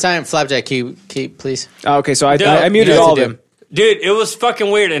 dude. One more time. Flapjack, keep please. Oh, okay, so I muted all of them. Dude, it was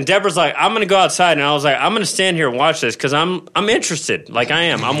fucking weird. And Deborah's like, I'm going to go outside. And I was like, I'm going to stand here and watch this because I'm interested. Like I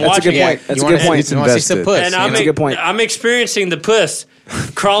am. I'm watching it. That's a good point. You want to see some puss. And that's a good point. I'm experiencing the puss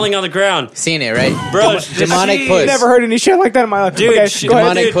crawling on the ground. Seen it, right? Bro, demonic puss. Never heard any shit like that in my life. Dude, okay, go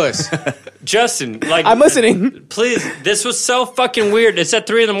demonic ahead. puss. Justin, like I'm listening. Please, this was so fucking weird. It's at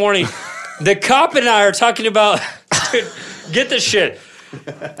 3 a.m. The cop and I are talking about. Dude, get this shit.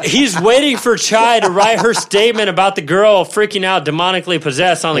 He's waiting for Chai to write her statement about the girl freaking out, demonically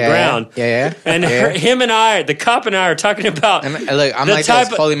possessed on the ground. Yeah. And him and I, the cop and I, are talking about. I'm like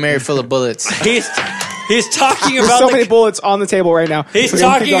this Holy Mary full of bullets. He's talking There's about so many bullets on the table right now. He's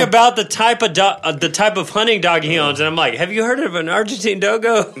talking about the type of hunting dog he owns, and I'm like, have you heard of an Argentine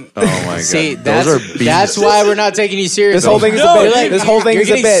dogo? Oh my god! See, that's why we're not taking you seriously. This whole thing is a bit. This whole thing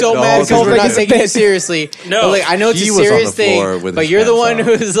is a bit. So mad because we're not taking you seriously. No, but like I know it's a serious thing, but you're the one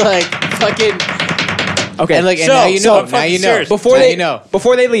who's like fucking. Okay, and now you know. Before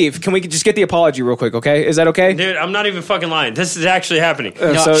they leave, can we just get the apology real quick? Okay, is that okay? Dude, I'm not even fucking lying. This is actually happening.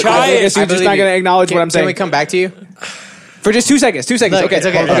 So I guess you're just not going to acknowledge what I'm saying. Can we come back to you? For just 2 seconds. 2 seconds. Look, okay. It's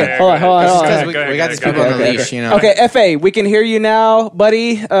okay. Okay. Hold on. We got these people on the leash, you know. Okay, FA, we can hear you now,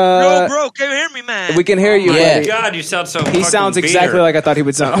 buddy. Bro, can you hear me, man? We can hear you, buddy. buddy. God, you sound so He sounds exactly like I thought he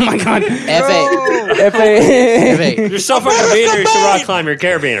would sound. Oh my god. FA. You're so fucking beaner, you should rock climb your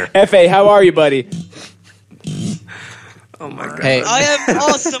carabiner. FA, how are you, buddy? Oh my god. Hey. I am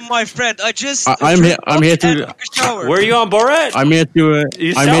awesome, my friend. I just I'm here to Were you on Borat? I'm here to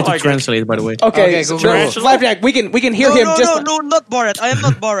like translate, by the way. Okay, cool. Flapjack, we can hear him just No, not Borat. I am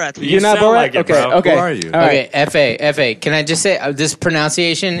not Borat. You're not Borat? Like it, okay, bro. okay. Who are you? All right. Okay, FA. Can I just say this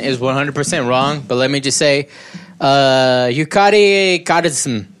pronunciation is 100% wrong, but let me just say Yukari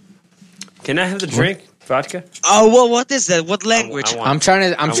Kadison. Can I have the drink? Vodka? Oh, well, what is that? What language? I'm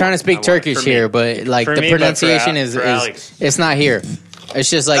trying to speak Turkish here, but like the pronunciation is it's not here. It's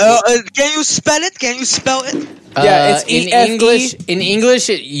just like can you spell it? Can you spell it? Yeah, it's in English. In English,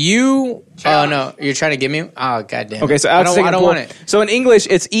 you. Oh no, you're trying to get me. Oh goddamn. Okay, so I don't want it. So in English,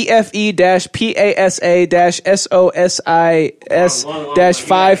 it's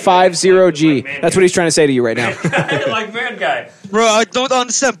EFE-PASA-SOSIS-550G. That's what he's trying to say to you right now. Like man guy. Bro, I don't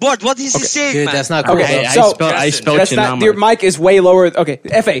understand. Bart, what is he saying, Dude, man? that's not cool. Okay, I spelled that's you not. now, Your mic is way lower. Okay,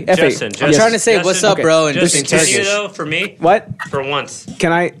 FA. Justin, I'm trying to say what's up, bro, and just in Justin, can you Turkish. though, for me? What? For once.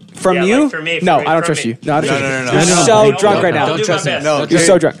 Can I? From Yeah, you? like for me, no, for I don't me, trust from you. me. No, I don't trust you. No. You're No, so no, drunk no, right now. don't trust him. No, You're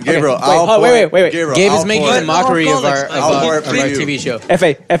so drunk. Gabriel, Okay. Wait. Gabriel, Gabe is I'll making pour a it. mockery of I'll pour it for our you. TV show.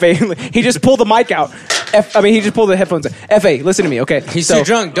 FA. He just pulled the mic out. He just pulled the headphones out. FA, listen to me, okay? He's too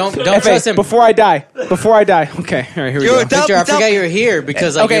drunk. Don't FA, trust him. Before I die. Okay, all right, here we go. Victor, I forgot you're here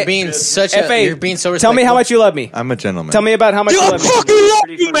because like you're being such a FA, you're being so respectful. tell me how much you love me. I'm a gentleman. Tell me about how much you I love me. fucking love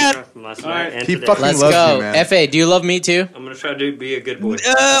you, man. He fucking Let's loves go. you, man. FA, do you love me too? I'm gonna try to be a good boy.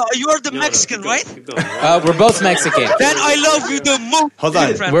 You are the Mexican, right? Keep going. We're both Mexican. Then I love you the most. Hold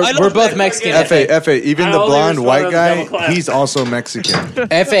on. friend. We're I love both that. Mexican. FA, even I the only blonde respond white on the guy, double clap. he's also Mexican.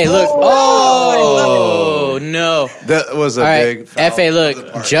 FA, look. Oh no. That was a All right, big foul. FA,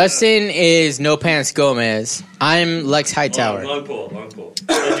 look. Justin is No Pants Gomez. I'm Lex Hightower. Long pull.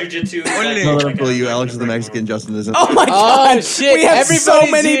 Jiu-jitsu. You, Alex is the Mexican. Justin isn't. Oh my god. Oh shit! We have so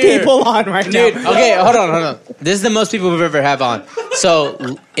Everybody's many here. people on right Dude, now. okay, hold on. This is the most people we've ever have on.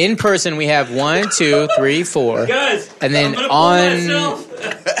 So in person we have 1, 2, 3, 4, Guys, and then I'm gonna pull on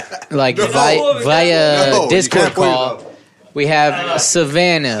myself. like No. via No, you Discord can't pull call. yourself. We have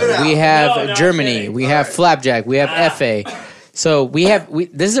Savannah. We have No, Germany. We have Flapjack. We have FA. So we have.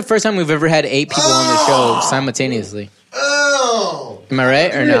 This is the first time we've ever had 8 people on the show simultaneously. Am I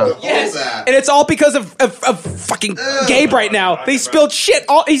right or no? Yes, and it's all because of fucking Gabe right now. They spilled shit.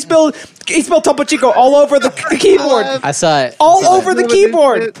 He spilled Topo Chico all over the keyboard. I saw it. All over the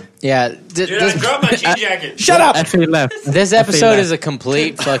keyboard. Yeah. Dude, I dropped my jean jacket. Shut up. FA left. This episode is a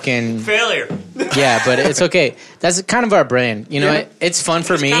complete fucking Failure. Yeah, but it's okay. That's kind of our brand. You know, it's fun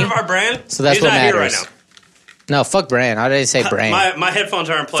for me. Kind of our brand. So that's He's what not matters. here right now. No, fuck brand. I didn't say brand. My headphones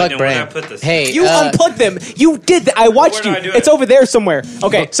are unplugged. Fuck Where did I brand. put this? Hey, You unplugged them. You did. I watched you. Where did I do It's it? over there somewhere.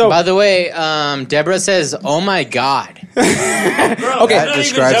 Okay, so by the way, Deborah says, "Oh my god." Bro, Okay. I'm That not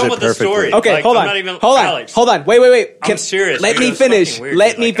describes even done it with the perfectly. story. Okay, Like, hold I'm on. not even, Hold on. Alex, Hold on. Wait. I'm serious. Let dude. me It's finish. fucking weird,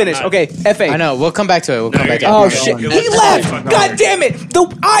 Let dude. me Like, finish. I'm not- Okay, Fa. I know. We'll come back to it. We'll No, come you're back to good. it. Oh It shit! was He fucking left. weird. God damn it!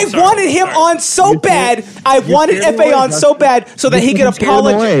 I Sorry. wanted him on so bad. I wanted scared Fa him on away, so bad so that he could You scared him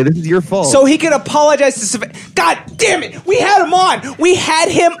apologize. away. This is your fault. So he could apologize to Savannah. God damn it! We had him on. We had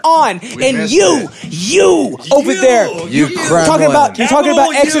him on, and missed you over there. You You're talking about Capital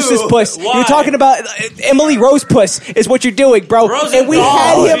Exorcist U. puss. Why? You're talking about Emily Rose puss is what you're doing, bro. Rose and we is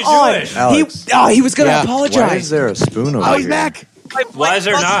had wrong. him She's on. Jewish. Alex. He was gonna Yeah. Why apologize. is there a spoon over here? back. Why is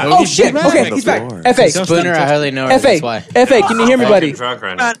there not? Oh shit! back. Okay, On the he's back. floor. Fa. Spooner, I hardly know her. That's why. Fa, can you hear me, I'm buddy? fucking drunk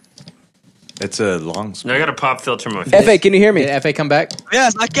right now. It's a long spoon. I got a pop filter in my face. Fa, can you hear me? Did FA come back?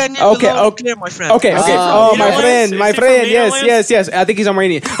 Yes, I can hear Okay, you loud and okay. clear, my friend. Okay. Oh, You my know friend, Lance? my Is he from friend. the Yes, Netherlands? yes. I think he's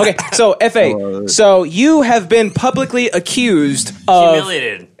Armenian. Okay, so Fa, so you have been publicly accused of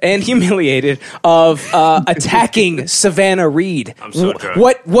Humiliated. of attacking Savannah Reed. I'm so drunk.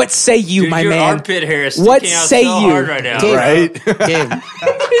 What say you, Dude, my your man? armpit hair is What sticking out say so you? hard right now. Gabe, Right? Gabe,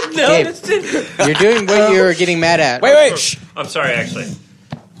 you're doing what you were getting mad at. Wait. Shh. I'm sorry, actually.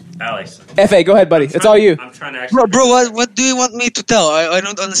 Alex. Fa, go ahead, buddy. It's all you. I'm trying to actually. Bro, what do you want me to tell? I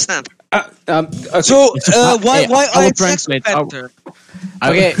don't understand. Okay. So, why I I will sex translate. offender?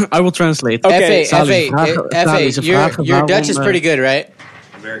 Okay. I will translate. Okay. FA, your Dutch is pretty good, right?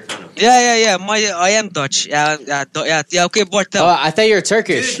 Very kind of. Yeah. I am Dutch. Yeah. Okay, but Oh, I thought you were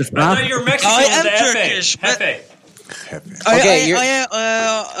Turkish. I thought you were Mexican. I with am the F.A. Turkish, but- F.A. Okay,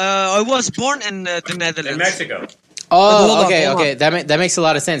 I was born in the Netherlands. In Mexico. Oh, Hold on, okay. hold on. That makes a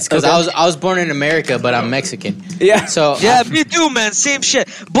lot of sense because I was born in America, but I'm Mexican. Yeah. So Yeah, me too, man. Same shit.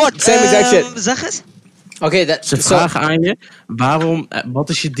 But Same exact shit. Zeg eens. okay, Ze vragen aan je, wat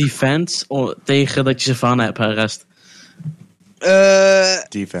is je defense tegen dat je Savannah hebt gearrest?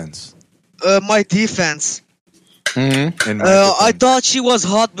 Defense. My defense. In my I defense. thought she was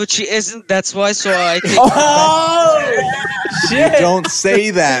hot, but she isn't. That's why. So I think. You don't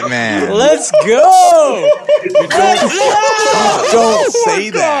say that, man. Let's go. Don't say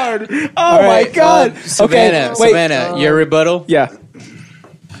that. Oh my God. Savannah, Okay. Wait. Savannah, your rebuttal. Yeah.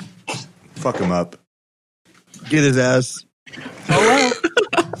 Fuck him up. Get his ass.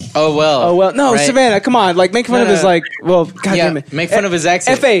 Oh well. Oh well. No, Right. Savannah. Come on. Like make fun of his like. Well, God Yeah, damn it. make fun of his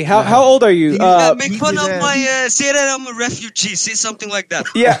accent. Fa, how old are you? Make fun of my. Say that I'm a refugee. Say something like that.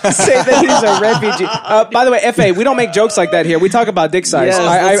 Yeah, say that he's a refugee. By the way, Fa, we don't make jokes like that here. We talk about dick size. Yes,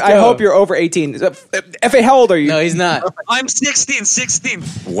 let's I go. hope you're over 18. Fa, how old are you? No, he's not. I'm 16.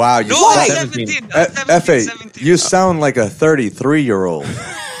 Wow, you No, I'm sound, 17. I'm 17, F.A., 17. you sound like a 33-year-old.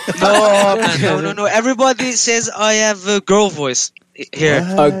 No. Everybody says I have a girl voice here.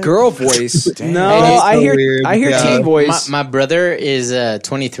 A girl voice. No, Hey, I hear weird. teen Yeah. voice. My brother is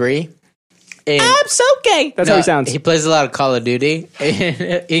 23. And I'm so gay. That's how he sounds. He plays a lot of Call of Duty.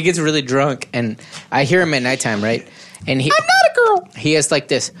 He gets really drunk, and I hear him at nighttime, right? And I'm not a girl. He is like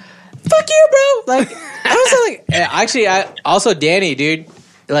this. Fuck you, bro. Like I was like, actually, I also Danny, dude.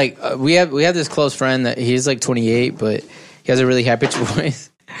 Like we have this close friend that he's like 28, but he has a really high pitched voice,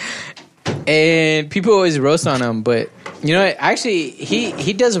 and people always roast on him. But you know, actually,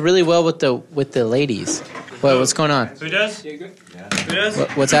 he does really well with the ladies. What's going on? Who does? Who does?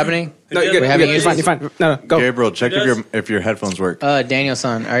 What's happening? No, you're good. We're having You're fine. You're fine. No, go. Gabriel, check if your headphones work.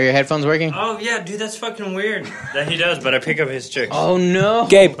 Daniel-san, are your headphones working? Oh yeah, dude, that's fucking weird. That he does, but I pick up his chicks. Oh no,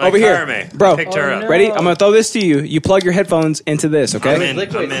 Gabe, Like over here, Carme. bro. I picked her up. Ready? I'm gonna throw this to you. You plug your headphones into this, okay?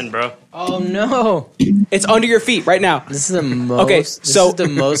 I'm in, bro. Oh no! It's under your feet right now. This is the most. Okay, this so- is the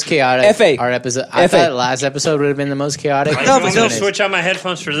most chaotic. FA. Our episode. I FA. thought last episode would have been the most chaotic. I'm gonna switch out my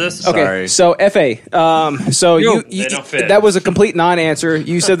headphones for this. Okay, so Fa, so you They don't fit. that was a complete non-answer.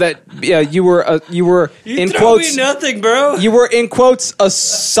 You said that you were in throw quotes me nothing, bro. You were in quotes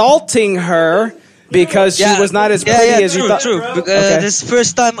assaulting her because she was not as pretty as you thought. True. Okay. This is the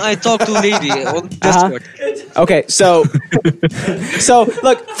first time I talk to a lady on Discord. Okay, so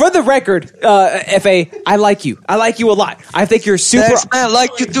look, for the record, Fa, I like you. I like you a lot. I think you're super. Thanks, man.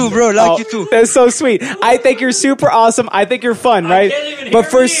 Like you too, bro. Like you too. That's so sweet. I think you're super awesome. I think you're fun, right? can't even But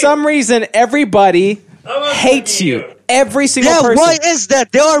hear for me. some reason, everybody hates you. Every single Yeah, person. why is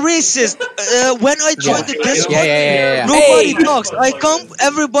that? They are racist. When I joined the Discord, Yeah. nobody talks. I come,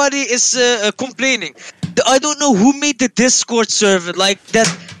 everybody is complaining. I don't know who made the Discord server. Like that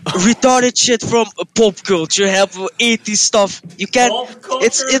retarded shit from pop culture, have 80s stuff. You can't.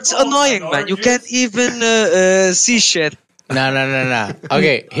 It's annoying, man. You can't even see shit. No.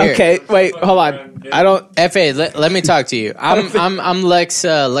 Okay, here. Okay, wait, hold on. I don't. FA, let me talk to you. I'm Lex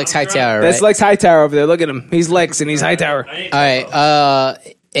Hightower. Right? That's Lex Hightower over there. Look at him. He's Lex and he's Hightower. All right.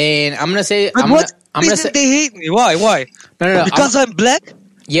 And I'm gonna say. But what reason they hate me? Why? No. Because I'm black.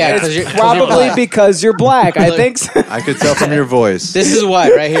 Yeah, It's you're probably black. because you're black. I think so. I could tell from your voice. This is why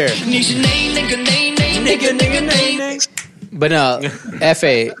right here. But no,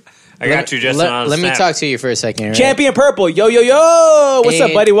 FA. I got you, Justin. on Let me Snap. talk to you for a second. Right? Champion Purple, yo! What's up,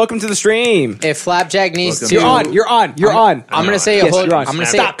 And- buddy? Welcome to the stream. If Flapjack needs to, You're on. I'm gonna say a Yes, whole. you're on. I'm gonna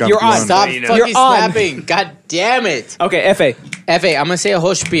say Stop. You're on. Stop You know. fucking You're on. snapping. God damn it. Okay, FA. FA, I'm gonna say a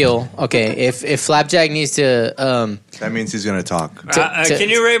whole spiel. Okay, if Flapjack needs to, That means he's gonna talk. Can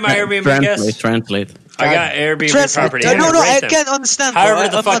you rate my Airbnb guest? Translate. I got Airbnb Translate. property. No, I'm gonna I rate them. can't understand. bro. However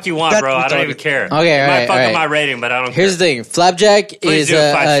the I'm fuck not you want, that bro. I don't retarded. even care. Okay, all You might right, fuck all up right. my rating, but I don't Here's the care. thing. Flapjack Please is do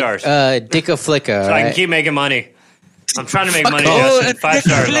it 5 stars. Dicka Flicka, So I can right? keep making money. I'm trying to make money, Oh, Justin. 5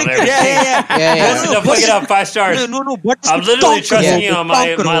 stars on everything. Yeah. Yeah. No, flick it up, 5 stars. No. What is I'm the literally talk trusting about? you on The my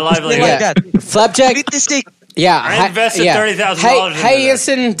talk about? livelihood. Like that. Flapjack. Read this thing. Yeah, I invested $30,000 into Hey, this.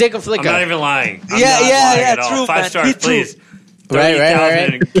 listen, Dicka I'm Flicka. not even lying. I'm Yeah, not yeah, lying yeah, at all. true, 5 man. stars, Me too. please. Right.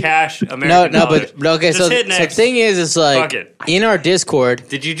 30,000 in cash, No, American dollars. but okay. Just So hit the next. thing is, it's like Fuck it. in our Discord,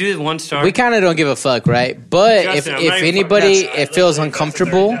 Did you do 1 star? we kind of don't give a fuck, right? But Justin, I'm if not even anybody fucking- it feels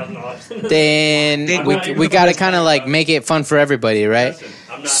uncomfortable, then we got to kind of like make it fun for everybody, right?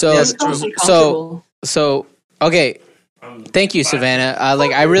 So okay. Thank you, Savannah.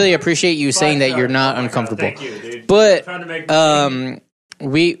 I really appreciate you saying that you're not uncomfortable. But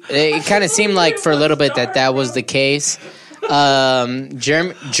it kind of seemed like for a little bit that was the case.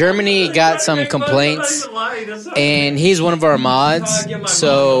 Germany got some complaints, and he's one of our mods,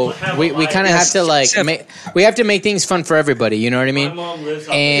 so we kind of have to make things fun for everybody. You know what I mean?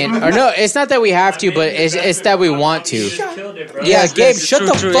 Or no, it's not that we have to, but it's that we want to. Yeah, Gabe, shut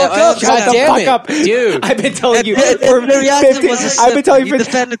the fuck up! God damn it, dude! I've been telling you The for reaction 50 was I've been telling you he for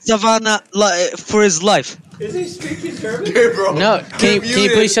defended Savannah for his life. Is he speaking German? Bro. No, can you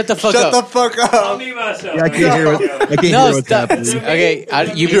please shut the fuck Shut up? the fuck I'll up. mute myself. Yeah, I can't hear what's No, what's stop. happening. Okay,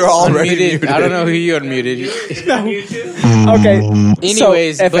 You're already unmuted. I don't muted. know who you unmuted. Okay.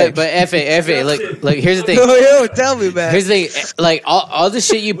 Anyways, so, but FA, look, here's the thing. Yo, tell me, man. Here's the thing. Like all the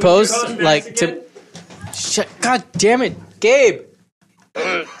shit you post, like to. God damn it, Gabe.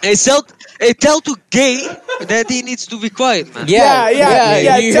 Tell to Gay that he needs to be quiet, man. Yeah.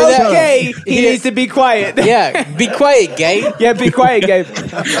 you Tell hear that? Gay he needs to be quiet. Yeah, be quiet, Gabe. Yeah, be quiet, Gabe.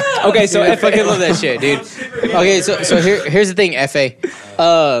 Okay, so I fucking love that shit, dude. Okay, so here's the thing, FA.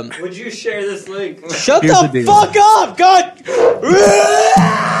 Would you share this link? Shut Here's the the deal. fuck up, God.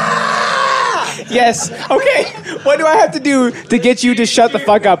 Yes. Okay. What do I have to do to get you to shut the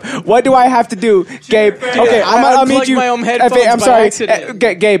fuck up? What do I have to do, Gabe? Okay, I'm gonna unplugged unmute you. my own headphones I'm by sorry. accident.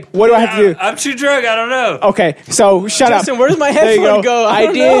 Gabe, what do I have to do? I'm too drunk. I don't know. Okay, so shut Justin, up. where does my There you headphone go? I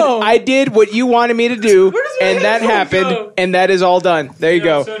don't know. I did what you wanted me to do, and that headphone happened, go? and that is all done. There you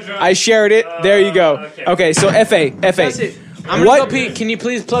Yeah, I'm go. so drunk. I shared it. There you go. Okay. Okay, so FA. That's it. I'm gonna go pee. Can you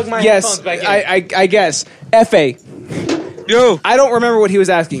please plug my Yes, headphones back in? I guess. FA. Yo. I don't remember what he was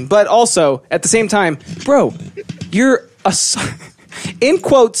asking, but also at the same time, bro, you're in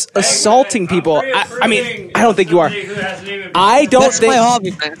quotes assaulting people. I mean, I don't think you are. I don't That's think my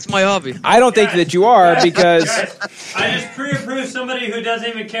hobby, man. It's my hobby. I don't think that you are because I just pre-approved somebody who doesn't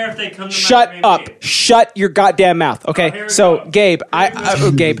even care if they come to shut my up, shut your goddamn mouth. here Okay, we so go. Gabe,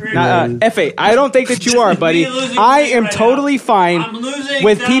 Gabe, FA, I don't think that you are, buddy. I am totally fine I'm losing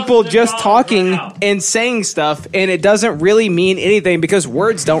with people thousands of just dollars talking right now. and saying stuff, and it doesn't really mean anything because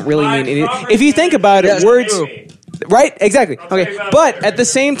words don't really My mean anything. property If you think about it, Yes, words, true. right? Exactly. tell Okay, you about but it. at the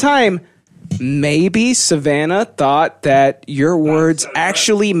same time, maybe Savannah thought that your words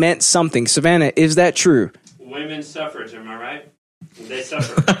actually meant something. Savannah, is that true? Women's suffrage, am I right? They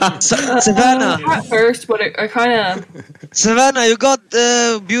suffer. Savannah, At first, but I kind of. Savannah, you got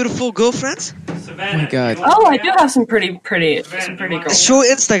beautiful girlfriends? Savannah. God. Oh, I do have some pretty Savannah, girls. Show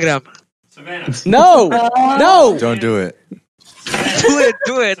Instagram. Savannah. No, no. Don't do it.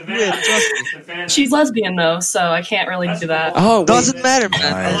 Do it. Trust me. Savannah. She's lesbian though, so I can't really do that. Oh, wait. Doesn't matter,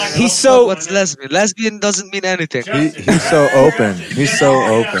 man. Nice. He's so What's lesbian? Lesbian doesn't mean anything. He's so open. He's so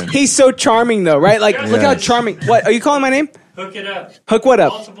open. he's so charming though, right? Like, look how Yes. charming. What are you calling my name? Hook it up. Hook what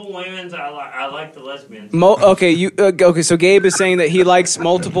up? Multiple women's. I like the lesbians. Okay, okay. So Gabe is saying that he likes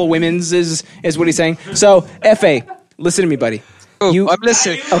multiple women's is what he's saying. So FA, listen to me, buddy. Oh, You- I'm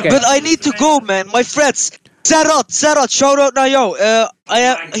listening. Okay. But I need to go, man. My friends. Zerat, shout out now, yo.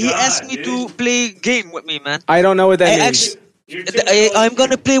 He asked me to play game with me, man. I don't know what that means. I'm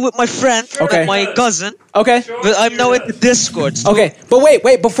gonna play with my friend, my cousin. Okay. But I'm now in the Discord. So okay, but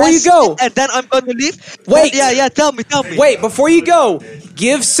wait, before you go. And then I'm gonna leave. Wait. Yeah, tell me. Wait, before you go,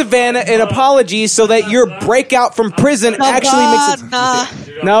 give Savannah an apology so that your breakout from prison actually makes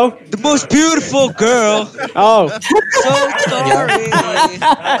it. No? The most beautiful girl. Oh. So sorry.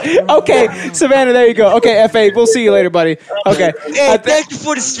 Okay, Savannah, there you go. Okay, FA, we'll see you later, buddy. Okay. Hey, thank you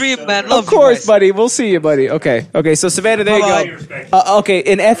for the stream, man. Love of course, buddy. We'll see you, buddy. Okay, so Savannah, there you go. Okay,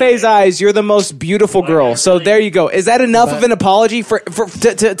 in FA's eyes, you're the most beautiful girl. So there you go. Is that enough of an apology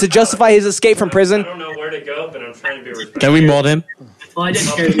to justify his escape from prison? I don't know where to go, but I'm trying to be respectful. Can we mod him? Well, I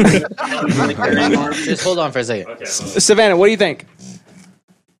didn't hear Just hold on for a second. Okay. Savannah, what do you think?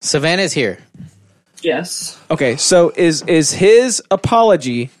 Savannah's here. Yes. Okay, so is his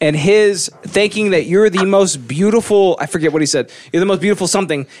apology and his thinking that you're the most beautiful, I forget what he said, you're the most beautiful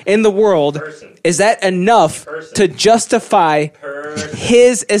something in the world, is that enough to justify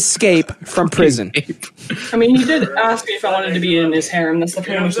his escape from prison? I mean, he did ask me if I wanted to be in his harem. That's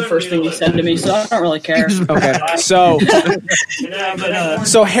pretty much the first thing he said to me, so I don't really care. Okay, so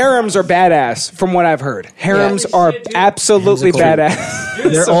harems are badass, from what I've heard. Harems are absolutely badass.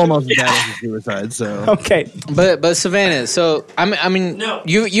 They're almost as badass as suicide, so. Okay. But Savannah, so I mean,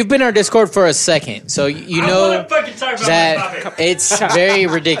 you've been on our Discord for a second, so you know that it's very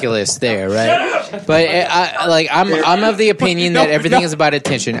ridiculous there, right? But I'm of the opinion that everything is about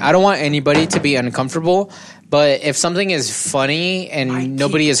attention. I don't want anybody to be uncomfortable, but if something is funny and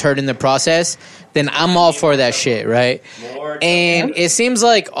nobody is hurt in the process, then I'm all for that shit, right? And it seems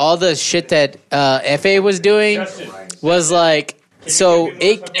like all the shit that FA was doing was like. So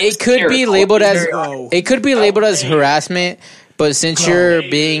it could be labeled as harassment, but since you're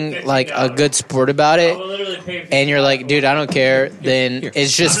being like a good sport about it, and you're like, dude, I don't care, then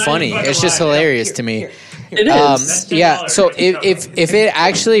it's just funny. It's just hilarious to me. It is. Yeah. So if it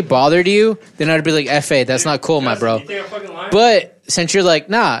actually bothered you, then I'd be like, FA, that's not cool, my bro. But since you're like,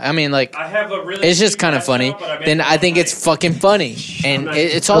 nah, I mean, like, it's just kind of funny, then I think it's fucking funny. And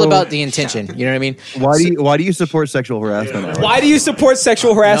it's all about the intention. You know what I mean? Why do you support sexual harassment, Alex? Why do you support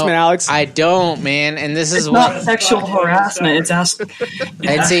sexual harassment, Alex? I don't, man. And this is not sexual harassment. It's asking.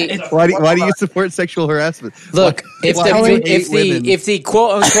 And see, why do you support sexual harassment? Look, if the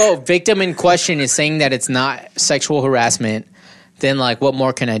quote unquote victim in question is saying that it's not sexual harassment, then like, what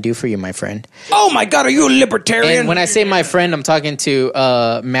more can I do for you, my friend? Oh my God, are you a libertarian? And when I say my friend, I'm talking to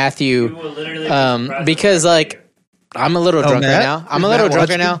Matthew, because like I'm a little drunk right now.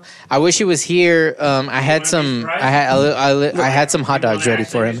 Right now. I wish he was here. I had some hot dogs ready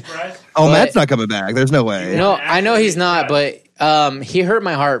for him. Oh, Matt's not coming back. There's no way. No, I know he's not, but he hurt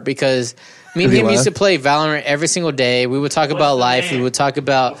my heart because me and him used to play Valorant every single day. We would talk about life. We would talk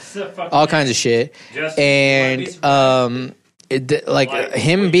about all kinds of shit, and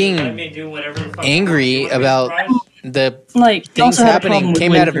him being angry about the things happening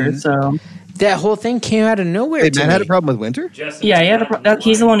came out of that whole thing came out of nowhere. Hey, Matt had a problem with Winter? Yeah, he had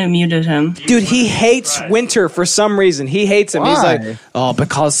he's the one who muted him. Dude, he hates Winter for some reason. He hates him. Why? He's like,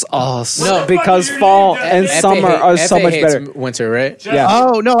 because fall and summer are so much better. Winter, right? Yeah.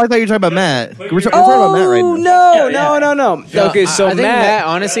 Oh no, I thought you were talking about Matt. We're talking about Matt right now. No. Okay, so I think Matt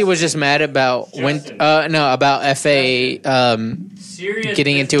honestly was just mad about about FA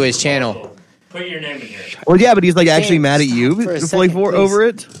getting into his channel. Put your name in here. Well, yeah, but he's like actually mad at you over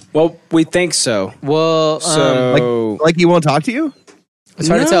it. Well, we think so. Well, like he won't talk to you. It's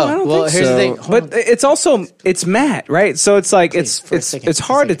hard to tell. I don't Well, think here's so. the thing. But it's Matt, right? So it's like it's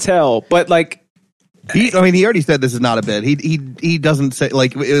hard to tell. But like, he already said this is not a bit. He doesn't say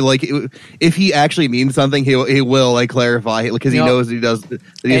like if he actually means something, he will like clarify because he knows that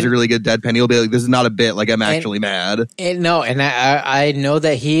he has a really good deadpan. He'll be like, this is not a bit. Like I'm actually mad. And I know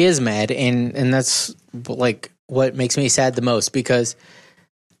that he is mad, and that's like what makes me sad the most because.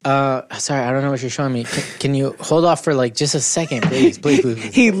 Sorry, I don't know what you're showing me. Can you hold off for like just a second, please?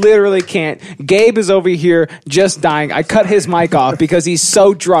 He literally can't. Gabe is over here just dying. I cut his mic off because he's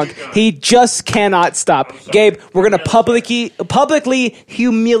so drunk. He just cannot stop. Gabe, we're gonna publicly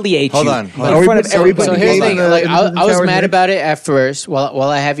humiliate you in front of everybody. So here's the thing. Like, I was mad about it at first. While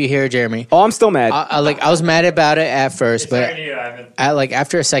I have you here, Jeremy. Oh, I'm still mad. I was mad about it at first, but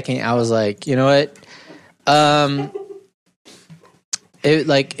after a second, I was like, you know what?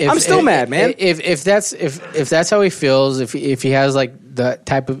 I'm still mad, man. If that's how he feels, if he has like the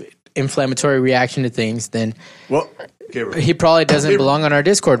type of inflammatory reaction to things, then he probably doesn't belong on our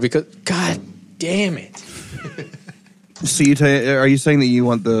Discord because God damn it. So are you saying that you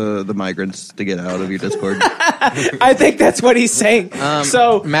want the migrants to get out of your Discord? I think that's what he's saying.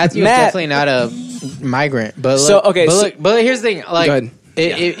 So Matthew's Matt, definitely not a migrant, but So, okay, but, so- look, but here's the thing, Go ahead.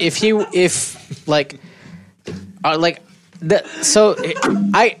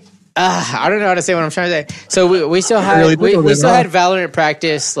 I don't know how to say what I'm trying to say. So we still had Really we difficult, still huh? had Valorant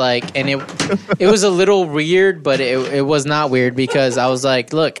practice, like, and it was a little weird, but it was not weird because I was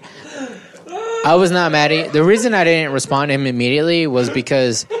like, look, I was not mad at. The reason I didn't respond to him immediately was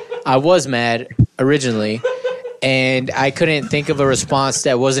because I was mad originally, and I couldn't think of a response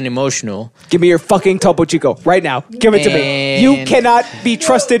that wasn't emotional. Give me your fucking Topo Chico right now. Give it to me. You And- cannot be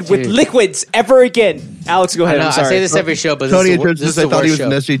trusted with Dude. liquids ever again. Alex, go ahead. I know, I'm sorry. I say this every show, but Tony this is Atrocious, the I thought he was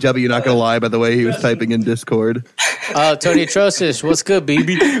worst an show. SJW, not going to lie, by the way he was typing in Discord. Tony Atrocious, what's good,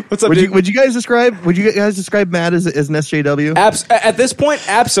 baby? What's up, Would dude? you guys describe Matt as an SJW? At this point,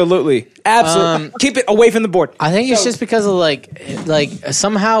 absolutely. Keep it away from the board. I think it's just because of like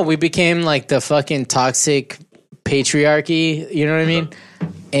somehow we became like the fucking toxic patriarchy. You know what I mean?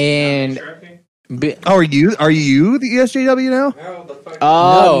 And Are you the SJW now?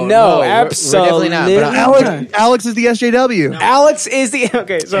 No, we're absolutely definitely not. But Alex is the SJW. Alex is the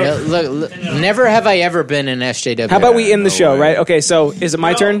okay. So yeah, look, never have I ever been an SJW. how about we end the show? Right? Okay. So is it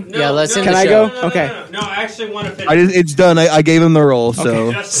my turn? Yeah, let's end Can the I show. go? Okay. No, I actually want to finish. It's done. I gave him the role,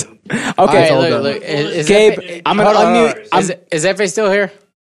 so. Justin, Okay. All right, all look, done. look, is Gabe, F- I'm gonna hold on, unmute. hold on. Is F.A. still here?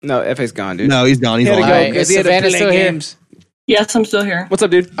 No, FA's gone, dude. No, he's gone. He's He had to all go All gone. right, because is he had to Savannah play still here? games. Yes, I'm still here. What's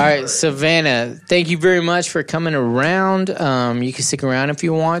up, dude? All right, Savannah, thank you very much for coming around. You can stick around if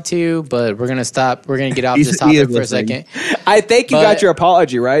you want to, but we're gonna stop. We're gonna get off He this is topic for a listening. second. I think you But- got your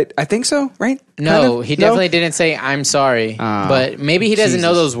apology, right? I think so, right? No, Kind of? he definitely didn't say "I'm sorry," but maybe he doesn't know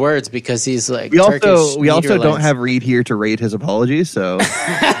Jesus. those words because he's like We also Turkish don't Netherlands. have Reed here to rate his apologies, so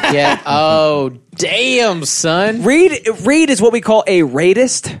Yeah. Oh, damn, son. Reed is what we call a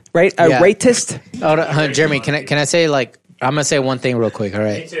ratist, right? A Yeah. ratist. Oh, Jeremy, can I say like I'm gonna say one thing real quick, all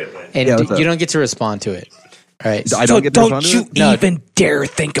right? And Yeah, what's up? you don't get to respond to it. All right. I don't get to respond to it? No. even dare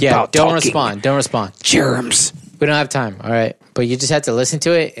think Yeah, about don't talking. respond. Don't respond. Germs. We don't have time, all right? But you just have to listen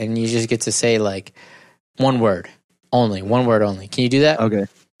to it and you just get to say like one word only. One word only. Can you do that? Okay.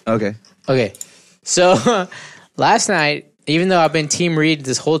 Okay. So last night, even though I've been Team Reed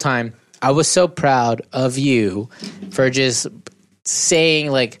this whole time, I was so proud of you for just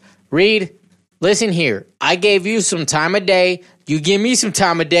saying like, Reed, listen here. I gave you some time of day. You give me some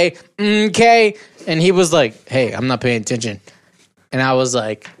time of day. Okay. And he was like, hey, I'm not paying attention. And I was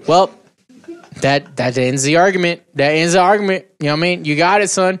like, well, that ends the argument. That ends the argument. You know what I mean? You got it,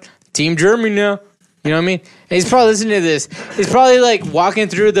 son. Team Germany now. You know what I mean? And he's probably listening to this. He's probably like walking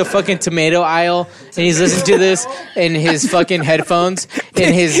through the fucking tomato aisle and he's listening to this in his fucking headphones.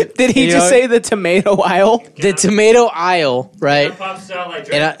 In his Did he you just know, say the tomato aisle? the tomato aisle, right? pops out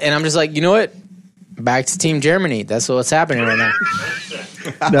like And I'm just like, you know what? Back to Team Germany. That's what's happening right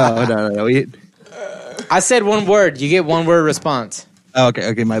now. No. I said one word. You get one word response.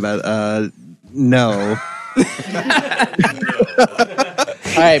 Okay, my bad. No.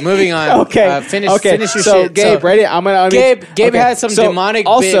 All right, moving on. Okay. Finish your so, shit. Gabe, ready? I'm gonna unmute. Gabe Okay, had some so demonic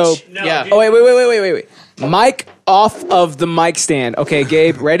also, bitch. Yeah. Oh, wait. Mic off of the mic stand. Okay,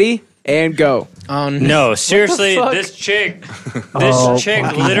 Gabe, ready? And go. Oh, No, seriously, fuck? this chick Oh,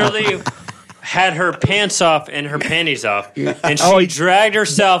 literally had her pants off and her panties off, and she Oh, dragged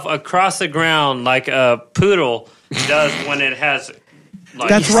herself across the ground like a poodle does when it has. Like,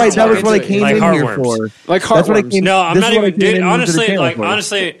 That's right. That was what I came like in here heartworms. for. Like That's what I heartworms. came. No, I'm this not is what I even. came Dude, into the honestly, channel for.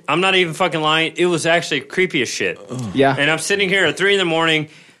 honestly, I'm not even fucking lying. It was actually creepy as shit. Yeah. And I'm sitting here at 3 a.m.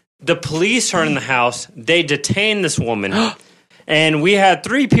 The police are in the house. They detained this woman. And we had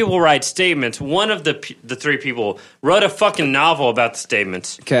 3 people write statements. One of the 3 people wrote a fucking novel about the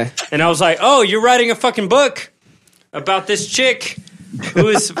statements. Okay. And I was like, oh, you're writing a fucking book about this chick who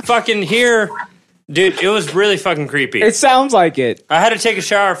is fucking here. Dude, it was really fucking creepy. It sounds like it. I had to take a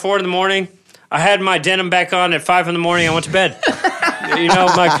shower at 4 a.m. I had my denim back on at 5 a.m. I went to bed. You know,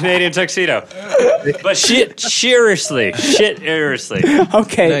 my Canadian tuxedo. But seriously.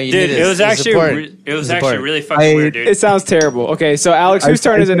 Okay. No, you Dude, did it was It's actually important. it was It's actually important. really fucking weird, dude. It sounds terrible. Okay, so Alex, whose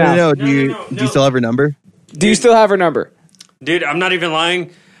turn is it now? No, do you still have her number? Do you still have her number? Dude, I'm not even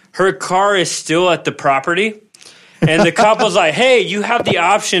lying. Her car is still at the property. And the cop was like, hey, you have the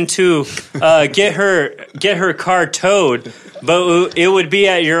option to get her car towed, but it would be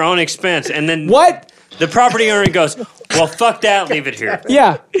at your own expense. And then What? the property owner goes, well, fuck that, leave it here.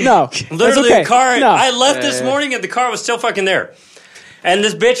 Yeah. No. Literally, That's okay. the car, No. I left this morning and the car was still fucking there. And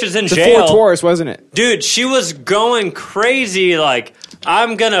this bitch is in The jail. Ford Taurus, wasn't it? Dude, she was going crazy, like,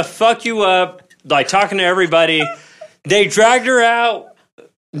 I'm gonna fuck you up, like, talking to everybody, They dragged her out.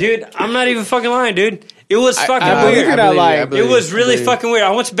 Dude, I'm not even fucking lying, dude. It was fucking I believe weird. you're not lying. It was really fucking weird.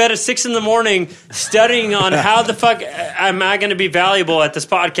 I went to bed at 6 a.m. studying on how the fuck am I going to be valuable at this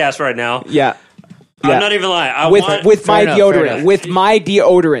podcast right now. Yeah. I'm not even lying. With my deodorant. With my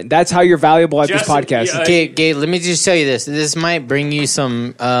deodorant. That's how you're valuable at this podcast. Okay, Gabe, let me just tell you this. This might bring you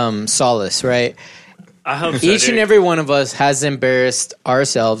some solace, right? I hope so, Each dude. and every one of us has embarrassed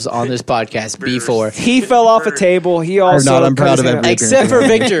ourselves on this podcast before. He fell off a table. He also. I'm proud of every Except for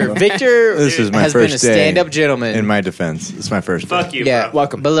Victor. Victor This is my has been a first day. stand-up gentleman. In my defense, it's my first day. Fuck you, Yeah, bro.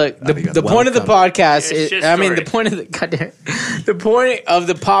 Welcome. But look, the point of the podcast Yeah, is, shit I mean, story. the point of the goddamn, the point of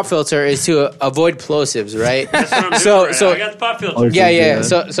the pop filter is to avoid plosives, right? That's what I'm doing So- right so- now. I got the pop filter. Yeah.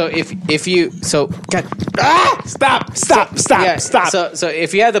 So if you God, Stop. yeah. Stop. So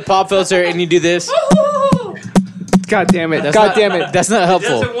if you have the pop filter and you do this, God damn it. that's God not- damn it. That's not It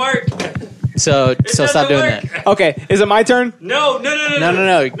helpful. doesn't work. So stop doing work. that. Okay. Is it my turn? No.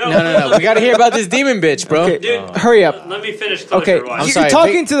 No. We got to hear about this demon bitch, bro. Okay. Dude, Hurry up. let me finish. Okay. Closer, I'm You're sorry,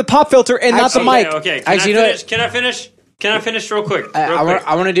 talking to the pop filter and not the mic. Okay. Actually, you know what? Can I finish? Can I finish real quick?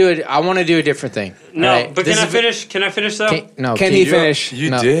 I want to do it. I want to do a different thing. No, All right? but This can I is- finish? Can I finish though? Can he finish? You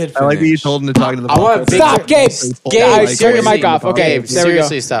No. did. I like that you finish. told him to talk to the I want podcast. Stop, Gabe. Gabe, Turn your seriously. mic off. Okay. Gabe, There we go.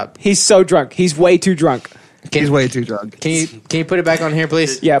 seriously, stop. He's so drunk. He's way too drunk. He's way too drunk. Can you put it back on here,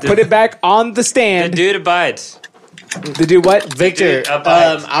 please? Yeah. Put it back on the The stand. dude abides. To do what? Victor, Dude,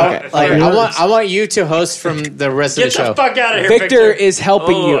 abides. I want you to host from the rest of Get the show. the fuck out of here, Victor is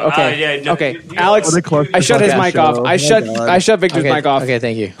helping Oh, you. Okay. yeah, no, Okay. you- Alex, Oh, the close I shut his podcast mic off. show. I shut Victor's Okay, mic off. okay,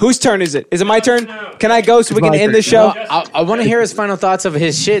 thank you. Whose turn is it? Is it my turn? Can I go so we can my end turn. the show? I want to hear his final thoughts of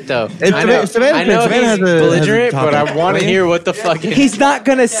his shit, though. I know, Savannah I know has he's a belligerent, but I topic. want to hear what the fuck is. He's not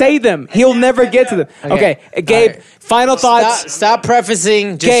gonna say them. He'll never get to them. Okay, Gabe. Alright. Final thoughts. Stop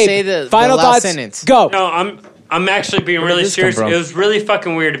prefacing. Just Gabe. say the Final last thoughts. sentence. Go. No, I'm actually being Where really did this come serious. from? It was really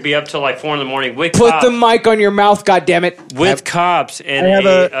fucking weird to be up till like 4 a.m. with Put cops, the mic on your mouth. God damn it. with cops and I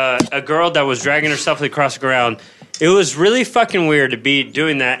have a girl that was dragging herself across the ground. It was really fucking weird to be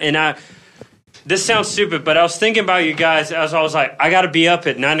doing that. And this sounds stupid, but I was thinking about you guys as I was like, I got to be up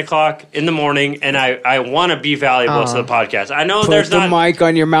at 9 o'clock in the morning, and I want to be valuable to the podcast. I know Put there's the not. mic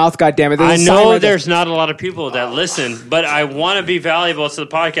on your mouth. God damn it. I There's a sign know right there. there's not a lot of people that listen, but I want to be valuable to the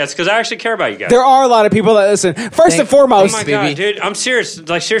podcast because I actually care about you guys. There are a lot of people that listen. First and Oh foremost, my god, dude! I'm serious.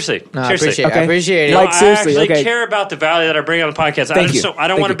 Like seriously, No, I seriously. appreciate it. No, Like, seriously, I actually okay. care about the value that I bring on the podcast. Thank you. I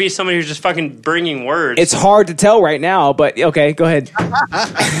don't Thank want to you. be somebody who's just fucking bringing words. it's hard to tell right now, but okay, go ahead.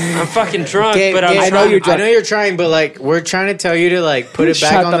 I'm fucking drunk, Gabe, but I'm Gabe, I know you're drunk. I know you're trying, but like we're trying to tell you to like put it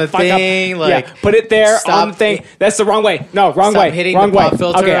back Shut on the fuck up. thing. Like yeah, put it there stop on the thing. That's the wrong way. No, wrong Stop way. hitting Wrong the way. pop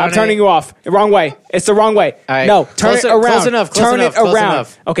filter Okay, I'm on turning it. you off. Wrong way. It's the wrong way. All right. No, turn Close it it- around. close enough, close turn enough, it close around.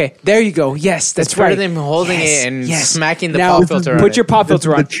 enough. Okay, there you go. Yes, that's It's better right. than holding Yes, it and yes. smacking the Now, pop filter on Put it. your pop filter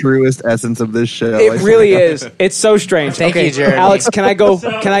The on. truest essence of this show. I It swear really to God. is. It's so strange. Thank okay, you, Jeremy. Alex, can I go?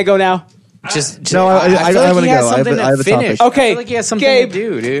 Can I go now? Just No, I feel wanna like go. he has I have something a to finish. topic. Okay, I feel like he has something Gabe, to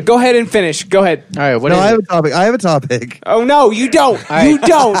do, dude. Go ahead and finish. Go ahead. All right, what No, is I have it? a topic. I have a topic. Oh no, you don't. right. You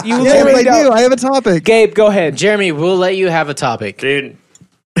don't. You Yes, literally I do. don't. I have a topic. Gabe, go ahead. Jeremy, we'll let you have a topic. dude.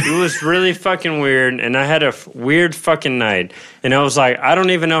 It was really fucking weird, and I had a weird fucking night. And I was like, I don't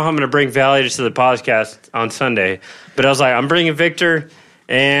even know how I'm going to bring value to the podcast on Sunday. But I was like, I'm bringing Victor,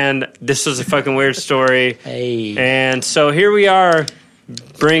 and this was a fucking weird story. Hey. And so here we are,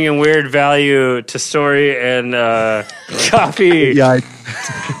 bringing weird value to story and coffee. Yeah.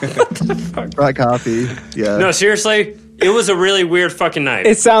 Brought coffee. Yeah. No, seriously, it was a really weird fucking night.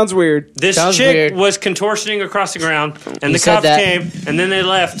 It sounds weird. This Sounds chick weird. was contortioning across the ground, and You the said cops that. came, and then they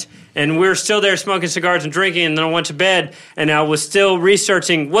left, and we were still there smoking cigars and drinking, and then I went to bed, and I was still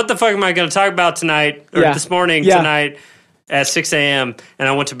researching what the fuck am I going to talk about tonight, or Yeah. this morning, Yeah. tonight, at 6 a.m., and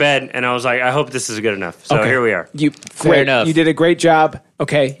I went to bed, and I was like, I hope this is good enough. So here we are. You Fair great. enough. You did a great job.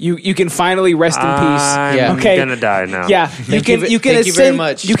 Okay, you can finally rest in peace. I'm Yeah. Okay. gonna die now. Yeah, Thank you you can very ascend.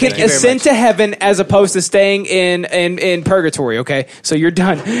 much. You can Thank you very ascend much. to heaven as opposed to staying in purgatory. Okay, so you're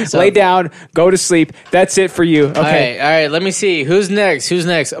done. Lay down, go to sleep. That's it for you. Okay. All right. Let me see. Who's next? I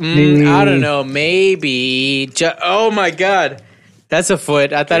don't know. Maybe. Oh my god, that's a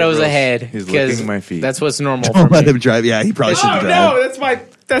foot. I thought it was a head. He's 'cause licking my feet. That's what's normal for Don't let me. him drive. Yeah, he probably shouldn't Oh drive. no,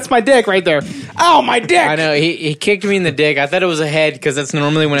 that's my dick right there. Oh, my dick. I know he kicked me in the dick. I thought it was a head because that's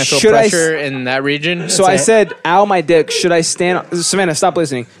normally when I feel Should I pressure in that region. So I said, "Ow, my dick." Should I stand? Savannah, stop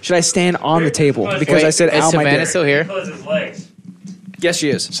listening. Should I stand on the table because Wait, I said, is "Ow, my Savannah dick"? still here? Close his legs. Yes, she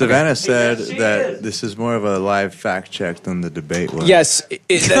is. Savannah said that this is more of a live fact check than the debate was. Yes,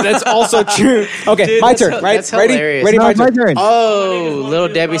 that's also true. Okay, Dude, my that's turn, right? that's Ready? hilarious. Ready? No, My it's my turn. turn. Oh, little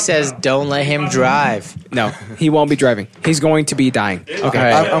Debbie says, "Don't let him drive." No, he won't be driving. He's going to be dying. Okay. All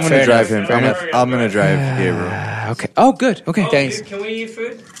right. I'm going to Fair drive enough, him. fair I'm going to drive Gabriel. Okay. Oh, good. Okay. Thanks. Can we eat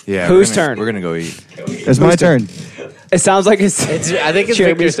food? Yeah. Whose we're turn? We're going to go eat. It's my turn. It sounds like it's. I think it's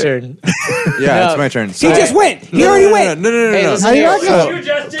Jeremy's Victor's turn. Yeah, No. it's my turn. He just went. He already went. No. Hey, listen How do you here. not go? You,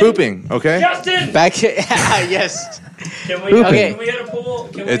 Justin. Pooping, okay? Justin. Back. Yes. Can we? Okay. Can we hit a pool?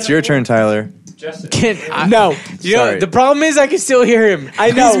 Can we It's hit a your pool? turn, Tyler. Justin. No. You know, Sorry. the problem is I can still hear him.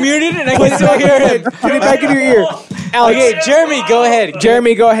 I know. He's muted and I can still hear him. Put it back in your ear. Alex. Okay, Jeremy, go ahead.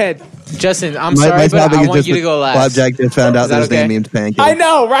 Jeremy, go ahead. Justin, I'm My sorry, but topic I is want just you to go last. Flapjack just found out Is that that his name okay? means pancake. I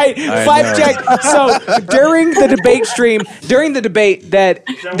know, right? Flapjack. So during the debate stream, during the debate that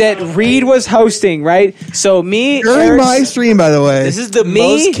Reed was hosting, right? So me, During Eric, my stream, by the way. This is the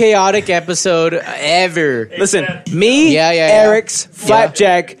most chaotic episode ever. listen, me, Yeah. Eric's,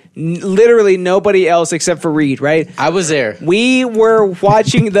 Flapjack, literally nobody else except for Reed, right? I was there. We were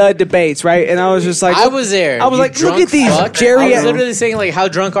watching the debates, right? And I was just like, I was there. I was You like, look drunk at these fuck. I geriatric. was literally saying, like, how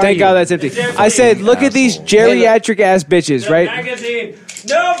drunk are Thank you? God that's empty. I said, look at these geriatric ass bitches, right? Magazine.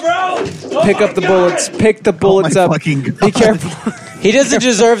 No, bro. Oh Pick my up the God. bullets. Pick the bullets my up. fucking God. Be careful. He doesn't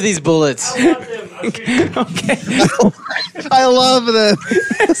deserve these bullets. Okay. I love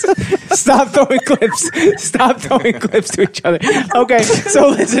this. Stop throwing clips. Stop throwing clips to each other. Okay, so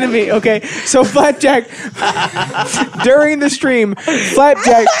listen to me. Okay, so Flapjack, during the stream,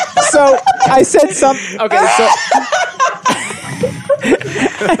 Flapjack, so I said something. Okay, so.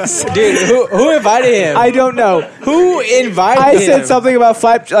 Dude, who invited him? I don't know. Who invited I him? said something about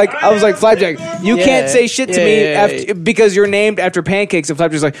Flapjack. Like, I was like, Flapjack, you Yeah, can't say shit to me yeah. after, because you're named after pancakes. And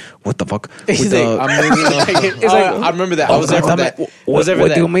Flapjack's like, what the fuck? He's What like, the- I'm moving like, It's like, I remember that. I was there for that. I was What, there for what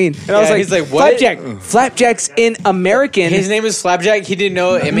that. do you mean? And I was Yeah, like, he's like, what? Flapjack's in American. His name is Flapjack. He didn't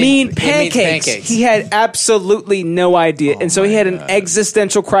know it mean means pancakes. He had absolutely no idea, and so he had an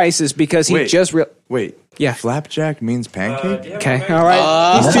existential crisis because he Wait. just Wait. Yeah. Flapjack means pancake? Okay, all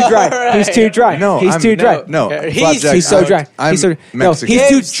right. He's too dry. He's too dry. No, he's I'm- too dry. no, Flapjack, he's so dry. I'm He's so no. Mexican. He's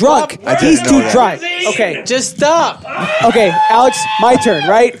too Gabe, drunk. stop. I He's didn't too know that. dry. Okay, Just stop. okay, Alex, my turn,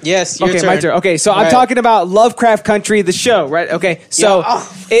 right? Yes, your okay, turn. my turn. Okay, so I'm Right. talking about Lovecraft Country, the show, right? Okay, so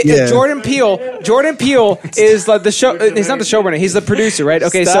Yeah. Jordan Peele is like the show. He's not the showrunner. He's the producer, right?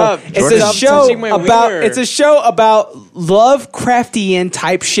 Okay, Stop. so it's Jordan, a stop show touching my about wiener. it's a show about Lovecraftian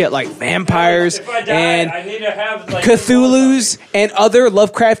type shit, like vampires If I die, and I need to have like Cthulhu's and other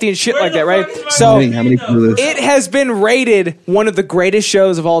Lovecraftian shit like that, right? So How many clues? it has been rated one of the greatest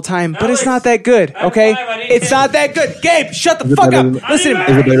shows of all time, but it's not that good. Okay, it's not that good. Gabe, shut the Is it fuck better up. than- Listen to me.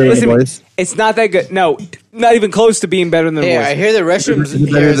 Is it better than Listen The to me. Voice? It's not that good. No, not even close to being better than The Hey, Voice. I hear the restrooms. Is it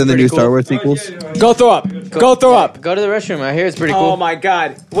here better is than the pretty new cool. Star Wars sequels? Go throw up. Go throw up. Go to the restroom. I hear it's pretty cool. Oh my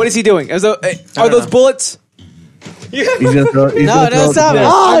god, what is he doing? Are those bullets? He's gonna throw. He's No, gonna no, throw stop it.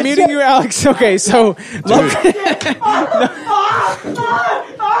 I'm muting you, Alex. Okay, so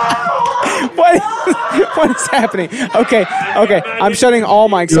what is happening? Okay, I'm shutting all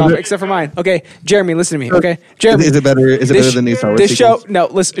mics off except for mine. Okay, Jeremy, listen to me. Okay, Jeremy, Is it better? Is it better than new Star Wars This sequels? show, no,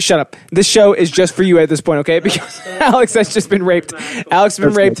 listen, shut up. This show is just for you at this point, okay? Because Alex has just been raped. Alex has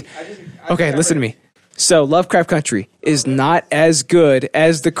been raped. Okay, listen to me. So, Lovecraft Country is not as good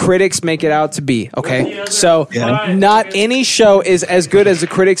as the critics make it out to be, okay? So, not any show is as good as the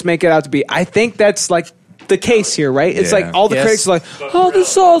critics make it out to be. I think that's like the case here, right? It's Yeah. like all the Yes. critics are like, oh, this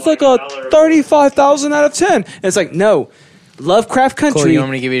song's like a 35,000 out of 10. And it's like, no. Lovecraft Country you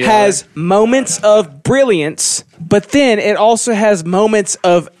want me to give you the has moments of brilliance, but then it also has moments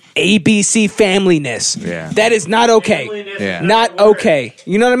of ABC familyness. Yeah. That is not okay. Yeah. Not okay.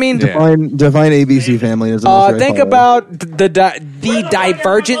 You know what I mean? Yeah. Define ABC family as Think about the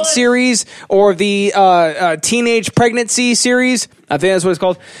Divergent series or the Teenage Pregnancy series. I think that's what it's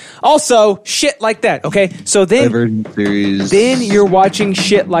called. Also, shit like that. Okay, so then Divergent series. then you're watching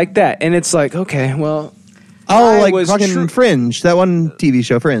shit like that, and it's like, okay, well, Oh, I like was fucking tr- Fringe, that one TV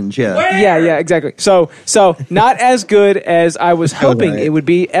show, Fringe. Yeah. yeah, exactly. So not as good as I was hoping right. it would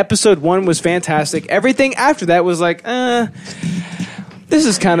be. Episode 1 was fantastic. Everything after that was like, this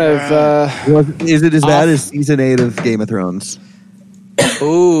is kind of Is it as bad off. as season 8 of Game of Thrones?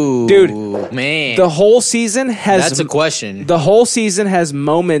 Ooh, Dude, man, the whole season has that's a question. the whole season has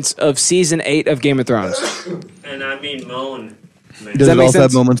moments of season 8 of Game of Thrones. And I mean moan. Does that it make also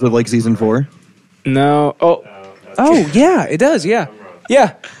have sense? moments of like season 4? No. Oh, yeah, it does. Yeah.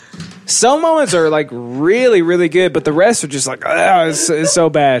 Some moments are like really, really good, but the rest are just like, it's so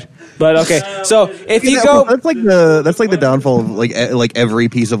bad. But okay, so if you go, that's like the downfall of like every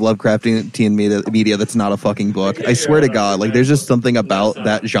piece of Lovecraftian media that's not a fucking book. I swear to God, like there's just something about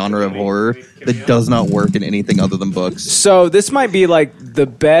that genre of horror that does not work in anything other than books. So this might be like the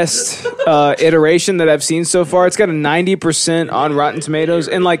best iteration that I've seen so far. It's got a 90% on Rotten Tomatoes,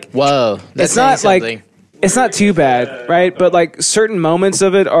 and like, whoa, that's it's not something. like. It's not too bad, right? But like certain moments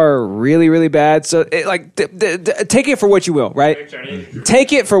of it are really, really bad. So it, like, take it for what you will, right?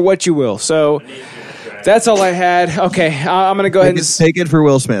 Take it for what you will. So that's all I had. Okay, I'm gonna go ahead and take it for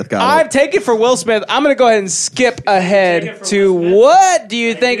Will Smith. I've taken it for Will Smith. I'm gonna go ahead and skip ahead to what do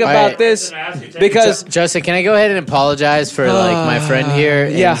you think about this? Because Justin, can I go ahead and apologize for like my friend here?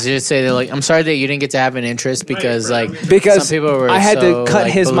 And just say that like I'm sorry that you didn't get to have an interest because some people were. I had so, to cut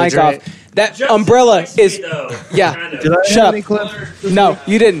like, his mic belligerent. off. That umbrella is yeah. Shut up. No,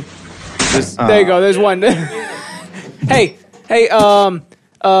 you didn't. There you go. There's one. hey,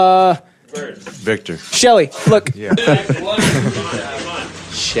 Victor. Shelly, look. Yeah.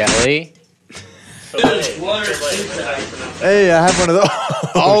 Shelly. Hey, I have one of those.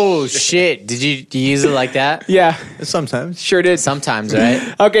 Oh shit! Did you use it like that? Yeah, sometimes. Sure did. Sometimes,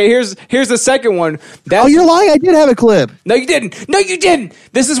 right? Okay, here's the second one. Oh, you're lying. I did have a clip. No, you didn't. No, you didn't.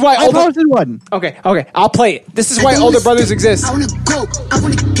 This is why I posted one. Okay, I'll play it. This is why older brothers exist. I wanna go, I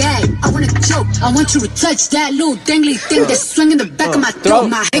wanna gag, I wanna choke. I want you to touch that little dangly thing that's swinging the back of my throat.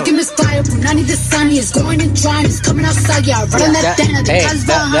 My hickam is fire, Punani the sunny is going and trying, it's coming outside. Yeah, I run on that thing.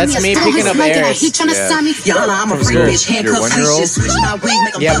 That's me picking up Eris. He trying to sign me. Yeah, I'm a free bitch, handcuffed, just switch my wig,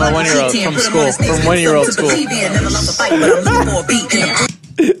 make Yeah, my 1-year-old from school, from 1-year-old school.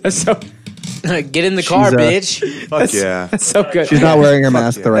 So, get in the car, bitch. Fuck yeah. That's so good. She's not wearing her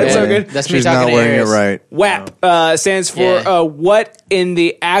mask the right way. That's so good. That's me She's talking not to wearing Eris. it right. WAP stands for what in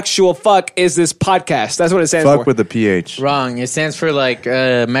the actual fuck is this podcast? That's what it stands for. Fuck with the PH. Wrong. It stands for like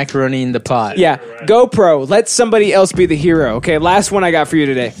macaroni in the pot. Yeah. GoPro. Let somebody else be the hero. Okay, last one I got for you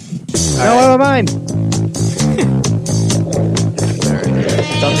today. No, what am I?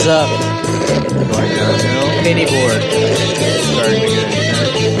 Thumbs up. Mini board. Starting to get intense.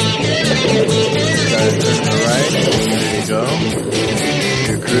 All right. There you go.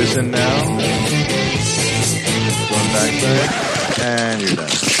 You're cruising now. Going backside. And you're done.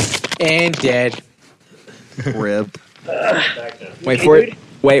 And dead. Rip. Wait for it.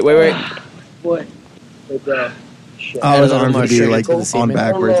 Wait. What? Oh, his arms more would be sugar like to the on semen.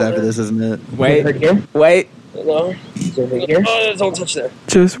 backwards after this, isn't it? Wait. Hello? Is it right here? Oh, don't touch that.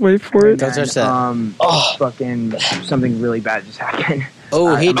 Just wait for it. Don't touch that. Fucking something really bad just happened.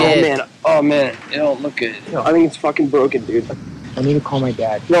 Oh, he did. Oh man, it don't look good. I think it's fucking broken, dude. I need to call my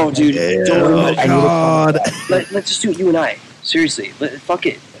dad. No, dude, don't worry about it. I need to call my dad. Let's just do it, you and I. Seriously, fuck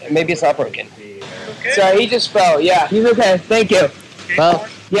it. Maybe it's not broken. Sorry, he just fell. Yeah, he's okay. Thank you. Well,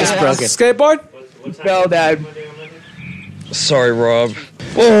 it's broken. Skateboard? He fell, Dad. Sorry, Rob.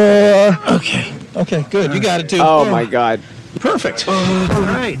 Okay, good. You got it too. Oh my god. Perfect. All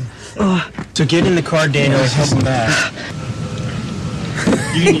right. So get in the car, Daniel. Help him back.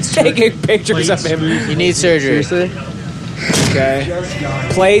 He's taking pictures of him. You need surgery. Seriously? Okay.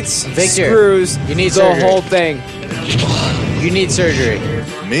 Plates, Victor, screws, you need the surgery. whole thing. You need surgery.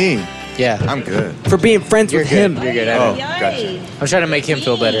 Me? Yeah. I'm good. For being friends You're with good. him. You're good. Oh, gotcha. I'm trying to make him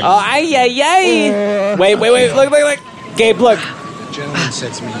feel better. Oh, ay. Wait. Look. Gabe, look. The gentleman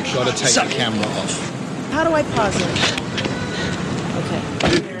said to me, you've got to take the camera off. How do I pause it?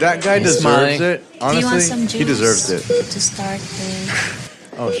 Dude, that guy He's deserves smiling. it. Honestly, he deserves it. To start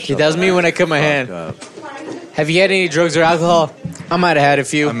with. Oh, He does me when I cut my hand. Have you had any drugs or alcohol? I might have had a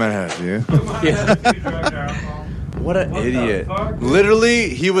few. I might have you. Yeah. What an idiot. Literally,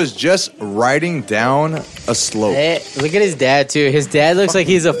 he was just riding down a slope. Hey, look at his dad too. His dad looks like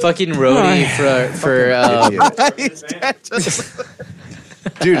he's a fucking roadie for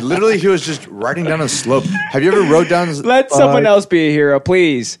Dude, literally, he was just riding down a slope. Have you ever rode down? Let someone else be a hero,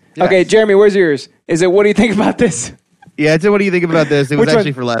 please. Yeah. Okay, Jeremy, where's yours? Is it what do you think about this? Yeah, it's what do you think about this? It was Which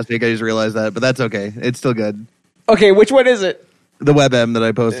actually one? for last week. I just realized that, but that's okay. It's still good. Okay, which one is it? The WebM that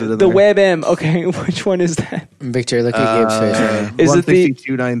I posted. In The there. WebM. Okay, which one is that? Victor, look at Gabe's face. Right? Is it the?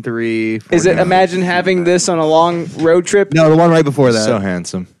 162.93? Is it imagine having this on a long road trip? No, the one right before that. So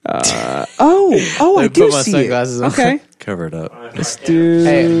handsome. Oh, I Let me do put my see sunglasses it. on. Okay, Cover it up. let's do.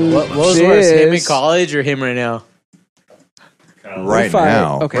 Hey, what was worse, him in this. college or him right now? Right Fine.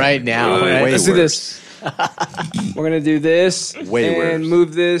 now. Okay. Right now. All right, Way let's do worse. this. We're gonna do this Way and worse.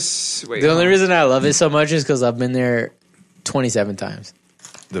 move this. Wait, The only reason I love it so much is because I've been there 27 times.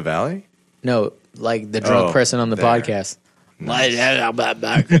 The Valley? No, like the drunk Oh, person on the there. podcast.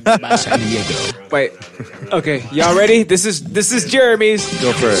 San Diego. Wait. Okay, y'all ready? This is Jeremy's.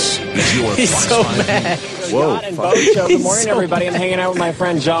 Go for it. He's so mad. Whoa. John and Bo Show. Good morning, everybody. I'm hanging out with my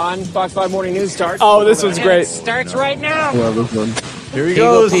friend John. Fox 5 Morning News starts. Oh, this one's great. It starts right now. Love this one. Here he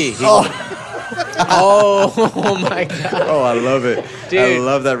Go goes. pee. Oh. Oh my god. Oh, I love it. Dude. I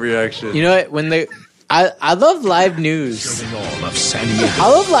love that reaction. You know what? I love live news. Of San Diego. I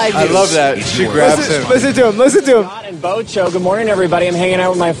love live news. I love that. She grabs him. Listen to him. John and Bo Show. Good morning, everybody. I'm hanging out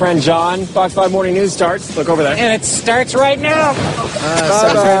with my friend John. Fox 5 Morning News starts. Look over there. And it starts right now.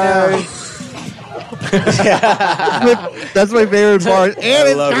 That's my favorite part. And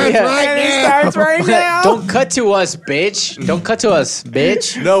it starts right now. Don't cut to us, bitch. Don't cut to us,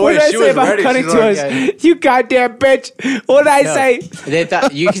 bitch. No What way. did I She say was about ready. cutting She's to like, us? You goddamn bitch. What did I say? They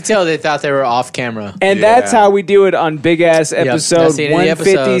thought you could tell they thought they were off camera. And that's how we do it on Big Ass episode that's the end of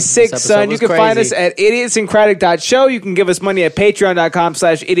the episode. 156, This son. episode You was can find us crazy. at idiotsyncratic.show. You can give us money at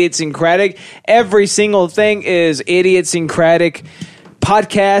patreon.com/idiotsyncratic. Every single thing is Idiotsyncratic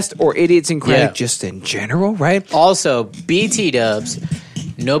podcast or Idiotsyncratic just in general, right? Also, BT dubs.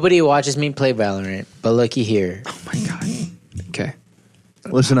 Nobody watches me play Valorant, but looky here. Oh my god. Okay.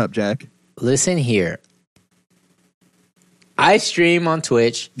 Listen up, Jack. Listen here. I stream on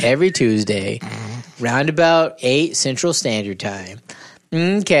Twitch every Tuesday, round about 8 Central Standard Time.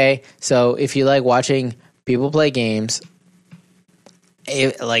 Okay, so if you like watching people play games,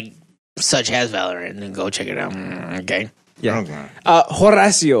 like such as Valorant, then go check it out. Okay. Yeah.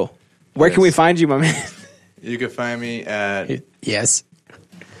 Horacio, where can we find you, my man? You can find me at yes.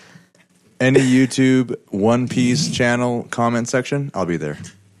 any YouTube One Piece channel comment section. I'll be there.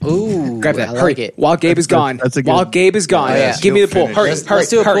 Ooh, Grab that. I Hurry. like it. While Gabe is gone. While Gabe is gone. Oh, yeah. Give me the pull. Hurry. Let's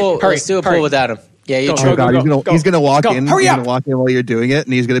do a pull. Hurry. Let's do a pull without him. Yeah, you Go, try. go, go, go. He's gonna walk Go. in. Hurry He's up. gonna walk in while you're doing it,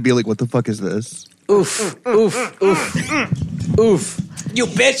 and he's gonna be like, "What the fuck is this?" Oof, oof, oof, oof. You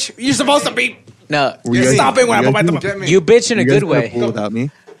bitch. You're supposed to be. No, You're stopping when I'm about to. you bitch in a You guys good gonna way. pull without me.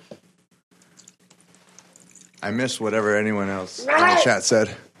 I missed whatever anyone else in the chat said.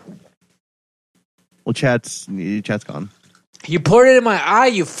 Well, chat's gone. You poured it in my eye,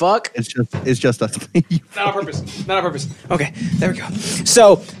 you fuck. It's just us. Not on purpose. Not on purpose. Okay, there we go.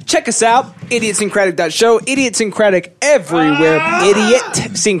 So check us out, idiotsyncratic.show, Idiotsyncratic everywhere.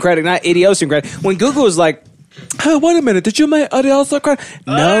 Idiotsyncratic, not idiosyncratic. When Google was like, oh, wait a minute, did you mean idiosyncratic?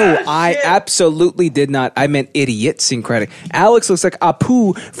 No, I absolutely did not. I meant idiotsyncratic. Alex looks like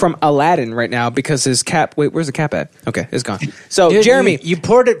Apu from Aladdin right now because his cap. Wait, where's the cap at? Okay, it's gone. So Dude, Jeremy, you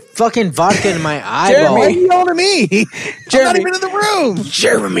poured it fucking vodka in my eyeball. Jeremy. Why are you yelling at me? I'm Jeremy. not even in the room.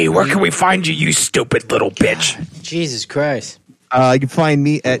 Jeremy, where can we find you, you stupid little bitch? Jesus Christ. You can find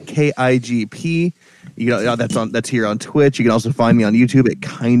me at KIGP. That's here on Twitch. You can also find me on YouTube at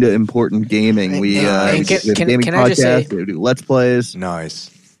Kinda Important Gaming. We have a gaming can I just say- podcast. We do Let's Plays.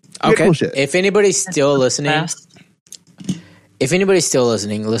 Nice. Okay. Cool shit. If anybody's still listening,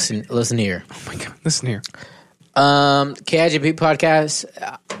 listen here. oh my god, listen here. KIGP podcast,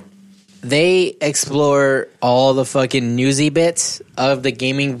 they explore all the fucking newsy bits of the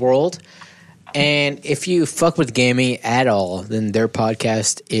gaming world. And if you fuck with gaming at all, then their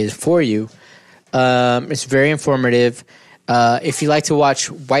podcast is for you. It's very informative. If you like to watch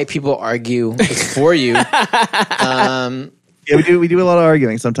white people argue, it's for you. Yeah, we do a lot of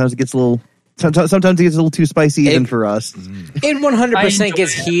arguing. Sometimes it gets a little. Sometimes it gets a little too spicy even for us. It 100%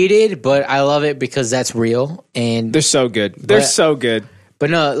 gets heated, but I love it because that's real. And They're so good. They're so good.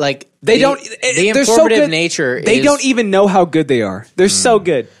 But no, like They don't. The They're so informative good. nature. They is, don't even know how good they are. They're so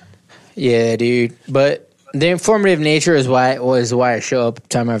good. Yeah, dude. But the informative nature is why I show up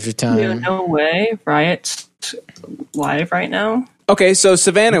time after time. No way. Riot's live right now. Okay, so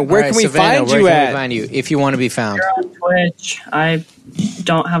Savannah, where can we find you where at? can we find you if you want to be found? You're on Twitch. I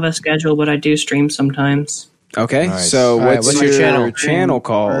don't have a schedule, but I do stream sometimes. Okay, Nice. so All right, what's what's your your channel Or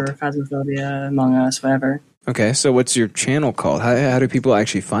called? Phasmophobia, Among Us, whatever. Okay, so what's your channel called? How do people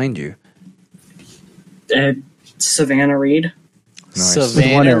actually find you? Savannah Reed.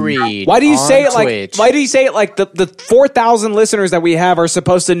 Savannah Reed. Why do you on say it like? Twitch. Why do you say it like the 4,000 listeners that we have are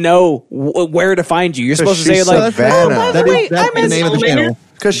supposed to know where to find you? You're supposed to say it like Savannah. Oh, by the way, That's I'm the name of the channel.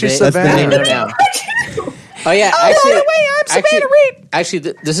 Because she's That's the name Savannah. of it now. Oh yeah, actually, by the way, I'm Savannah Reed. Actually,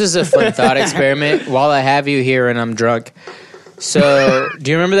 this is a fun thought experiment. While I have you here and I'm drunk, so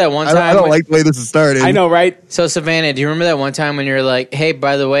do you remember that one time? I don't like the way this is started. I know, right? So Savannah, do you remember that one time when you were like, "Hey,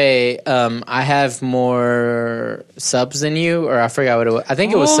 by the way, I have more subs than you," or I forgot what it was. I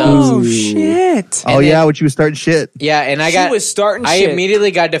think it was subs. Oh shit! Oh yeah, when she was starting shit. Yeah, and I She was starting I shit. immediately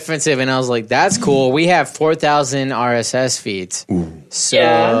got defensive, and I was like, "That's cool. We have 4,000 RSS feeds."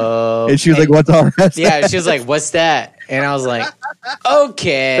 So And she was like, "What's RSS?" yeah, she was like, "What's that?" And I was like,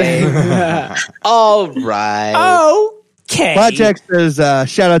 okay. All right. Okay. Blackjack says,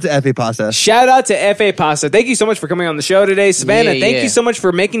 shout out to FA Pasta. Shout out to FA Pasta. Thank you so much for coming on the show today. Savannah, thank you so much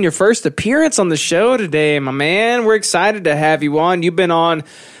for making your first appearance on the show today, my man. We're excited to have you on. You've been on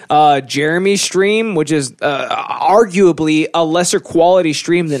Jeremy's stream, which is arguably a lesser quality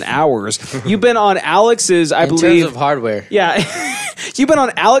stream than ours. You've been on Alex's, I believe. In terms of hardware. Yeah. You've been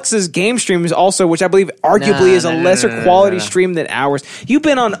on Alex's game streams also, which I believe arguably is a lesser quality stream than ours. You've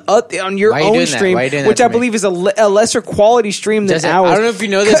been on your own stream, which I believe is a lesser quality stream than ours. I don't know if you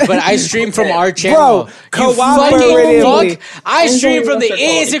know this, but I stream from our channel. Bro, you fucking fuck. I stream from the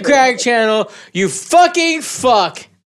Idiots and Crack channel. You fucking fuck.